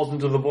 which falls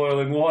into the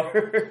boiling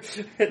water,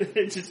 and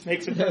it just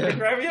makes a perfect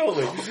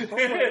ravioli.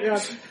 Yeah,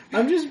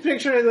 I'm just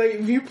picturing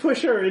if you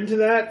push her into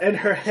that and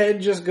her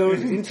head just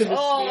goes into the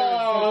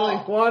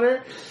boiling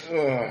water.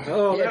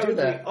 Oh, Yeah, that do would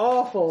that. be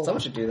awful.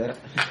 Someone should do that.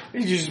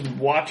 You just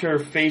watch her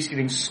face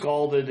getting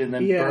scalded and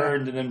then Yeah.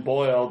 burned and then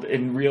boiled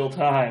in real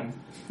time.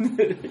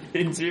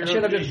 In zero I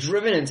should have G. just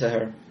driven into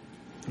her.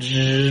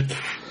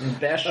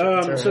 Bash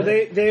into her So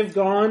head. they've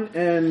gone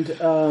and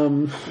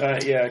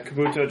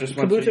Kabuto just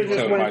went Kabuto to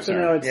just my went, so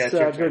turn. now it's Yeah, it's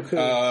your turn.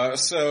 Goku.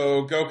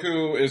 So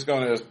Goku is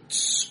going to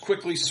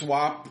quickly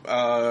swap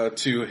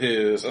to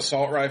his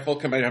assault rifle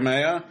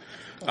Kamehameha.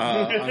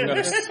 I'm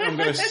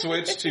gonna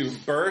switch to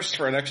burst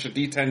for an extra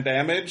D10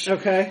 damage.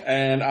 Okay.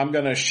 And I'm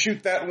gonna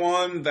shoot that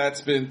one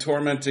that's been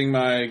tormenting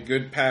my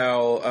good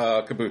pal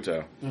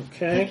Kabuto.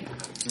 Okay.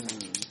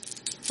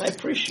 I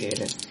appreciate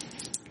it.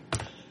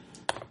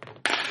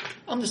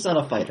 I'm just not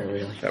a fighter,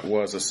 really. That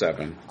was a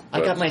 7.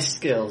 I got my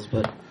skills,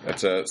 but...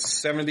 That's a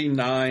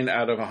 79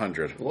 out of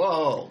 100.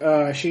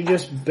 Whoa. She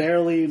just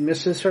barely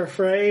misses her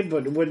fray,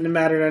 but it wouldn't have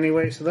mattered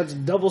anyway, so that's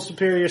double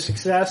superior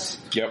success.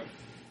 Yep.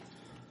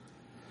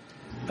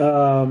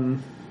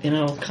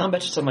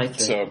 Combat's just my thing.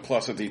 So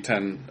plus a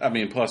D10. I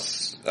mean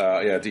plus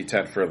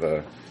D10 for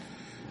the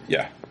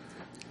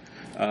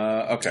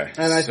okay.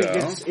 And I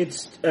think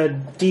it's a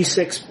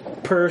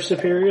D6 per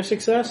superior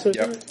success, isn't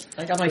Yep. it?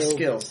 I got my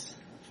skills.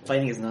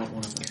 Fighting is not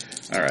one of them.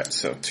 All right.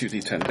 So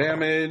 2D10 I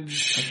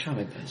damage try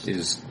my best.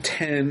 is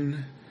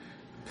 10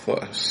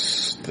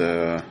 plus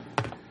the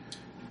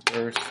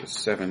burst is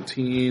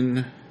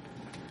 17,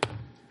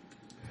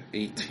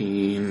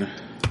 18,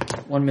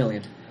 1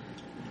 million.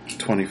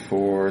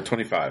 24,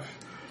 25.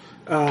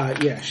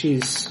 Yeah,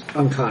 she's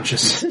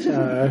unconscious.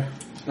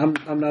 I'm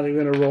not even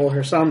going to roll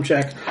her psalm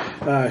check.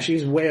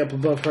 She's way up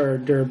above her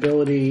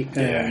durability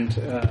and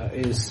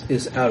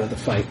is out of the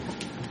fight.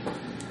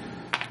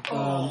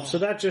 So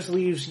that just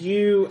leaves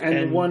you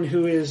and the one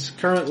who is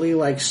currently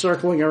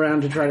circling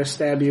around to try to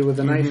stab you with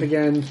a knife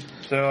again.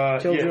 So,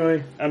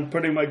 Killjoy. I'm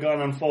putting my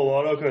gun on full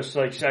auto because,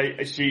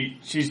 I see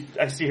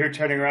her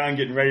turning around,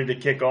 getting ready to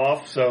kick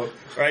off. So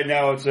right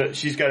now,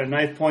 she's got a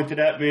knife pointed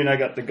at me, and I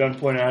got the gun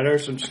pointed at her.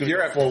 So I'm just going to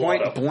You're at full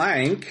point auto.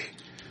 blank.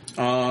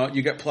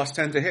 You get plus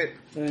 10 to hit.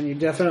 And you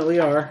definitely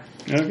are.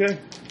 Okay.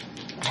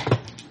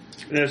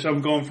 Yeah, so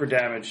I'm going for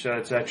damage. So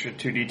it's extra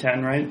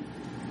 2d10, right?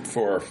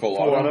 For full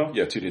Full auto? auto?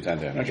 Yeah, 2d10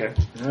 damage. Okay.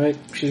 Alright,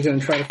 she's going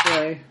to try to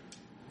fray.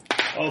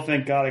 Oh,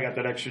 thank God I got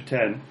that extra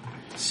 10.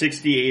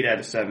 68 out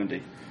of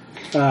 70.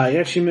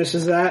 Yeah, she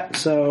misses that,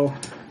 so...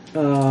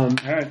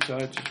 Alright, so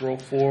I just roll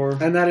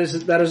 4. and that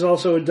is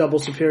also a double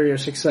superior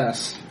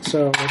success.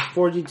 So it's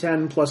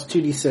 4d10 plus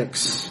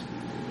 2d6.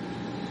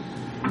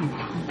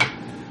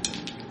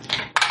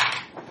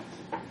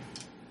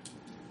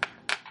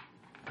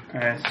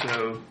 Alright,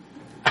 so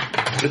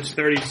it's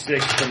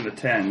 36 from the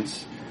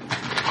 10s.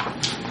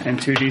 And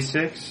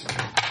 2d6.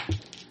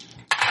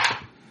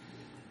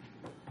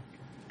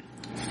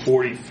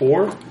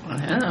 44.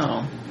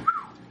 Wow.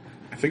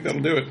 I think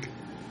that'll do it.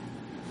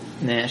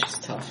 Nah, she's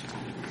tough.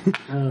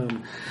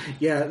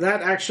 Yeah,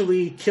 that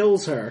actually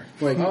kills her.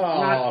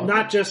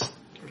 Not just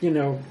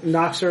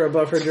knocks her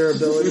above her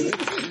durability.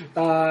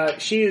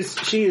 She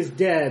is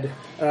dead.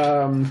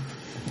 You're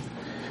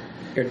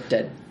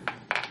dead.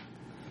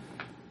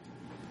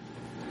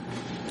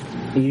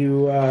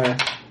 You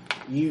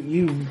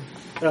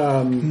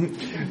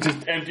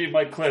Just emptied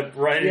my clip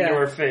right into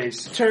her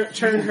face.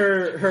 turn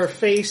her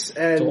face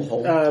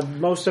and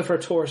most of her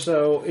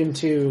torso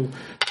into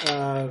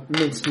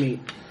minced meat,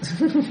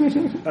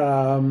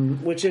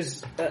 which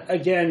is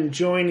again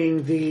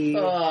joining the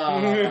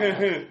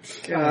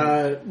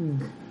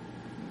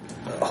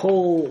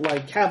whole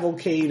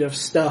cavalcade of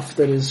stuff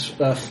that is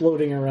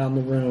floating around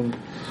the room.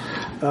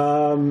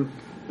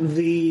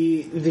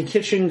 The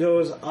kitchen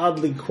goes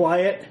oddly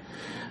quiet.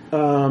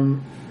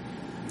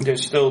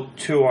 There's still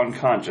 2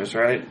 unconscious,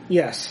 right?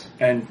 Yes.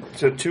 And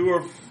so 2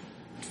 are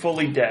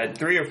fully dead,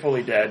 3 are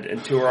fully dead,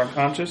 and 2 are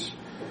unconscious?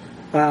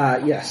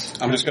 Yes.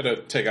 I'm just going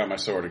to take out my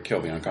sword and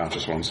kill the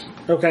unconscious ones.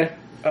 Okay.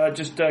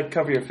 Just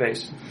cover your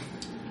face.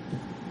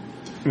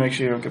 Make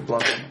sure you don't get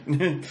blood.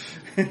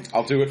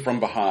 I'll do it from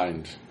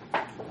behind.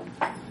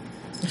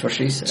 That's what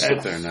she said.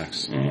 Sit there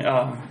next.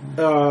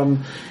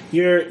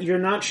 You're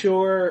not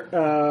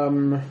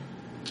sure.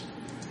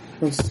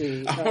 Let's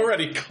see. I'm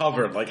already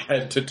covered,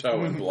 head to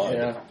toe in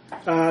blood.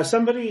 Yeah.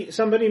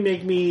 Somebody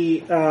make me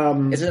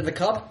Is it in the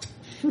cup?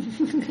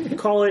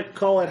 call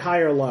it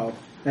high or low,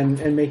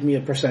 and make me a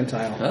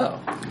percentile. Oh.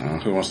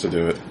 Who wants to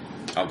do it?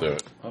 I'll do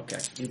it. Okay,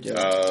 you do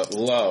it.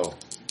 Low.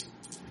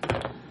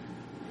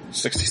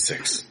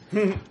 66.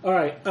 All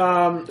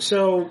right.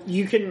 So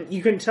you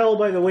can tell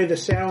by the way the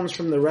sounds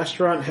from the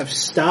restaurant have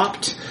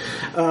stopped.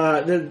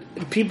 The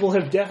people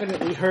have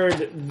definitely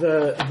heard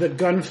the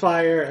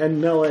gunfire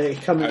and melee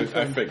coming I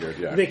from figured,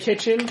 yeah. the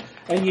kitchen,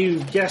 and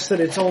you guess that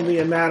it's only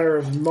a matter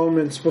of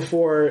moments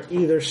before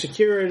either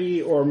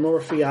security or more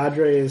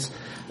fiadres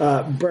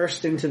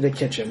burst into the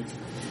kitchen.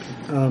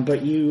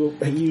 But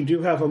you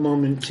do have a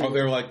moment to... Oh,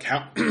 they're like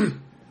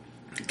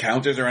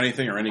counters or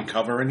anything or any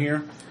cover in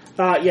here?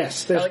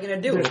 Yes. How are they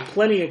going to do There's it?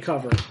 plenty of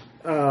cover.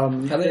 How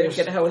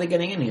are they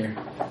getting in here?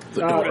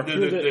 The door.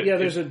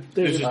 There's a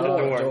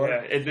door.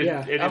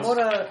 Yeah. Yeah. I want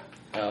to...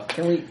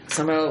 can we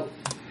somehow...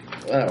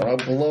 I don't know,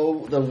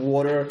 blow the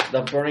water,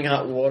 the burning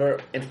hot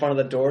water in front of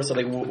the door so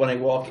when they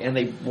walk in,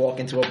 they walk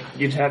into a...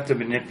 You'd have to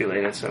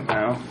manipulate it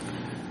somehow.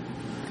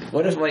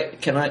 What if,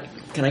 can I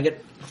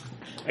get...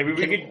 I mean,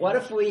 we could... What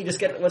if we just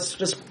get... Let's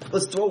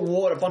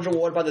throw a bunch of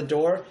water by the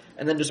door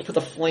and then just put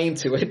the flame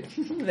to it.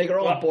 Make it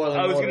all boiling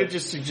I was water. going to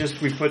just suggest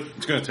we put...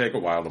 It's going to take a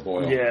while to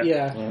boil. Yeah.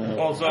 Yeah.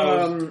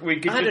 Also, we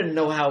could... I didn't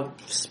know how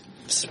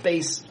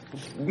space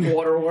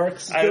water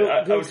works.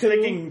 I was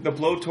thinking the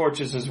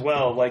blowtorches as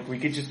well. Like, we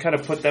could just kind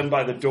of put them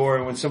by the door,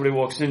 and when somebody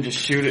walks in, just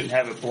shoot it and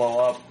have it blow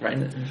up. Right.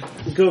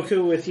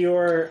 Goku, with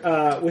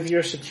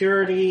your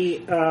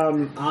security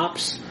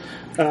ops,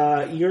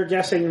 you're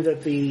guessing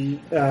that the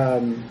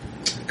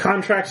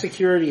contract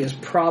security is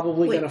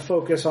probably going to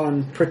focus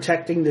on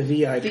protecting the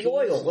VIP. The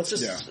oil. Let's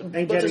just... Yeah.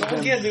 And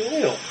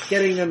The oil.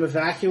 getting them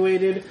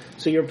evacuated.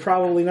 So you're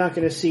probably not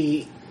going to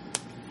see,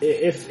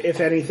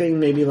 if anything,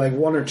 maybe like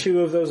one or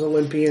two of those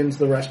Olympians.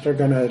 The rest are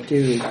going to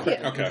do.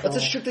 Okay. Let's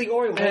just shoot the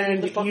oil in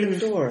And the fucking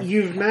door.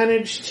 you've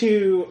managed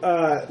to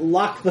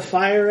lock the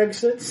fire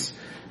exits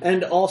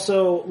and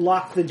also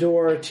lock the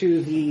door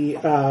to the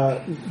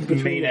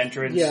Main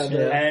entrance. Yeah,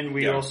 and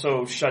we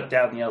also shut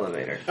down the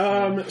elevator.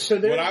 So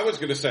there. What I was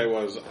going to say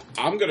was,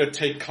 I'm going to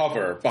take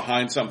cover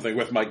behind something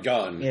with my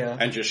gun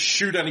and just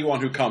shoot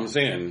anyone who comes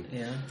in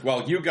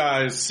while you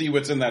guys see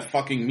what's in that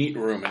fucking meat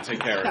room and take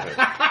care of it.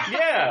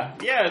 Yeah,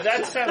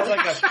 that sounds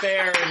like a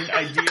fair and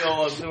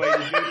ideal of the way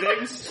to do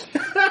things.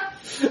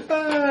 You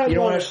don't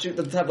want to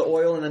have the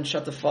oil and then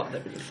shut the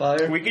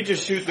fire? We could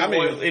just shoot the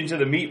oil into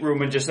the meat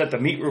room and just set the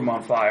meat room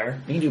on fire.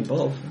 You can do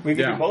both. We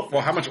can do both.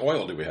 Well, how much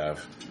oil do we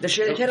have?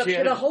 She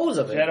had a hose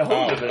of it. She had a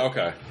hose of it.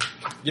 Okay.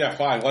 Yeah,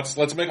 fine.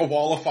 Let's make a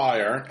wall of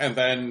fire and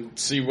then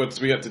see what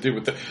we have to do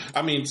with the...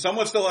 I mean,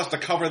 someone still has to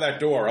cover that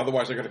door,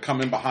 otherwise they're going to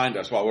come in behind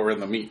us while we're in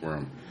the meat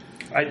room.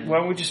 Why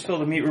don't we just fill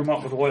the meat room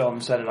up with oil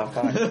and set it on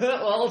fire?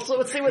 Well, let's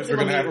see what's in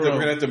the meat room. We're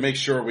going to have to make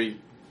sure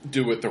we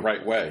do it the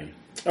right way.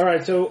 All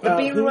right, so the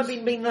meat room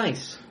would be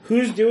nice.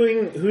 Who's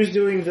doing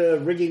the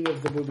rigging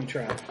of the booby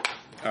trap?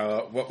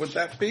 What would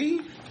that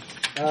be?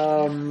 I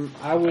would.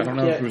 I don't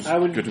know who's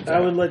good at that. I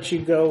would let you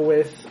go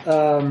with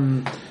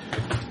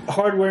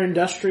hardware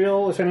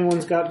industrial. If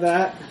anyone's got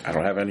that. I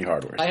don't have any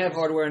hardware. I have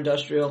hardware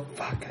industrial.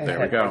 Fuck. There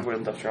we go.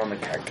 Industrial on the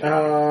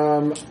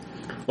calculator.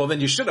 Well,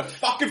 then you should have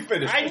fucking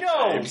finished. I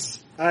know.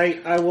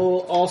 I will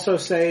also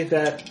say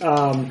that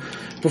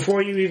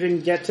before you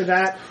even get to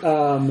that,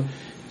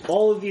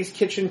 all of these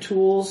kitchen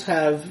tools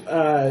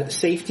have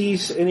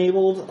safeties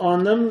enabled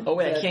on them. Oh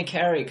wait, I can't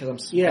carry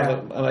because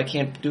I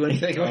can't do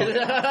anything with it.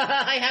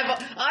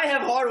 I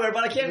have hardware,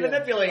 but I can't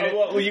manipulate it.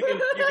 Well, you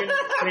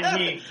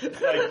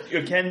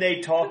can. Can they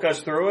talk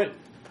us through it?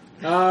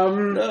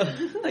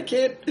 I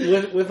can't.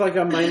 With like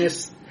a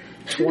minus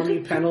 20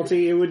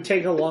 penalty, it would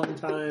take a long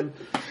time.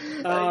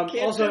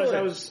 Also,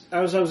 as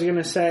I was going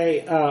to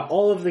say,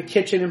 all of the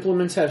kitchen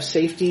implements have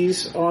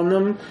safeties on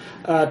them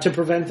to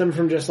prevent them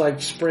from just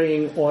like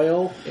spraying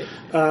oil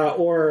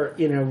or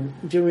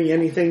doing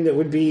anything that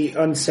would be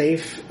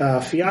unsafe.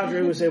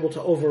 Fiadre was able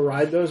to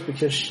override those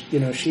because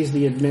she's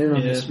the admin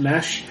on this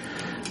mesh.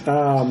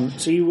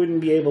 So you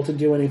wouldn't be able to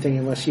do anything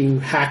unless you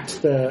hack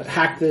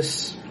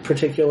this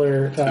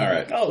particular. All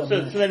right. So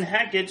then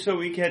hack it so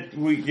we can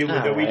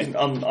Fine.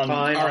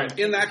 All right.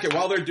 In that case,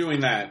 while they're doing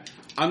that,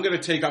 I'm going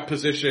to take up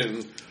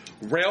position,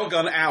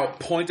 railgun out,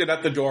 pointed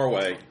at the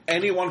doorway.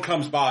 Anyone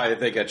comes by,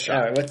 they get shot.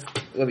 All right. What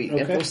will be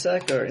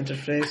infosec or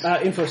interface?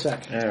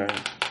 Infosec. All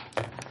right.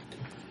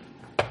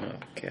 Oh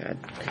god.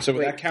 So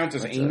would that count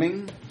as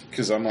aiming?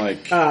 Because I'm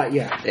like,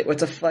 yeah.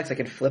 What's a flex? I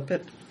can flip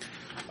it.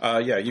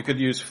 yeah, you could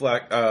use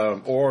flex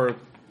or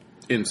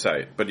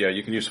insight, but yeah,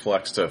 you can use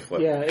flex to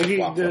flip. Yeah, if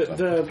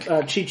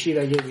the cheat sheet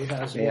I gave you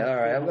has. Yeah, all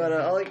right.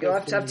 I'll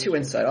have to have 2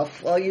 insight.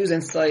 I'll use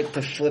insight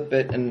to flip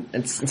it, and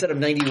instead of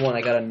 91,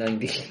 I got a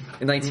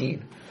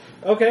 19.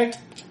 Okay.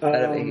 Out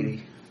of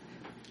 80.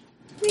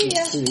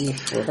 See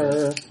for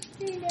her.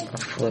 I'll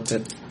flip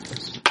it.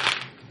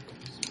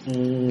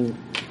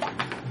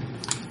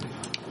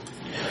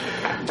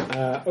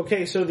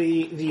 Okay, so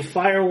the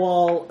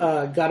firewall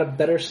got a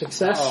better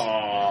success.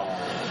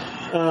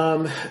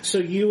 So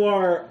you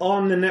are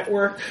on the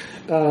network,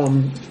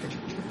 but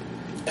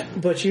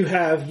you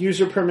have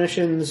user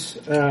permissions,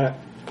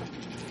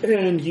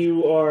 and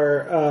you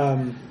are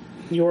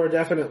You are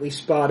definitely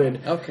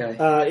spotted. Okay.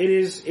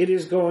 It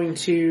is going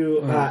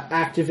to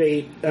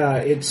activate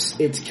its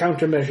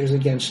countermeasures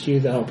against you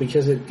though,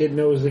 because it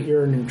knows that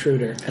you're an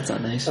intruder. That's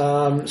not nice.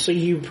 So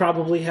you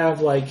probably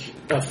have like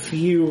a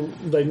few,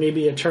 like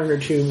maybe a turn or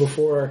two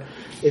before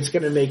it's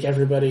going to make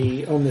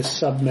everybody on this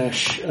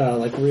submesh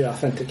like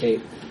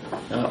re-authenticate.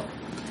 Oh.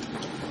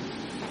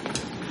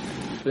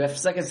 We have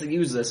seconds to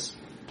use this.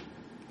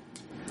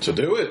 So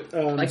do it.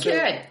 I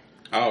can't.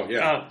 Oh,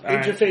 yeah.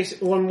 Interface,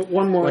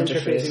 one more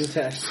Interface. interfacing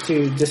test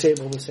to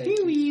disable the safety.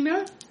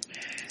 Queena.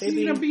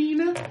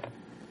 Beena.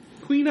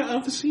 Queena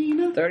of the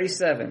Cena.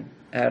 37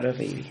 out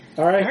of 80.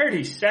 All right.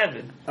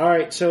 37. All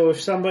right. So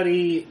if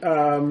somebody,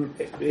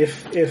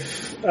 if We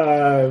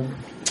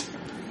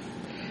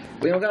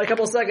only got a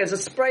couple seconds.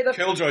 Let's spray the...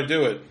 Killjoy,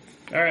 do it.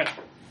 All right.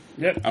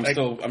 Yep.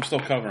 I'm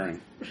still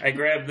covering. I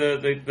grab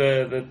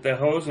the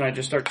hose and I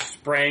just start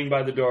spraying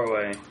by the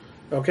doorway.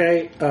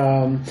 okay,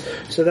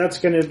 so that's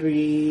going to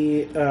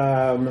be,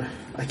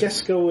 I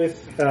guess, go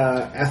with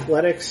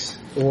athletics,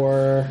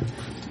 or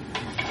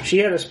she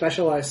had a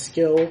specialized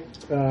skill.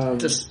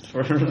 Just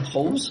for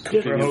holes?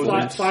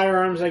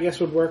 Firearms, I guess,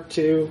 would work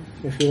too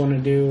if you want to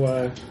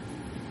do.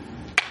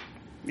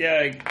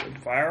 Yeah,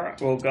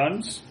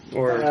 guns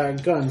or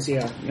guns.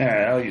 Yeah. All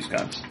right, I'll use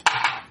guns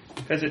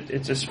because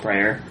it's a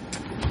sprayer.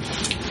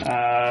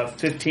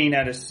 15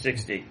 out of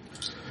 60.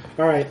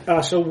 All right.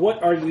 So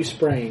what are you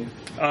spraying?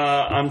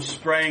 I'm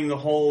spraying the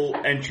whole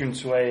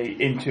entranceway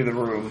into the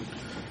room.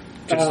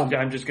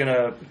 I'm just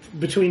gonna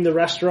between the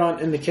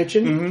restaurant and the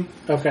kitchen.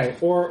 Mm-hmm. Okay,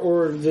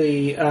 or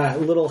the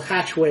little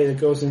hatchway that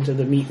goes into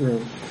the meat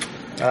room.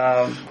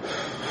 Do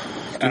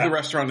the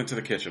restaurant into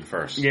the kitchen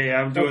first. Yeah,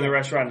 I'm doing the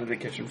restaurant into the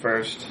kitchen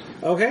first.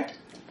 Okay.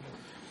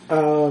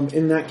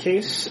 In that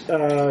case,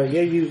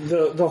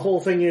 the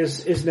whole thing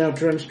is now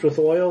drenched with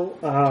oil.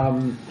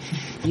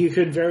 You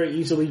could very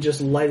easily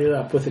just light it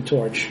up with a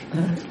torch.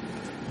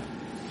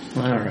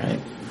 Alright.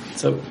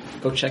 So,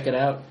 go check it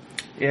out.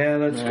 Yeah,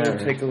 let's go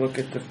take a look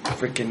at the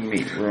freaking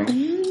meat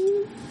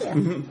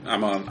room.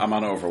 I'm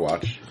on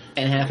Overwatch.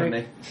 And half of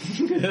me.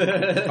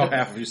 Oh,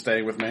 half of you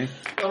staying with me?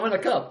 I'm in a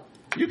cup.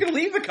 You can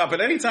leave the cup at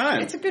any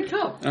time. It's a good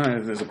cup. Oh,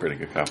 it is a pretty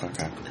good cup.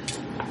 Okay.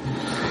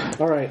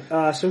 All right.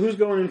 So who's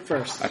going in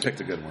first? I picked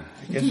a good one.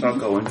 I guess I'll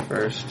go in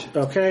first.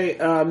 Okay.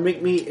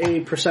 Make me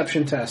a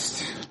perception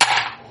test.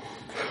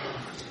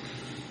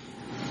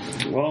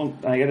 Well,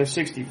 I got a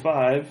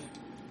 65.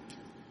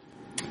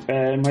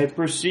 And my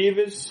perceive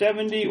is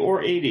 70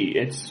 or 80.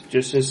 It's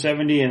just says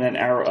 70 and then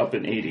arrow up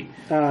in 80.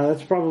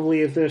 That's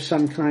probably if there's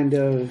some kind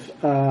of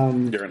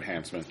Your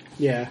enhancement.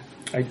 yeah.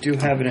 I do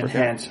have an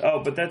enhanced.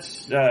 Oh, but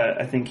that's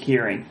I think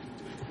hearing.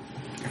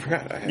 I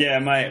forgot. I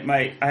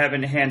have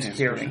enhanced Enhanced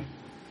hearing.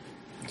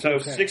 So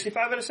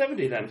 65 out of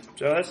 70 then.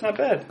 So that's not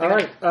bad. All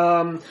right.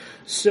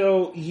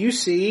 So you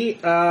see,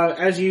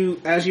 as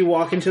you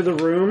walk into the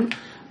room,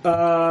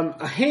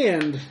 a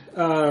hand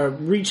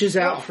reaches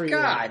out for you,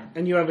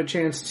 and you have a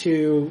chance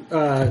to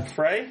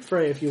Fray?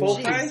 fray if you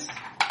Full want.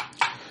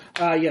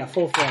 fray? Yeah,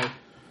 full fray.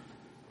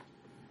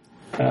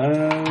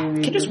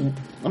 This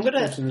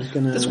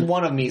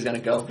one of me is gonna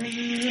go.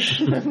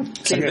 See,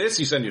 this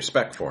you send your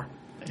spec for.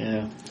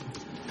 Yeah.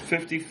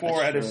 54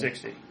 That's out of true.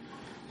 60.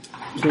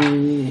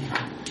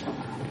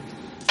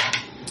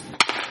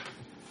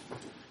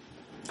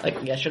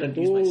 I shouldn't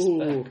use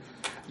my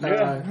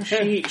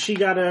spec. She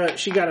got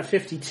a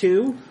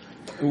 52.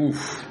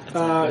 Oof.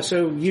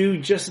 So you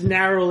just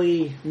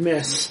narrowly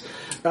miss,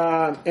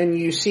 and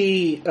you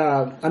see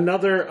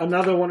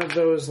another one of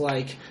those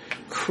like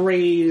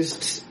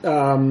crazed,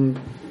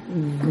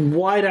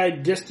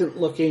 wide-eyed,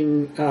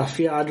 distant-looking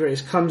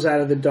Fiadres comes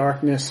out of the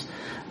darkness,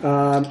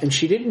 and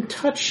she didn't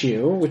touch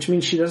you, which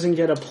means she doesn't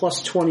get a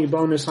plus 20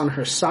 bonus on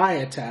her psi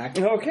attack.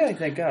 Okay,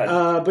 thank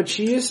God. But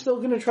she is still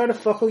going to try to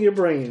fuckle your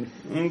brain.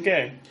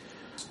 Okay.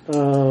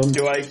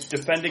 Do I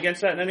defend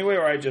against that in any way,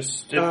 or I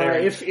just sit there?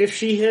 If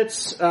she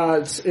hits,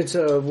 it's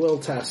a will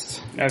test.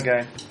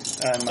 Okay.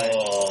 I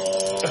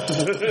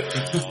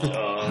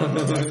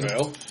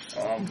fail.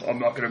 I'm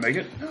not going to make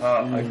it.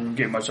 I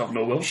gave myself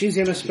no will. She's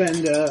going to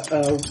spend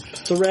a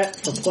threat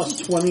for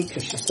plus 20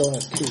 because she still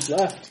has 2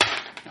 left.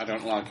 I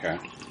don't like her.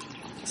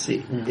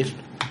 See, if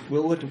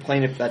Will would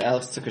complain if that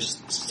Alex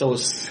stole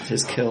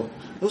his kill.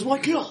 It was my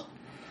kill.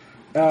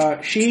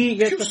 She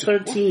gets a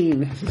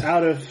 13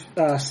 out of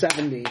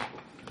 70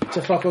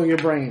 to fuckle your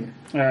brain.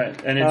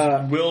 Alright, and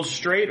it's will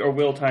straight or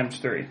will times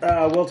 3?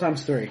 Will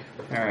times 3.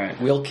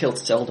 Alright. Will killed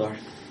Seldar.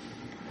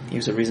 He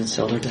was the reason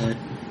Seldar died.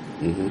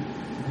 Mm-hmm.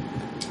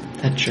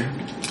 That jerk.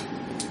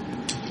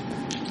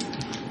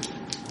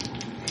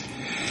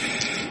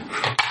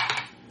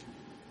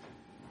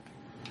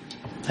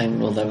 I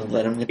will never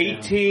let him get down.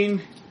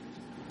 18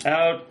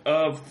 out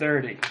of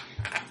 30.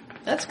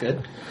 That's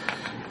good.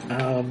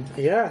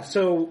 Yeah,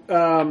 so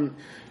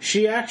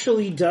she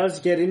actually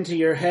does get into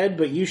your head,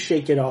 but you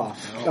shake it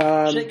off.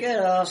 Shake it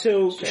off.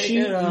 So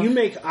you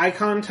make eye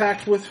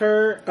contact with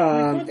her,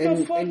 What the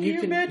and fuck, you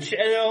you can. bitch?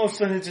 And all of a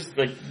sudden it's just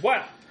like,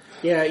 what?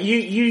 Yeah,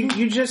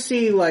 you just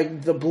see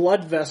like the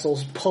blood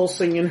vessels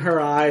pulsing in her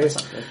eyes,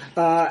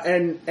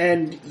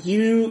 and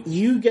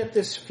you get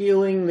this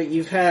feeling that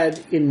you've had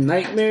in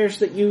nightmares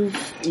that you've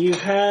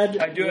had.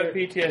 I do have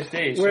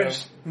PTSD, where,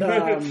 so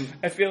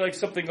I feel like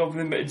something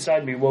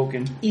inside me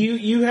woken.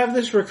 You have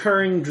this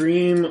recurring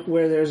dream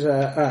where there's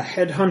a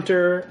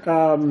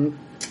headhunter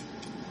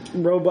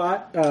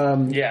robot.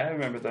 Yeah, I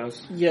remember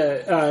those.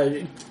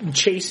 Yeah,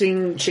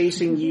 chasing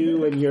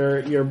you and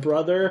your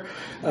brother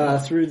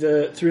through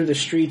the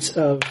streets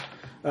of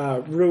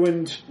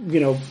ruined,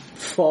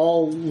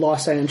 fall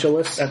Los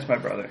Angeles. That's my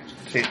brother.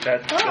 See,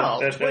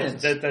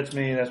 that's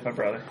me. That's my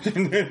brother.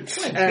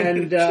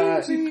 And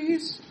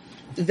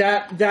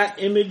that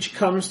image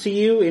comes to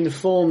you in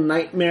full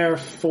nightmare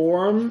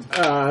form.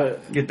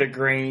 Get the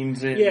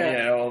grains and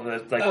all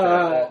the the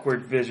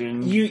awkward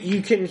vision.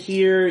 You can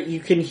hear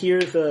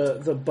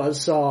the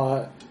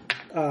buzzsaw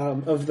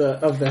of the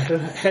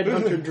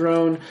headhunter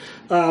drone,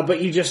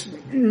 but you just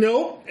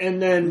nope, and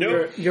then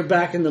you're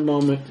back in the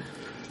moment.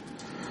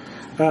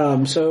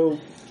 So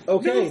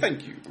okay, No,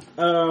 thank you.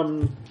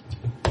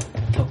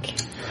 Okay.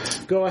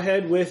 Go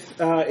ahead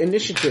with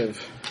initiative.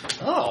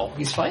 Oh,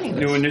 he's fighting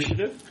this. New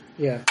initiative.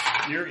 Yeah.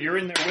 You're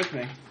in there with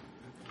me.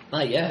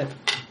 Not yet.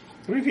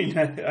 What do you mean?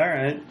 All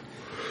right.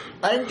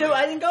 I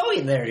didn't go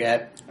in there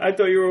yet. I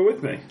thought you were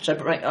with me.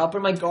 I'll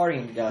put my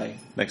guardian guy.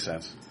 Makes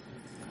sense.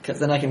 Because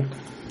then I can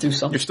do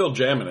something. You're still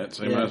jamming it,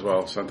 so you might as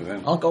well send it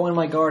in. I'll go in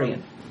my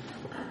guardian.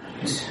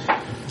 So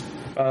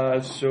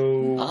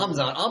I'm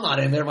not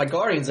in there. My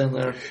guardian's in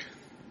there.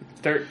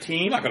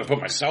 13. I'm not going to put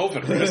myself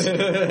at risk.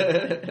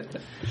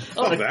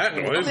 Stop that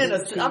noise.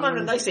 I'm in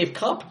a nice safe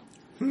cup.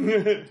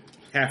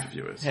 Half of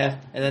you is. Yeah,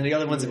 and then the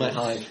other one's in my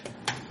hive.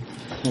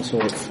 Also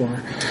at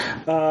 4.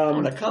 I'm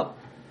in a cup.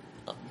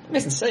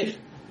 Nice and safe.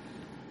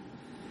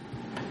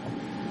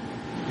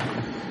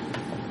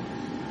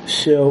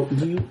 So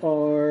you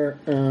are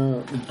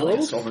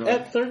both Swarmanoid.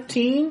 at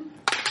 13.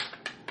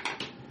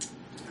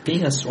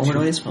 Being a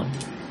Swarmanoid is fun.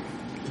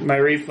 My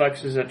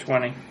reflex is at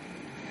 20.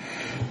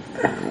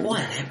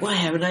 Why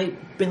haven't I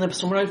been a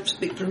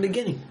Swarmanoid from the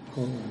beginning?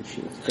 Hold on,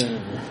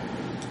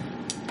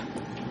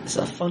 It's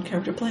a fun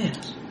character to play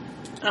as.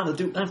 I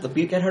don't have to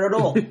get hurt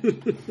at all.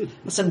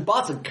 I'll send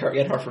bots to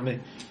get hurt for me.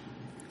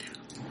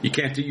 You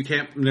can't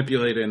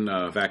manipulate in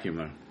vacuum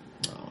though.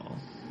 Oh.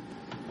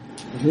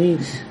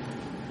 Please.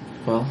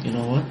 Well, you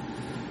know what?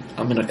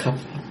 I'm in a cup.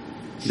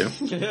 Yep.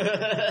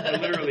 I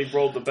literally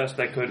rolled the best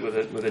I could with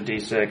a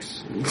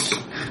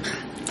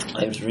D6.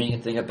 I was reading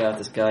a thing about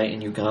this guy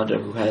in Uganda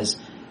who has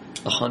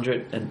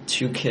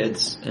 102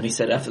 kids, and he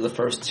said after the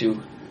first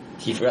 2,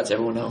 he forgot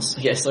everyone else.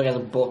 He still has a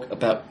book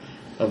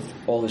of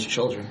all his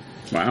children.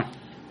 Wow.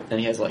 And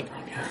he has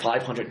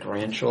 500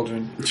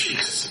 grandchildren.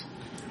 Jesus.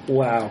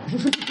 Wow.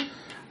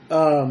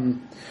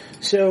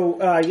 So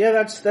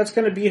that's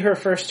going to be her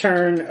first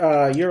turn.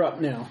 You're up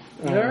now.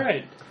 All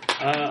right.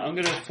 I'm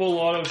going to full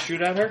auto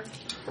shoot at her,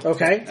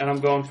 Okay. and I'm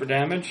going for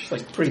damage.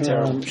 It's pretty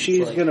terrible.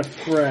 She's going to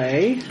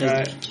fray.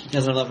 He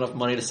doesn't have enough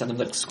money to send him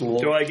to school.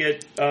 Do I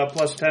get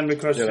plus 10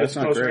 because it's that's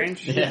not close great.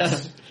 range? Yeah.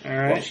 All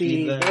right.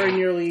 She very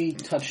nearly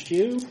touched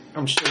you.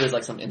 I'm sure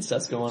there's some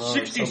incest going on.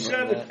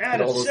 67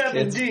 out of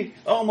 70.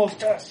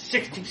 Almost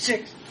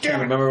 66. I Damn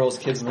it. remember all those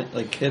kids,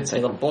 kids. I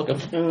had a book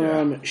of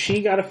them.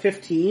 She got a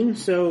 15,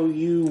 so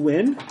you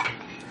win.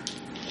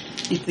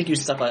 You think you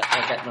stuff like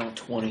that now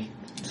 20.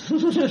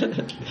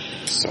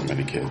 So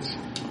many kids.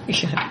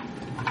 Yeah.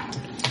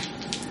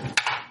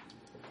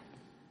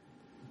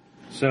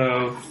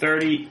 So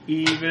 30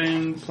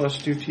 even plus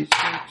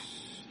 2d6.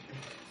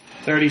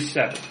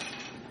 37.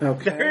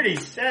 Okay.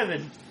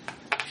 37?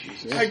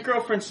 My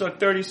girlfriend sucked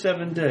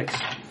 37 dicks.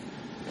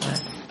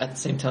 At the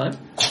same time?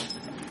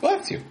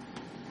 Bless you.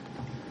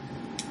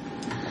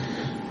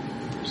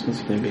 So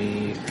it's going to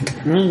be...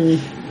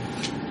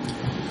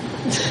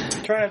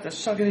 Try not to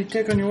suck any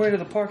dick on your way to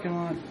the parking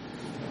lot.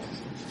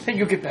 Hey,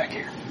 you get back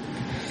here.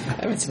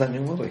 I haven't seen that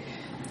new movie.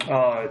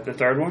 The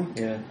third one?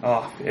 Yeah.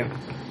 Oh,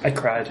 I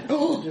cried.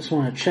 I just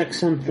want to check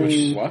something.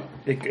 Which what?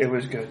 It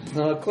was good.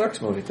 No, Clerks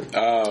movie.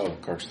 Oh,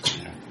 of course.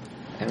 Yeah.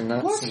 I have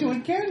not seen it.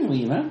 again,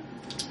 Lena.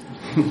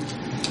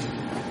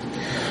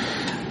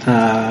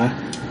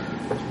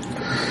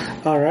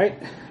 All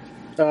right.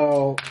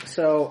 Oh,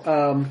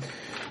 so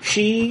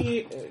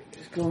she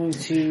is going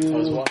to. I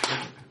was watching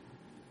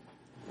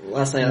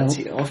last night on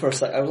TV. I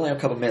was only a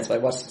couple minutes, but I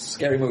watched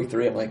Scary Movie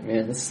 3. I'm like,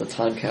 man, this is a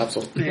time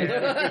capsule.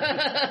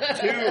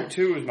 Yeah.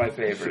 Two was my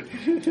favorite.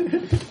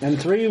 And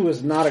 3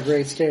 was not a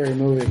great scary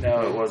movie.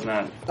 No, it was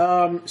not.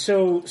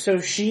 So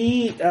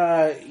she,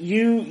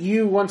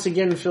 you once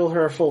again fill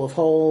her full of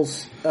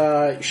holes.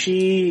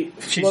 She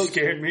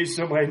scared me,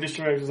 so my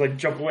initial reaction was like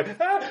jump away.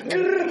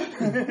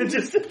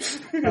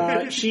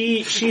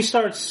 She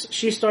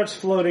starts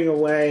floating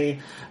away,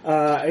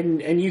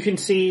 and you can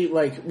see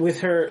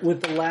with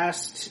the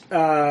last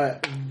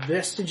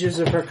vestiges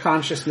of her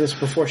consciousness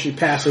before she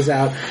passes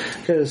out,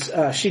 because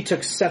she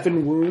took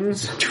 7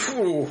 wounds.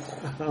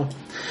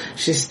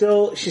 She's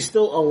still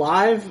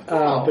alive,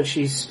 but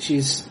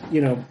she's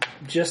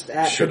just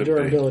at Should her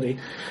it be? durability.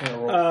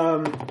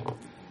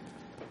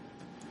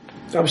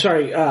 I'm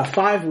sorry,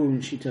 5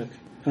 wounds she took.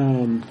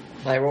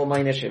 I roll my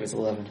initiative. It's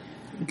 11.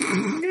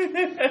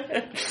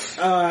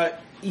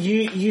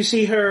 You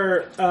see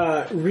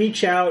her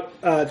reach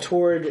out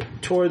toward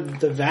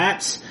the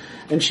vats,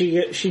 and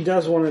she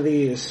does one of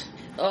these,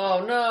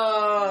 Oh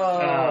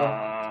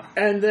no!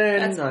 and then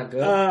That's not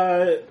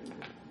good.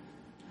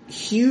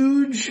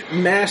 Huge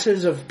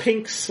masses of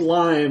pink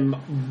slime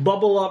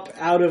bubble up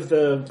out of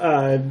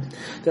the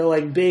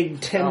like big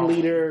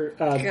 10-liter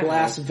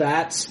glass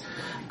vats.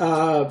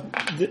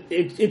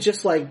 It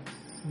just like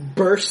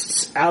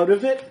bursts out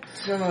of it.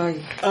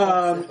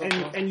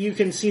 And you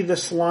can see the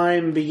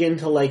slime begin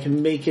to like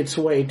make its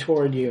way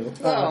toward you.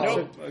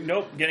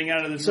 Nope. Getting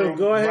out of this So room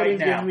go ahead right and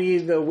now. give me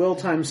the will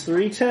times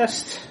 3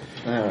 test.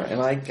 Am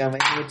I making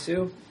it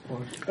too?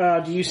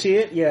 Or? Do you see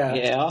it? Yeah.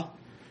 Yeah.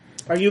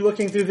 Are you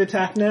looking through the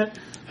TACnet?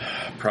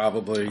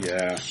 Probably,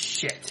 yeah.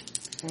 Shit.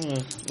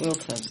 Will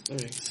times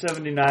 3.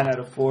 79 out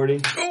of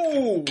 40.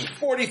 Ooh,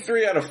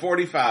 43 out of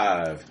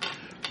 45.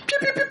 Pew,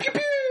 pew, pew, pew,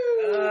 pew.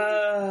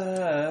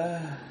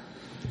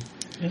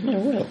 Where's my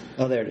will?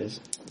 Oh, there it is.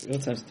 Will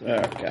times 3.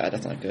 Oh god,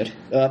 that's not good.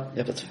 Yep,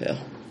 that's a fail.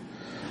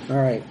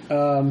 Alright.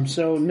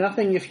 So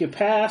nothing if you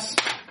pass,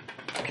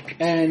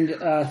 and 3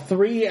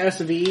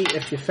 SV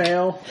if you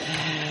fail.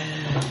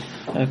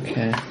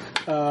 Okay.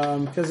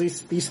 Because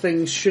these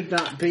things should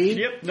not be.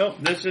 Yep, nope,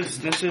 this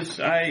is,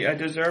 I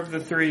deserve the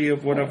 3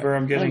 of whatever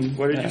I'm getting.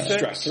 What did you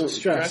say?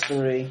 Stress.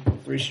 3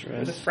 The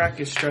stress. frack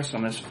is stress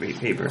on this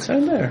paper. What's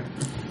in there?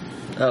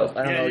 Oh,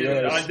 I don't know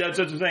yours. That's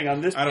the thing.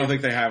 On this, I don't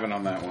think they have it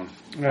on that one.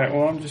 Alright,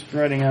 well, I'm just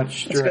writing out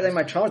stress. It's good that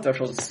my trauma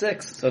threshold is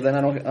 6, so then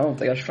I don't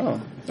think I have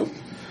trauma.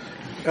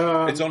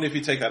 It's only if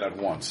you take that at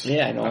once.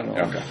 Yeah, I know.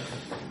 Okay.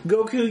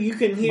 Goku, you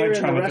can hear My in the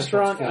trauma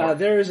restaurant control's 4.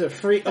 there is a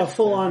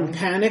full-on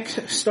panic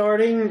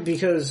starting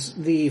because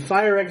the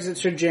fire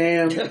exits are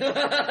jammed.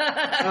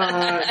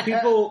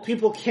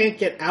 People can't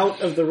get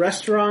out of the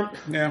restaurant.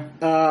 Yeah.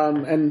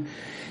 And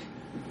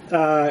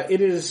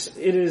it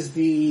is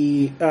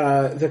the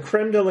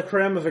creme de la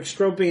creme of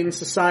extropian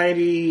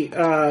society.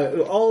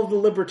 All of the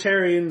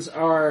libertarians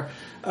are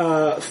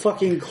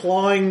fucking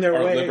clawing their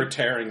Or way.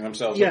 libertaring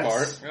themselves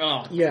Yes.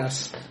 apart.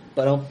 Yes.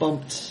 But I'm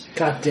bumped.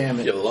 God damn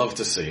it. You love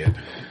to see it.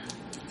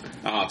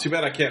 Too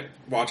bad I can't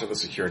watch at the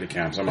security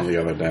cams. I'm on the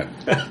other net.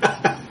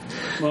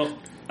 Well,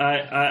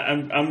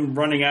 I'm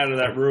running out of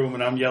that room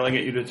and I'm yelling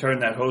at you to turn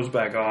that hose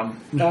back on.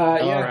 Yeah.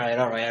 Alright.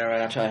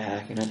 I'll try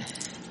hacking it.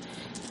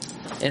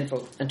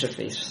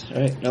 Interface.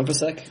 Alright, number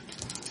sec.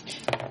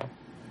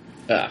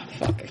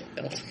 Fuck. I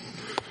failed.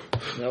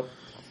 Nope.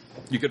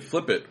 You could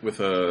flip it with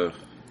a...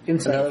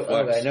 Inside.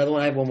 Another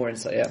one. I have one more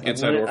insight. Yeah,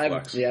 Inside or I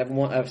flex. have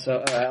one. I was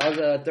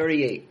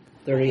 38.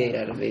 38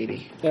 out of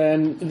 80.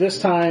 And this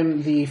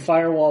time the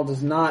firewall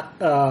does not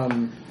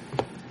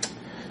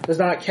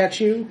catch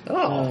you.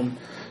 Oh.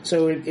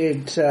 So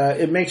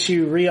it makes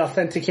you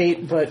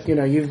re-authenticate, but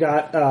you've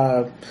got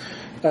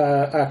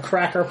a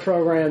cracker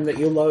program that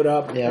you load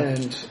up, Yeah.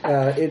 and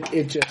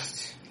it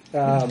just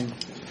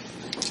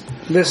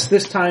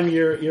this time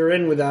you're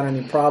in without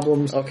any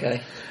problems.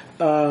 Okay.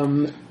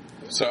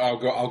 So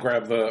I'll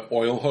grab the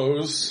oil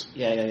hose.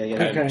 Yeah.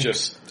 And Okay.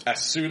 just,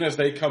 as soon as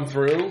they come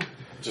through,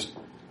 just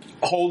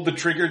hold the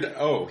trigger.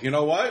 Oh, you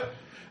know what?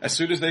 As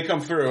soon as they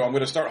come through, I'm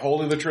going to start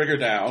holding the trigger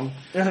down,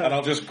 and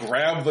I'll just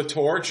grab the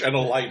torch and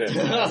light it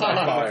on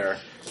fire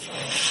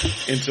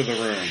into the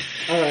room.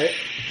 All right.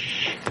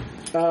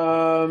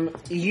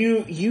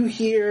 You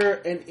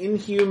hear an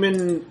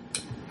inhuman,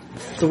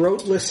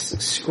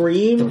 throatless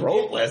scream.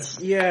 Throatless.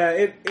 Yeah,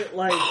 it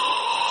like.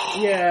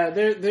 Yeah,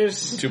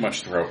 there's Too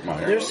much throat,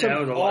 Meyer. there's some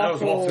that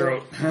was all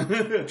throat. How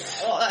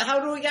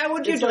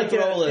would you It's do like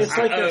throatless? it's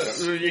like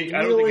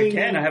I don't think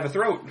I can. I have a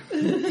throat.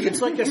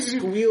 it's like a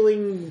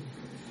squealing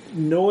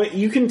noise.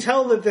 You can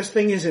tell that this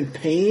thing is in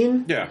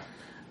pain. Yeah.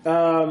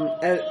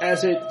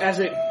 As it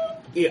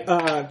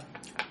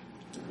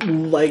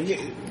like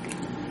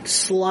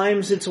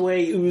slimes its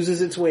way,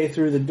 oozes its way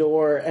through the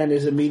door, and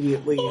is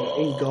immediately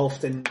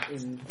engulfed in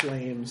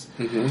flames.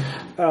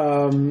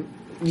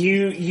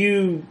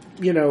 You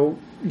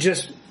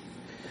just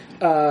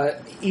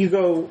you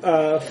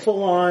go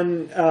full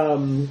on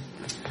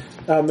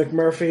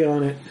McMurphy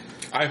on it.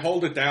 I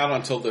hold it down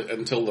until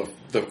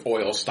the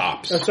oil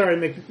stops. I'm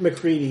sorry,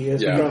 McCready.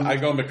 Is Yeah, I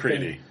go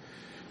McCready.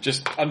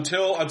 Just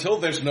until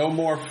there's no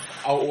more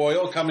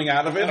oil coming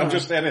out of it, I'm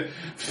just standing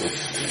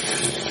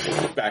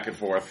back and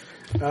forth.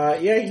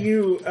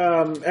 You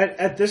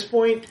at this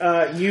point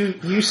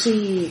you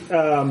see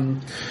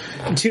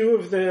two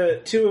of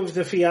the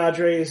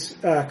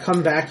Fiadres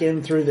come back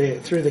in through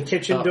the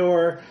kitchen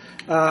door,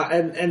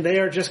 and they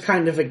are just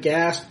kind of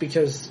aghast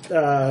because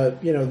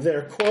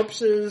their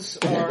corpses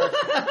are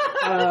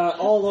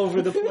all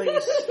over the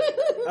place.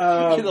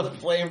 The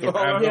flamethrower.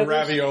 Grab the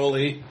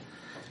ravioli.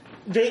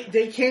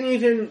 They can't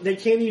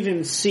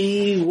even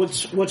see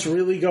what's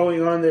really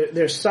going on.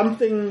 There's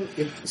something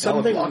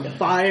on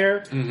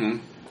fire. Mm-hmm.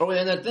 Oh,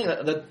 and that thing,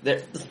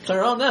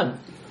 they're on them.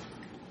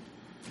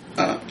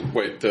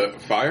 Wait, the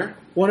fire?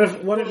 One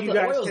of you the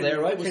guys oil's can, there,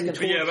 right? can We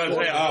torch Yeah, but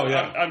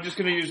the- I'm just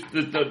going to use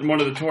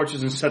one of the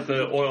torches and set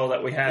the oil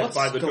that we had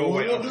by the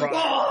doorway on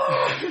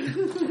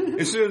fire.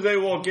 As soon as they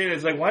walk in,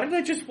 it's like, why did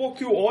I just walk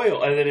through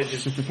oil? And then it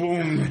just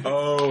boom.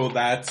 Oh,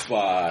 that's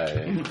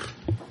why.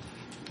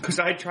 Because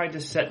I tried to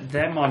set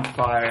them on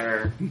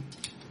fire.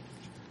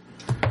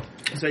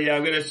 So yeah,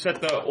 I'm going to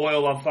set the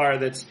oil on fire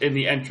that's in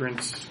the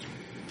entrance.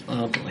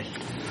 Oh boy.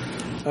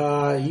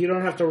 You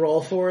don't have to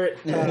roll for it.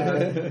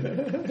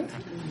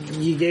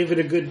 You gave it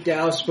a good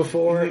douse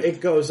before it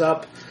goes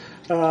up.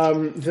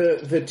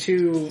 The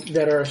two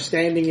that are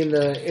standing in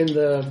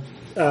the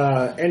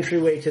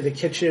entryway to the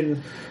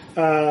kitchen,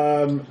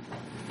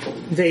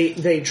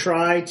 they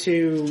try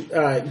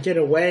to get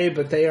away,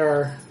 but they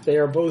are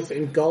both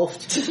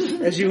engulfed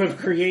as you have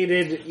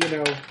created,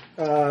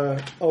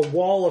 a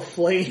wall of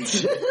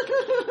flames,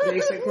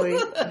 basically.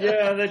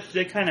 Yeah,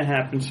 that kind of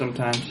happens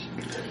sometimes.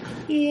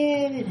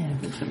 Yeah, it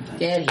happens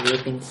sometimes. Yeah, it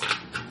happens.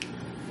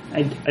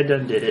 I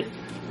done did it.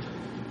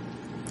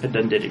 I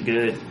done did it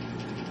good.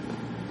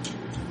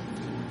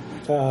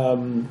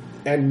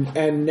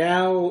 And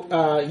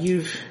now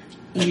you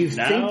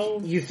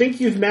think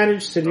you've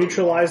managed to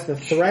neutralize the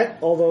threat,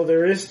 although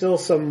there is still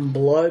some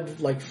blood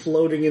like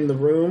floating in the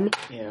room.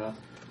 Yeah.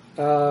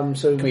 So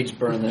Can we just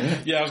burn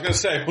that? Yeah, I was gonna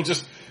say, we'll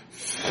just...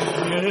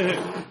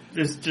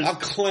 Just I'll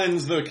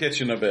cleanse the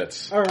kitchen a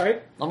bit. all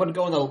right. I'm gonna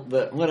go in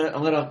I'm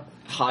gonna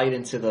hide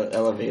into the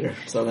elevator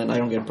so then I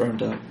don't get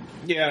burned up.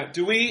 Yeah,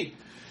 do we,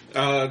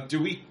 as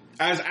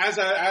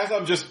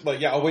I'm just like,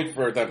 yeah, I'll wait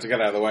for them to get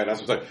out of the way. And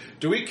that's what I'm saying.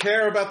 Do we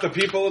care about the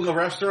people in the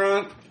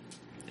restaurant?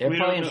 They're We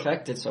probably don't know.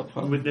 infected, so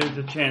probably. there's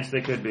a chance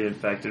they could be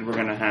infected. We're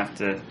gonna have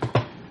to.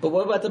 But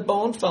what about the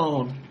bone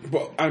phone?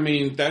 Well, I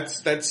mean,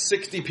 that's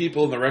 60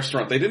 people in the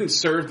restaurant. They didn't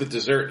serve the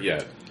dessert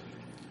yet.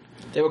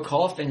 They were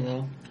coughing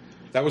though.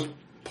 That was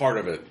part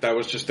of it. That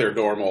was just their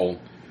normal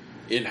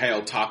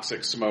inhaled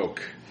toxic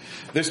smoke.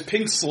 This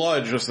pink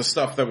sludge was the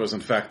stuff that was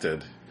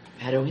infected.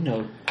 How do we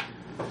know?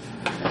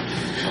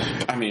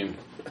 I mean,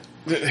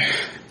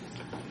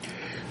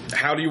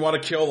 how do you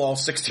want to kill all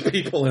 60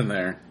 people in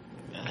there?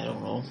 I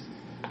don't know.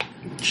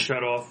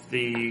 Shut off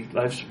the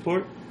life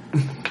support.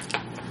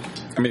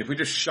 I mean, if we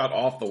just shut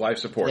off the life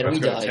support, Then that's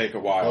we going to die. take a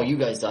while. Oh, you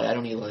guys die. I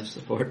don't need life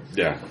support.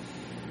 Yeah.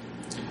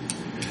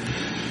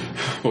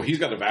 Well, he's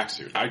got a vac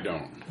suit. I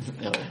don't.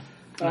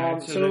 No.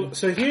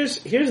 So here's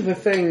the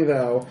thing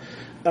though.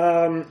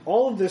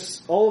 All of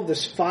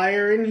this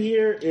fire in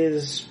here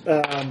is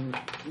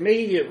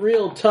making it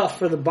real tough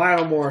for the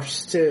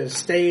biomorphs to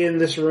stay in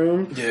this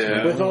room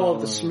with all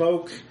of the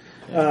smoke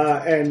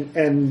and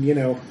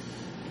Well,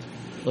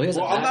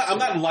 Well, I'm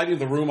not lighting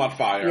the room on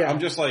fire. Yeah. I'm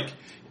just like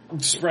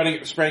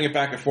spraying it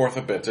back and forth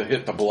a bit to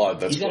hit the blood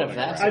that's He's got a floating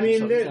vac around. I mean,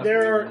 So he's not there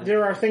really are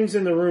there are things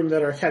in the room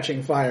that are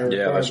catching fire.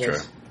 Yeah, that's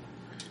regardless.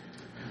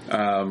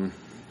 true.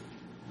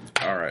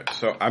 All right.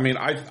 So, I mean,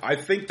 I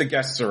think the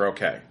guests are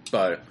okay,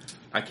 but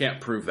I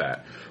can't prove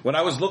that. When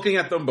I was looking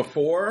at them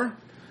before,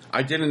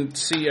 I didn't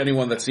see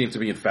anyone that seemed to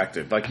be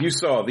infected. Like you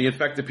saw, the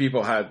infected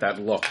people had that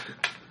look.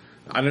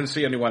 I didn't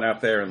see anyone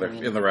out there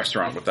in the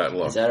restaurant with that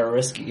look. Is that a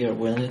risk you're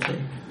willing to take?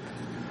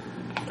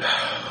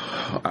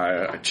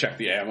 I checked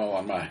the ammo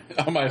on my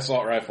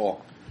assault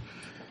rifle.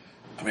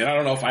 I mean, I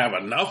don't know if I have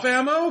enough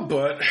ammo,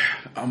 but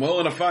I'm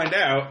willing to find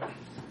out.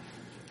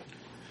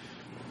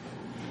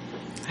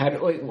 Why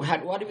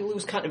do we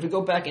lose contact? If we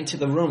go back into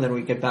the room, then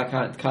we get back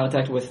in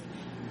contact with,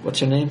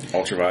 what's your name?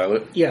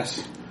 Ultraviolet?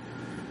 Yes.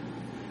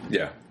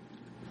 Yeah.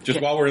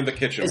 Just while we're in the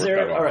kitchen, Is we're there,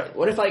 cut off. alright,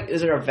 what if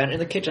is there a vent in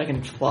the kitchen? I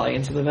can fly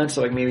into the vent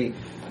so maybe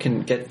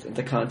can get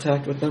the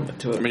contact with them?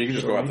 I mean, you can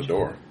just go out the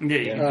door. Yeah,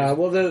 you can just-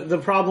 Well, the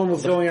problem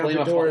with The going out flame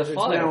the of door fi- is it's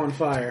fire. now on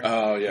fire.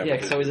 Oh, yeah.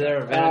 Yeah, so is there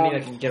a vent I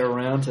can get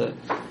around to...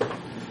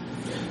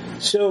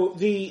 So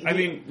I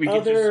mean, we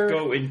could other, just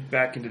go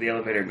back into the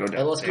elevator and go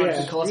down. let's the go-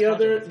 stairs. call us the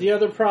contact.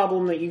 other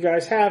problem that you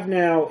guys have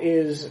now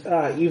is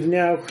you've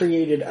now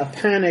created a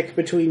panic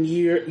between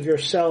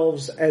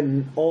yourselves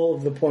and all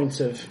of the points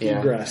of Yeah.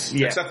 egress.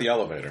 Yeah. Except the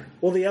elevator.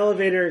 Well, the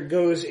elevator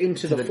goes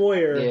into the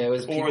foyer. Yeah, it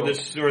was Or people.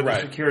 the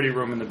Right. security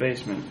room in the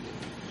basement.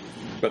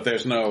 But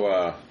there's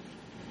no,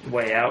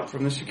 Way out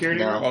from the security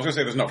No. I room. was going to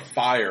say there's no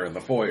fire in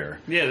the foyer.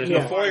 Yeah, there's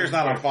Yeah. The foyer's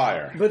not on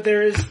fire. But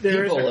there is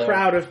People a there.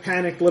 crowd of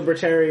panicked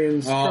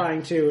libertarians Well,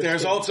 trying to.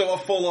 There's escape. also a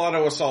full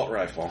auto assault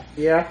rifle.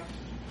 Yeah,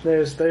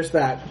 there's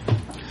that.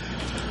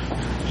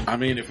 I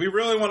mean, if we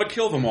really want to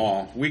kill them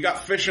all, we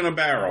got fish in a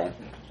barrel.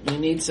 We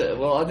need to...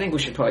 Well, I think we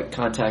should probably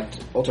contact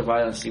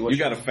Ultraviolet and see what... You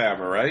got a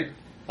Faber, right?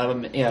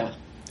 yeah.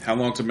 How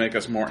long to make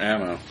us more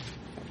ammo?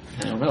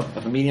 I don't know. I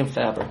have a medium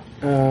fabric.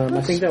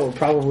 I think that will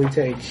probably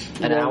take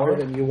An longer hour?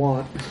 than you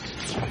want.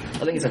 I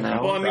think it's an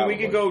hour. Well, I mean, we Probably.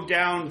 could go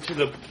down to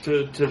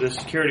the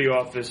security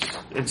office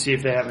and see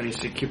if they have any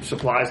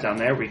supplies down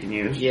there we can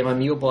use. Yeah, my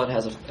mule blood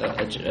has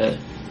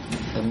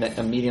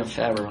a medium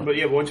fabric. But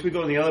yeah, once we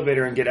go in the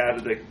elevator and get out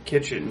of the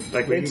kitchen,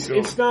 like we can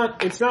go.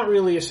 It's not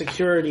really a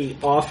security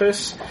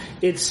office.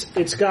 It's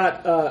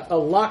got a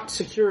locked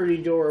security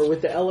door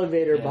with the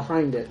elevator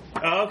behind it.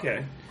 Oh,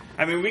 okay.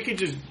 I mean, we could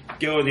just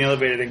go in the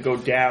elevator, then go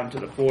down to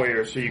the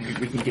foyer, so we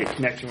can get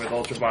connection with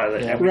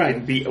Ultraviolet, and we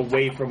can be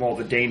away from all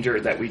the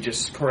danger that we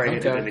just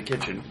created in the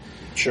kitchen.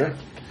 Sure.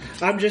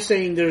 I'm just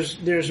saying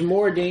there's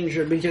more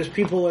danger because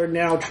people are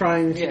now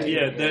trying to...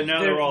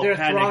 They're all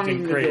panicked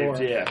and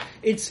crazed,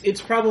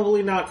 It's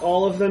probably not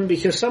all of them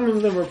because some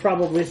of them are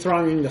probably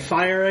thronging the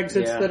fire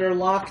exits that are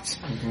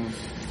locked. Mm-hmm.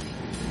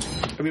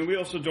 I mean, we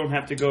also don't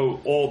have to go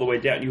all the way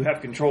down. You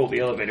have control of the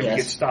elevator. We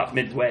can stop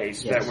midway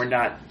so that we're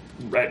not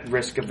at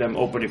risk of them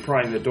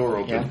prying the door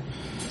open. Yeah.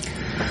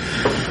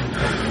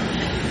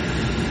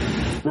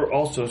 We're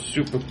also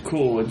super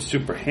cool and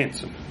super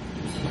handsome.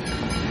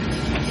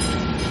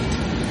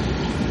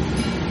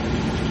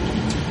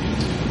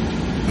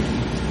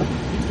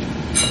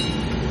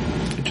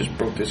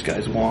 Broke this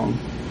guy's wong.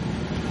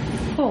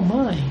 Oh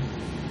my!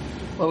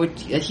 Well,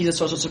 he's a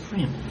Sorcerer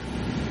Supreme.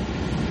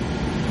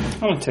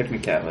 On a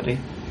technicality.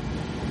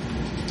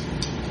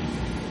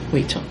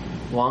 Wait,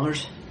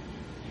 Wongers?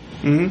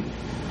 Mm-hmm.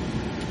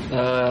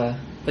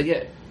 But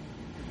yeah,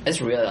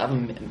 it's real. I have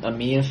a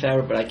Mia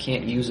Ferret, but I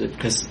can't use it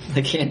because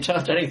I can't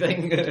touch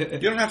anything. You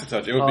don't have to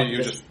touch it. It would be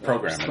you just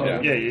program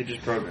it. Yeah, you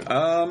just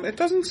program it. It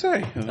doesn't say.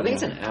 I think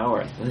it's an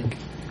hour. I think.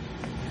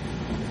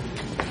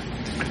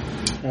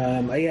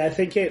 I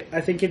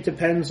think it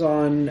depends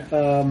on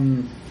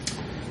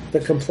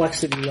the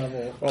complexity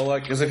level. Well,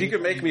 because if you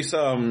could make me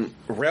some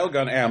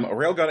railgun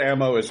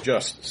ammo is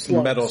just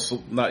Slugs. metal.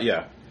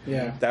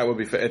 Yeah. That would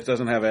be. It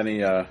doesn't have any.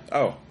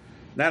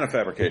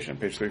 Nanofabrication,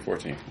 page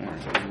 314. All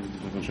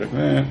right, we'll check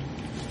that.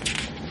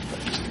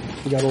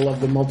 You gotta love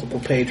the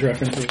multiple page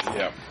references.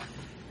 Yeah.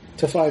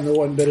 To find the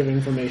one bit of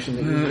information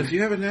that you need. If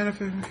you have a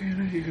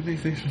nanofabricator, you can make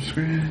things from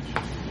scratch.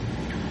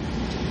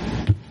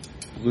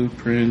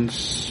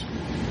 Blueprints.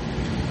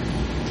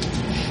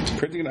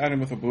 Printing an item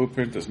with a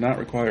blueprint does not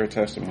require a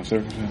test of most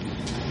circumstances.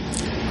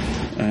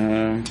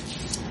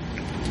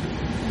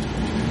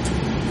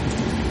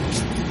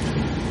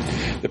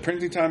 The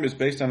printing time is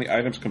based on the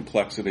item's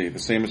complexity, the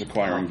same as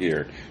acquiring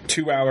gear.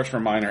 2 hours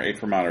for minor, 8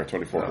 for minor,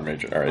 24 for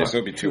major. All right, so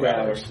it'll be 2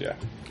 hours. Yeah.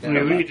 I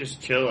mean, we could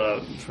just chill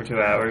out for 2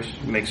 hours,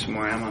 make some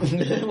more ammo.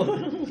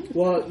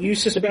 Well, you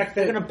suspect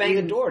that they're going to bang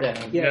the door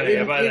down.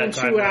 In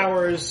 2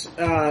 hours,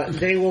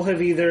 they will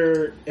have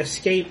either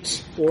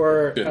escaped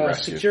or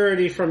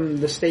security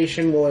from the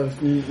station will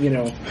have,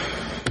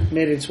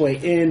 made its way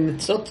in.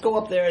 So let's go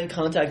up there and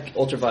contact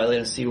Ultraviolet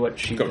and see what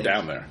she thinks.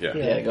 Down there, yeah.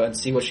 Yeah, go and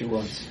see what she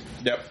wants.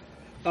 Yep.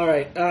 All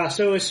right.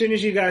 So as soon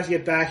as you guys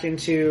get back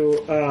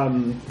into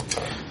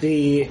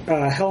the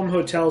Helm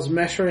Hotel's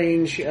mesh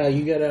range,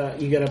 you get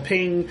a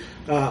ping.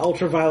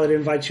 Ultraviolet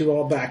invites you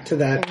all back to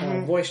that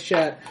voice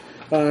chat.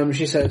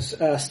 She says,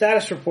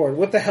 "Status report.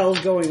 What the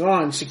hell's going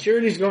on?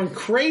 Security's going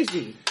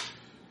crazy."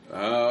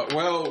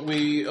 Well,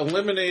 we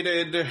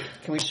eliminated.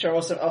 Can we show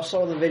us? I'll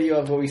show the video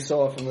of what we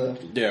saw from the.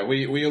 Yeah,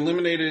 we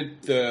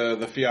eliminated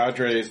the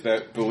Fiadres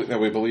that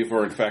we believe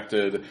were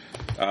infected.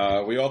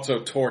 We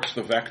also torched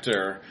the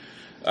Vector.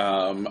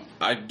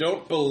 I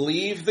don't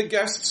believe the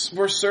guests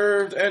were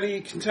served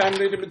any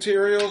contaminated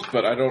materials,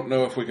 but I don't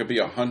know if we could be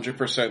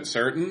 100%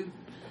 certain.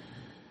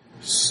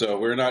 So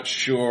we're not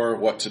sure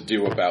what to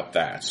do about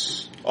that.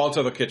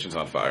 Also, the kitchen's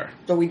on fire.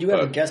 But we do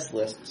have a guest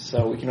list,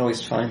 so we can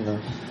always find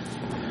them.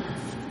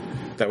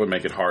 That would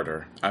make it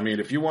harder. I mean,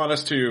 if you want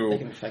us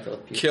to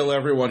kill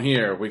everyone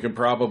here, we can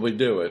probably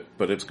do it,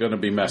 but it's going to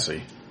be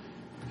messy.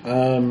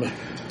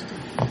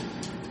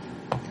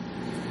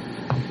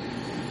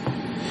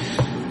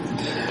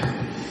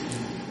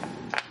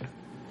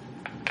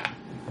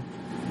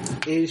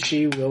 Is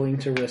she willing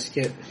to risk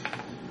it?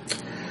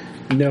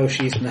 No,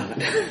 she's not.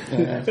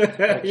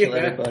 Kill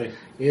everybody.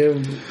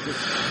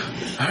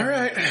 All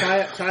right.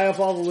 Tie up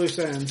all the loose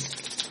ends.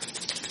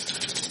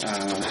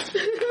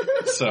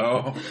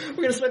 So we're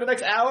going to spend the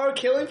next hour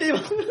killing people?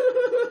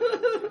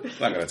 It's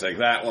not going to take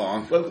that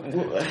long.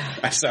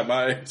 I set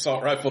my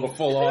assault rifle to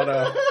full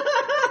auto.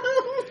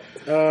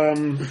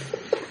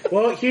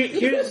 Well,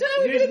 here's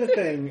the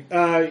thing.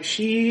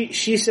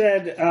 She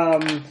said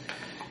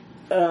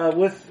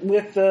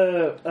with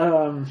the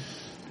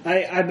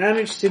I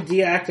managed to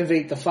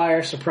deactivate the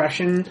fire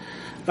suppression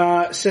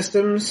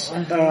systems.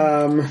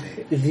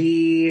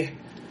 The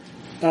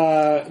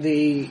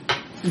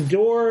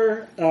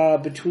door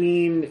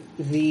between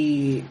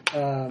the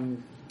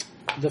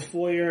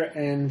foyer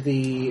and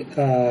the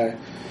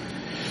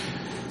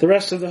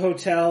rest of the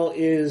hotel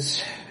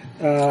is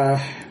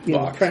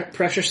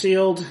pressure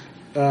sealed.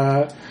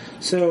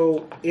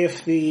 So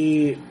if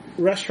the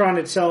restaurant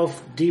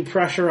itself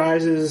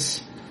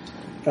depressurizes,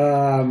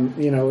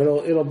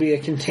 it'll be a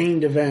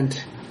contained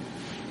event.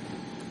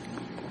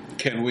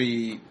 Can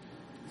we,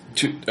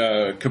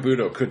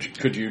 Kabuto?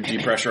 Could you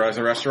depressurize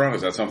the restaurant?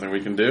 Is that something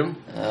we can do?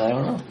 I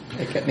don't know.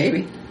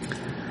 Maybe.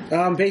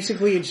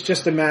 Basically, it's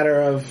just a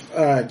matter of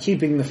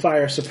keeping the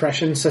fire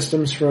suppression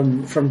systems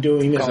from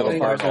doing this. It'll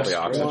burn all the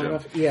oxygen.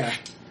 Yeah.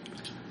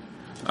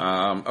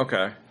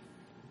 Okay.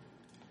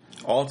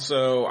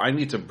 Also, I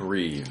need to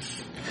breathe.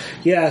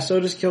 Yeah, so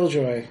does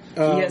Killjoy.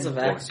 He has a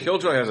vac suit.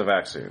 Killjoy has a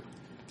vac suit.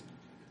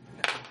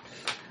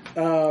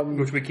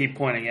 Which we keep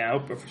pointing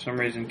out, but for some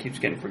reason keeps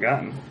getting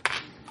forgotten.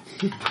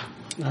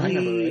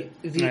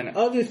 The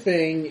other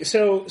thing,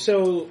 so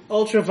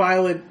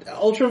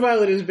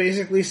ultraviolet is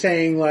basically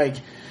saying like,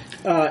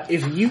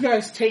 if you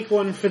guys take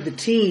one for the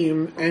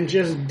team and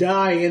just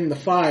die in the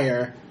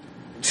fire.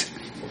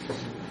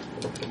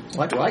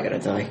 Why do I gotta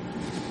die?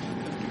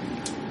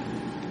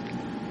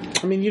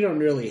 I mean, you don't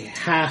really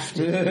have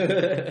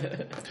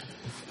to.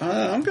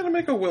 I'm gonna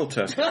make a will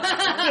test.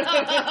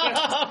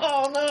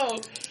 Oh no!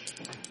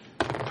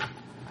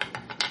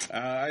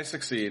 I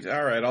succeed.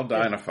 All right, I'll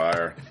die in a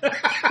fire.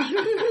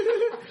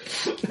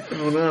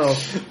 Oh no!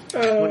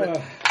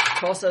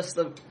 Toss us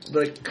the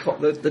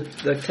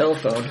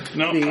telephone.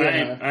 No,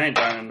 I ain't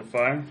dying in the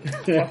fire.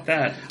 Fuck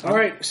that. All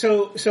right,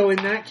 so in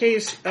that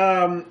case,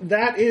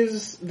 that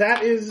is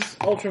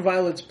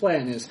Ultraviolet's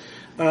plan. Is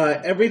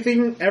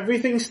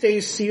everything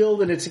stays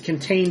sealed and it's a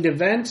contained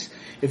event.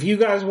 If you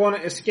guys want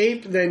to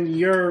escape, then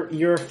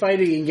you're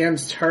fighting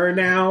against her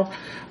now.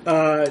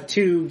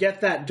 To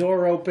get that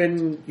door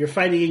open, you're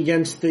fighting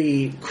against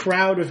the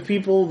crowd of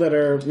people that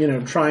are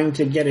trying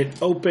to get it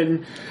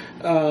open.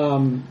 I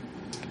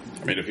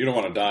mean, if you don't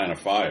want to die in a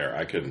fire,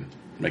 I can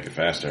make it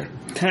faster.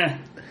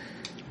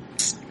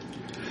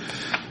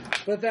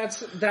 But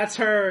that's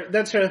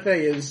her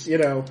thing is,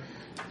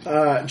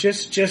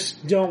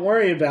 just don't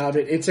worry about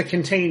it. It's a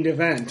contained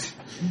event.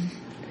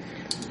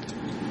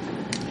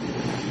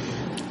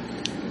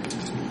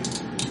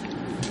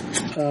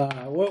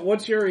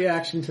 What's your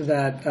reaction to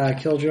that,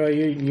 Killjoy?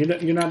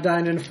 You're not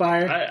dying in a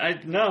fire?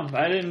 No,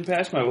 I didn't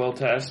pass my will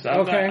test.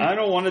 Okay. I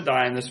don't want to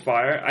die in this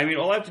fire. I mean,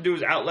 all I have to do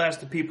is outlast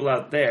the people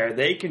out there.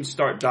 They can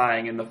start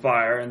dying in the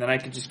fire, and then I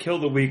can just kill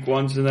the weak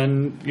ones, and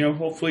then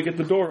hopefully get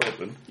the door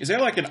open. Is there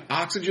like an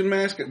oxygen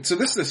mask? So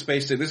this is a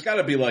space station. There's got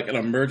to be like an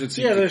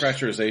emergency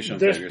depressurization.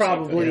 There's thing or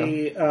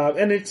probably,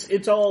 and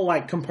it's all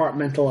like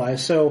compartmentalized.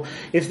 So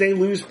if they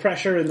lose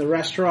pressure in the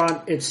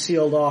restaurant, it's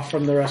sealed off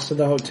from the rest of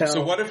the hotel.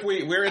 So what if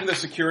we're in the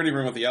security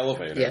room of the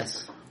elevator?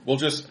 Yes. We'll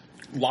just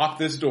lock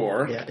this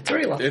door. Yeah, it's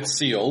already locked. It's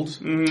sealed.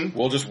 Mm-hmm.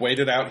 We'll just wait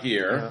it out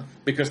here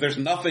because there's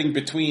nothing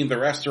between the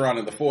restaurant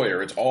and the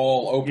foyer. It's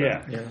all open.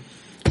 Yeah.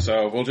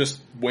 So we'll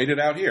just wait it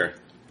out here.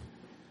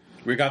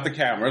 We got the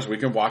cameras. We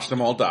can watch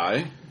them all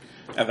die,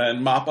 and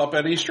then mop up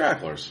any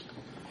stragglers.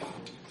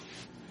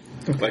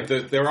 Like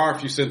there are a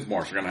few synth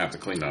morphs we're going to have to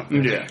clean up.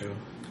 Yeah.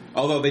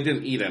 Although they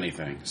didn't eat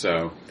anything,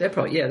 so They're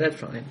probably that's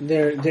fine.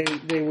 They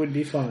would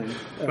be fine.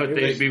 But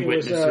they'd be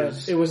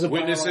witnesses. It was a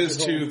witnesses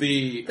to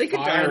the They could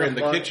fire die in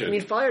the kitchen. I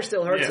mean, fire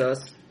still hurts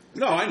us.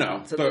 No, I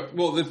know. But,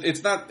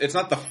 it's not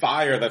the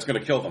fire that's going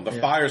to kill them. The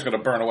fire's going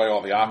to burn away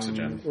all the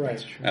oxygen.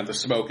 Right. And the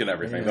smoke and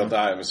everything. Yeah. They'll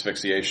die of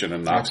asphyxiation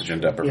and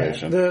oxygen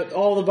deprivation. Yeah.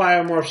 All the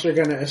biomorphs are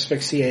going to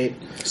asphyxiate.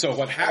 So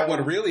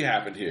what really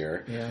happened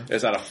here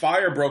is that a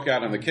fire broke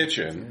out in the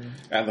kitchen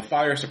and the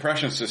fire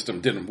suppression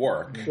system didn't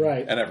work.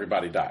 Right. And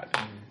everybody died.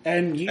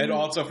 And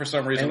also for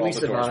some reason all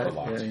the doors were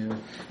locked. Yeah.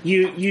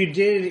 You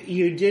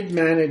did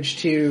manage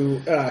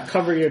to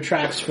cover your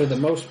tracks for the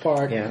most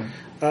part. Yeah.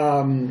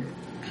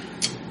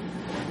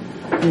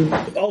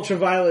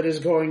 Ultraviolet is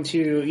going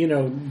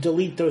to,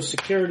 delete those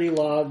security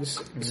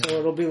logs, so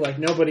it'll be like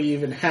nobody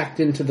even hacked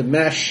into the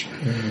mesh.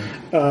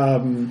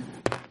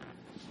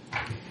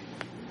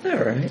 All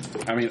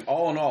right. I mean,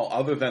 all in all,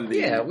 other than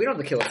the we don't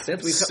have to kill a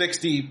synth.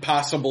 60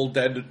 possible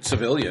dead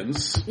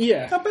civilians,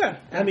 not bad.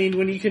 I mean,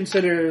 when you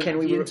consider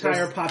the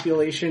entire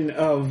population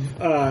of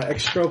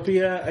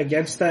Extropia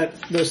against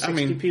those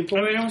 60 people,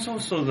 I mean, it was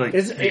also like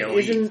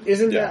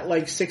isn't that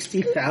like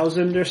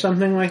 60,000 or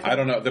something like that? I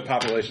don't know. The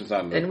population's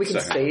on. And we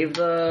can save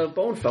the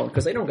bone phone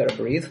because they don't got to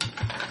breathe.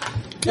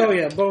 Oh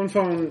yeah, bone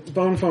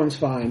phone's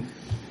fine.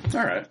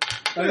 All right.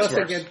 Unless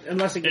it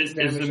gets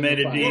damaged. Is the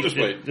Mater D? We'll just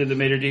wait. Did the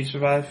Mater D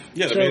survive?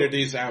 Yeah, the Mater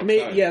D's outside.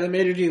 The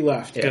Mater D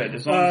left. Good.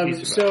 As long as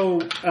he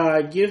survived.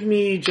 So give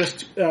me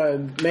just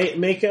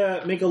make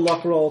a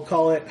luck roll.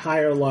 Call it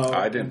high or low.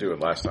 I didn't do it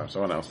last time.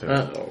 Someone else did.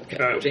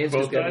 Okay. James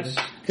both is guys.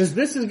 Because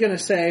this is going to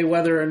say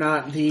whether or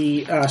not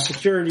the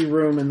security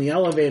room and the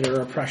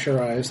elevator are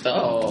pressurized.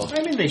 Oh.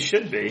 I mean, they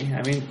should be.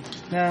 I mean,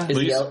 nah.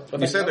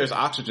 You said there's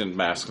oxygen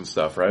masks and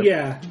stuff, right?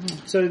 Yeah.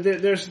 So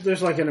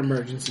there's like an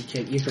emergency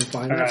kit you can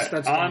find.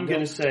 That's I'm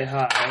going to say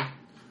hi.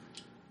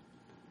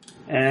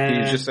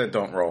 And He just said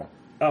don't roll.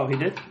 Oh, he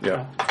did?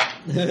 Yeah.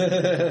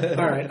 Oh.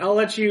 All right, I'll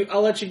let you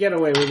get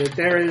away with it.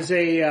 There is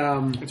a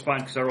It's fine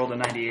because I rolled a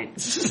 98.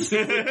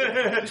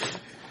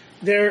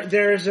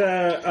 there's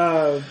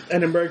an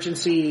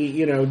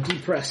emergency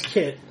depress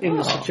kit in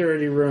the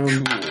security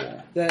room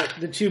that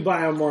the two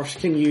biomorphs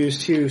can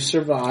use to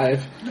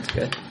survive. That's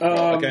good.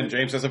 Again,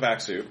 James has a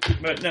vac suit.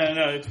 But no,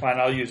 it's fine.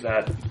 I'll use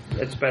that.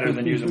 It's better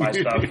than using my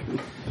stuff.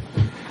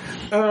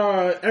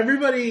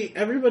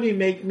 Everybody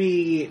make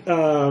me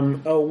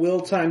a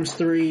will times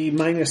 3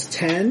 minus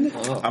 10.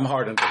 I'm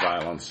hard into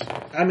violence.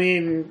 I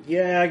mean,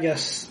 yeah, I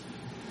guess.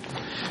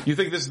 You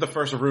think this is the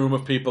first room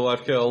of people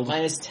I've killed?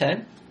 Minus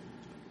 10?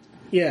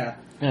 Yeah.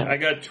 I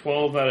got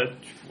 12 out of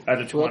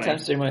 20. 12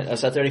 times 3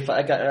 minus... I 35.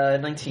 I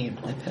got 19.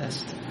 I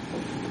passed.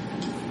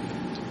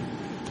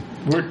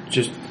 We're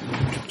just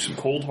some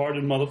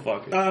cold-hearted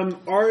motherfuckers.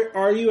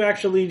 Are you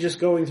actually just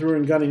going through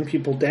and gunning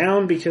people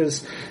down?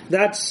 Because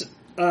that's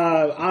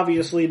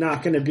obviously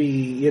not going to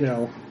be,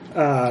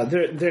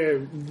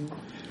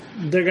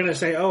 they're going to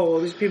say, oh,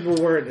 well, these people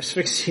weren't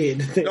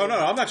asphyxiated. No,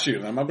 I'm not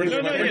shooting them. I'm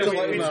just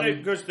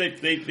Because they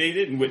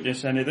didn't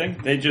witness anything.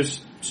 They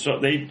just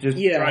tried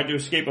to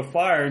escape a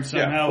fire, and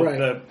somehow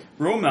the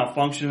room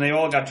malfunctioned, and they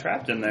all got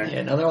trapped in there.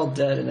 Yeah, now they're all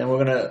dead, and then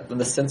when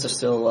the synths are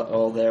still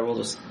all there, we'll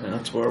just,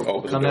 that's where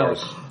we'll come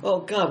out. Oh,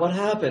 God, what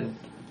happened?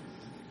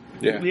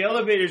 Yeah. The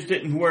elevators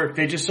didn't work.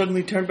 They just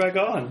suddenly turned back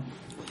on.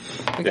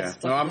 Yeah,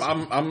 no,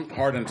 I'm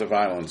hard into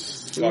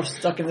violence. We're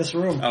stuck in this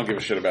room. I don't give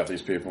a shit about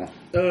these people.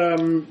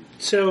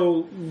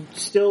 So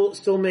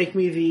still make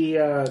me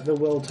the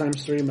will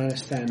times 3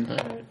 minus 10. All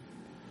right.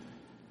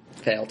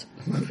 Failed.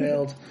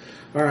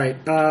 All right.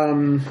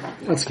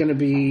 That's going to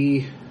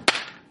be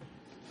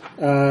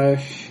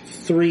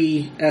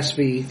 3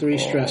 SV, 3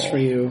 stress for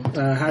you.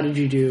 How did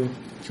you do,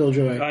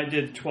 Killjoy? I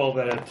did 12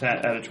 out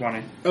of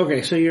 20.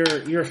 Okay, so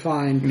you're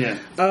fine. Yeah.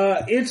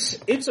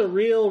 It's a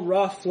real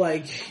rough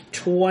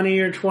 20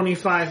 or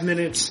 25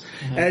 minutes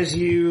as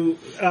you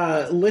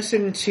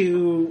listen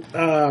to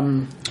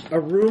a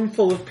room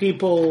full of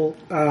people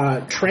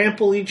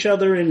trample each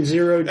other in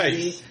 0G,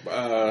 Hey,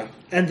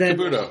 and then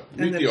Kabuto,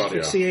 mute the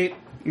audio. asphyxiate.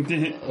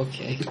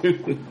 Okay.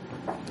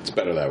 It's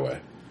better that way.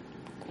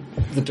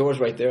 The door's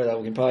right there that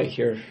we can probably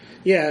hear.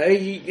 Yeah,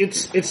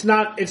 it's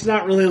not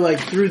really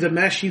through the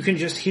mesh. You can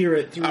just hear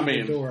it through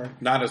the door.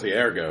 Not as the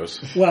air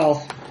goes.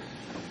 Well,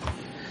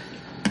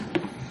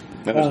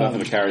 Then there's nothing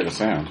to carry the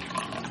sound.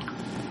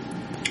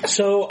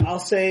 so I'll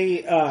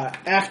say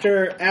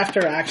after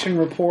action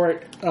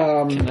report.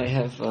 Can I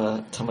have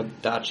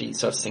Tamagotchi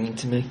start singing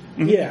to me?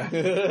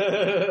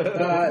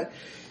 Yeah.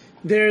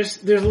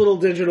 There's little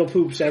digital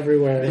poops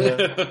everywhere.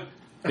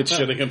 It's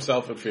shitting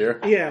himself in fear.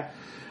 Yeah.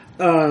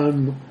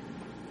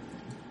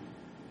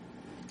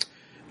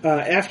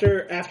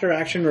 After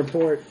action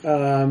report,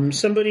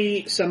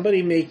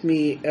 somebody make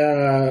me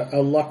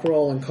a luck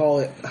roll and call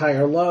it high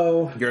or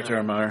low. Your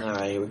turn, Meyer. All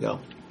right, here we go.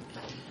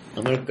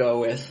 I'm gonna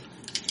go with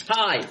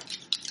high.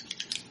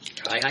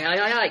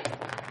 High.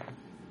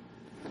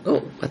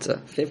 Oh, that's a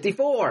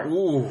 54.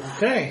 Ooh.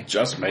 Okay.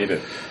 Just made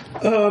it.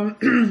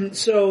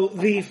 So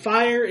the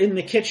fire in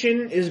the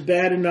kitchen is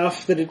bad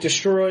enough that it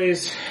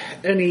destroys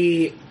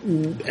any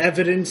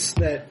evidence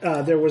that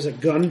there was a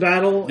gun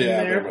battle in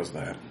there. Yeah, there was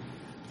that.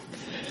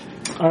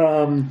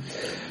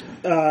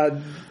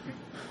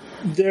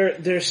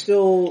 There's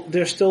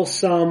still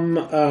some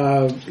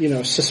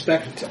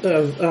suspect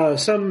of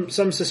some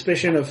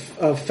suspicion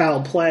of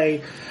foul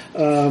play,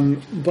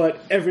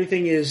 but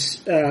everything is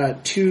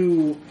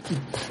too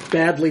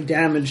badly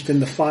damaged in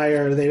the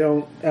fire. They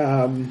don't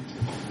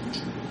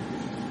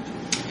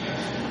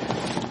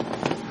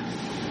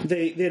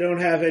they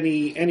don't have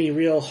any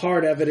real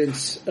hard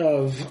evidence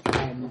of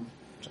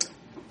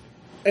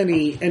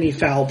any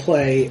foul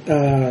play.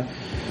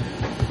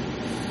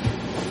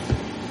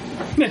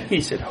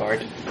 He said hard.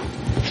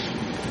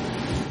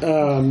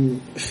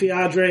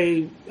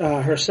 Fiadre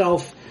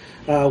herself,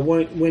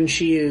 when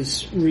she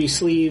is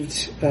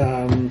re-sleeved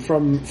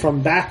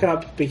from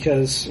backup,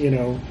 because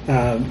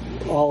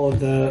all of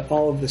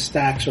the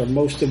stacks or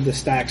most of the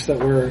stacks that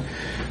were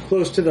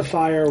close to the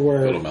fire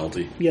were A little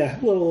melty. Yeah,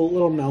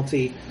 little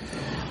melty,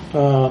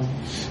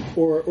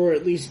 or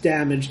at least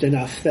damaged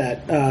enough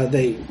that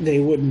they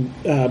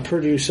wouldn't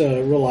produce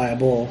a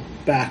reliable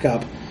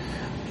backup.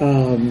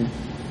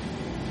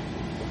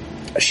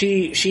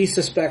 She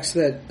suspects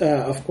that,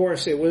 of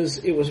course, it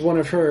was one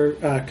of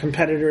her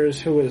competitors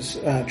who was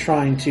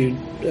trying to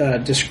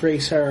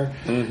disgrace her.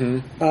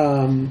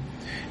 Mm-hmm.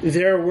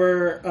 There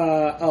were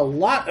a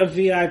lot of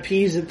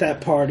VIPs at that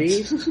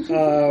party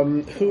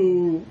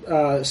who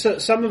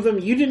some of them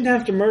you didn't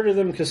have to murder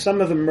them because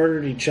some of them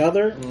murdered each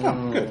other.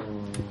 Oh, good.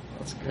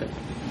 That's good.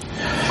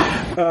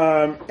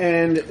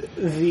 And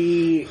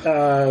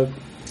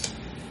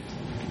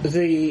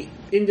the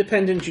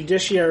independent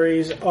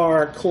judiciaries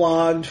are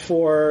clogged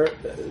for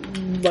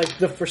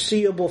the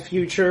foreseeable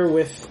future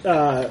with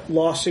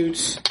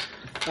lawsuits,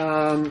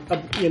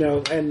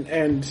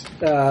 and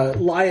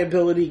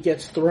liability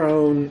gets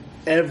thrown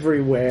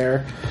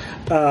everywhere.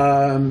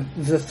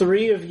 The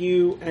three of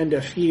you and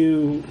a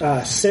few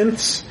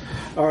synths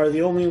are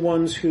the only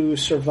ones who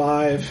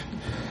survive.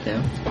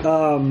 Yeah.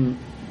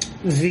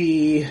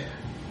 The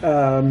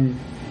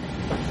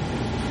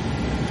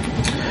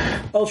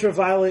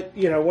Ultraviolet,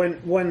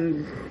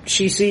 when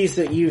she sees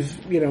that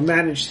you've,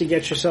 managed to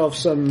get yourself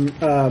some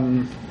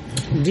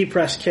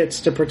depress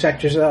kits to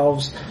protect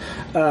yourselves,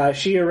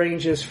 she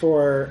arranges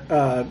for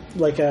a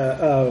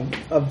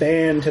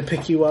van to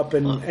pick you up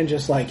and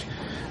just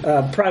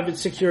private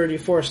security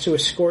force to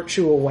escort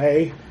you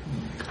away.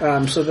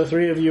 So the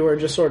three of you are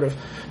just sort of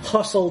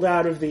hustled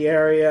out of the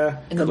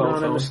area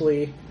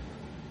anonymously.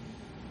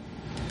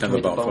 And the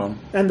bone phone.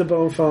 And the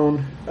bone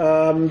phone.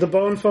 The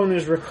bone phone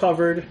is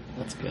recovered.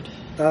 That's good.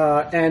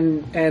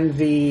 And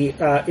the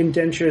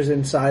indentures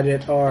inside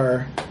it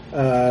are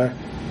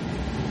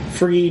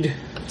freed.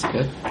 That's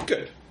good.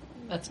 Good.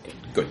 That's good.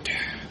 Good.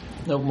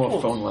 No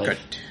more phone life.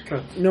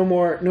 Good. No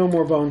more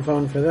bone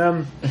phone for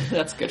them.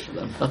 That's good for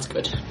them. That's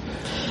good.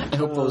 I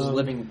hope those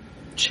living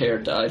chair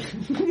died.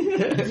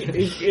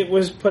 It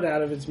was put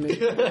out of its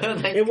misery.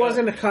 It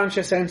wasn't a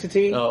conscious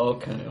entity. Oh,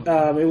 okay.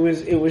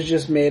 It was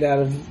just made out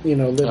of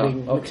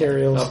living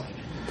materials. Okay.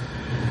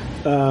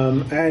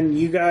 And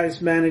you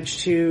guys managed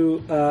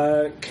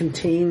to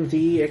contain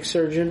the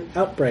exurgent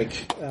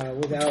outbreak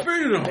without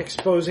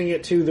exposing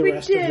it to the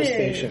rest of the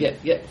station.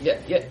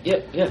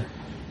 Yeah.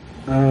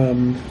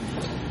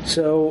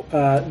 So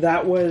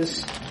that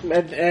was,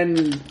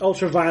 and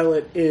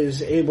Ultraviolet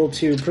is able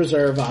to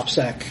preserve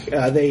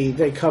OPSEC.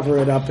 They cover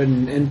it up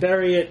and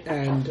bury it,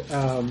 and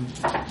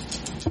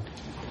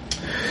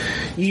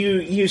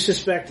you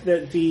suspect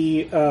that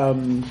the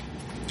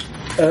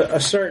a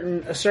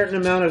certain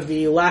amount of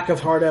the lack of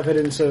hard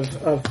evidence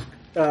of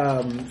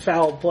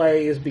foul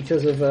play is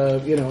because of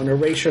an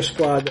erasure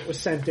squad that was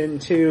sent in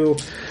to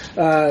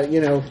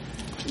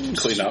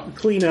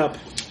clean up.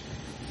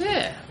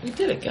 Yeah, we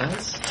did it,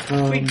 guys.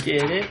 We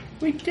did it.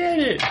 We did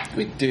it.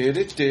 We did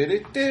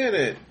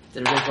it.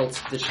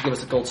 Did she give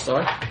us a gold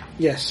star?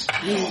 Yes,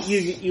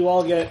 you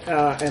all get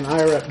an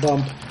IREP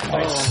bump.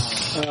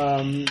 Nice.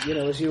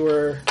 As you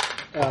were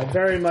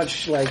very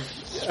much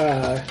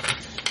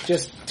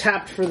just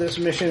tapped for this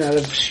mission out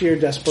of sheer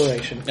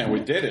desperation. And we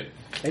did it.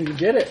 And you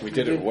did it. We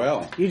did it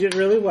well. You did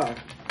really well.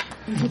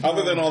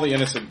 Other than all the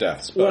innocent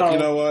deaths. But well, you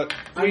know what?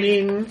 I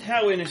mean,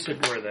 how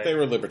innocent were they? They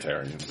were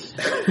libertarians.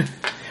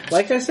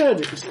 Like I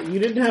said, you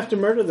didn't have to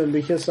murder them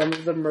because some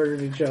of them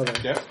murdered each other.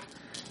 Yep.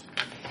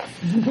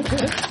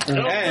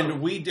 And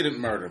we didn't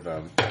murder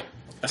them.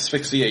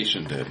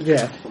 Asphyxiation did.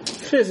 Yeah.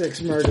 Physics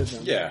murdered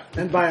them. Yeah.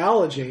 And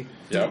biology.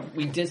 Yep.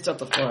 We did stop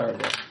the fire,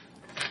 though.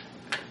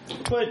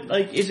 But,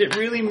 is it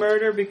really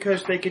murder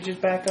because they could just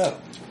back up?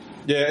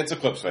 Yeah, it's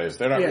Eclipse phase.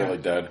 They're not really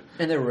dead.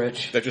 And they're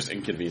rich. They're just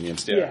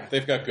inconvenienced. Yeah. Yeah.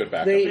 They've got good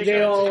backup.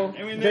 They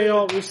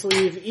all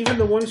receive. Even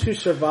the ones who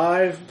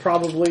survive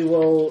probably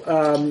will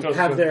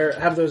have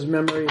those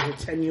memories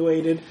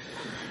attenuated.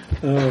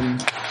 Yeah,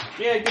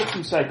 get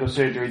some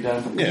psychosurgery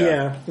done.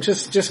 Yeah,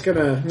 just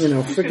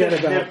gonna forget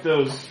about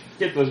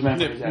get those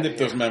memories. Nip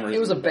those memories. It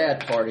was a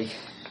bad party.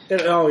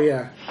 Oh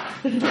yeah.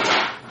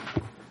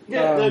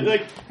 Yeah,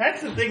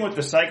 that's the thing with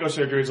the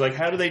psychosurgery is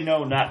how do they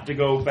know not to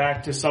go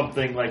back to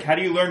something? How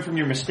do you learn from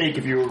your mistake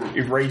if you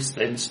erase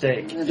the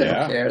mistake? They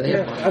don't care. They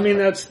have money. I mean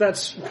that's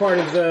part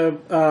of the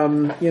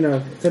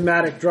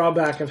thematic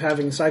drawback of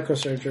having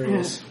psychosurgery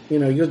is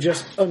you'll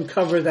just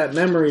uncover that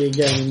memory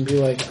again and be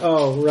like,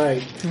 oh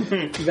right,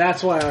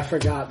 that's why I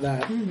forgot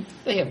that.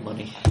 They have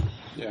money.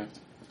 Yeah.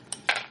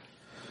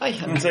 I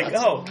have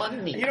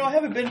money. I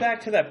haven't been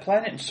back to that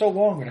planet in so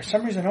long, but for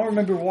some reason I don't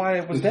remember why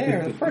it was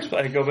there in the first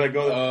place. I go back,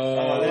 this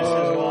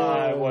is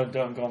why I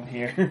don't come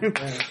here.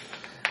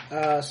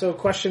 So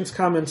questions,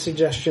 comments,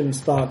 suggestions,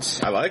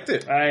 thoughts. I liked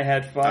it. I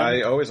had fun.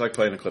 I always like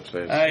playing Eclipse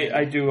phase.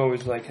 I do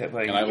always like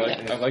playing. And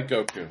I like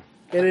Goku.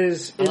 It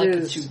is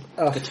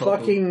a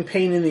fucking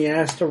pain in the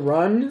ass to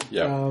run.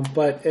 Yeah.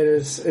 But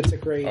it's a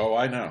great. Oh,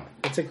 I know.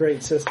 It's a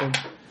great system.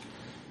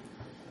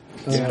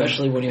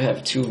 Especially when you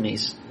have two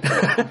knees.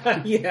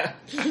 Yeah.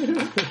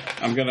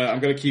 I'm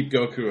gonna keep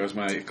Goku as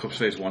my Eclipse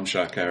phase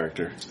one-shot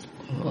character.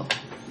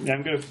 Yeah,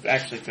 I'm gonna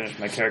actually finish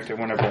my character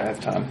whenever I have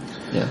time.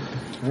 Yeah.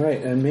 All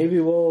right, and maybe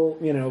we'll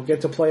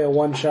get to play a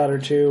one shot or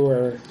two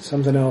or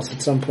something else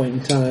at some point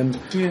in time.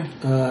 Yeah.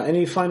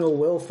 Any final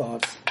will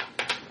thoughts?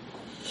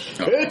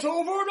 It's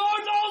over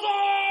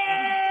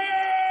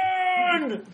 9,000!